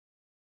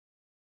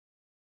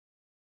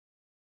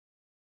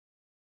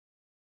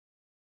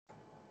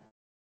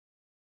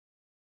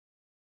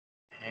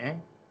 Okay.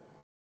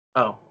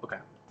 Oh, okay.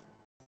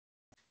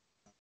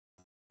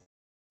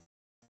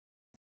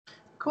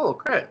 Cool,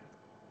 crit.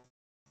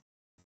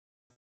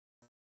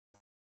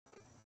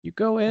 You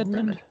go,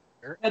 Edmond.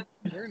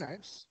 Very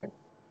nice.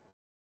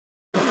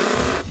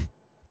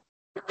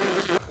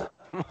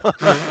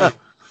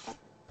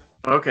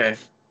 Okay.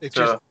 It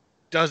So, just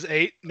does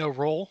 8, no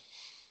roll.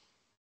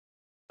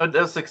 that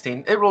was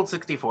 16. It rolled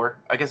 64.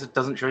 I guess it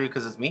doesn't show you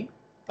because it's me.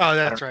 Oh,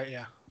 that's right,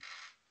 yeah.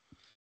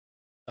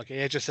 Okay,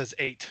 it just says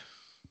 8.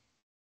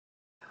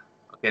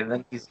 Okay,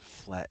 then he's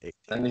Flat 8.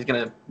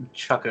 gonna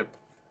chuck a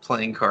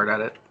playing card at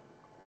it.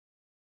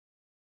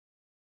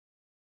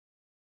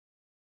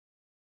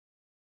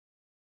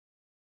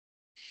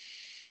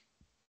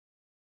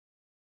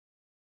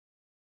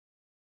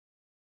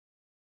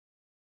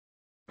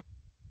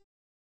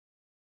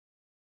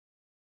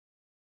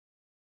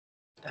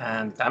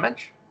 And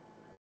damage?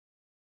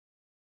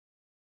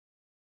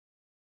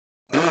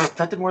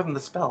 That did more than the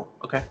spell.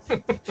 Okay.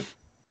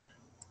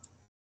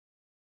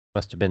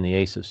 Must have been the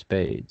Ace of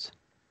Spades.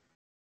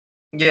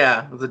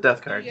 Yeah, it was a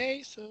death card. The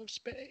Ace of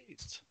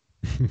Spades.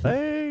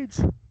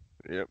 Spades.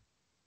 Yep.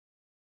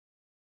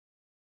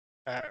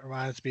 That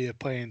reminds me of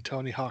playing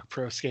Tony Hawk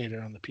Pro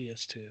Skater on the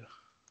PS2.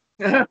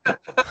 Oh,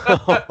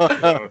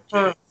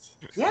 jeez.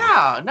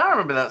 Yeah, now I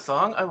remember that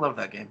song. I love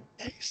that game.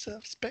 Ace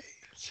of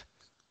Spades.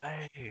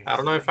 I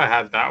don't know if I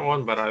had that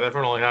one, but I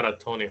definitely had a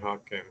Tony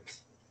Hawk game.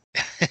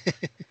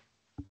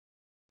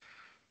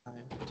 5,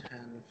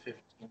 10,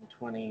 15,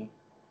 20.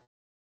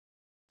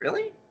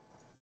 Really?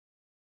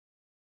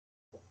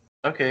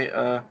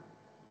 Okay,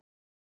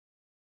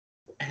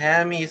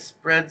 Hammy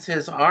spreads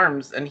his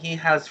arms and he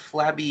has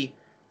flabby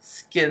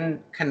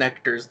skin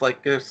connectors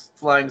like a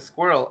flying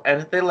squirrel,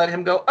 and they let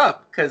him go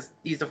up because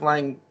he's a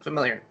flying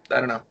familiar. I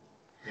don't know.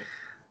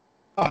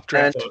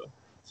 Updraft.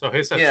 So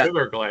he's a Yeah.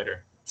 sugar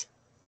glider.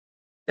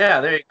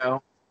 Yeah, there you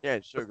go. Yeah,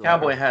 sure. With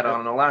cowboy hat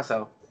on and a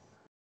lasso.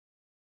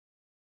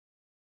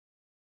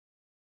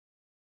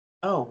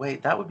 Oh,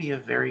 wait, that would be a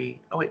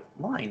very... Oh, wait,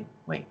 line.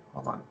 Wait,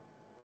 hold on.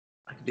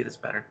 I can do this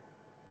better.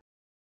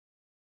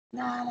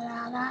 La,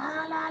 la,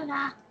 la,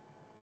 la,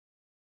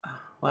 la.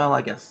 Well,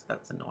 I guess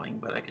that's annoying,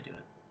 but I could do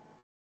it.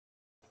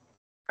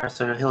 Alright,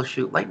 so he'll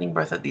shoot lightning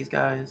breath at these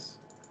guys.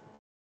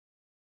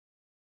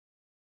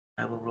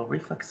 I will roll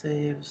reflex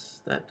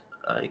saves that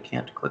I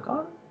can't click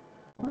on.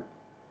 What?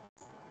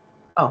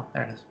 Oh,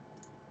 there it is.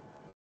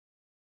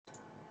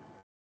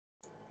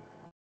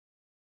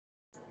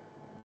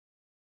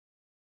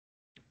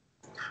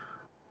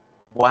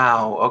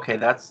 Wow, okay,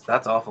 that's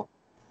awful.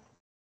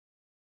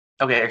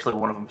 Okay, actually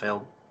one of them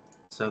failed.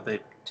 So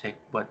they take...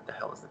 What the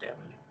hell is the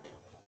damage?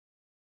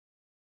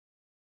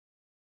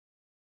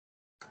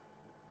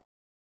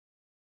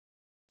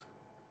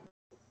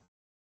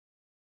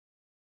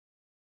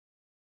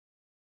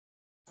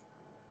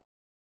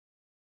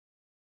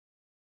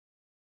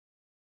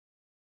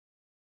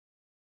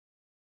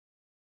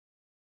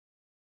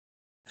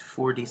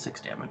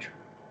 $4d6 damage.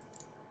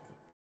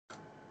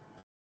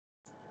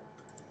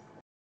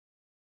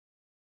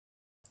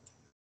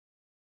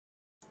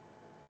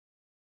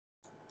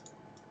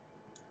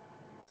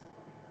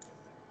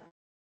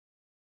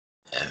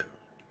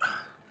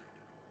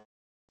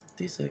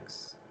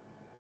 D6.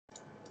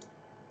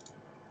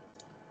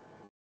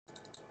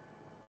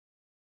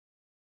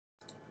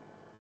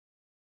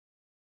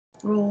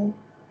 Roll.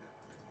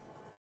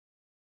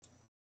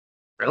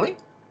 Really?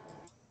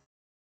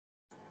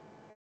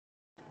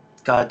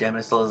 God damn it,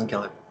 it still doesn't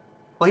kill it.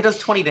 Well, he does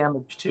 20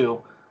 damage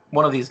to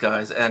one of these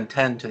guys and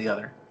 10 to the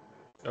other.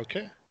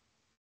 Okay.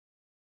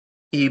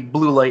 He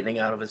blew lightning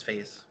out of his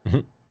face.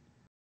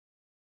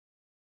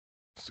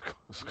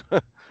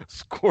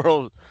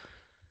 Squirrel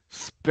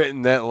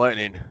spitting that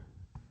lightning.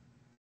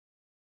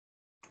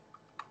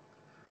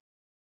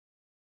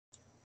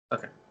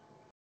 Okay.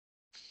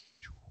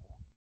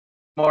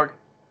 Morg.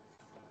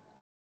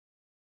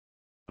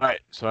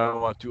 Alright, so I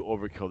don't want to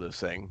overkill this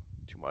thing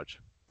too much.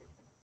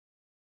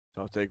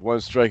 So I'll take one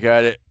strike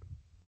at it.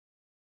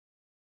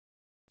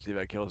 See if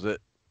that kills it.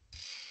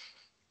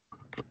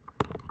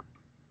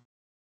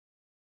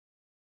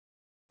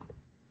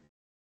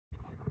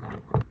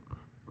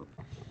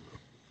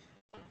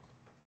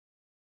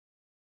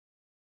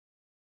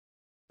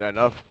 Is that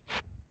enough?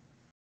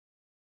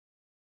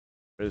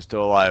 It is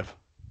still alive.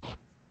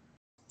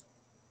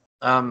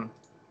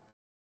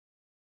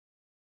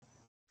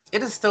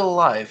 It is still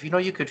alive. You know,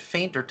 you could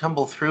feint or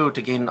tumble through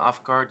to gain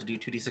off guard to do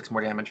 2d6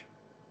 more damage.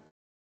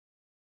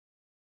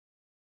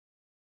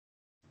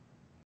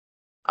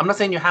 I'm not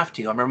saying you have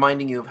to. I'm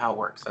reminding you of how it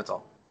works. That's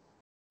all.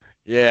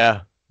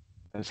 Yeah.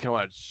 I just kind of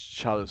want to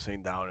shut this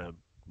thing down and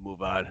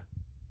move on.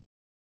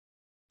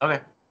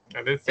 Okay.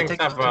 And these things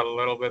takes have us a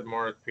little bit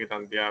more speed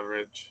than the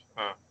average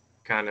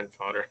cannon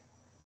fodder.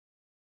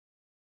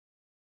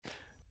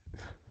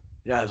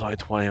 Yeah, there's only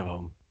 20 of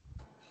them.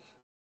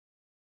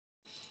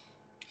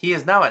 He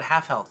is now at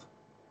half health.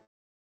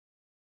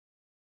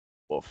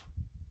 Woof.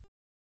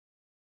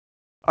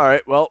 All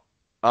right, well,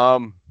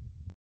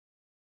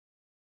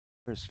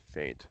 where's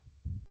Fate?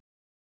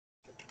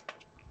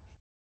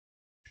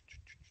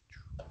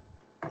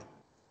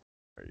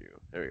 Are you?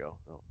 There we go.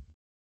 Oh.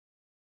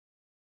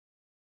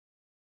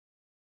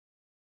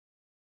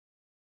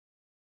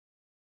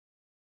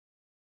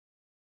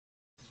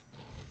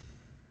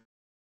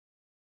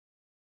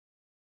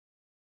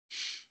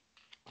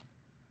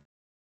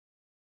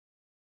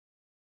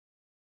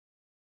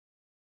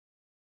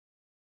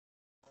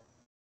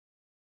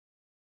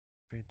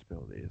 Fate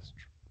abilities.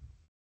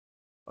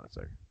 Oh,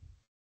 sorry.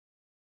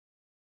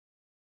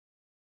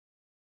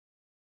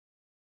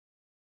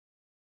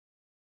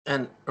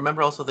 And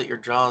remember also that your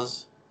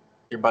jaws,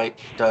 your bite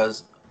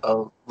does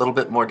a little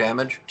bit more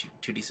damage,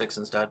 2d6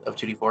 instead of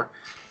 2d4,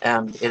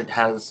 and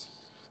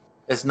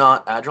it's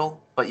not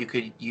agile, but you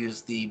could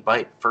use the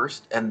bite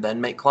first and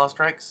then make claw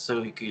strikes,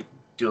 so you could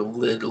do a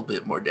little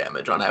bit more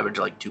damage on average,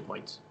 like 2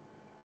 points.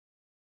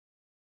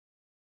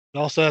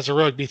 And also, as a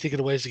rogue, be thinking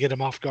of ways to get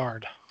him off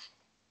guard.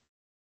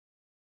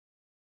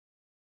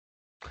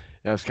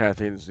 Yeah, this kind of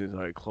thing is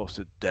like close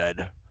to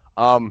dead.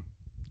 Trying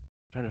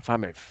to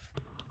find my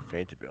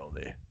feint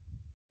ability.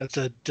 That's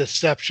a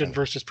deception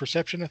versus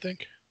perception, I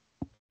think.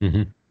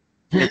 Mm-hmm.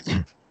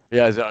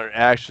 Yeah, is it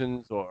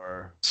actions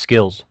or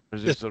Skills.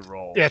 is it just a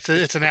roll? Yeah,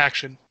 it's an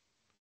action.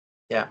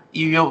 Yeah,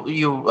 you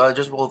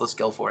just roll the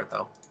skill for it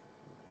though,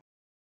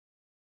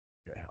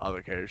 Okay,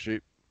 other character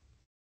sheet.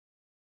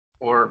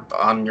 or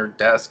on your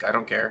desk. I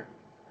don't care.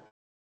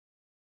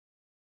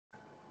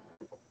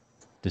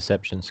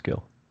 Deception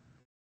skill.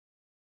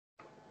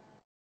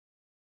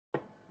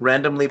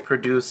 Randomly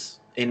produce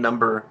a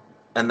number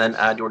and then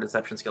add your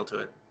deception skill to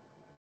it.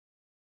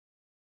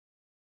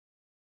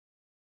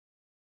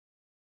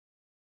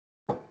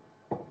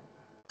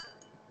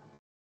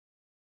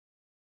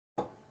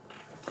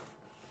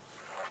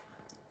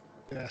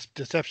 Yes,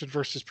 deception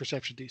versus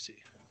perception DC.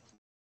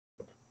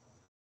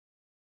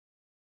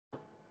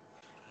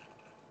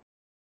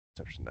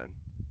 Deception then.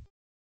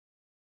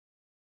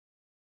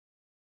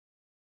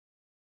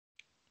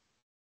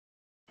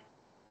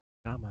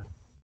 Come on.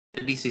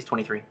 The DC is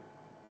 23.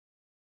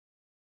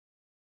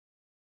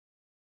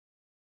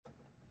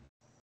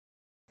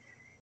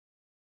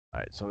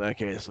 Alright, so in that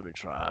case, let me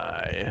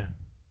try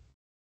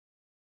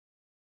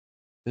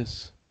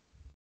this.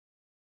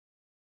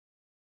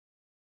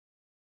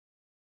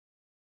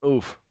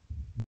 Oof.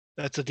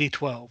 That's a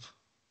D12.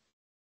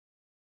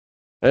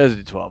 That is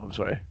a D12, I'm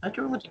sorry. How'd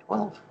you roll a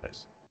D12?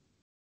 Nice.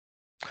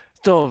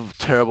 Still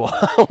terrible.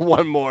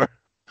 One more.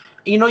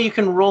 You know, you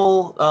can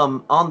roll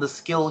on the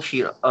skill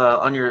sheet,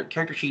 on your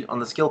character sheet on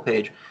the skill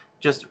page.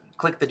 Just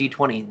click the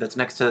D20 that's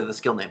next to the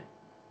skill name.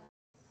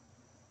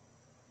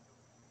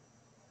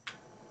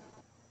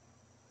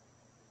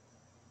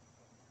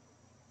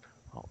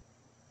 Oh.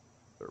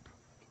 Derp.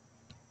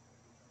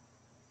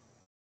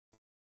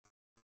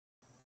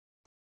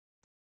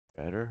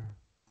 Better.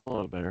 A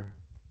little better.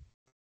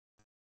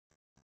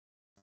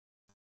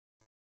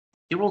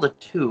 You rolled a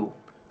 2.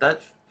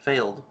 That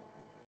failed.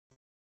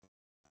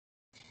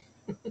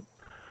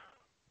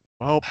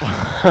 Well.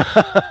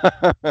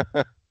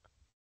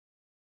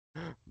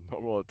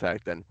 Normal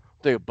attack then.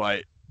 Take a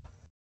bite.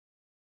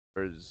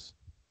 Where's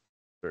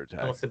third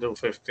attack? Unless you do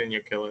 15,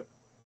 you kill it.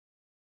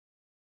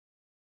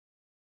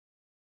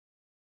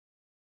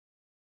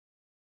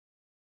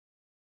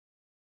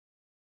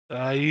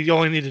 You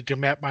only need to do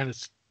map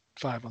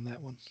 -5 on that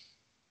one.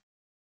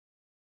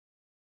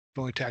 You've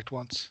only attacked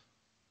once,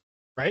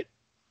 right?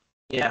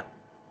 Yeah.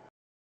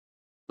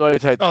 No, he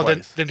attacked Oh,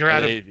 twice. then you're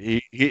out of.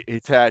 He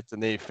attacked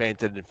and then he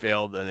fainted and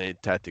failed and then he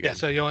attacked again. Yeah,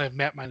 so you only have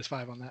map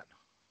 -5 on that.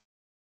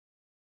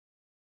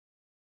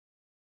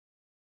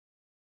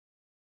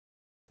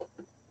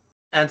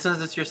 And since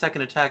it's your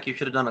second attack, you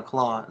should have done a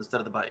claw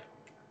instead of the bite.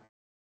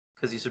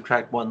 Because you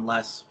subtract 1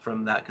 less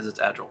from that because it's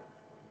agile.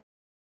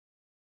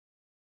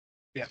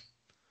 Yeah.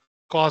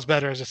 Claw's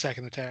better as a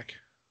second attack.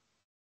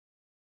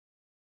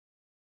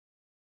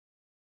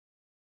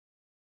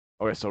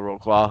 Okay, so roll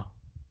claw.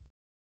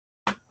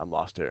 I'm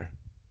lost here.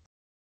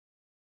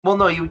 Well,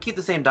 no, you would keep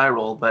the same die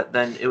roll, but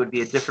then it would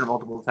be a different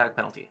multiple attack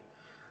penalty.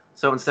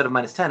 So instead of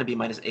 -10, it'd be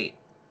 -8.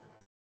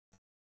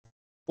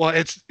 Well,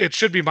 it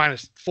should be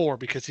 -4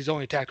 because he's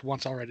only attacked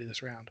once already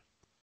this round.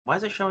 Why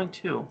is it showing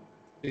 2?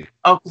 Yeah.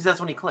 Oh, because that's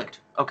when he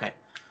clicked. Okay.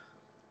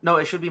 No,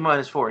 it should be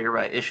 -4. You're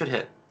right. It should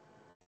hit.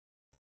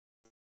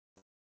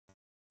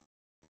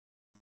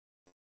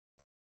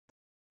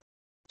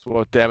 So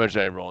what damage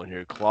am I rolling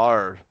here? Claw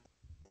or?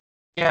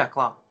 Yeah,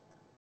 claw.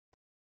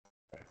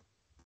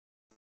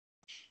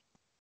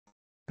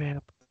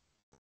 Bam.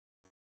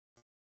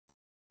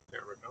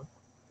 There we go.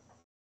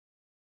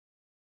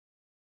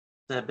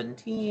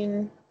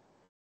 17.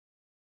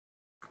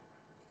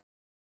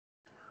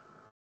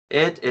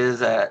 It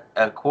is at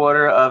a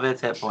quarter of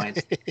its hit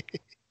points.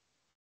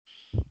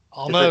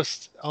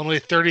 Almost. Only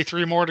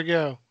 33 more to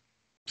go.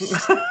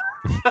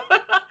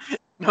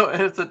 No,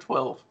 it's a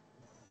 12.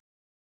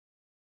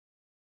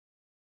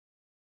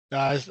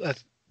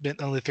 That's been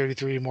only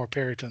 33 more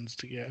peritons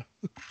to go.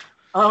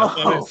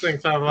 Oh. These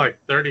things have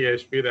like 30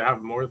 HP. They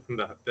have more than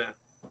that. Then.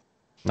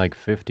 Like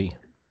 50.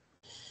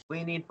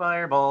 We need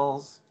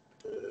fireballs.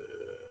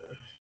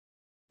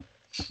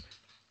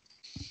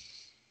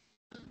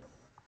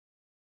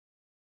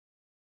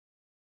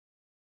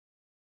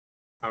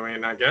 I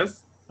mean, I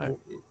guess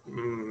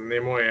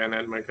Nimue and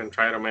Edmond can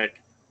try to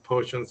make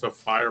potions of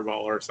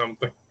fireball or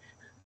something.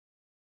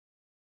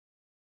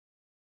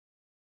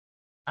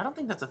 I don't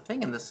think that's a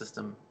thing in this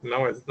system.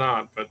 No, it's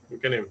not, but we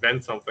can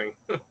invent something.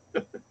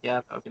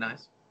 Yeah, that would be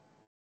nice.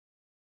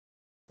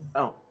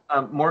 Oh,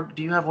 Morg,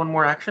 do you have one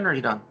more action, or are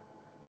you done?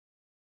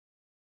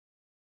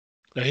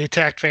 No, he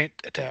attacked,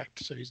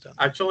 attacked, so he's done.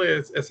 Actually,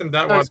 isn't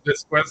that No, what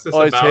this quest is it's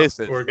about?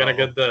 hasted, We're gonna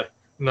so- get the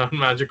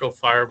non-magical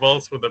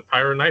fireballs with the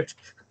Pyro Knight.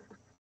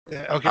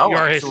 Yeah, okay, Oh, you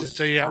are actually- hasted,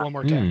 so you got one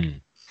more attack. Hmm.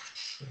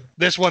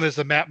 This one is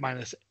the map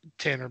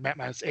 -10 or map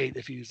 -8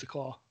 if you use the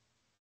claw.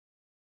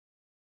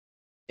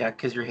 Yeah,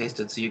 because you're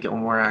hasted, so you get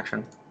one more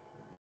action.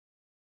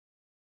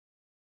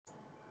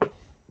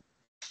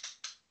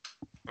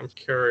 I'm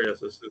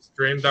curious. Is this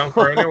stream down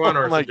for anyone,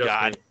 or Oh is my it just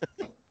God.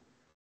 me?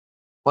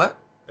 What?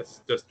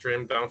 Is this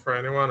stream down for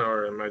anyone,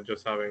 or am I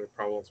just having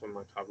problems with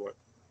my tablet?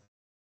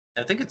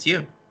 I think it's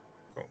you.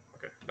 Cool.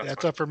 Okay.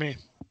 That's fine. up for me.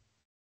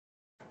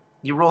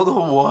 You rolled a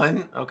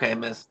 1? Okay,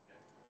 miss.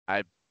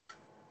 He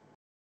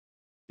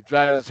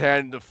drives his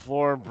hand in the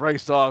floor and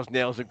breaks all his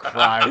nails and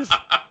cries.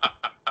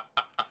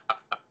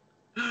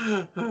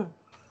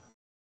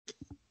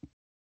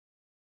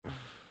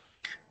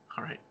 All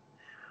right.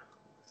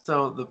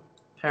 So the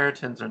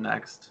Peritons are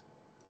next.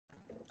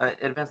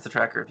 Advance the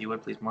tracker, if you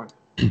would, please, Mark.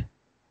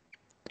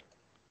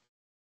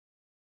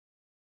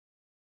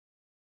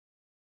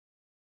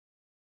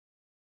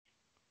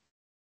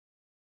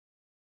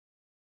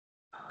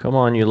 Come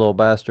on, you little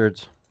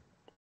bastards.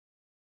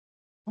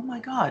 Oh my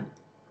god.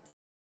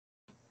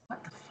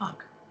 What the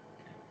fuck?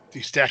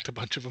 You stacked a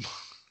bunch of them.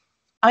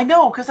 I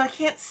know, because I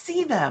can't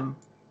see them.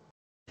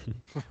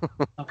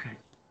 Okay.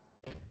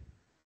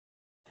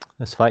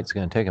 This fight's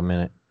gonna take a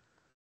minute.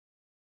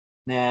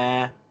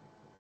 Nah.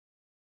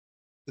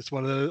 It's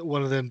one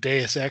of them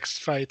Deus Ex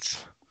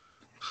fights.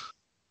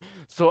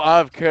 So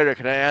out of character,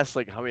 can I ask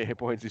like how many hit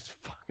points these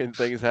fucking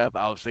things have?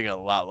 I was thinking a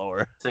lot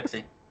lower.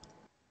 60.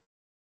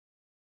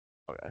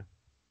 Okay.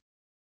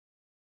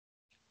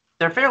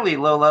 They're fairly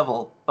low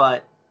level,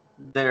 but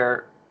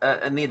they're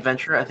in the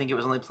adventure. I think it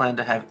was only planned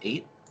to have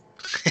 8.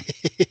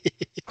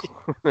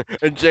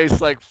 And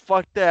Jake's like,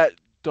 fuck that,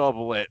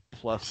 double it,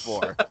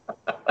 +4.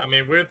 I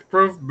mean, we've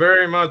proved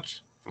very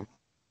much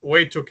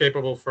way too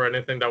capable for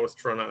anything that was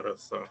thrown at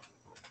us. So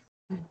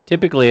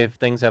Typically, if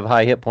things have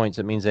high hit points,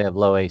 it means they have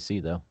low AC,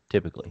 though.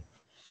 Typically.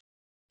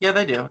 Yeah,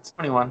 they do. It's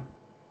 21.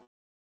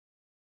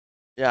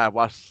 Yeah, I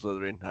watched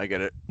Slytherin. I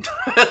get it.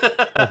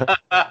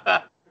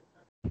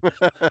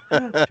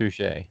 Touche.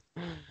 You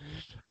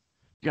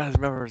guys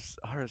remember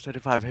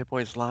 175 hit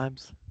point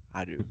slimes?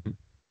 I do.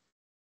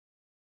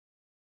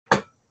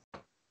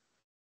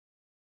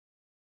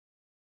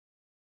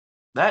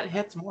 That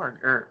hits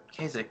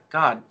Cazic.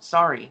 God,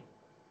 sorry.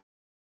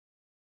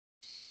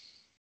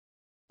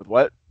 With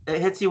what?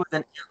 It hits you with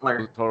an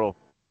antler. Total.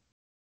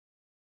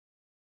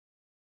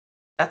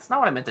 That's not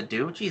what I meant to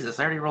do. Jesus,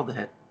 I already rolled the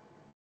hit.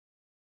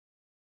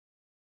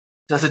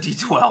 Does a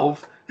d12.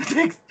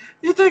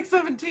 You take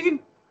 17.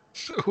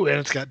 Ooh, and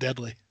it's got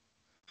deadly.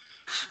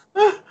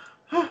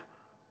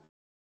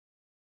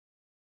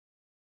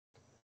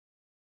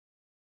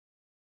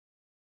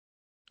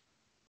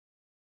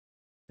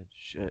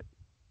 Shit.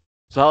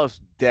 So how's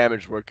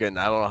damage working?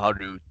 I don't know how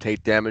to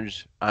take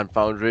damage on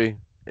Foundry.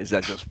 Is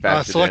that just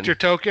factored Select in? your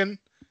token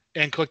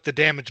and click the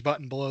damage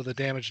button below the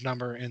damage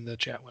number in the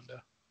chat window.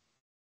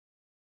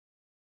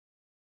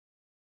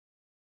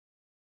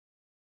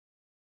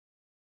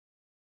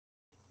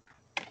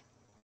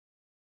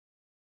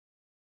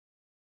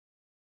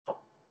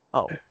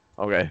 Oh,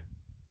 okay.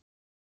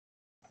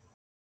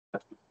 I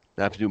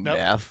have to do Nope.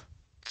 math.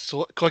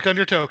 So click on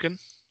your token.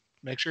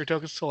 Make sure your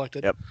token's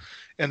selected. Yep.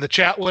 In the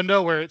chat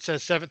window where it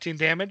says 17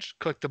 damage,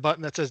 click the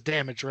button that says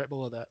damage right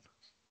below that.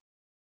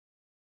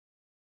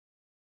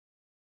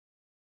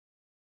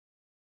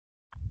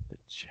 The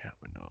chat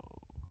window.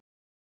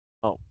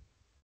 Oh.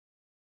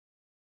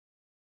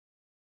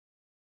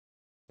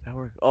 That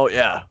work? Oh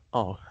yeah.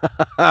 Oh.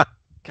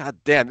 God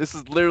damn, this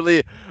is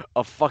literally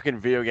a fucking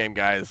video game,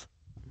 guys.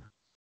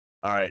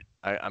 All right,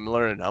 I'm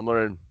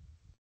learning.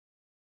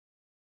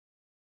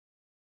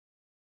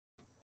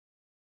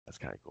 That's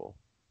kind of cool.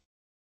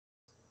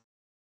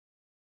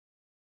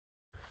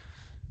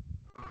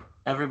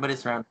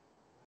 Everybody's around.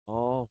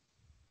 Oh,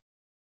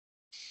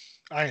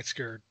 I ain't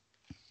scared.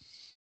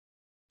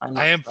 I'm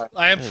I am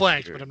Yeah,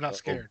 flanked, scared. but I'm not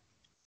scared.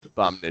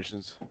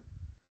 abominations.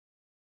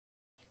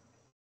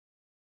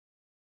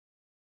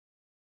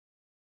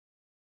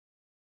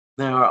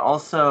 They are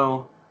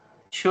also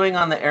chewing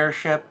on the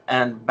airship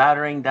and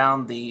battering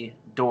down the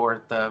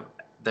door, the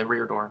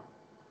rear door.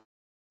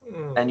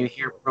 And you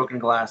hear broken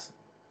glass.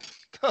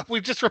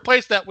 We've just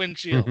replaced that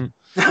windshield.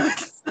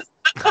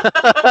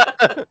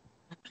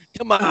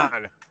 Come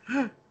on.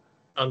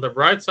 on the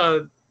bright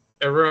side,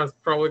 everyone's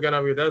probably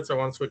gonna be dead. So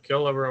once we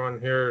kill everyone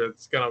here,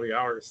 it's gonna be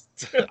ours.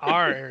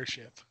 Our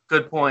airship.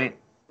 Good point.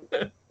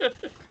 Yeah.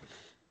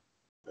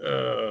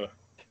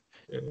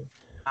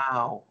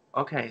 Wow.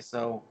 Okay,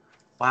 so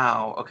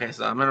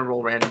I'm gonna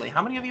roll randomly.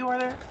 How many of you are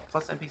there?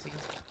 Plus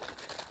NPCs.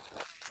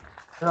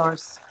 There are.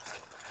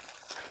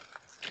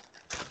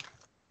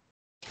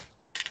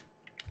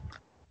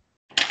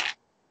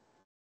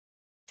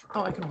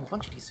 Oh, I can roll a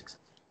bunch of d6s.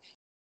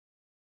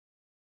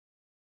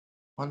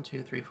 1,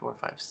 2, 3, 4,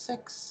 5,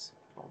 6.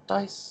 Roll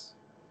dice.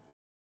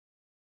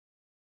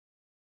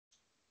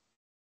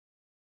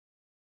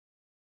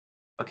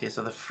 Okay,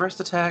 so the first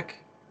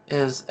attack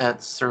is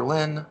at Sir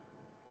Lin,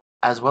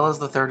 as well as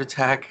the third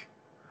attack.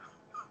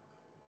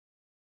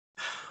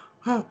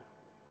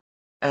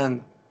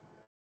 And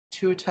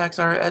 2 attacks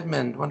are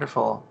Edmond.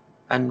 Wonderful.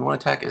 And 1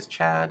 attack is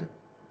Chad,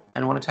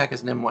 and 1 attack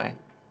is Nimue.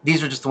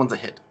 These are just the ones that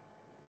hit.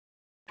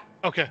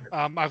 Okay.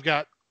 I've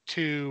got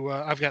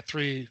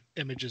 3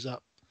 images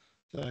up.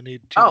 So I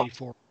need 2 Oh.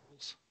 d4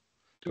 rolls.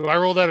 Do I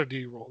roll that or do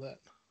you roll that?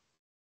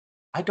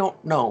 I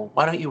don't know.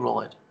 Why don't you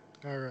roll it?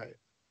 All right.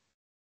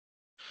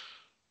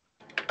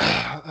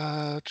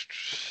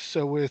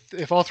 So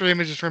if all 3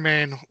 images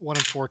remain 1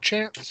 and 4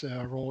 chance,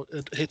 roll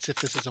it hits if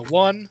this is a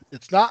 1.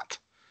 It's not.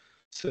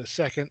 So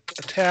second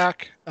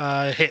attack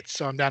hits.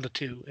 So I'm down to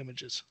 2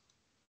 images.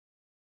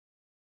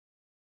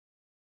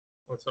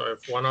 So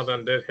if one of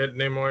them did hit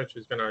Nimue,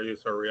 she's gonna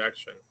use her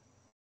reaction.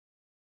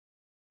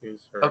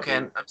 Use her. Okay,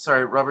 and I'm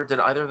sorry, Robert. Did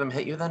either of them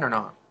hit you then or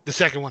not? The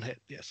second one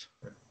hit. Yes.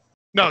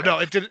 No,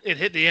 it didn't. It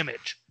hit the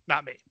image,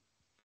 not me.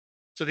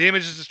 So the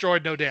image is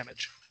destroyed. No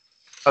damage.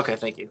 Okay,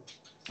 thank you.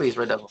 Please,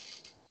 Red Devil.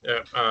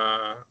 Yeah,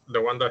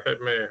 the one that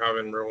hit me,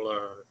 having roll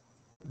a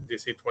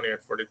DC 20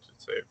 and 42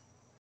 save.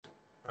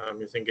 I'm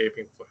using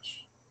Gaping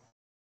Flesh.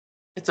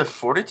 It's a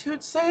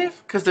Fortitude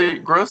save because they're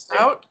grossed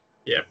out.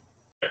 Yep.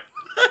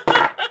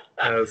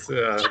 As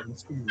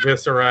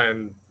viscera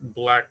and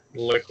black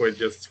liquid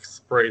just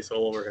sprays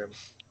all over him.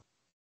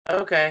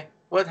 Okay,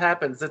 what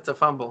happens? It's a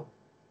fumble.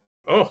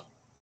 Oh,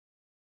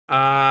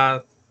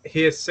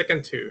 he is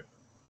sickened too,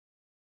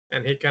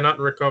 and he cannot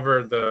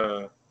recover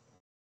the.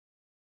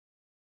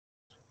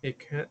 It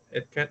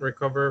can't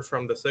recover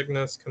from the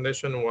sickness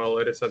condition while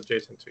it is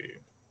adjacent to you.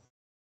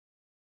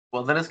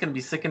 Well, then it's going to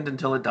be sickened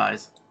until it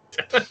dies.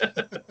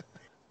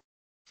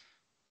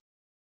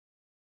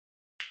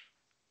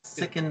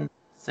 Sickened.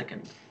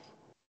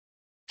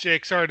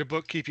 Jake, sorry to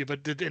bookkeep you,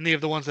 but did any of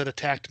the ones that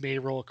attacked me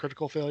roll a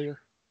critical failure?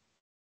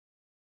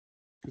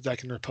 Because I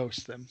can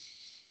repost them.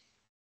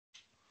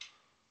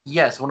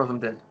 Yes, one of them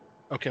did.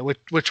 Okay,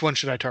 which one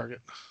should I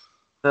target?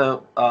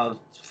 The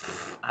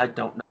I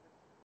don't know.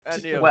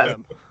 Any of West.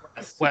 them.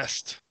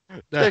 West.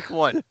 Pick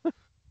one.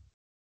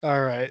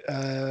 All right.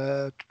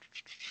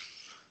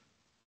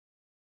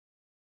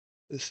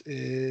 This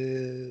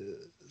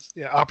is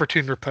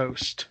opportune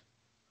riposte.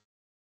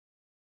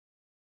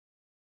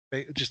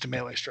 Just a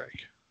melee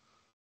strike.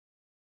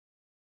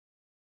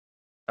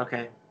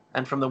 Okay,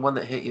 and from the one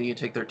that hit you, you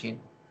take 13.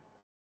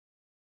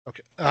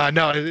 Okay.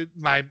 No, it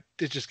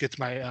just gets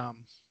my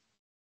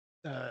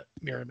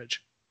mirror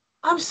image.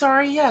 I'm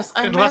sorry. Yes,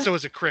 Unless it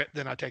was a crit,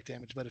 then I take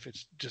damage. But if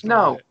it's just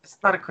no, it's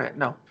not a crit.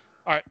 No.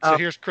 All right. So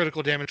here's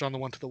critical damage on the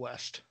one to the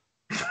west.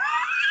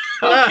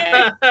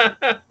 Okay.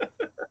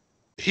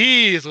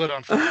 He is lit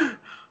on fire.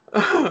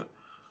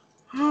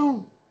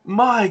 Oh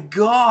my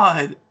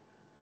god.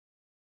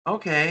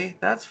 Okay,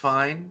 that's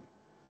fine.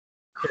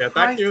 He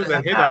attacked you,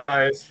 then he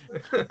dies.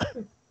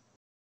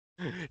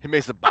 He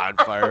makes a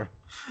bonfire.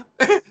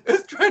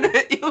 It's trying to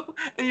hit you,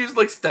 and you just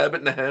like stab it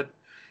in the head.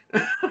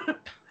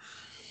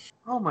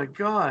 Oh my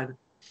god.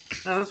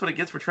 Now that's what it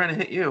gets for trying to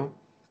hit you.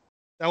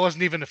 That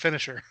wasn't even a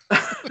finisher.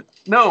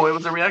 No, it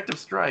was a reactive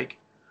strike.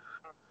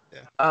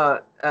 Yeah.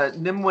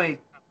 Nimue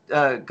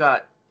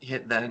got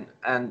hit then,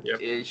 and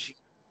she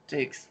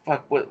takes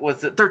what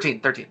was it? 13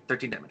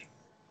 damage.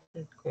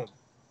 Cool.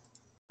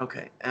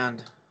 Okay,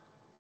 and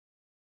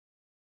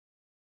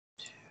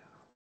 2,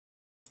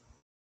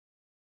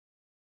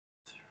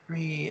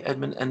 3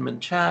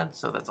 Edmond, Chad,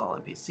 so that's all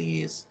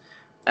NPCs.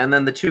 And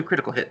then the 2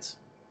 critical hits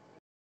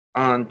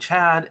on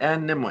Chad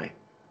and Nimue.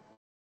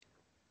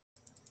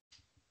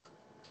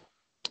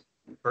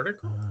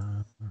 Vertical?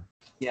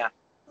 Yeah.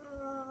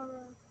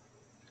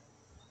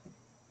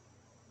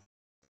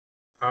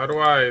 How do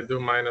I do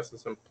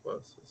minuses and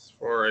pluses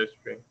for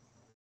HP?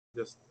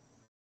 Just.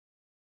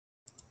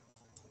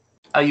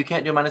 You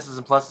can't do minuses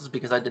and pluses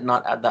because I did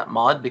not add that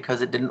mod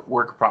because it didn't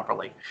work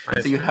properly.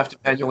 So you have to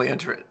manually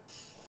enter it.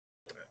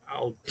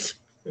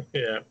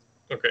 Yeah.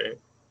 Okay.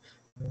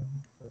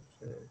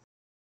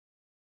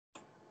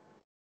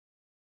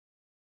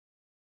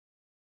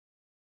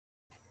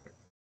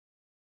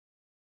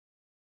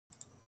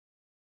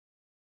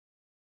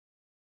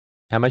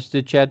 How much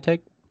did Chad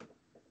take?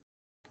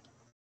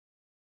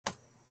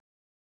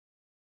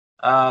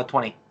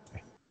 20.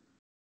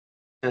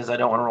 Because I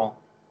don't want to roll.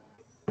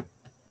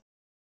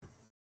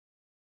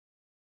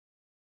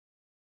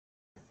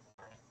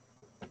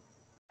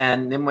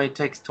 And Nimue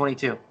takes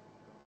 22.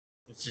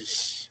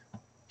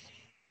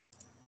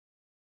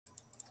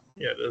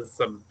 Yeah, this is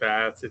a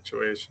bad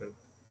situation.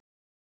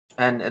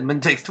 And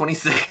Edmond takes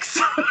 26.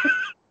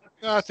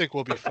 I think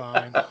we'll be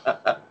fine.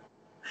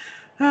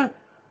 All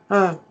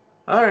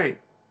right.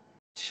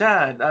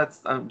 Chad,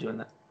 I'm doing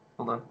that.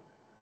 Hold on.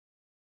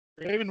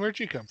 Raven, where'd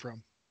you come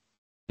from?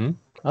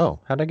 Oh,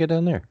 how'd I get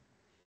down there?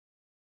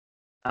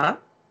 Huh?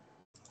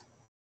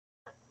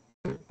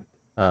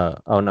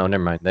 Oh no,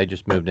 never mind. They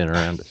just moved in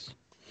around us.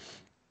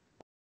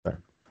 Sorry.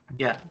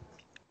 Yeah.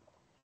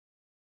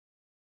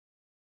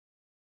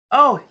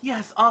 Oh,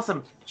 yes,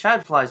 awesome.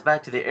 Chad flies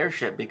back to the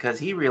airship because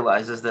he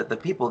realizes that the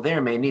people there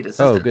may need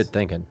assistance. Oh, good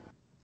thinking.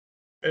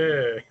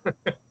 Hey.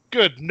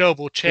 Good,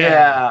 noble Chad.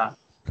 Yeah.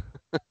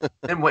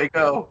 Nimue,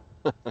 go.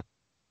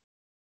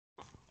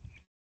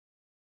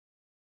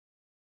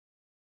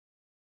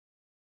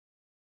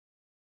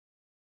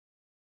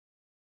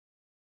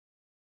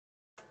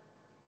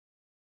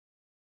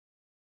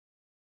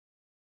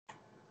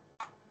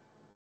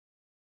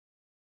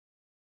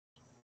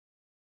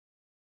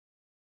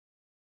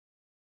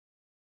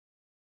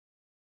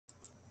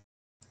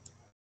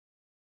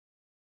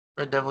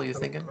 Red Devil, you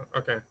thinking?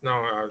 Okay, no,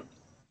 I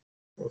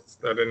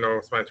didn't know it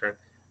was my turn.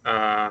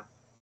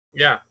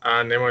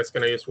 Nimue is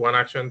going to use one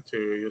action to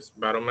use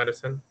battle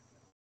medicine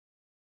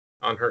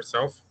on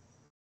herself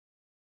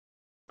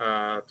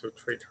to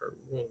treat her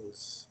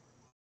wounds.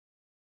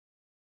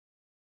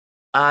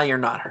 You're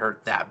not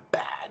hurt that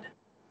bad.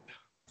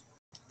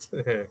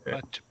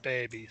 Bunch of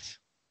babies.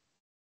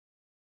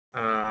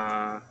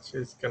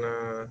 She's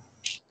gonna,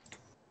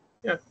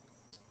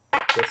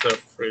 just a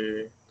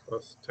free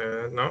plus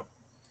 10. No,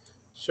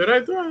 should I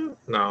do it?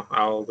 No,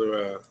 I'll do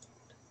a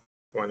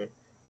 20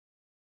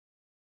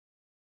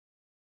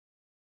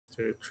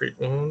 to treat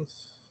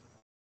wounds.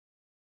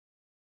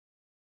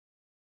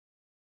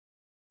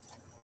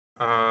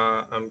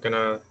 I'm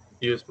gonna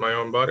use my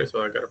own body,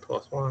 so I got a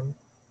 +1.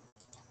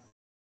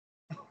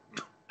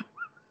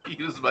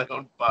 Use my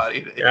own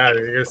body. Yeah,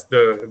 use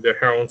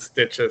her own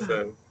stitches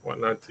and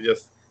whatnot to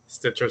just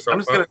stitch herself. I'm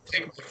just gonna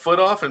take my foot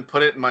off and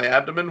put it in my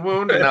abdomen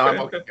wound, and now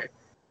I'm okay.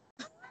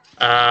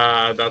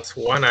 That's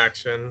one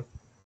action.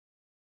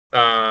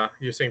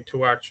 Using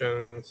 2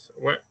 actions.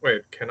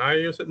 Wait, can I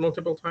use it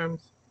multiple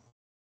times?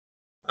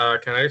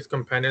 Can I use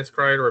Companion's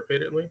Cry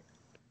repeatedly?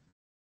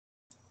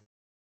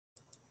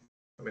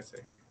 Let me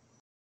see.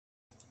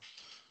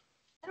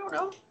 I don't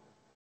know.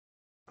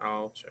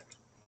 I'll check.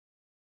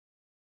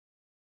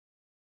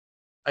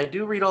 I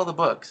do read all the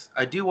books.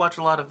 I do watch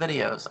a lot of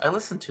videos. I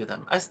listen to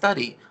them. I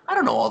study. I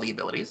don't know all the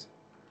abilities.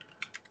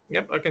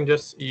 Yep, I can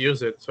just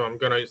use it. So I'm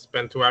gonna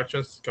spend 2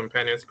 actions.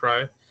 Companion's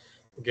Cry.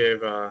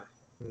 Give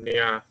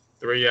Nia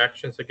 3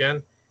 actions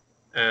again,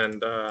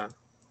 and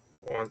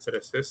once it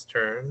is his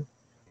turn,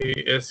 he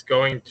is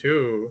going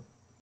to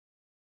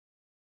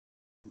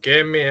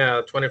give me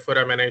a 20-foot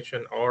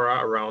emanation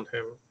aura around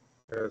him,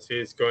 as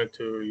he's going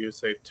to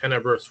use a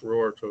tenebrous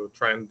roar to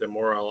try and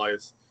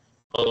demoralize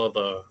all of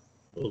the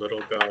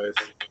little guys.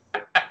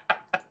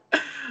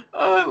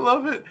 Oh, I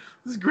love it.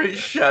 This great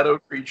shadow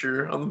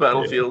creature on the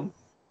battlefield.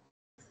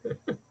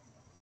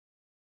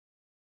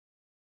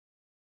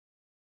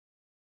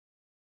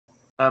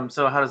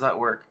 So how does that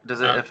work?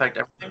 Does it affect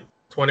everything?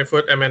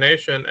 20-foot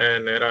emanation,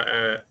 and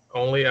it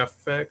only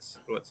affects,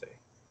 let's see,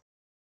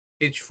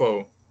 each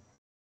foe.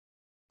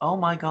 Oh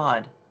my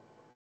god.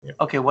 Yep.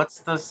 Okay,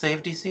 what's the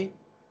save DC?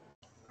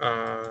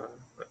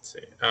 Let's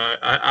see.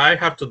 I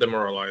have to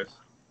demoralize.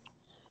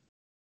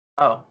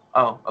 Oh,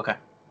 okay.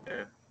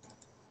 Yeah.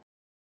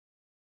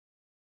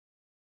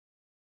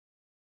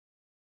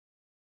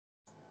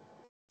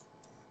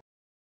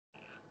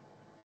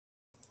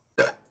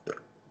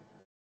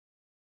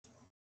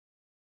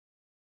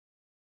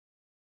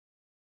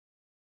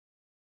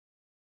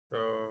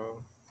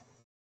 So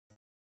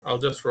I'll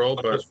just roll,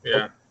 but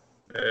yeah,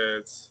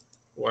 it's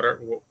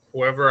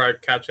whoever I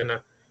catch in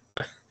a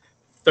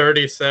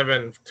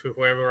 37 to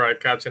whoever I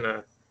catch in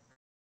an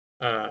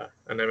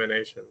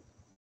emanation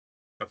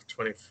of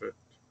 20 foot.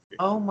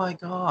 Oh my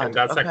god. And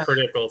that's okay. a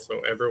critical,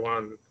 so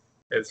everyone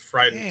is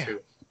frightened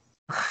too.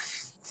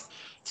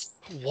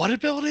 What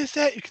ability is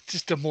that? You can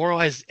just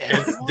demoralize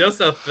everyone? It's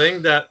just a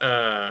thing that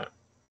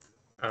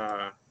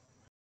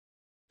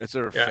It's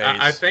her yeah,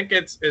 face. I think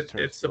it's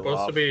Turns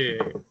supposed to be.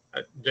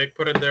 Jake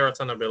put it there as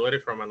an ability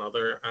from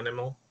another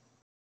animal.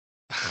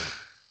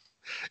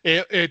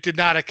 It did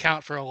not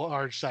account for a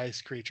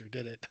large-sized creature,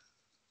 did it?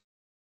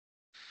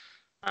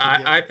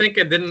 I think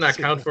it didn't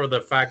account for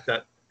the fact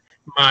that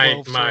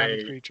my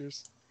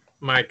creatures.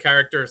 My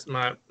character's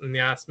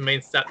Nia's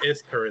main stat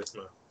is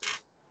charisma.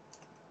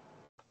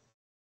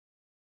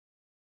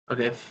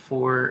 Okay,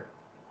 4,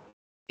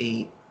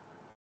 8,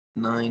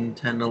 9,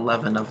 10,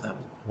 11 of them.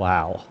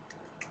 Wow.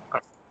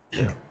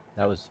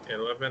 That was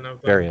 11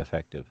 of them. very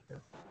effective.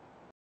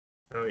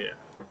 Oh yeah.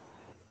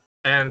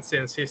 And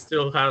since he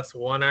still has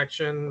 1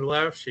 action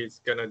left, she's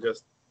gonna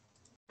just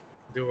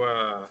do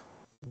a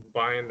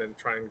bind and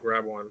try and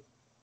grab one.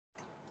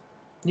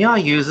 Yeah,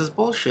 uses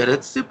bullshit.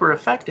 It's super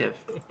effective.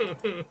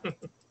 Let's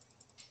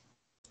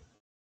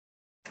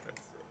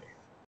see.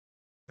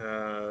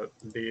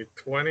 The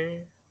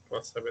 20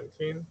 plus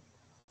 17,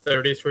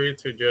 33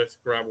 to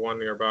just grab one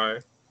nearby.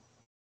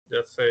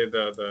 Just say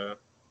the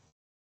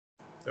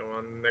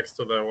one next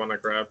to the one I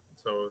grabbed.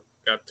 So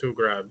got 2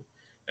 grabbed,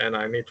 and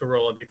I need to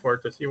roll a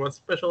d4 to see what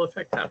special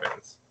effect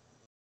happens.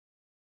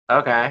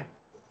 Okay.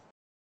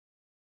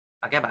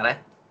 Okay, buddy.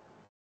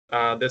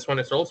 This one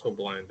is also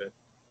blinded.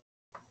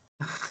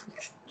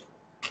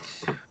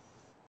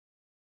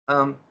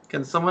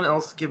 Can someone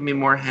else give me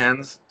more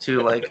hands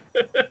to like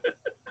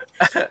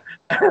to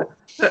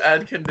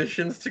add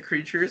conditions to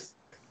creatures?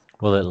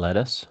 Will it let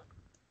us?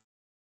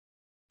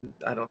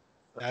 I don't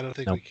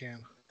think Nope. we can.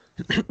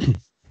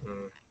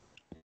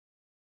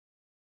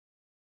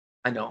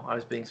 I know. I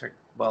was being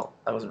well,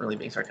 I wasn't really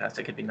being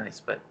sarcastic. It'd be nice,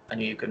 but I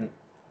knew you couldn't.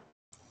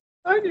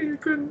 I knew you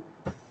couldn't.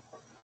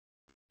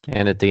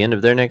 And at the end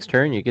of their next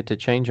turn, you get to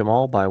change them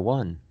all by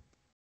 1.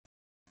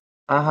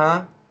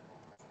 Uh-huh.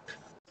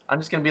 I'm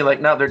just gonna be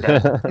like, no, they're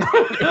dead.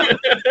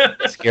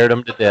 Scared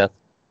them to death.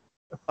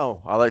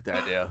 Oh, I like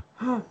that idea.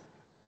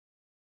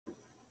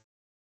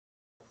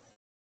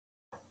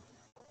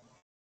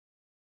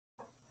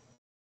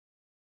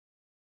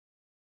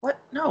 What?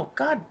 No,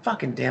 God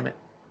fucking damn it.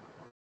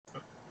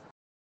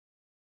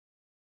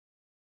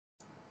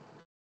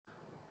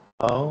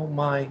 Oh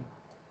my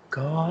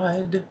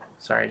God.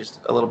 Sorry,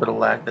 just a little bit of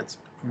lag that's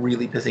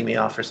really pissing me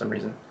off for some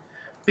reason.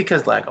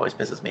 Because lag always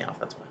pisses me off,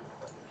 that's why.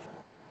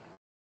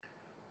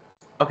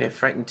 Okay,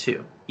 frightened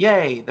 2.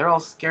 Yay, they're all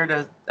scared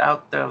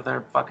out of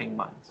their fucking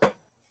minds.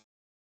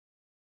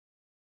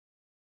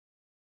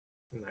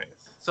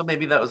 Nice. So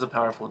maybe that was a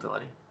powerful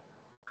ability.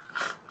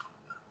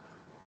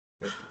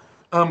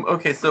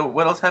 Okay, so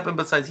what else happened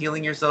besides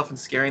healing yourself and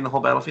scaring the whole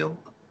battlefield?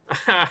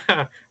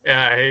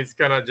 Yeah, he's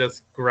gonna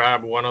just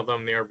grab one of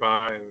them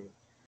nearby and.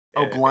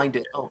 Oh, blind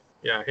it. Oh.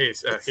 Yeah,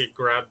 he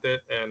grabbed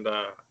it and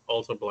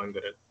also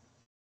blinded it.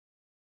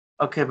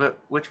 Okay, but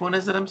which one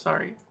is it? I'm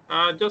sorry.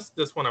 Just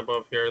this one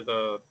above here,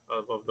 above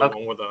the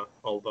one with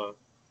all the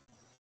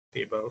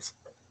debuffs.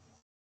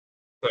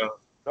 So.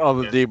 All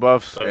the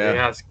debuffs. So yeah. he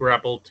has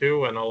grapple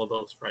 2 and all of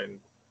those frightened.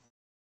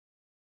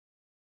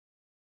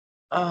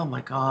 Oh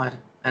my God.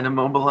 And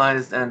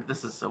immobilized, and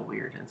this is so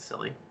weird and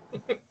silly.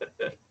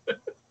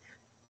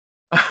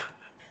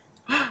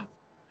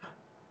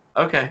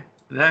 Okay,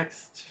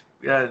 next.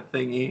 Yeah,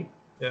 thingy.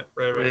 Yeah,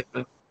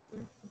 Raven.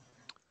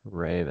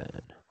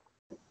 Raven.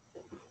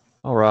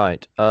 All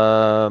right.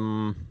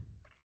 The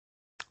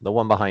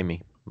one behind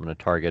me. I'm going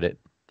to target it,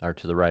 or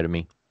to the right of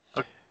me.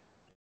 Okay.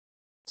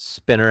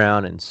 Spin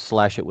around and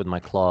slash it with my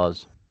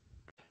claws.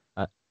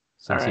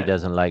 Since he right.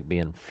 doesn't like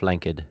being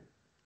flanked.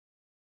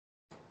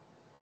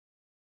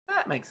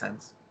 That makes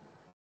sense.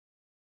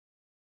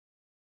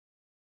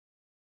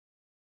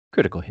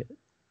 Critical hit.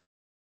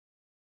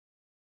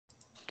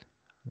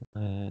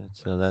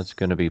 So that's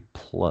going to be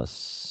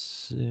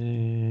plus...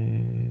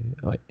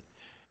 wait.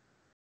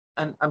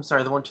 And I'm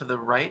sorry, the one to the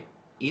right?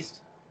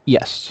 East?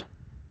 Yes.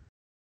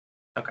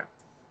 Okay.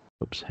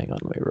 Oops, hang on.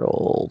 Let me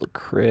roll the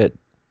crit.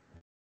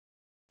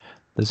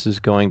 This is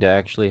going to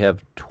actually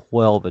have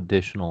 12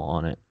 additional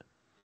on it.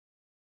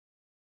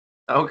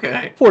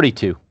 Okay.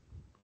 42.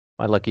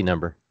 My lucky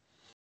number.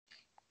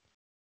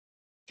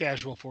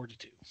 Casual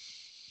 42.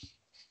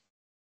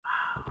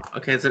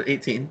 Okay, it's at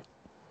 18.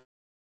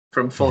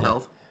 From full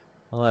health.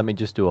 Well, let me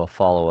just do a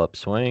follow-up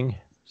swing.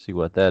 See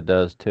what that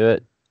does to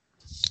it.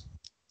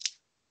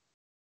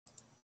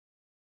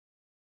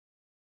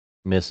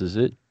 Misses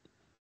it.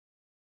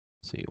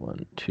 Let's see,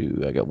 1,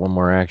 2. I got one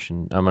more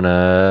action. I'm going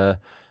to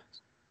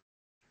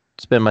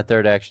spend my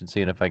third action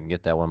seeing if I can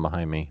get that one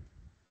behind me.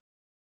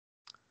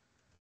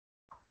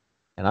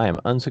 And I am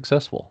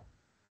unsuccessful.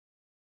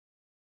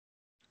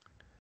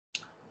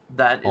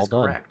 That All is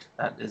done. correct.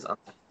 That is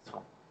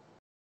unsuccessful.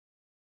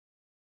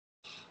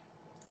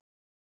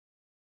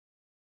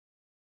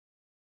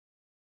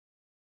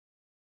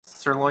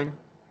 Sirloin?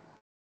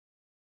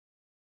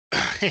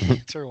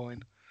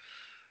 Sirloin.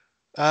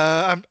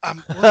 I'm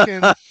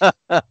looking.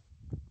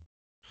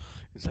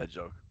 It's that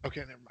joke.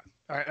 Okay, never mind.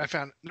 All right, I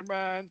found it. Never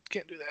mind.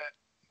 Can't do that.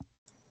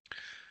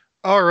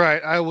 All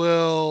right, I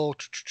will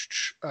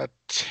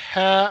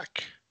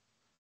attack.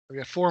 We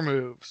got 4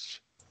 moves.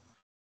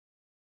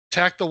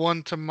 Attack the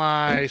one to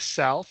my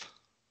south.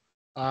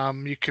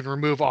 You can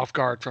remove off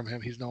guard from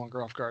him. He's no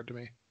longer off guard to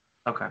me.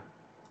 Okay.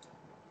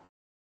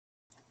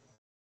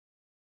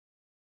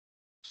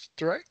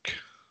 Strike.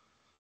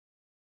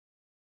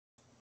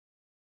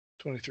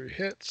 23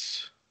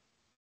 hits.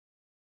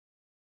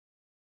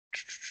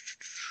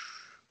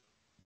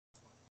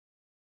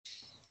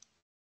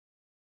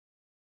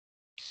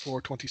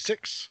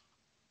 426.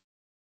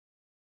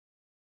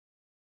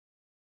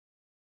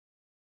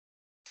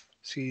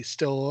 Is he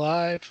still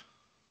alive?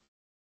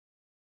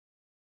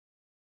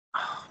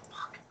 Oh,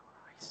 fucking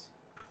Christ.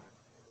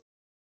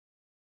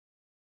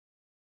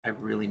 I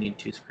really need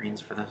 2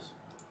 screens for this.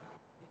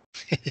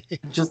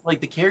 Just like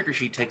the character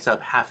sheet takes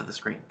up half of the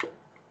screen.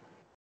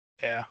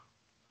 Yeah.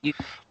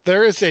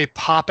 There is a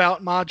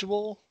pop-out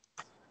module,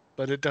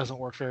 but it doesn't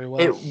work very well.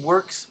 It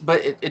works,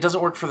 but it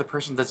doesn't work for the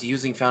person that's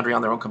using Foundry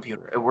on their own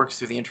computer. It works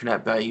through the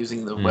internet by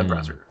using the web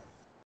browser.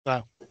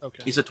 Oh,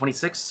 okay. He's at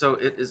 26, so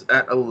it is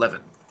at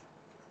 11.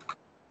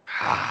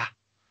 All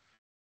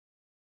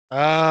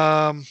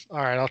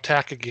right, I'll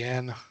attack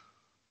again.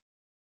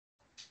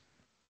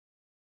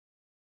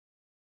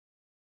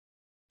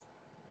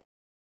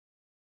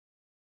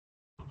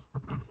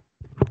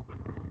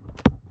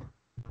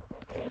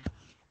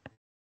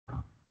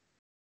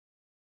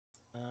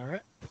 All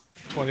right.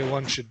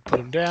 21 should put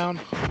him down.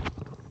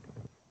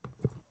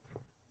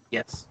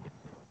 Yes.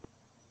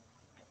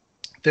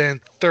 Then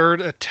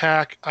third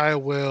attack, I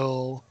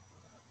will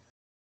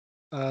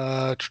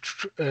target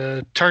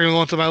the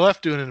one to my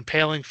left, doing an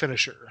impaling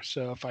finisher.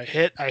 So if I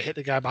hit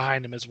the guy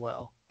behind him as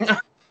well.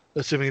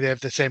 Assuming they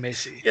have the same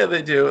AC. Yeah,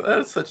 they do. That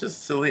is such a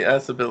silly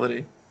ass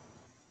ability.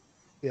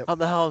 Yep. How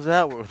the hell is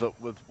that with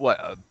what,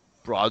 a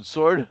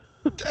broadsword?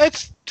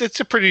 It's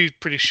a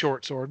pretty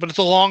short sword, but it's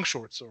a long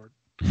short sword.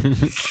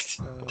 It's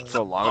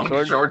a long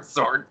sword? Short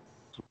sword.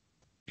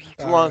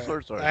 It's a long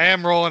sword. Sorry. I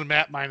am rolling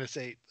map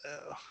 -8.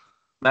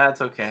 That's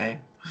okay.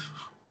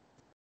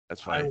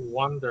 That's I fine.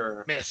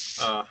 wonder Miss.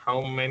 how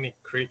many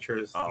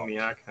creatures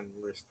Nia can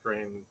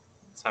restrain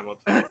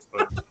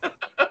simultaneously.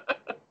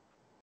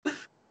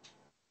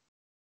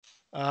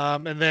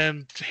 And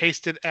then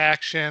hasted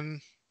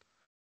action.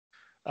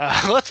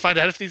 Let's find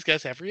out if these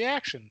guys have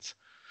reactions.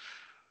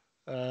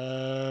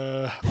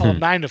 All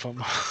 9 of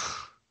them.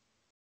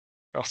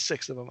 All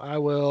 6 of them. I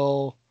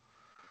will.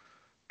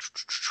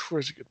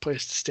 Where's a good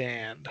place to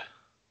stand?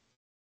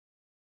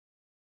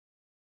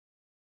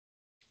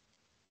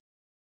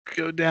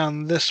 Go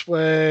down this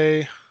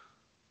way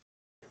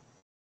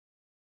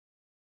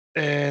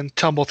and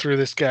tumble through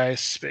this guy's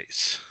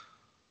space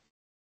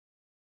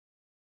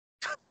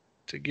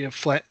to give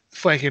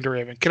flanking to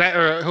Raven. Can I?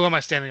 Or who am I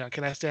standing on?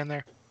 Can I stand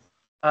there?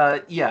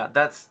 Yeah,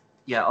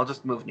 I'll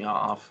just move Nya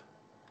off.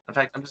 In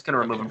fact, I'm just gonna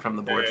remove him from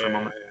the board for a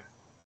moment. Yeah.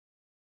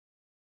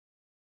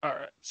 All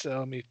right. So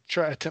let me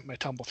attempt my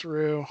tumble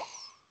through.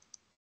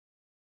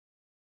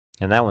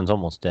 And that one's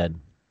almost dead.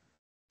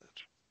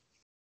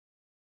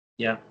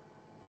 Yeah.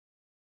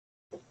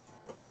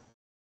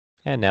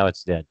 And now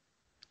it's dead.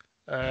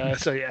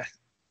 So yeah.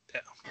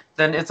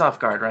 Then it's off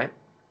guard, right?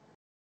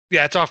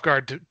 Yeah, it's off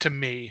guard to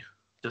me.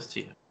 Just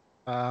to you.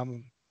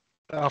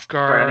 Off Or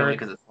guard anyway,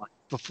 because it's flanked.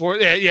 before.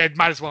 Yeah, it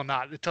might as well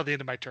not until the end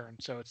of my turn.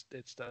 So it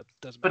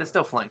doesn't. But it's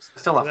still flanked.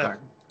 It's still off that- guard.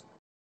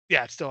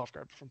 Yeah, it's still off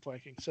guard from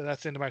flanking. So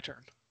that's the end of my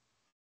turn.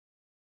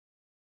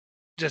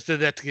 Just did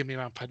that to give me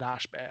my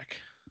panache back.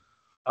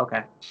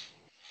 Okay.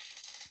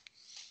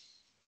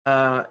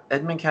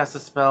 Edmond casts a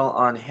spell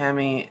on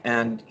Hammy,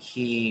 and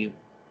he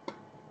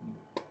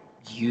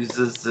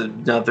uses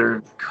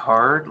another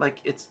card. Like,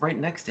 it's right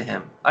next to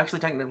him. Actually,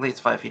 technically, it's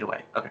 5 feet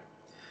away. Okay.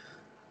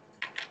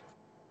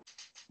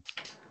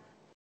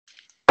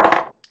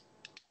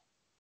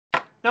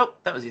 Nope,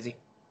 that was easy.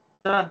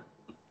 Done.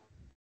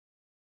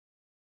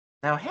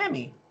 Now,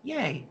 Hammy.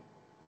 Yay.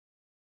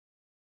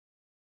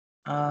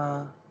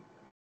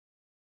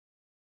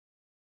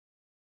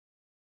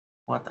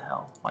 What the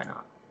hell? Why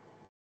not?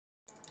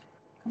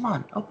 Come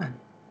on, open.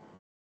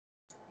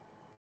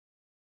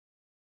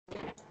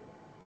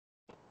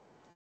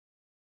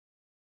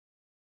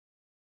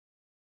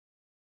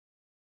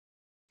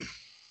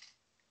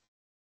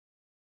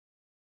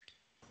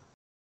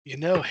 You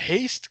know,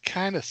 haste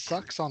kind of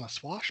sucks on a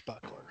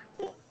swashbuckler.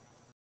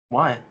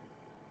 Why?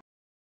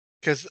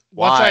 Because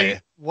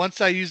Why?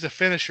 once I use the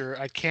finisher,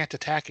 I can't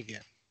attack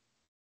again.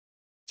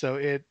 So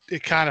it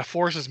kind of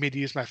forces me to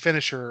use my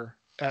finisher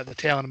at the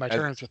tail end of my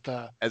turns with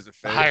the As a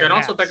higher You can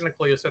also max.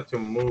 technically use it to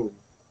move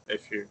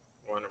if you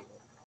want to move.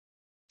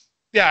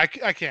 Yeah,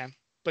 I can.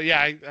 But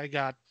yeah,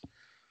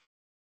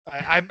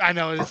 I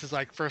know this is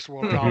like first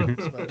world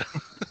problems, but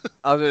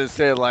I was gonna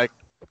say, like,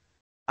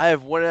 I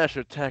have one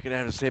extra attack and I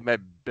have to save my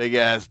big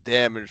ass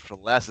damage for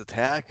the last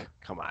attack.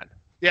 Come on.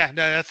 yeah,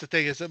 no, that's the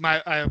thing is that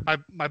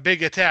my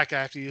big attack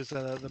I have to use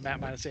the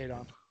map -8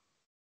 on.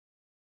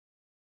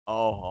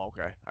 Oh,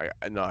 okay.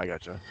 I know. I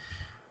gotcha.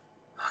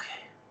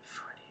 Okay,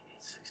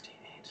 48,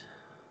 68.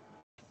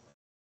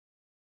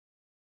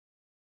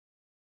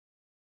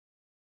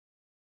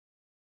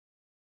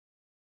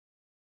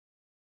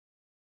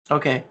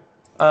 Okay,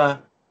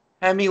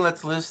 Hammy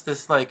lets loose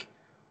this, like,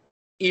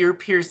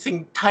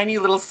 ear-piercing, tiny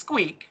little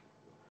squeak.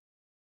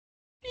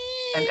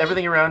 And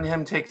everything around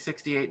him takes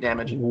 68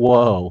 damage.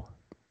 Whoa.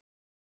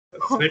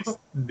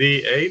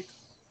 6d8?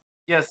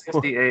 Yes,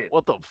 68.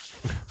 What the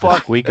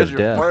fuck? Squeak That's of your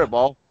death.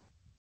 fireball.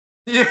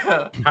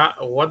 Yeah.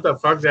 What the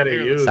fuck did he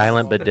use?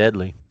 Silent but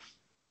deadly.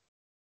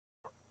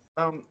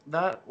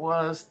 That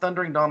was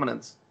Thundering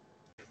Dominance.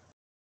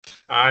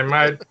 I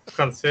might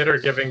consider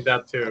giving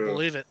that I to.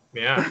 believe it.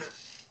 Yeah.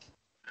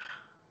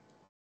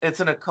 It's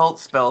an occult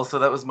spell, so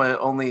that was my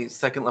only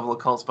second level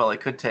occult spell I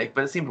could take,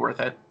 but it seemed worth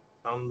it.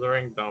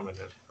 Thundering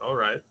Dominant. All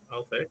right,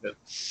 I'll take it.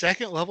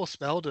 Second level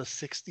spell to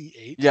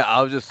 68. Yeah,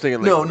 I was just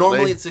thinking. Like, No,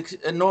 normally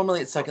they-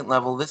 normally it's second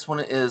level. This one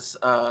is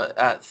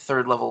at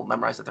third level,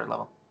 memorized at third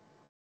level.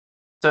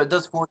 So it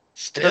does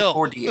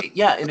 4d8.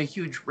 Yeah, in a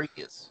huge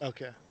radius.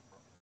 Okay.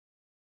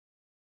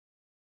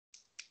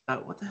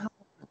 What the hell?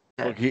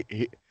 Look,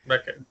 he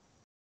Okay.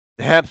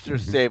 the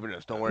hamster's saving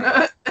us. Don't worry.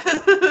 About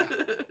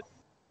it.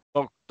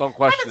 Don't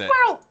question it.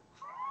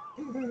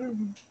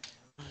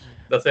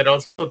 Does it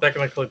also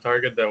technically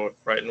target the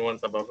frightened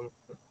ones above him?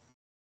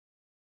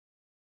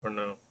 Or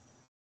no?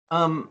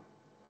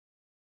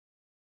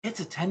 It's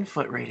a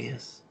 10-foot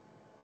radius.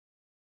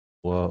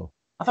 Whoa.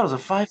 I thought it was a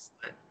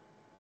 5-foot.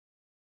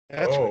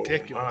 That's Oh,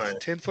 ridiculous. my.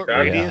 10-foot Yeah.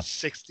 radius,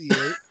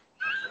 68.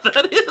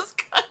 That is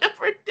kind of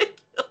ridiculous.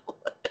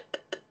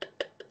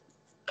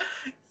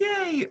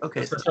 Yay!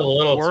 Okay. It's just a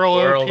little Whirl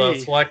squirrel OP.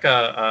 that's like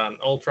an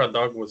ultra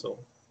dog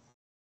whistle.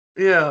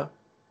 Yeah.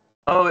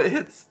 Oh, it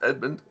hits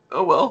Edmond.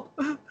 Oh well.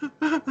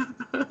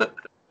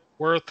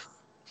 Worth.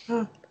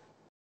 Oh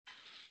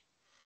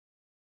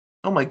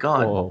my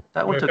god. Whoa.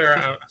 That one To be took.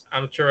 fair,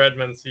 I'm sure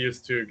Edmond's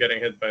used to getting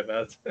hit by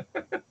that.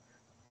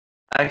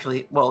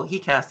 Actually, well, he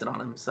cast it on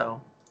him,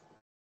 so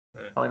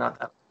Yeah. probably not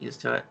that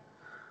used to it.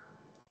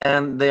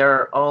 And they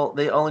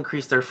all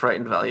increase their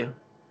frightened value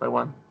by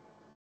 1.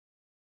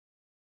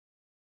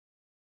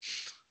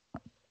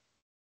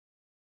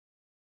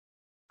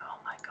 Oh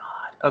my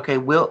god. Okay,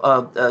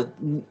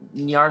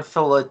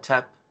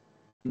 Nyartholatep.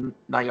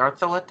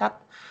 Nyartholatep?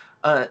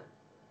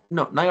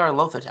 No,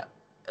 Nyarlothotep.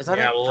 Is that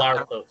Yeah, it?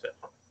 Larthotep.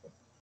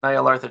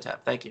 Nyarlathotep,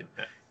 thank you.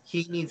 Yeah.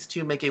 He needs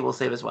to make a will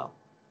save as well.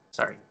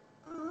 Sorry.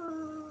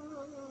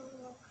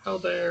 How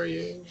dare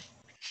you?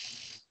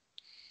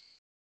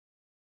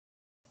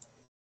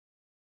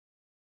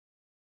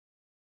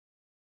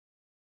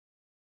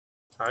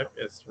 Type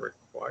is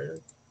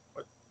required.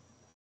 What?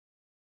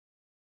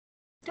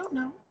 Don't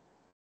know.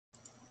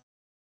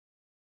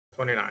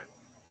 29.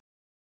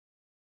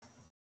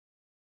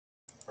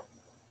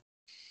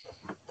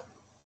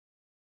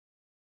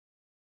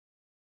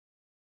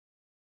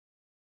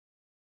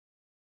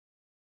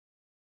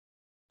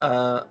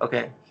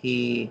 Okay.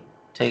 He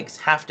takes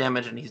half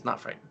damage and he's not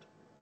frightened.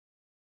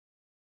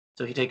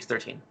 So he takes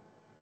 13.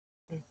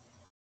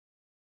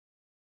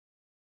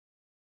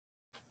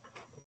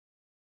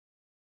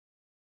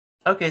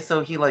 Okay, so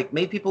he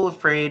made people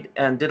afraid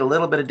and did a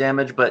little bit of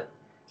damage, but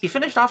he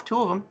finished off 2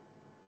 of them.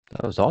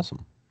 That was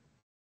awesome.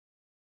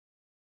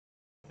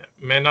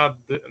 May not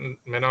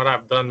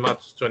have done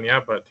much to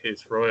Nya, but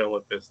he's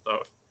royally pissed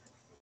off.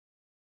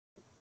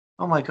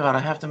 Oh my god, I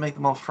have to make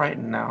them all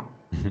frightened now.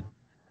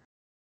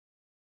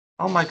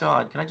 Oh my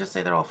god, can I just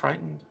say they're all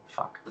frightened?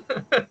 Fuck.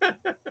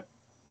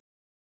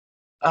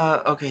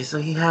 Okay, so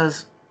he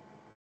has...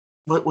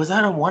 Was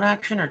that a 1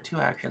 action or 2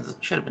 actions?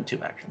 It should have been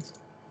 2 actions.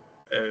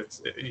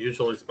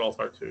 Usually spells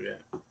are 2,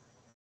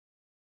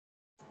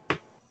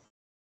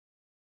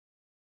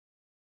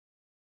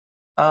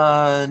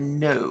 yeah.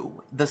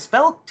 No. The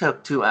spell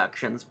took 2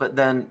 actions, but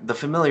then the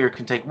familiar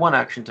can take 1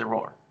 action to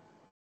roar.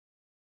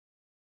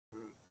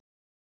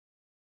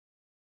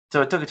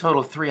 So it took a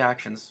total of 3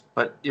 actions,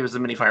 but it was a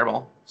mini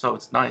fireball, so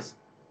it's nice.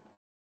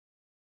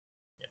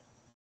 Yeah.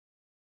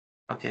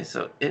 Okay,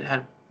 so it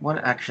had 1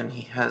 action.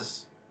 He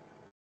has...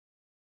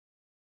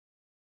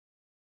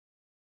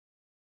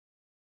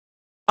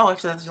 Oh,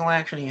 actually, that's the only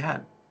action he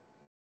had.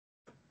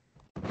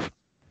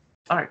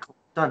 Alright, cool.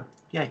 Done.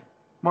 Yay.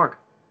 Morg.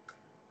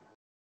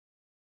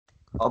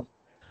 All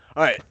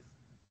right.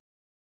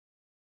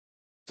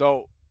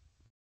 So,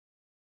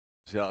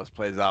 see how this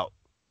plays out.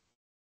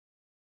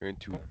 We're going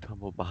to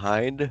tumble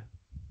behind. Does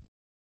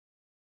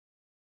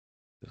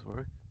this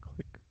work?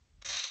 Click.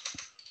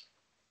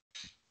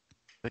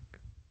 Click.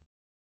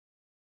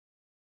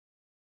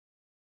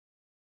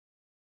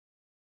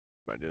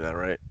 Am I doing that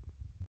right?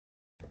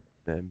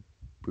 Then,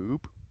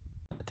 boop.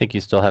 I think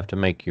you still have to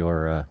make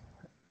your,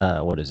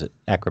 what is it,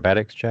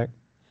 acrobatics check?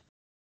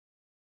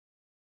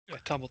 Yeah,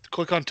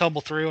 click on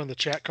tumble through on the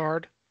chat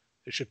card.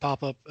 It should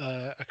pop up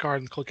a card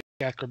and click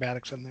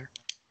acrobatics in there.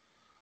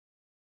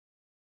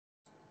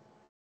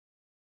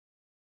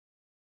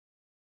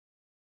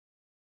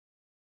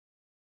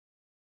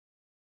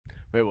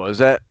 Wait, what was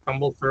that?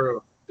 Tumble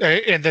through.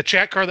 And the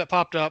chat card that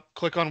popped up,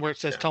 click on where it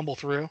says tumble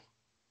through.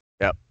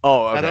 Yep.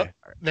 Oh, okay.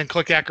 Then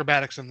click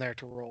acrobatics in there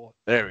to roll it.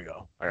 There we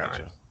go. I got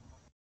you. Nice.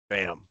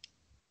 Bam.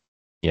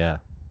 Yeah.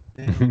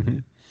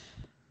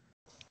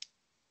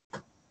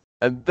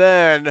 And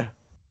then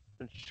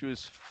shoot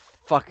his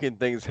fucking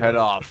thing's head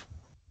off.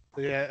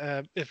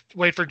 Yeah.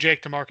 Wait for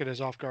Jake to mark it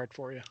as off guard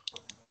for you.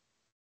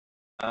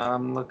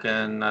 I'm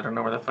looking. I don't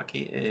know where the fuck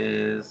he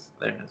is.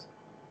 There he is.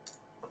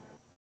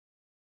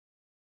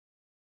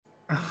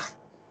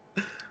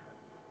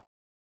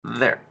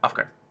 There, off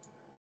guard.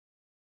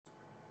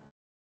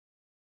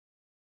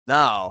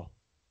 Now,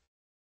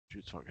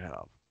 shoot his fucking head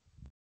off.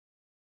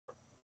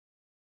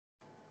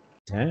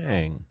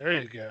 Dang.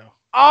 There you go.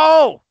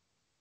 Oh!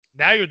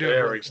 Now you're doing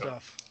There we rogue go.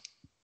 stuff.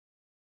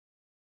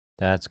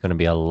 That's going to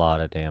be a lot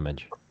of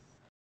damage.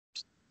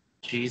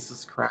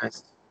 Jesus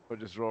Christ. Or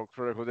just roll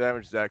critical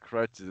damage. Is that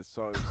correct? Is it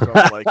something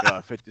like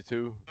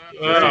 52?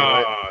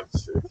 Oh,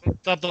 shit.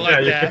 Something Yeah, like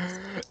you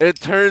that. It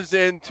turns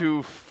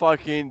into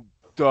fucking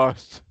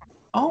dust.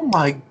 Oh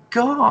my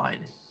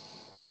god.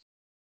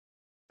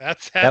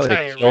 That's That would how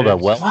have you killed a roll.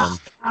 weapon.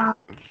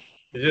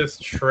 You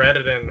just shred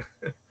it in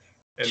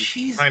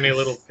Jesus. tiny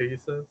little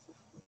pieces.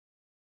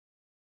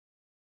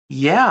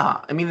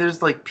 Yeah, I mean, there's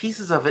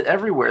pieces of it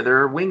everywhere. There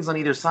are wings on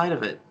either side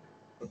of it.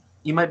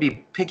 You might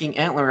be picking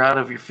antler out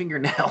of your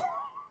fingernail.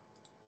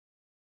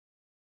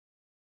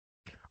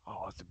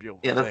 Oh, that's a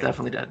beautiful Yeah, that's thing.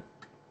 definitely dead.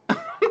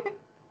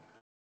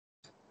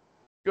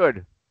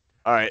 Good.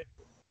 All right.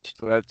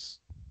 So that's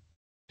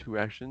 2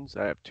 actions.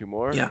 I have 2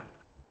 more. Yeah.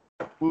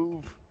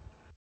 Move.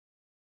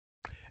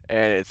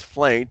 And it's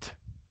flanked.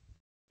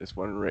 This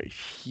one right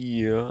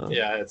here.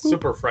 Yeah, it's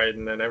super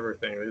frightened and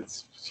everything.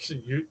 It's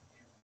you.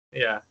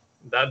 Yeah,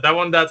 that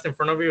one that's in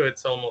front of you,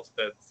 it's almost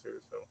dead too.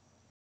 So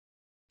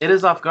It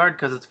is off guard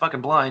because it's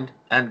fucking blind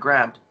and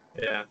grabbed.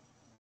 yeah,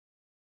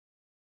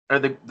 Or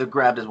the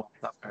grabbed is off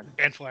guard.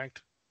 And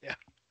flanked. Yeah.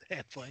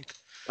 And flanked.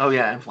 Oh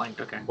yeah, and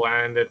flanked. Okay.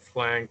 blinded,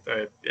 flanked,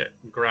 yeah,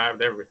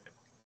 grabbed everything.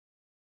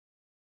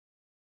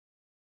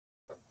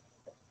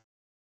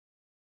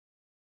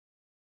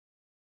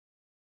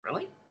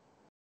 Really?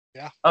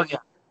 Yeah. Oh yeah.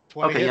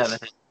 20 Okay. hits. Yeah.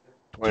 That hit.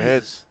 20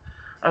 hits.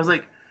 I was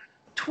like,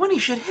 20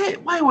 should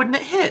hit. Why wouldn't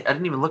it hit? I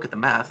didn't even look at the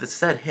math. It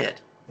said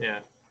hit.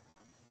 Yeah,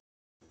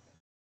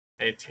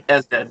 18.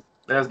 That's dead.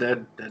 That's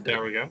dead. Dead.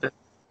 There we go. Dead.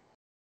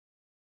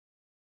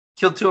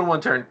 Killed 2 in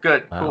 1 turn.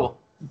 Good. Wow. Cool.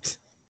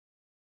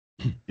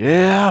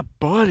 Yeah,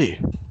 buddy.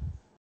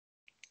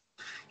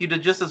 You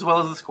did just as well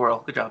as the squirrel.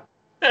 Good job.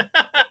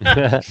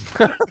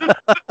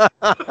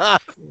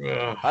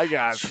 I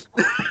got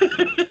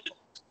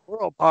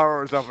squirrel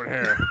powers up in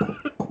here.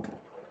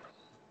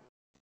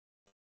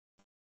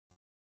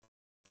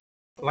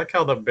 I like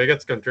how the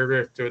biggest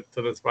contributors to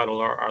this battle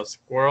are a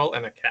squirrel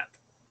and a cat.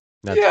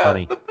 That's yeah,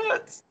 funny. the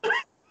pets.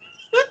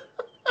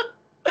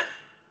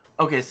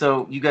 Okay,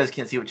 so you guys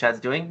can't see what Chad's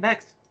doing.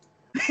 Next.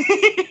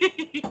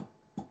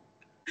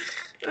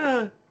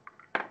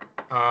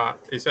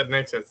 You said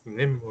next. It's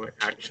Nimue,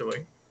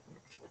 actually.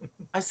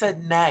 I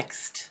said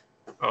next,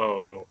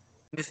 Oh.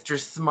 Mr.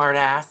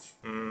 Smartass.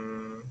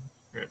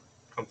 Yeah,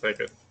 I'll take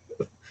it.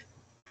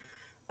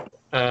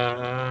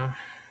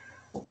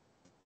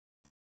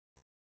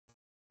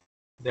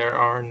 There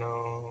are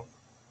no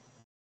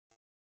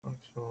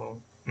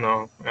actual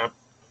yep.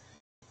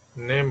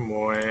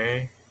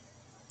 Nimue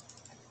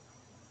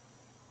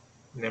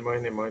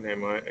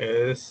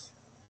is,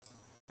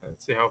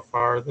 let's see how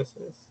far this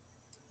is.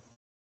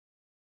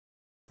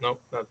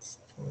 Nope, that's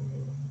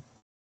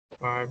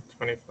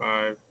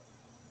 25.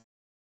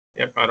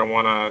 Yep, I don't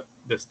want to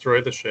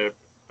destroy the ship.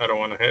 I don't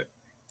want to hit.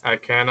 I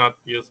cannot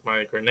use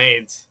my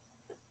grenades.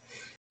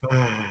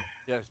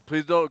 Yes,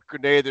 please don't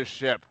grenade the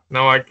ship.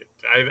 No,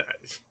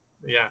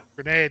 yeah.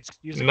 Grenades.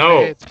 Use No.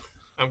 grenades.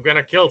 I'm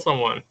gonna kill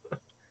someone.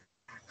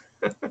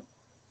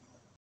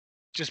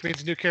 Just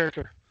means a new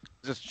character.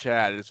 Just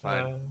Chad, it's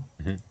fine.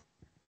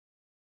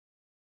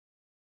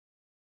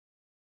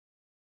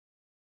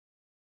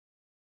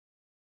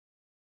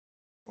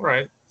 All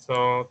right,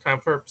 so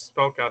time for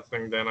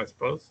spellcasting then, I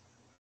suppose.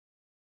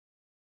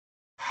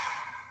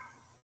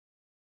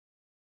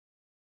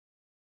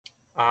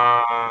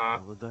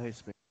 Roll the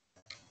dice, man.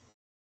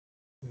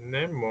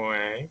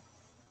 Nimue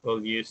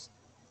will use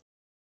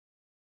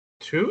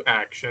 2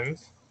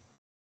 actions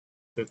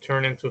to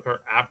turn into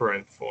her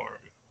aberrant form.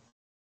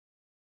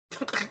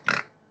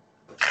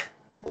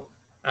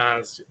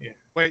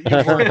 Wait, you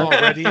weren't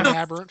already an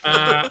aberrant?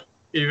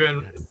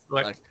 Even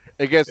like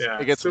It gets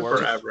super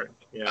worse. aberrant.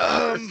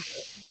 Yeah.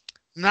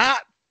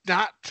 Not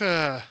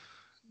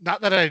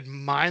that I'd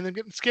mind them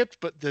getting skipped,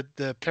 but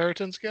the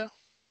Peritons go.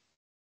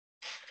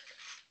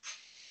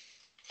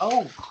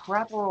 Oh,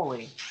 crap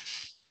rolly.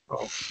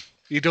 Oh,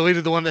 You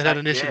deleted the one that had I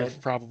initiative,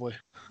 did. probably.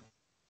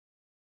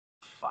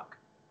 Fuck.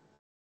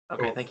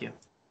 Okay, Cool. thank you.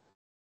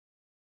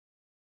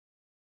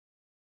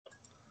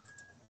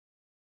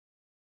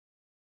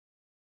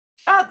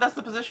 Ah, that's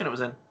the position it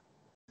was in.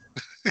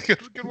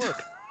 Good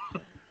work.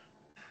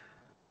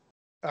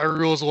 Our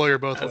rules lawyer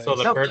both ways. so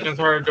the Nope. Persians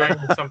are doing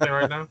something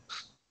right now.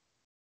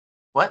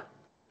 What?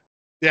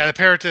 Yeah, the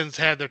Peritons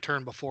had their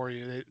turn before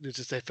you.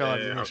 They fell out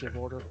of the Yeah, initiative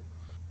okay. order.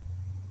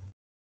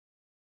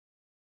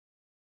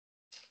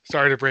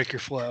 Sorry to break your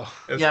flow.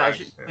 It's Yeah,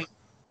 fine.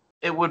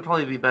 it would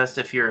probably be best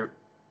if you're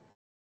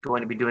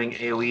going to be doing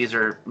AoEs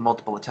or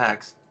multiple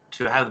attacks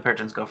to have the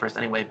Peritons go first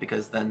anyway,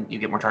 because then you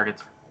get more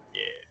targets.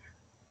 Yeah.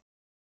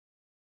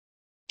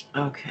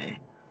 Okay.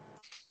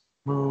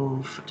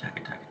 Move,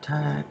 attack.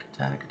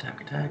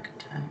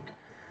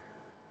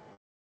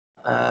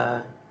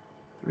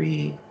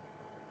 3,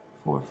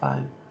 4,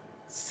 5,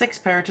 6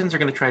 Peritons are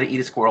going to try to eat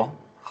a squirrel.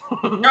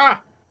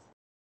 Ah!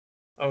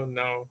 Oh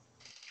no.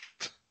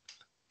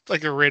 It's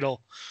like a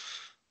riddle.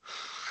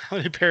 How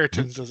many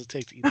Peritons does it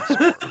take to eat a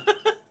squirrel?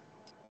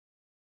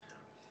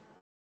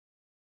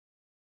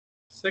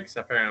 6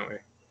 apparently.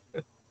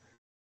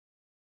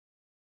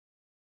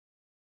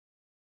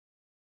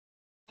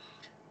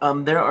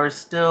 There are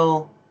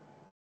still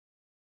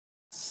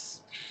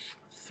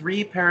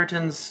 3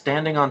 Peritons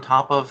standing on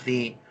top of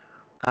the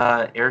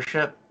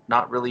airship,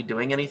 not really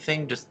doing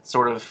anything, just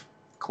sort of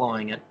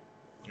clawing it.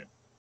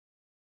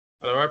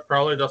 Although it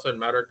probably doesn't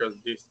matter because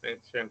these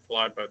things can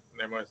fly, but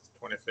Nimue is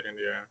 20 feet in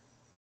the air.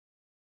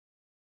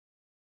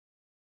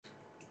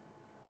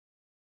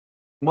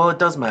 Well, it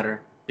does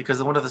matter, because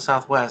the one to the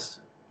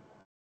southwest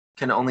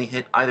can only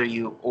hit either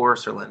you or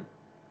Serlin.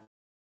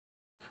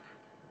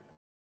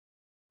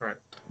 Right.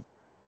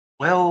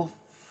 Well,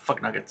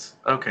 fuck nuggets.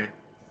 Okay.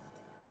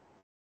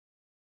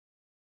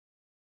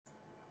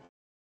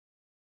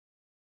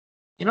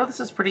 You know,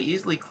 this is pretty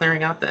easily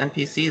clearing out the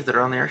NPCs that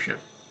are on the airship.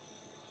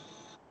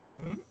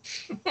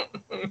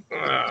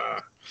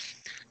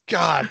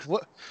 God,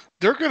 what?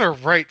 They're gonna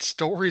write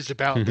stories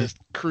about this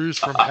cruise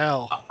from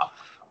hell.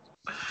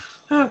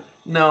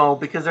 No,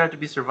 because there have to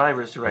be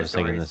survivors to I write was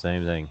thinking the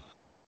stories. same thing.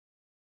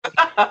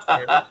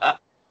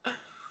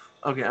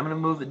 Okay, I'm gonna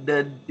move the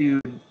dead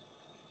dude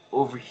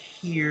over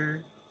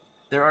here.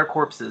 There are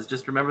corpses.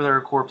 Just remember there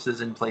are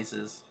corpses in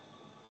places.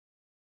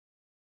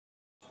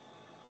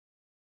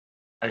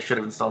 I should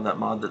have installed that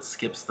mod that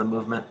skips the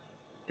movement.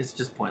 It's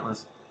just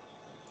pointless.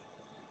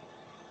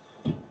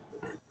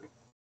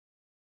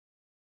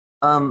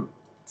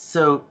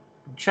 So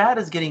Chad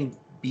is getting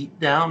beat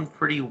down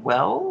pretty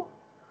well.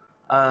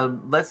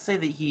 Let's say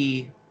that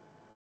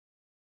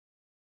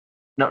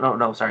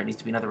No. Sorry, it needs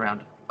to be another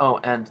round. Oh,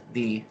 and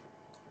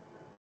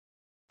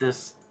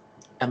this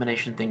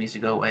emanation thing needs to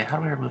go away. How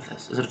do I remove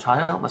this? Is it a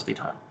tile? It must be a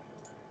tile.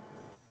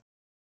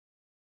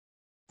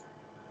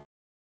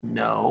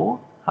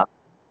 No. Huh?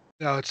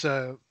 No, it's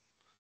a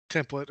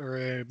template or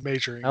a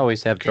measuring. I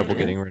always have trouble Okay.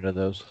 getting rid of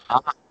those.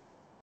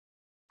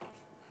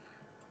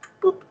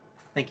 Boop.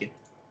 Thank you.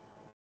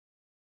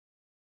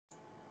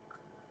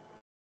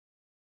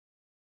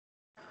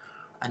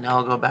 And now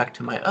I'll go back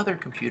to my other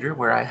computer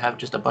where I have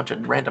just a bunch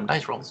of random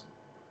dice rolls.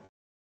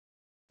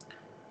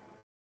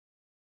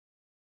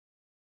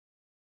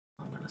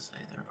 I'm going to say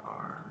there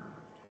are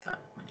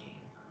that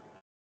many.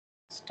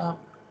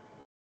 Stop.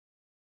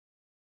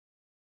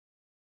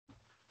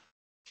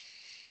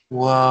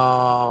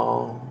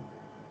 Whoa.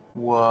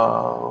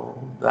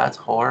 That's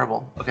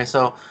horrible. Okay,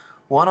 so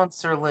one on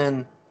Sir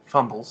Lin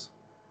fumbles.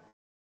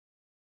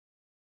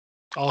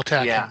 I'll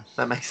attack Yeah, him.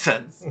 that makes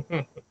sense.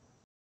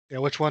 Yeah,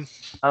 which one?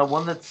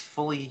 One that's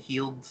fully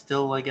healed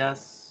still, I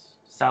guess.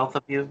 South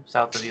of you,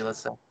 let's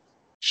say.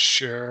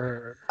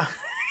 Sure.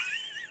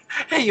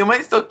 Hey, you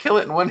might still kill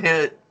it in one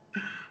hit.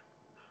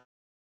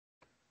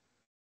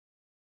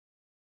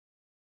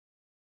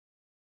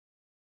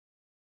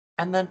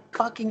 And then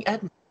fucking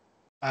Edmond.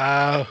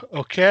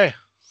 Okay.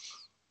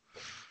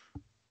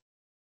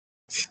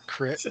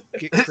 Crit.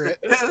 Get crit.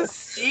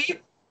 See?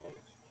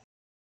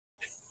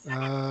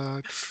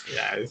 Uh,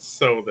 Yeah, it's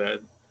so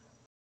dead.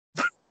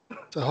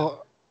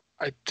 so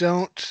I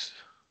don't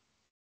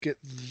get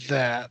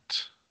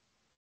that.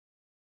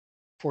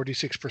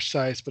 46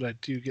 precise, but I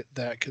do get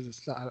that because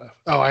it's not a...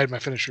 Oh, I had my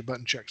finisher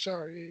button checked.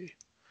 Sorry.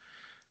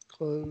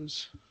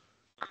 Close.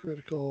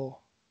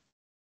 Critical.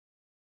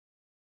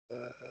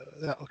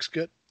 That looks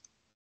good.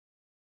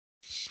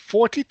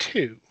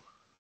 42.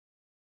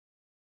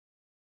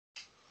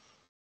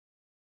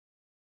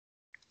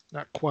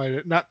 Not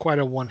quite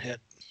a one hit.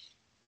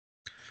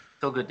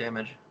 Still good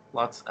damage.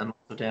 Lots and lots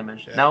of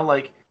damage. Yeah. Now,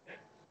 like...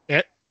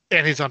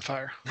 And he's on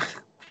fire.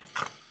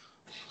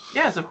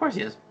 Yes, of course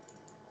he is.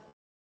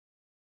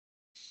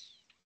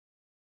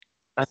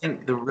 I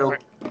think the real...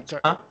 Right.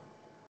 Sorry. Huh?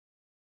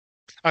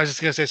 I was just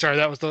going to say, sorry,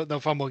 that was the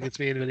fumble against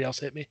me. Anybody else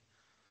hit me?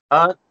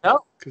 No.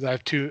 Because I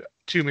have two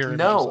mirror images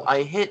No, left.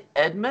 I hit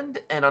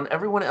Edmond, and on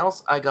everyone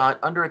else, I got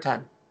under a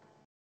 10.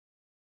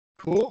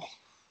 Cool.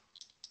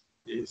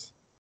 Jeez.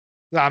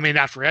 I mean,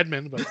 not for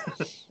Edmond, but...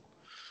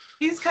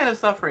 He's kind of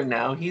suffering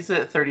now. He's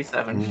at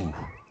 37.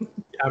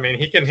 I mean,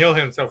 he can heal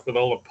himself with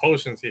all the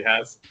potions he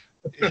has.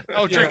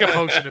 Oh, drink a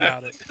potion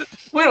about it.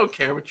 We don't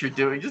care what you're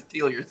doing. Just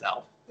heal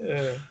yourself.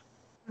 Yeah.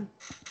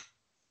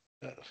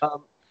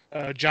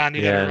 John,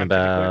 you Yeah, gotta in run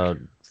about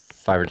pretty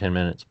 5 or 10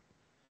 minutes.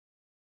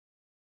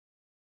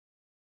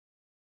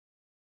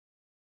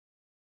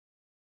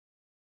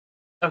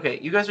 Okay,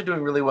 you guys are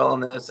doing really well on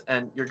this,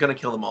 and you're going to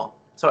kill them all.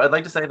 So I'd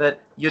like to say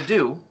that you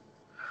do,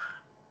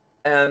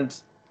 and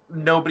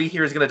nobody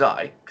here is going to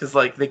die, because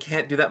like they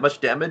can't do that much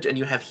damage, and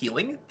you have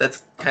healing.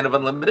 That's kind of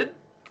unlimited.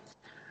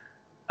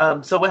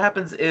 So what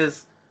happens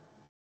is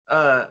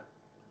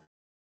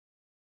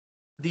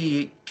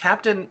the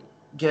captain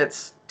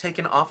gets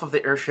taken off of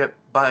the airship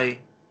by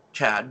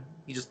Chad.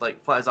 He just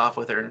like flies off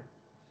with her.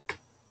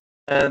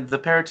 And the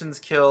Peritons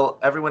kill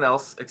everyone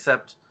else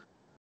except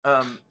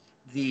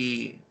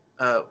the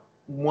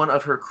one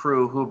of her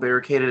crew who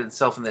barricaded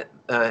himself in the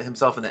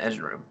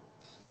engine room.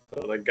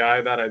 So the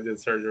guy that I did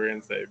surgery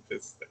and saved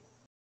is...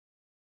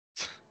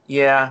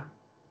 Yeah.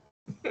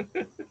 You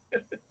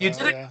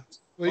did it. Yeah.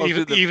 Well,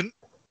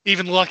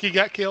 even Lucky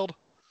got killed.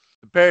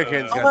 The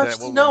Barricane's Oh, got that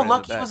actually, woman no. in the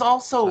Lucky back. was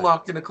also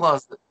locked in a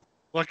closet.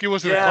 Lucky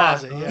was in the Yeah,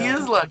 closet. he Yeah.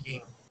 is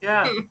Lucky.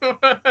 Yeah.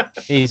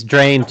 He's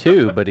drained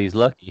too, but he's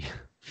lucky.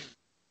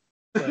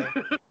 So,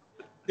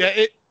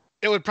 yeah.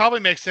 It would probably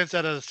make sense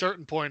that at a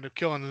certain point of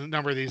killing a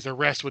number of these, the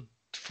rest would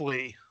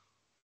flee.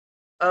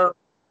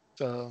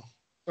 So,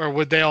 or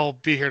would they all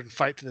be here and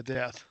fight to the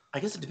death? I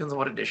guess it depends on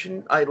what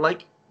edition. I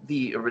like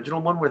the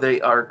original one where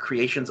they are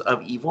creations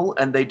of evil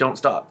and they don't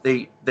stop.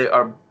 They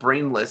are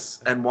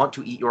brainless and want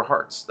to eat your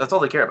hearts. That's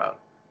all they care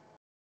about.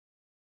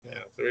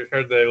 Yeah, so we've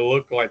heard they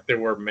look like they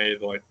were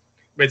made like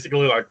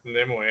basically like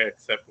Nimue,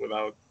 except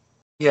without.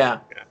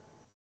 Yeah. Yeah.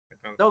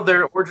 No,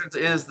 their origins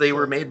is they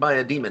were made by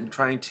a demon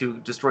trying to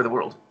destroy the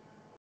world.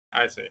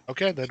 I see.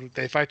 Okay, then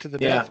they fight to the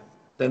Yeah. death.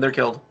 Then they're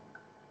killed.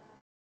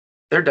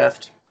 They're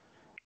deathed.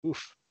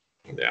 Oof.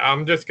 Yeah,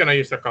 I'm just gonna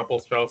use a couple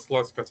spell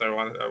slots because I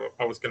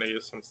was gonna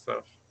use some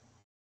stuff.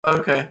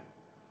 Okay.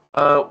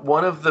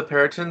 One of the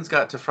Peritons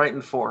got to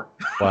frighten 4.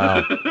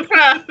 Wow.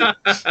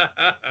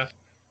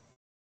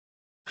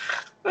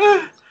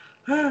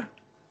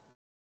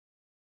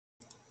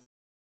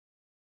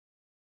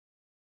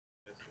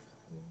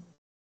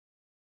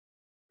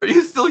 Are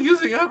you still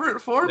using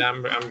aberrant form? Yeah,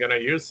 I'm gonna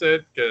use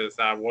it because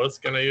I was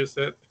gonna use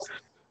it.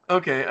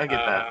 Okay, I get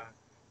that.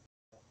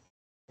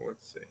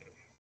 Let's see.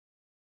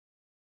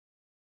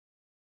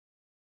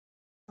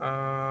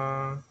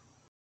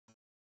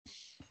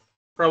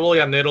 Probably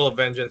a Needle of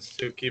Vengeance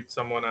to keep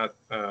someone at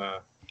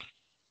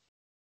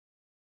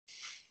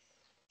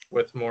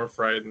with more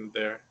frightened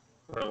there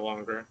for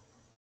longer.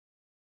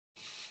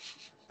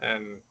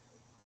 And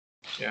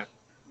yeah,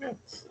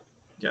 it's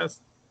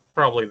just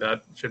probably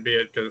that should be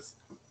it, because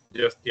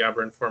just the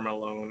aberrant form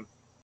alone.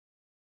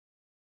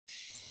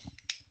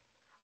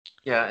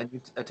 Yeah, and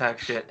you attack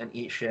shit and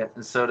eat shit,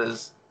 and so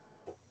does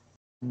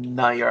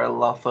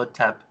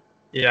Nyarlathotep.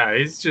 Yeah,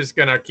 he's just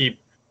gonna keep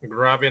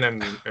grabbing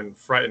and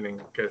frightening,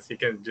 because he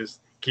can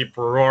just keep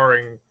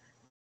roaring.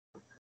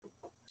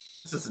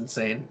 This is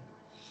insane.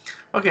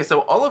 Okay,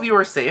 so all of you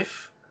are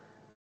safe.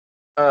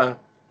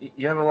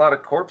 You have a lot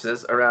of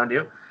corpses around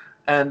you,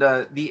 and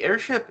the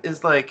airship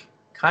is like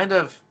kind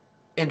of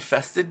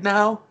infested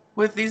now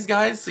with these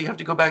guys, so you have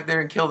to go back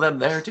there and kill them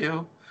there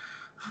too.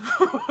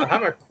 I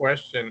have a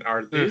question.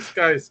 Are these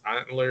guys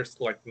antlers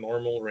like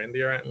normal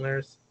reindeer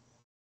antlers?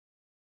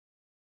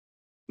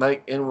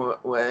 Like, in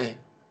what way?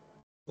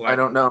 Like, I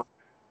don't know.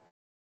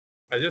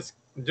 I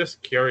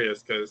just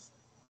curious, because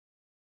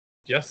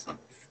just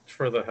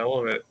for the hell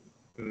of it,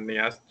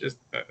 Nimue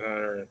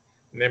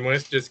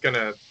is just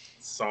gonna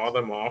saw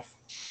them off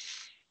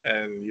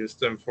and use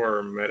them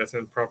for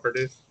medicinal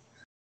properties.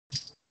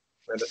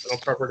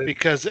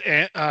 Because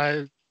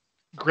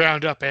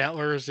ground up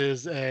antlers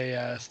is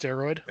a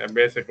steroid. Yeah,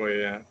 basically,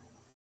 yeah.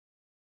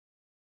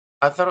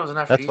 I thought it was an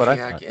That's what I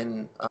aphrodisiac thought.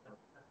 in.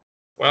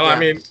 Well, Yeah. I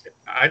mean,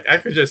 I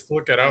could just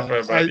look it up,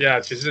 but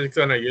I- she's just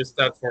gonna use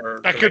that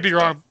for. I could be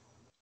wrong.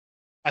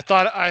 I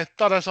thought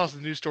I saw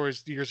some news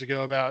stories years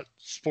ago about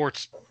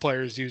sports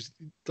players use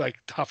like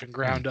tough and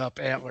ground up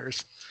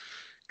antlers,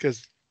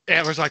 because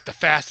antlers are like the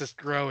fastest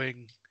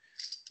growing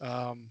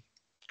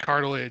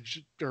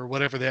cartilage or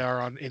whatever they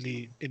are on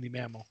any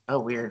mammal. Oh,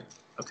 weird.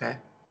 Okay.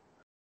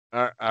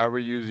 Are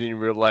we using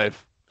real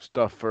life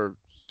stuff for?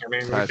 I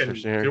mean, we Science can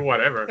fiction here. do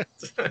whatever.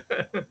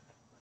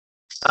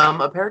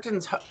 A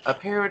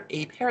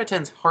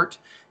paraton's heart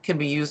can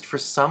be used for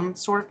some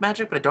sort of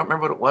magic, but I don't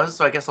remember what it was,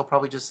 so I guess I'll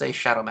probably just say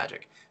shadow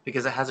magic,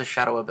 because it has a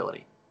shadow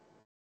ability.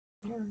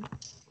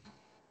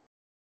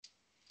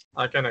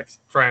 I can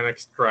try and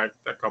extract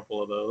a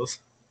couple of those.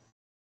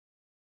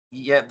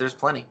 Yeah, there's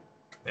plenty.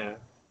 Yeah.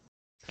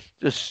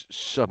 Just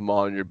shove them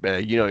all in your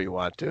bag. You know you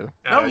want to.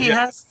 No, he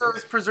yeah. has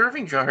those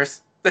preserving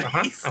jars that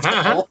Uh-huh, he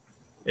uh-huh, stole.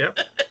 Yep.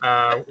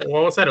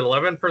 What was that?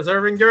 11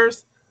 preserving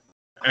jars?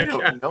 I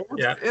don't know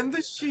what's Yeah. in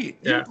the sheet.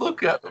 Yeah. You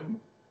look at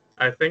them.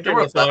 I think There it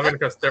were was 11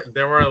 because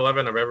there were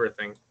 11 of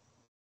everything.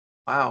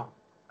 Wow.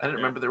 I didn't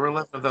Yeah. remember there were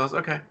 11 of those.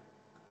 Okay.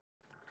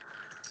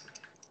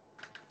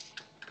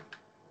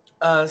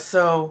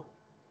 So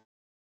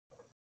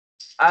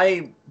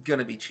I'm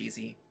gonna be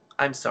cheesy.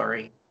 I'm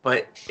sorry,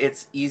 but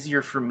it's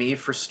easier for me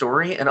for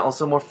story and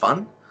also more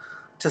fun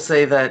to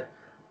say that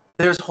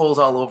there's holes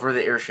all over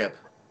the airship.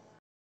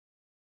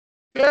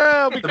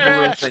 Yeah, we The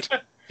balloon crashed. thing.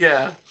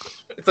 Yeah,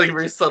 it's like a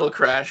very subtle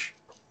crash.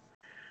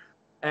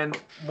 And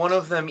one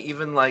of them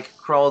even like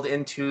crawled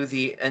into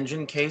the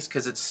engine case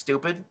because it's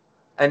stupid.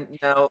 And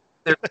now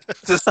they're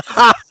just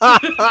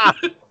I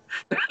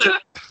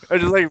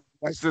just like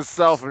watch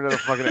itself into the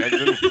fucking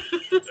engine.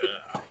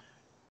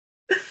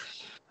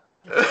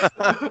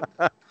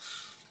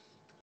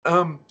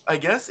 I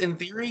guess in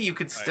theory you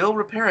could still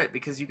repair it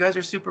because you guys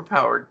are super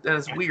powered, and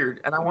it's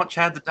weird. And I want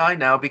Chad to die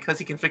now because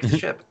he can fix the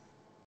ship.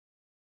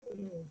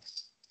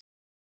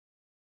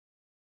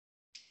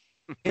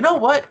 You know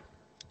what?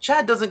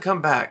 Chad doesn't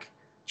come back.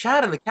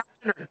 Chad and the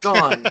captain are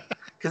gone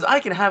because I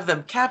can have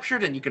them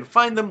captured and you can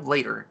find them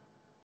later.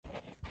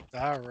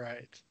 All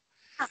right.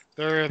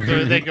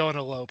 They go and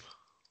elope.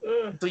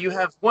 So you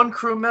have one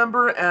crew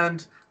member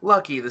and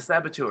Lucky, the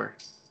saboteur.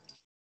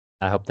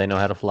 I hope they know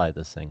how to fly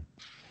this thing.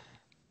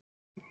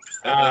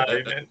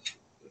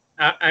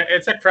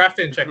 It's a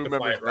crafting check to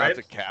fly it, right?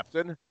 The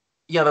captain.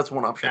 Yeah, that's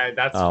one option. Yeah,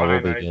 that's Oh,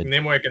 fine. we'll be good.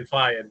 Nimue can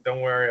fly it. Don't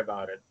worry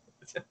about it.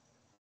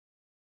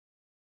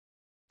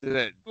 Did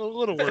it? A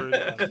little worried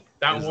about it.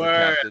 Don't Is the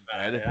worry captain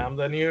about dead? it. I'm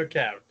the new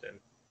captain.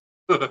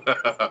 Is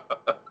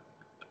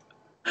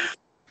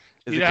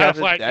You the know how to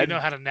captain fly, you dead? know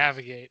how to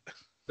navigate.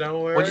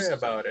 Don't What'd worry you say?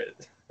 about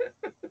it.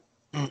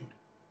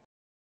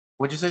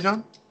 What'd you say,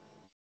 John?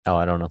 Oh,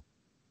 I don't know.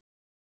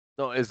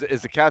 No, is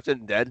the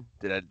captain dead?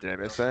 Did I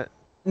miss that?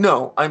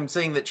 No, I'm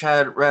saying that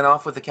Chad ran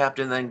off with the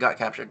captain and then got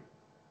captured.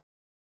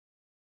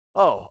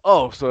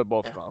 Oh, so they're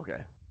both Yeah. gone.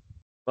 Okay.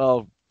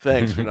 Well,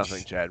 thanks for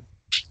nothing, Chad.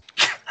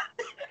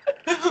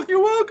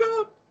 You're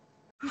welcome.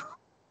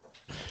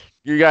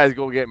 You guys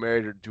go get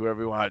married or do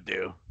whatever you want to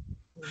do.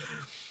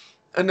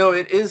 No,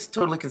 it is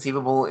totally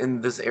conceivable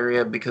in this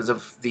area because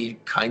of the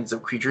kinds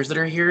of creatures that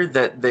are here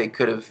that they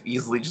could have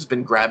easily just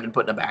been grabbed and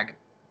put in a bag.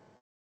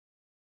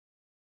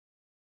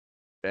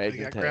 Bag They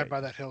and got tag. grabbed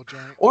by that hill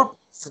giant. Or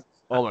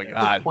Oh my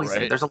God! poison.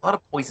 Right? There's a lot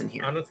of poison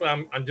here. Honestly,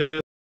 I'm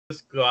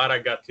just glad I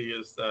got to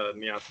use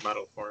Neon's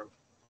battle form.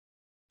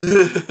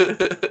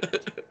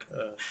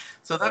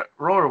 So that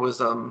roar was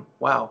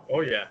wow.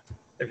 Oh yeah.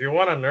 If you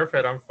want to nerf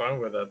it, I'm fine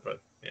with it.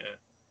 But yeah.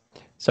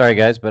 Sorry,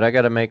 guys, but I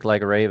got to make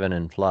like a raven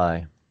and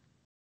fly.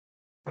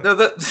 No,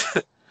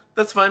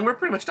 that's fine. We're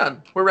pretty much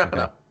done. We're wrapping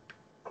Okay. up.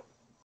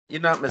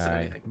 You're not All missing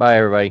right. anything. Bye,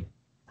 everybody.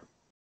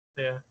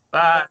 Yeah.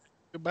 Bye.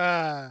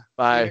 Goodbye. See you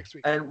Bye. next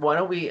week. And why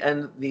don't we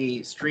end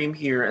the stream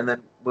here, and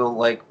then we'll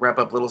like wrap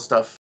up little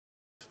stuff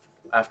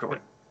afterward.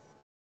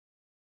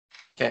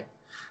 Okay.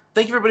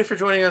 Thank you everybody for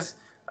joining us.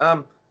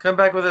 Come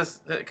back with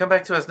us. Come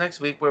back to us next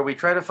week where we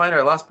try to find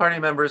our lost party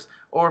members,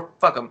 or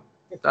fuck them.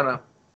 I don't know.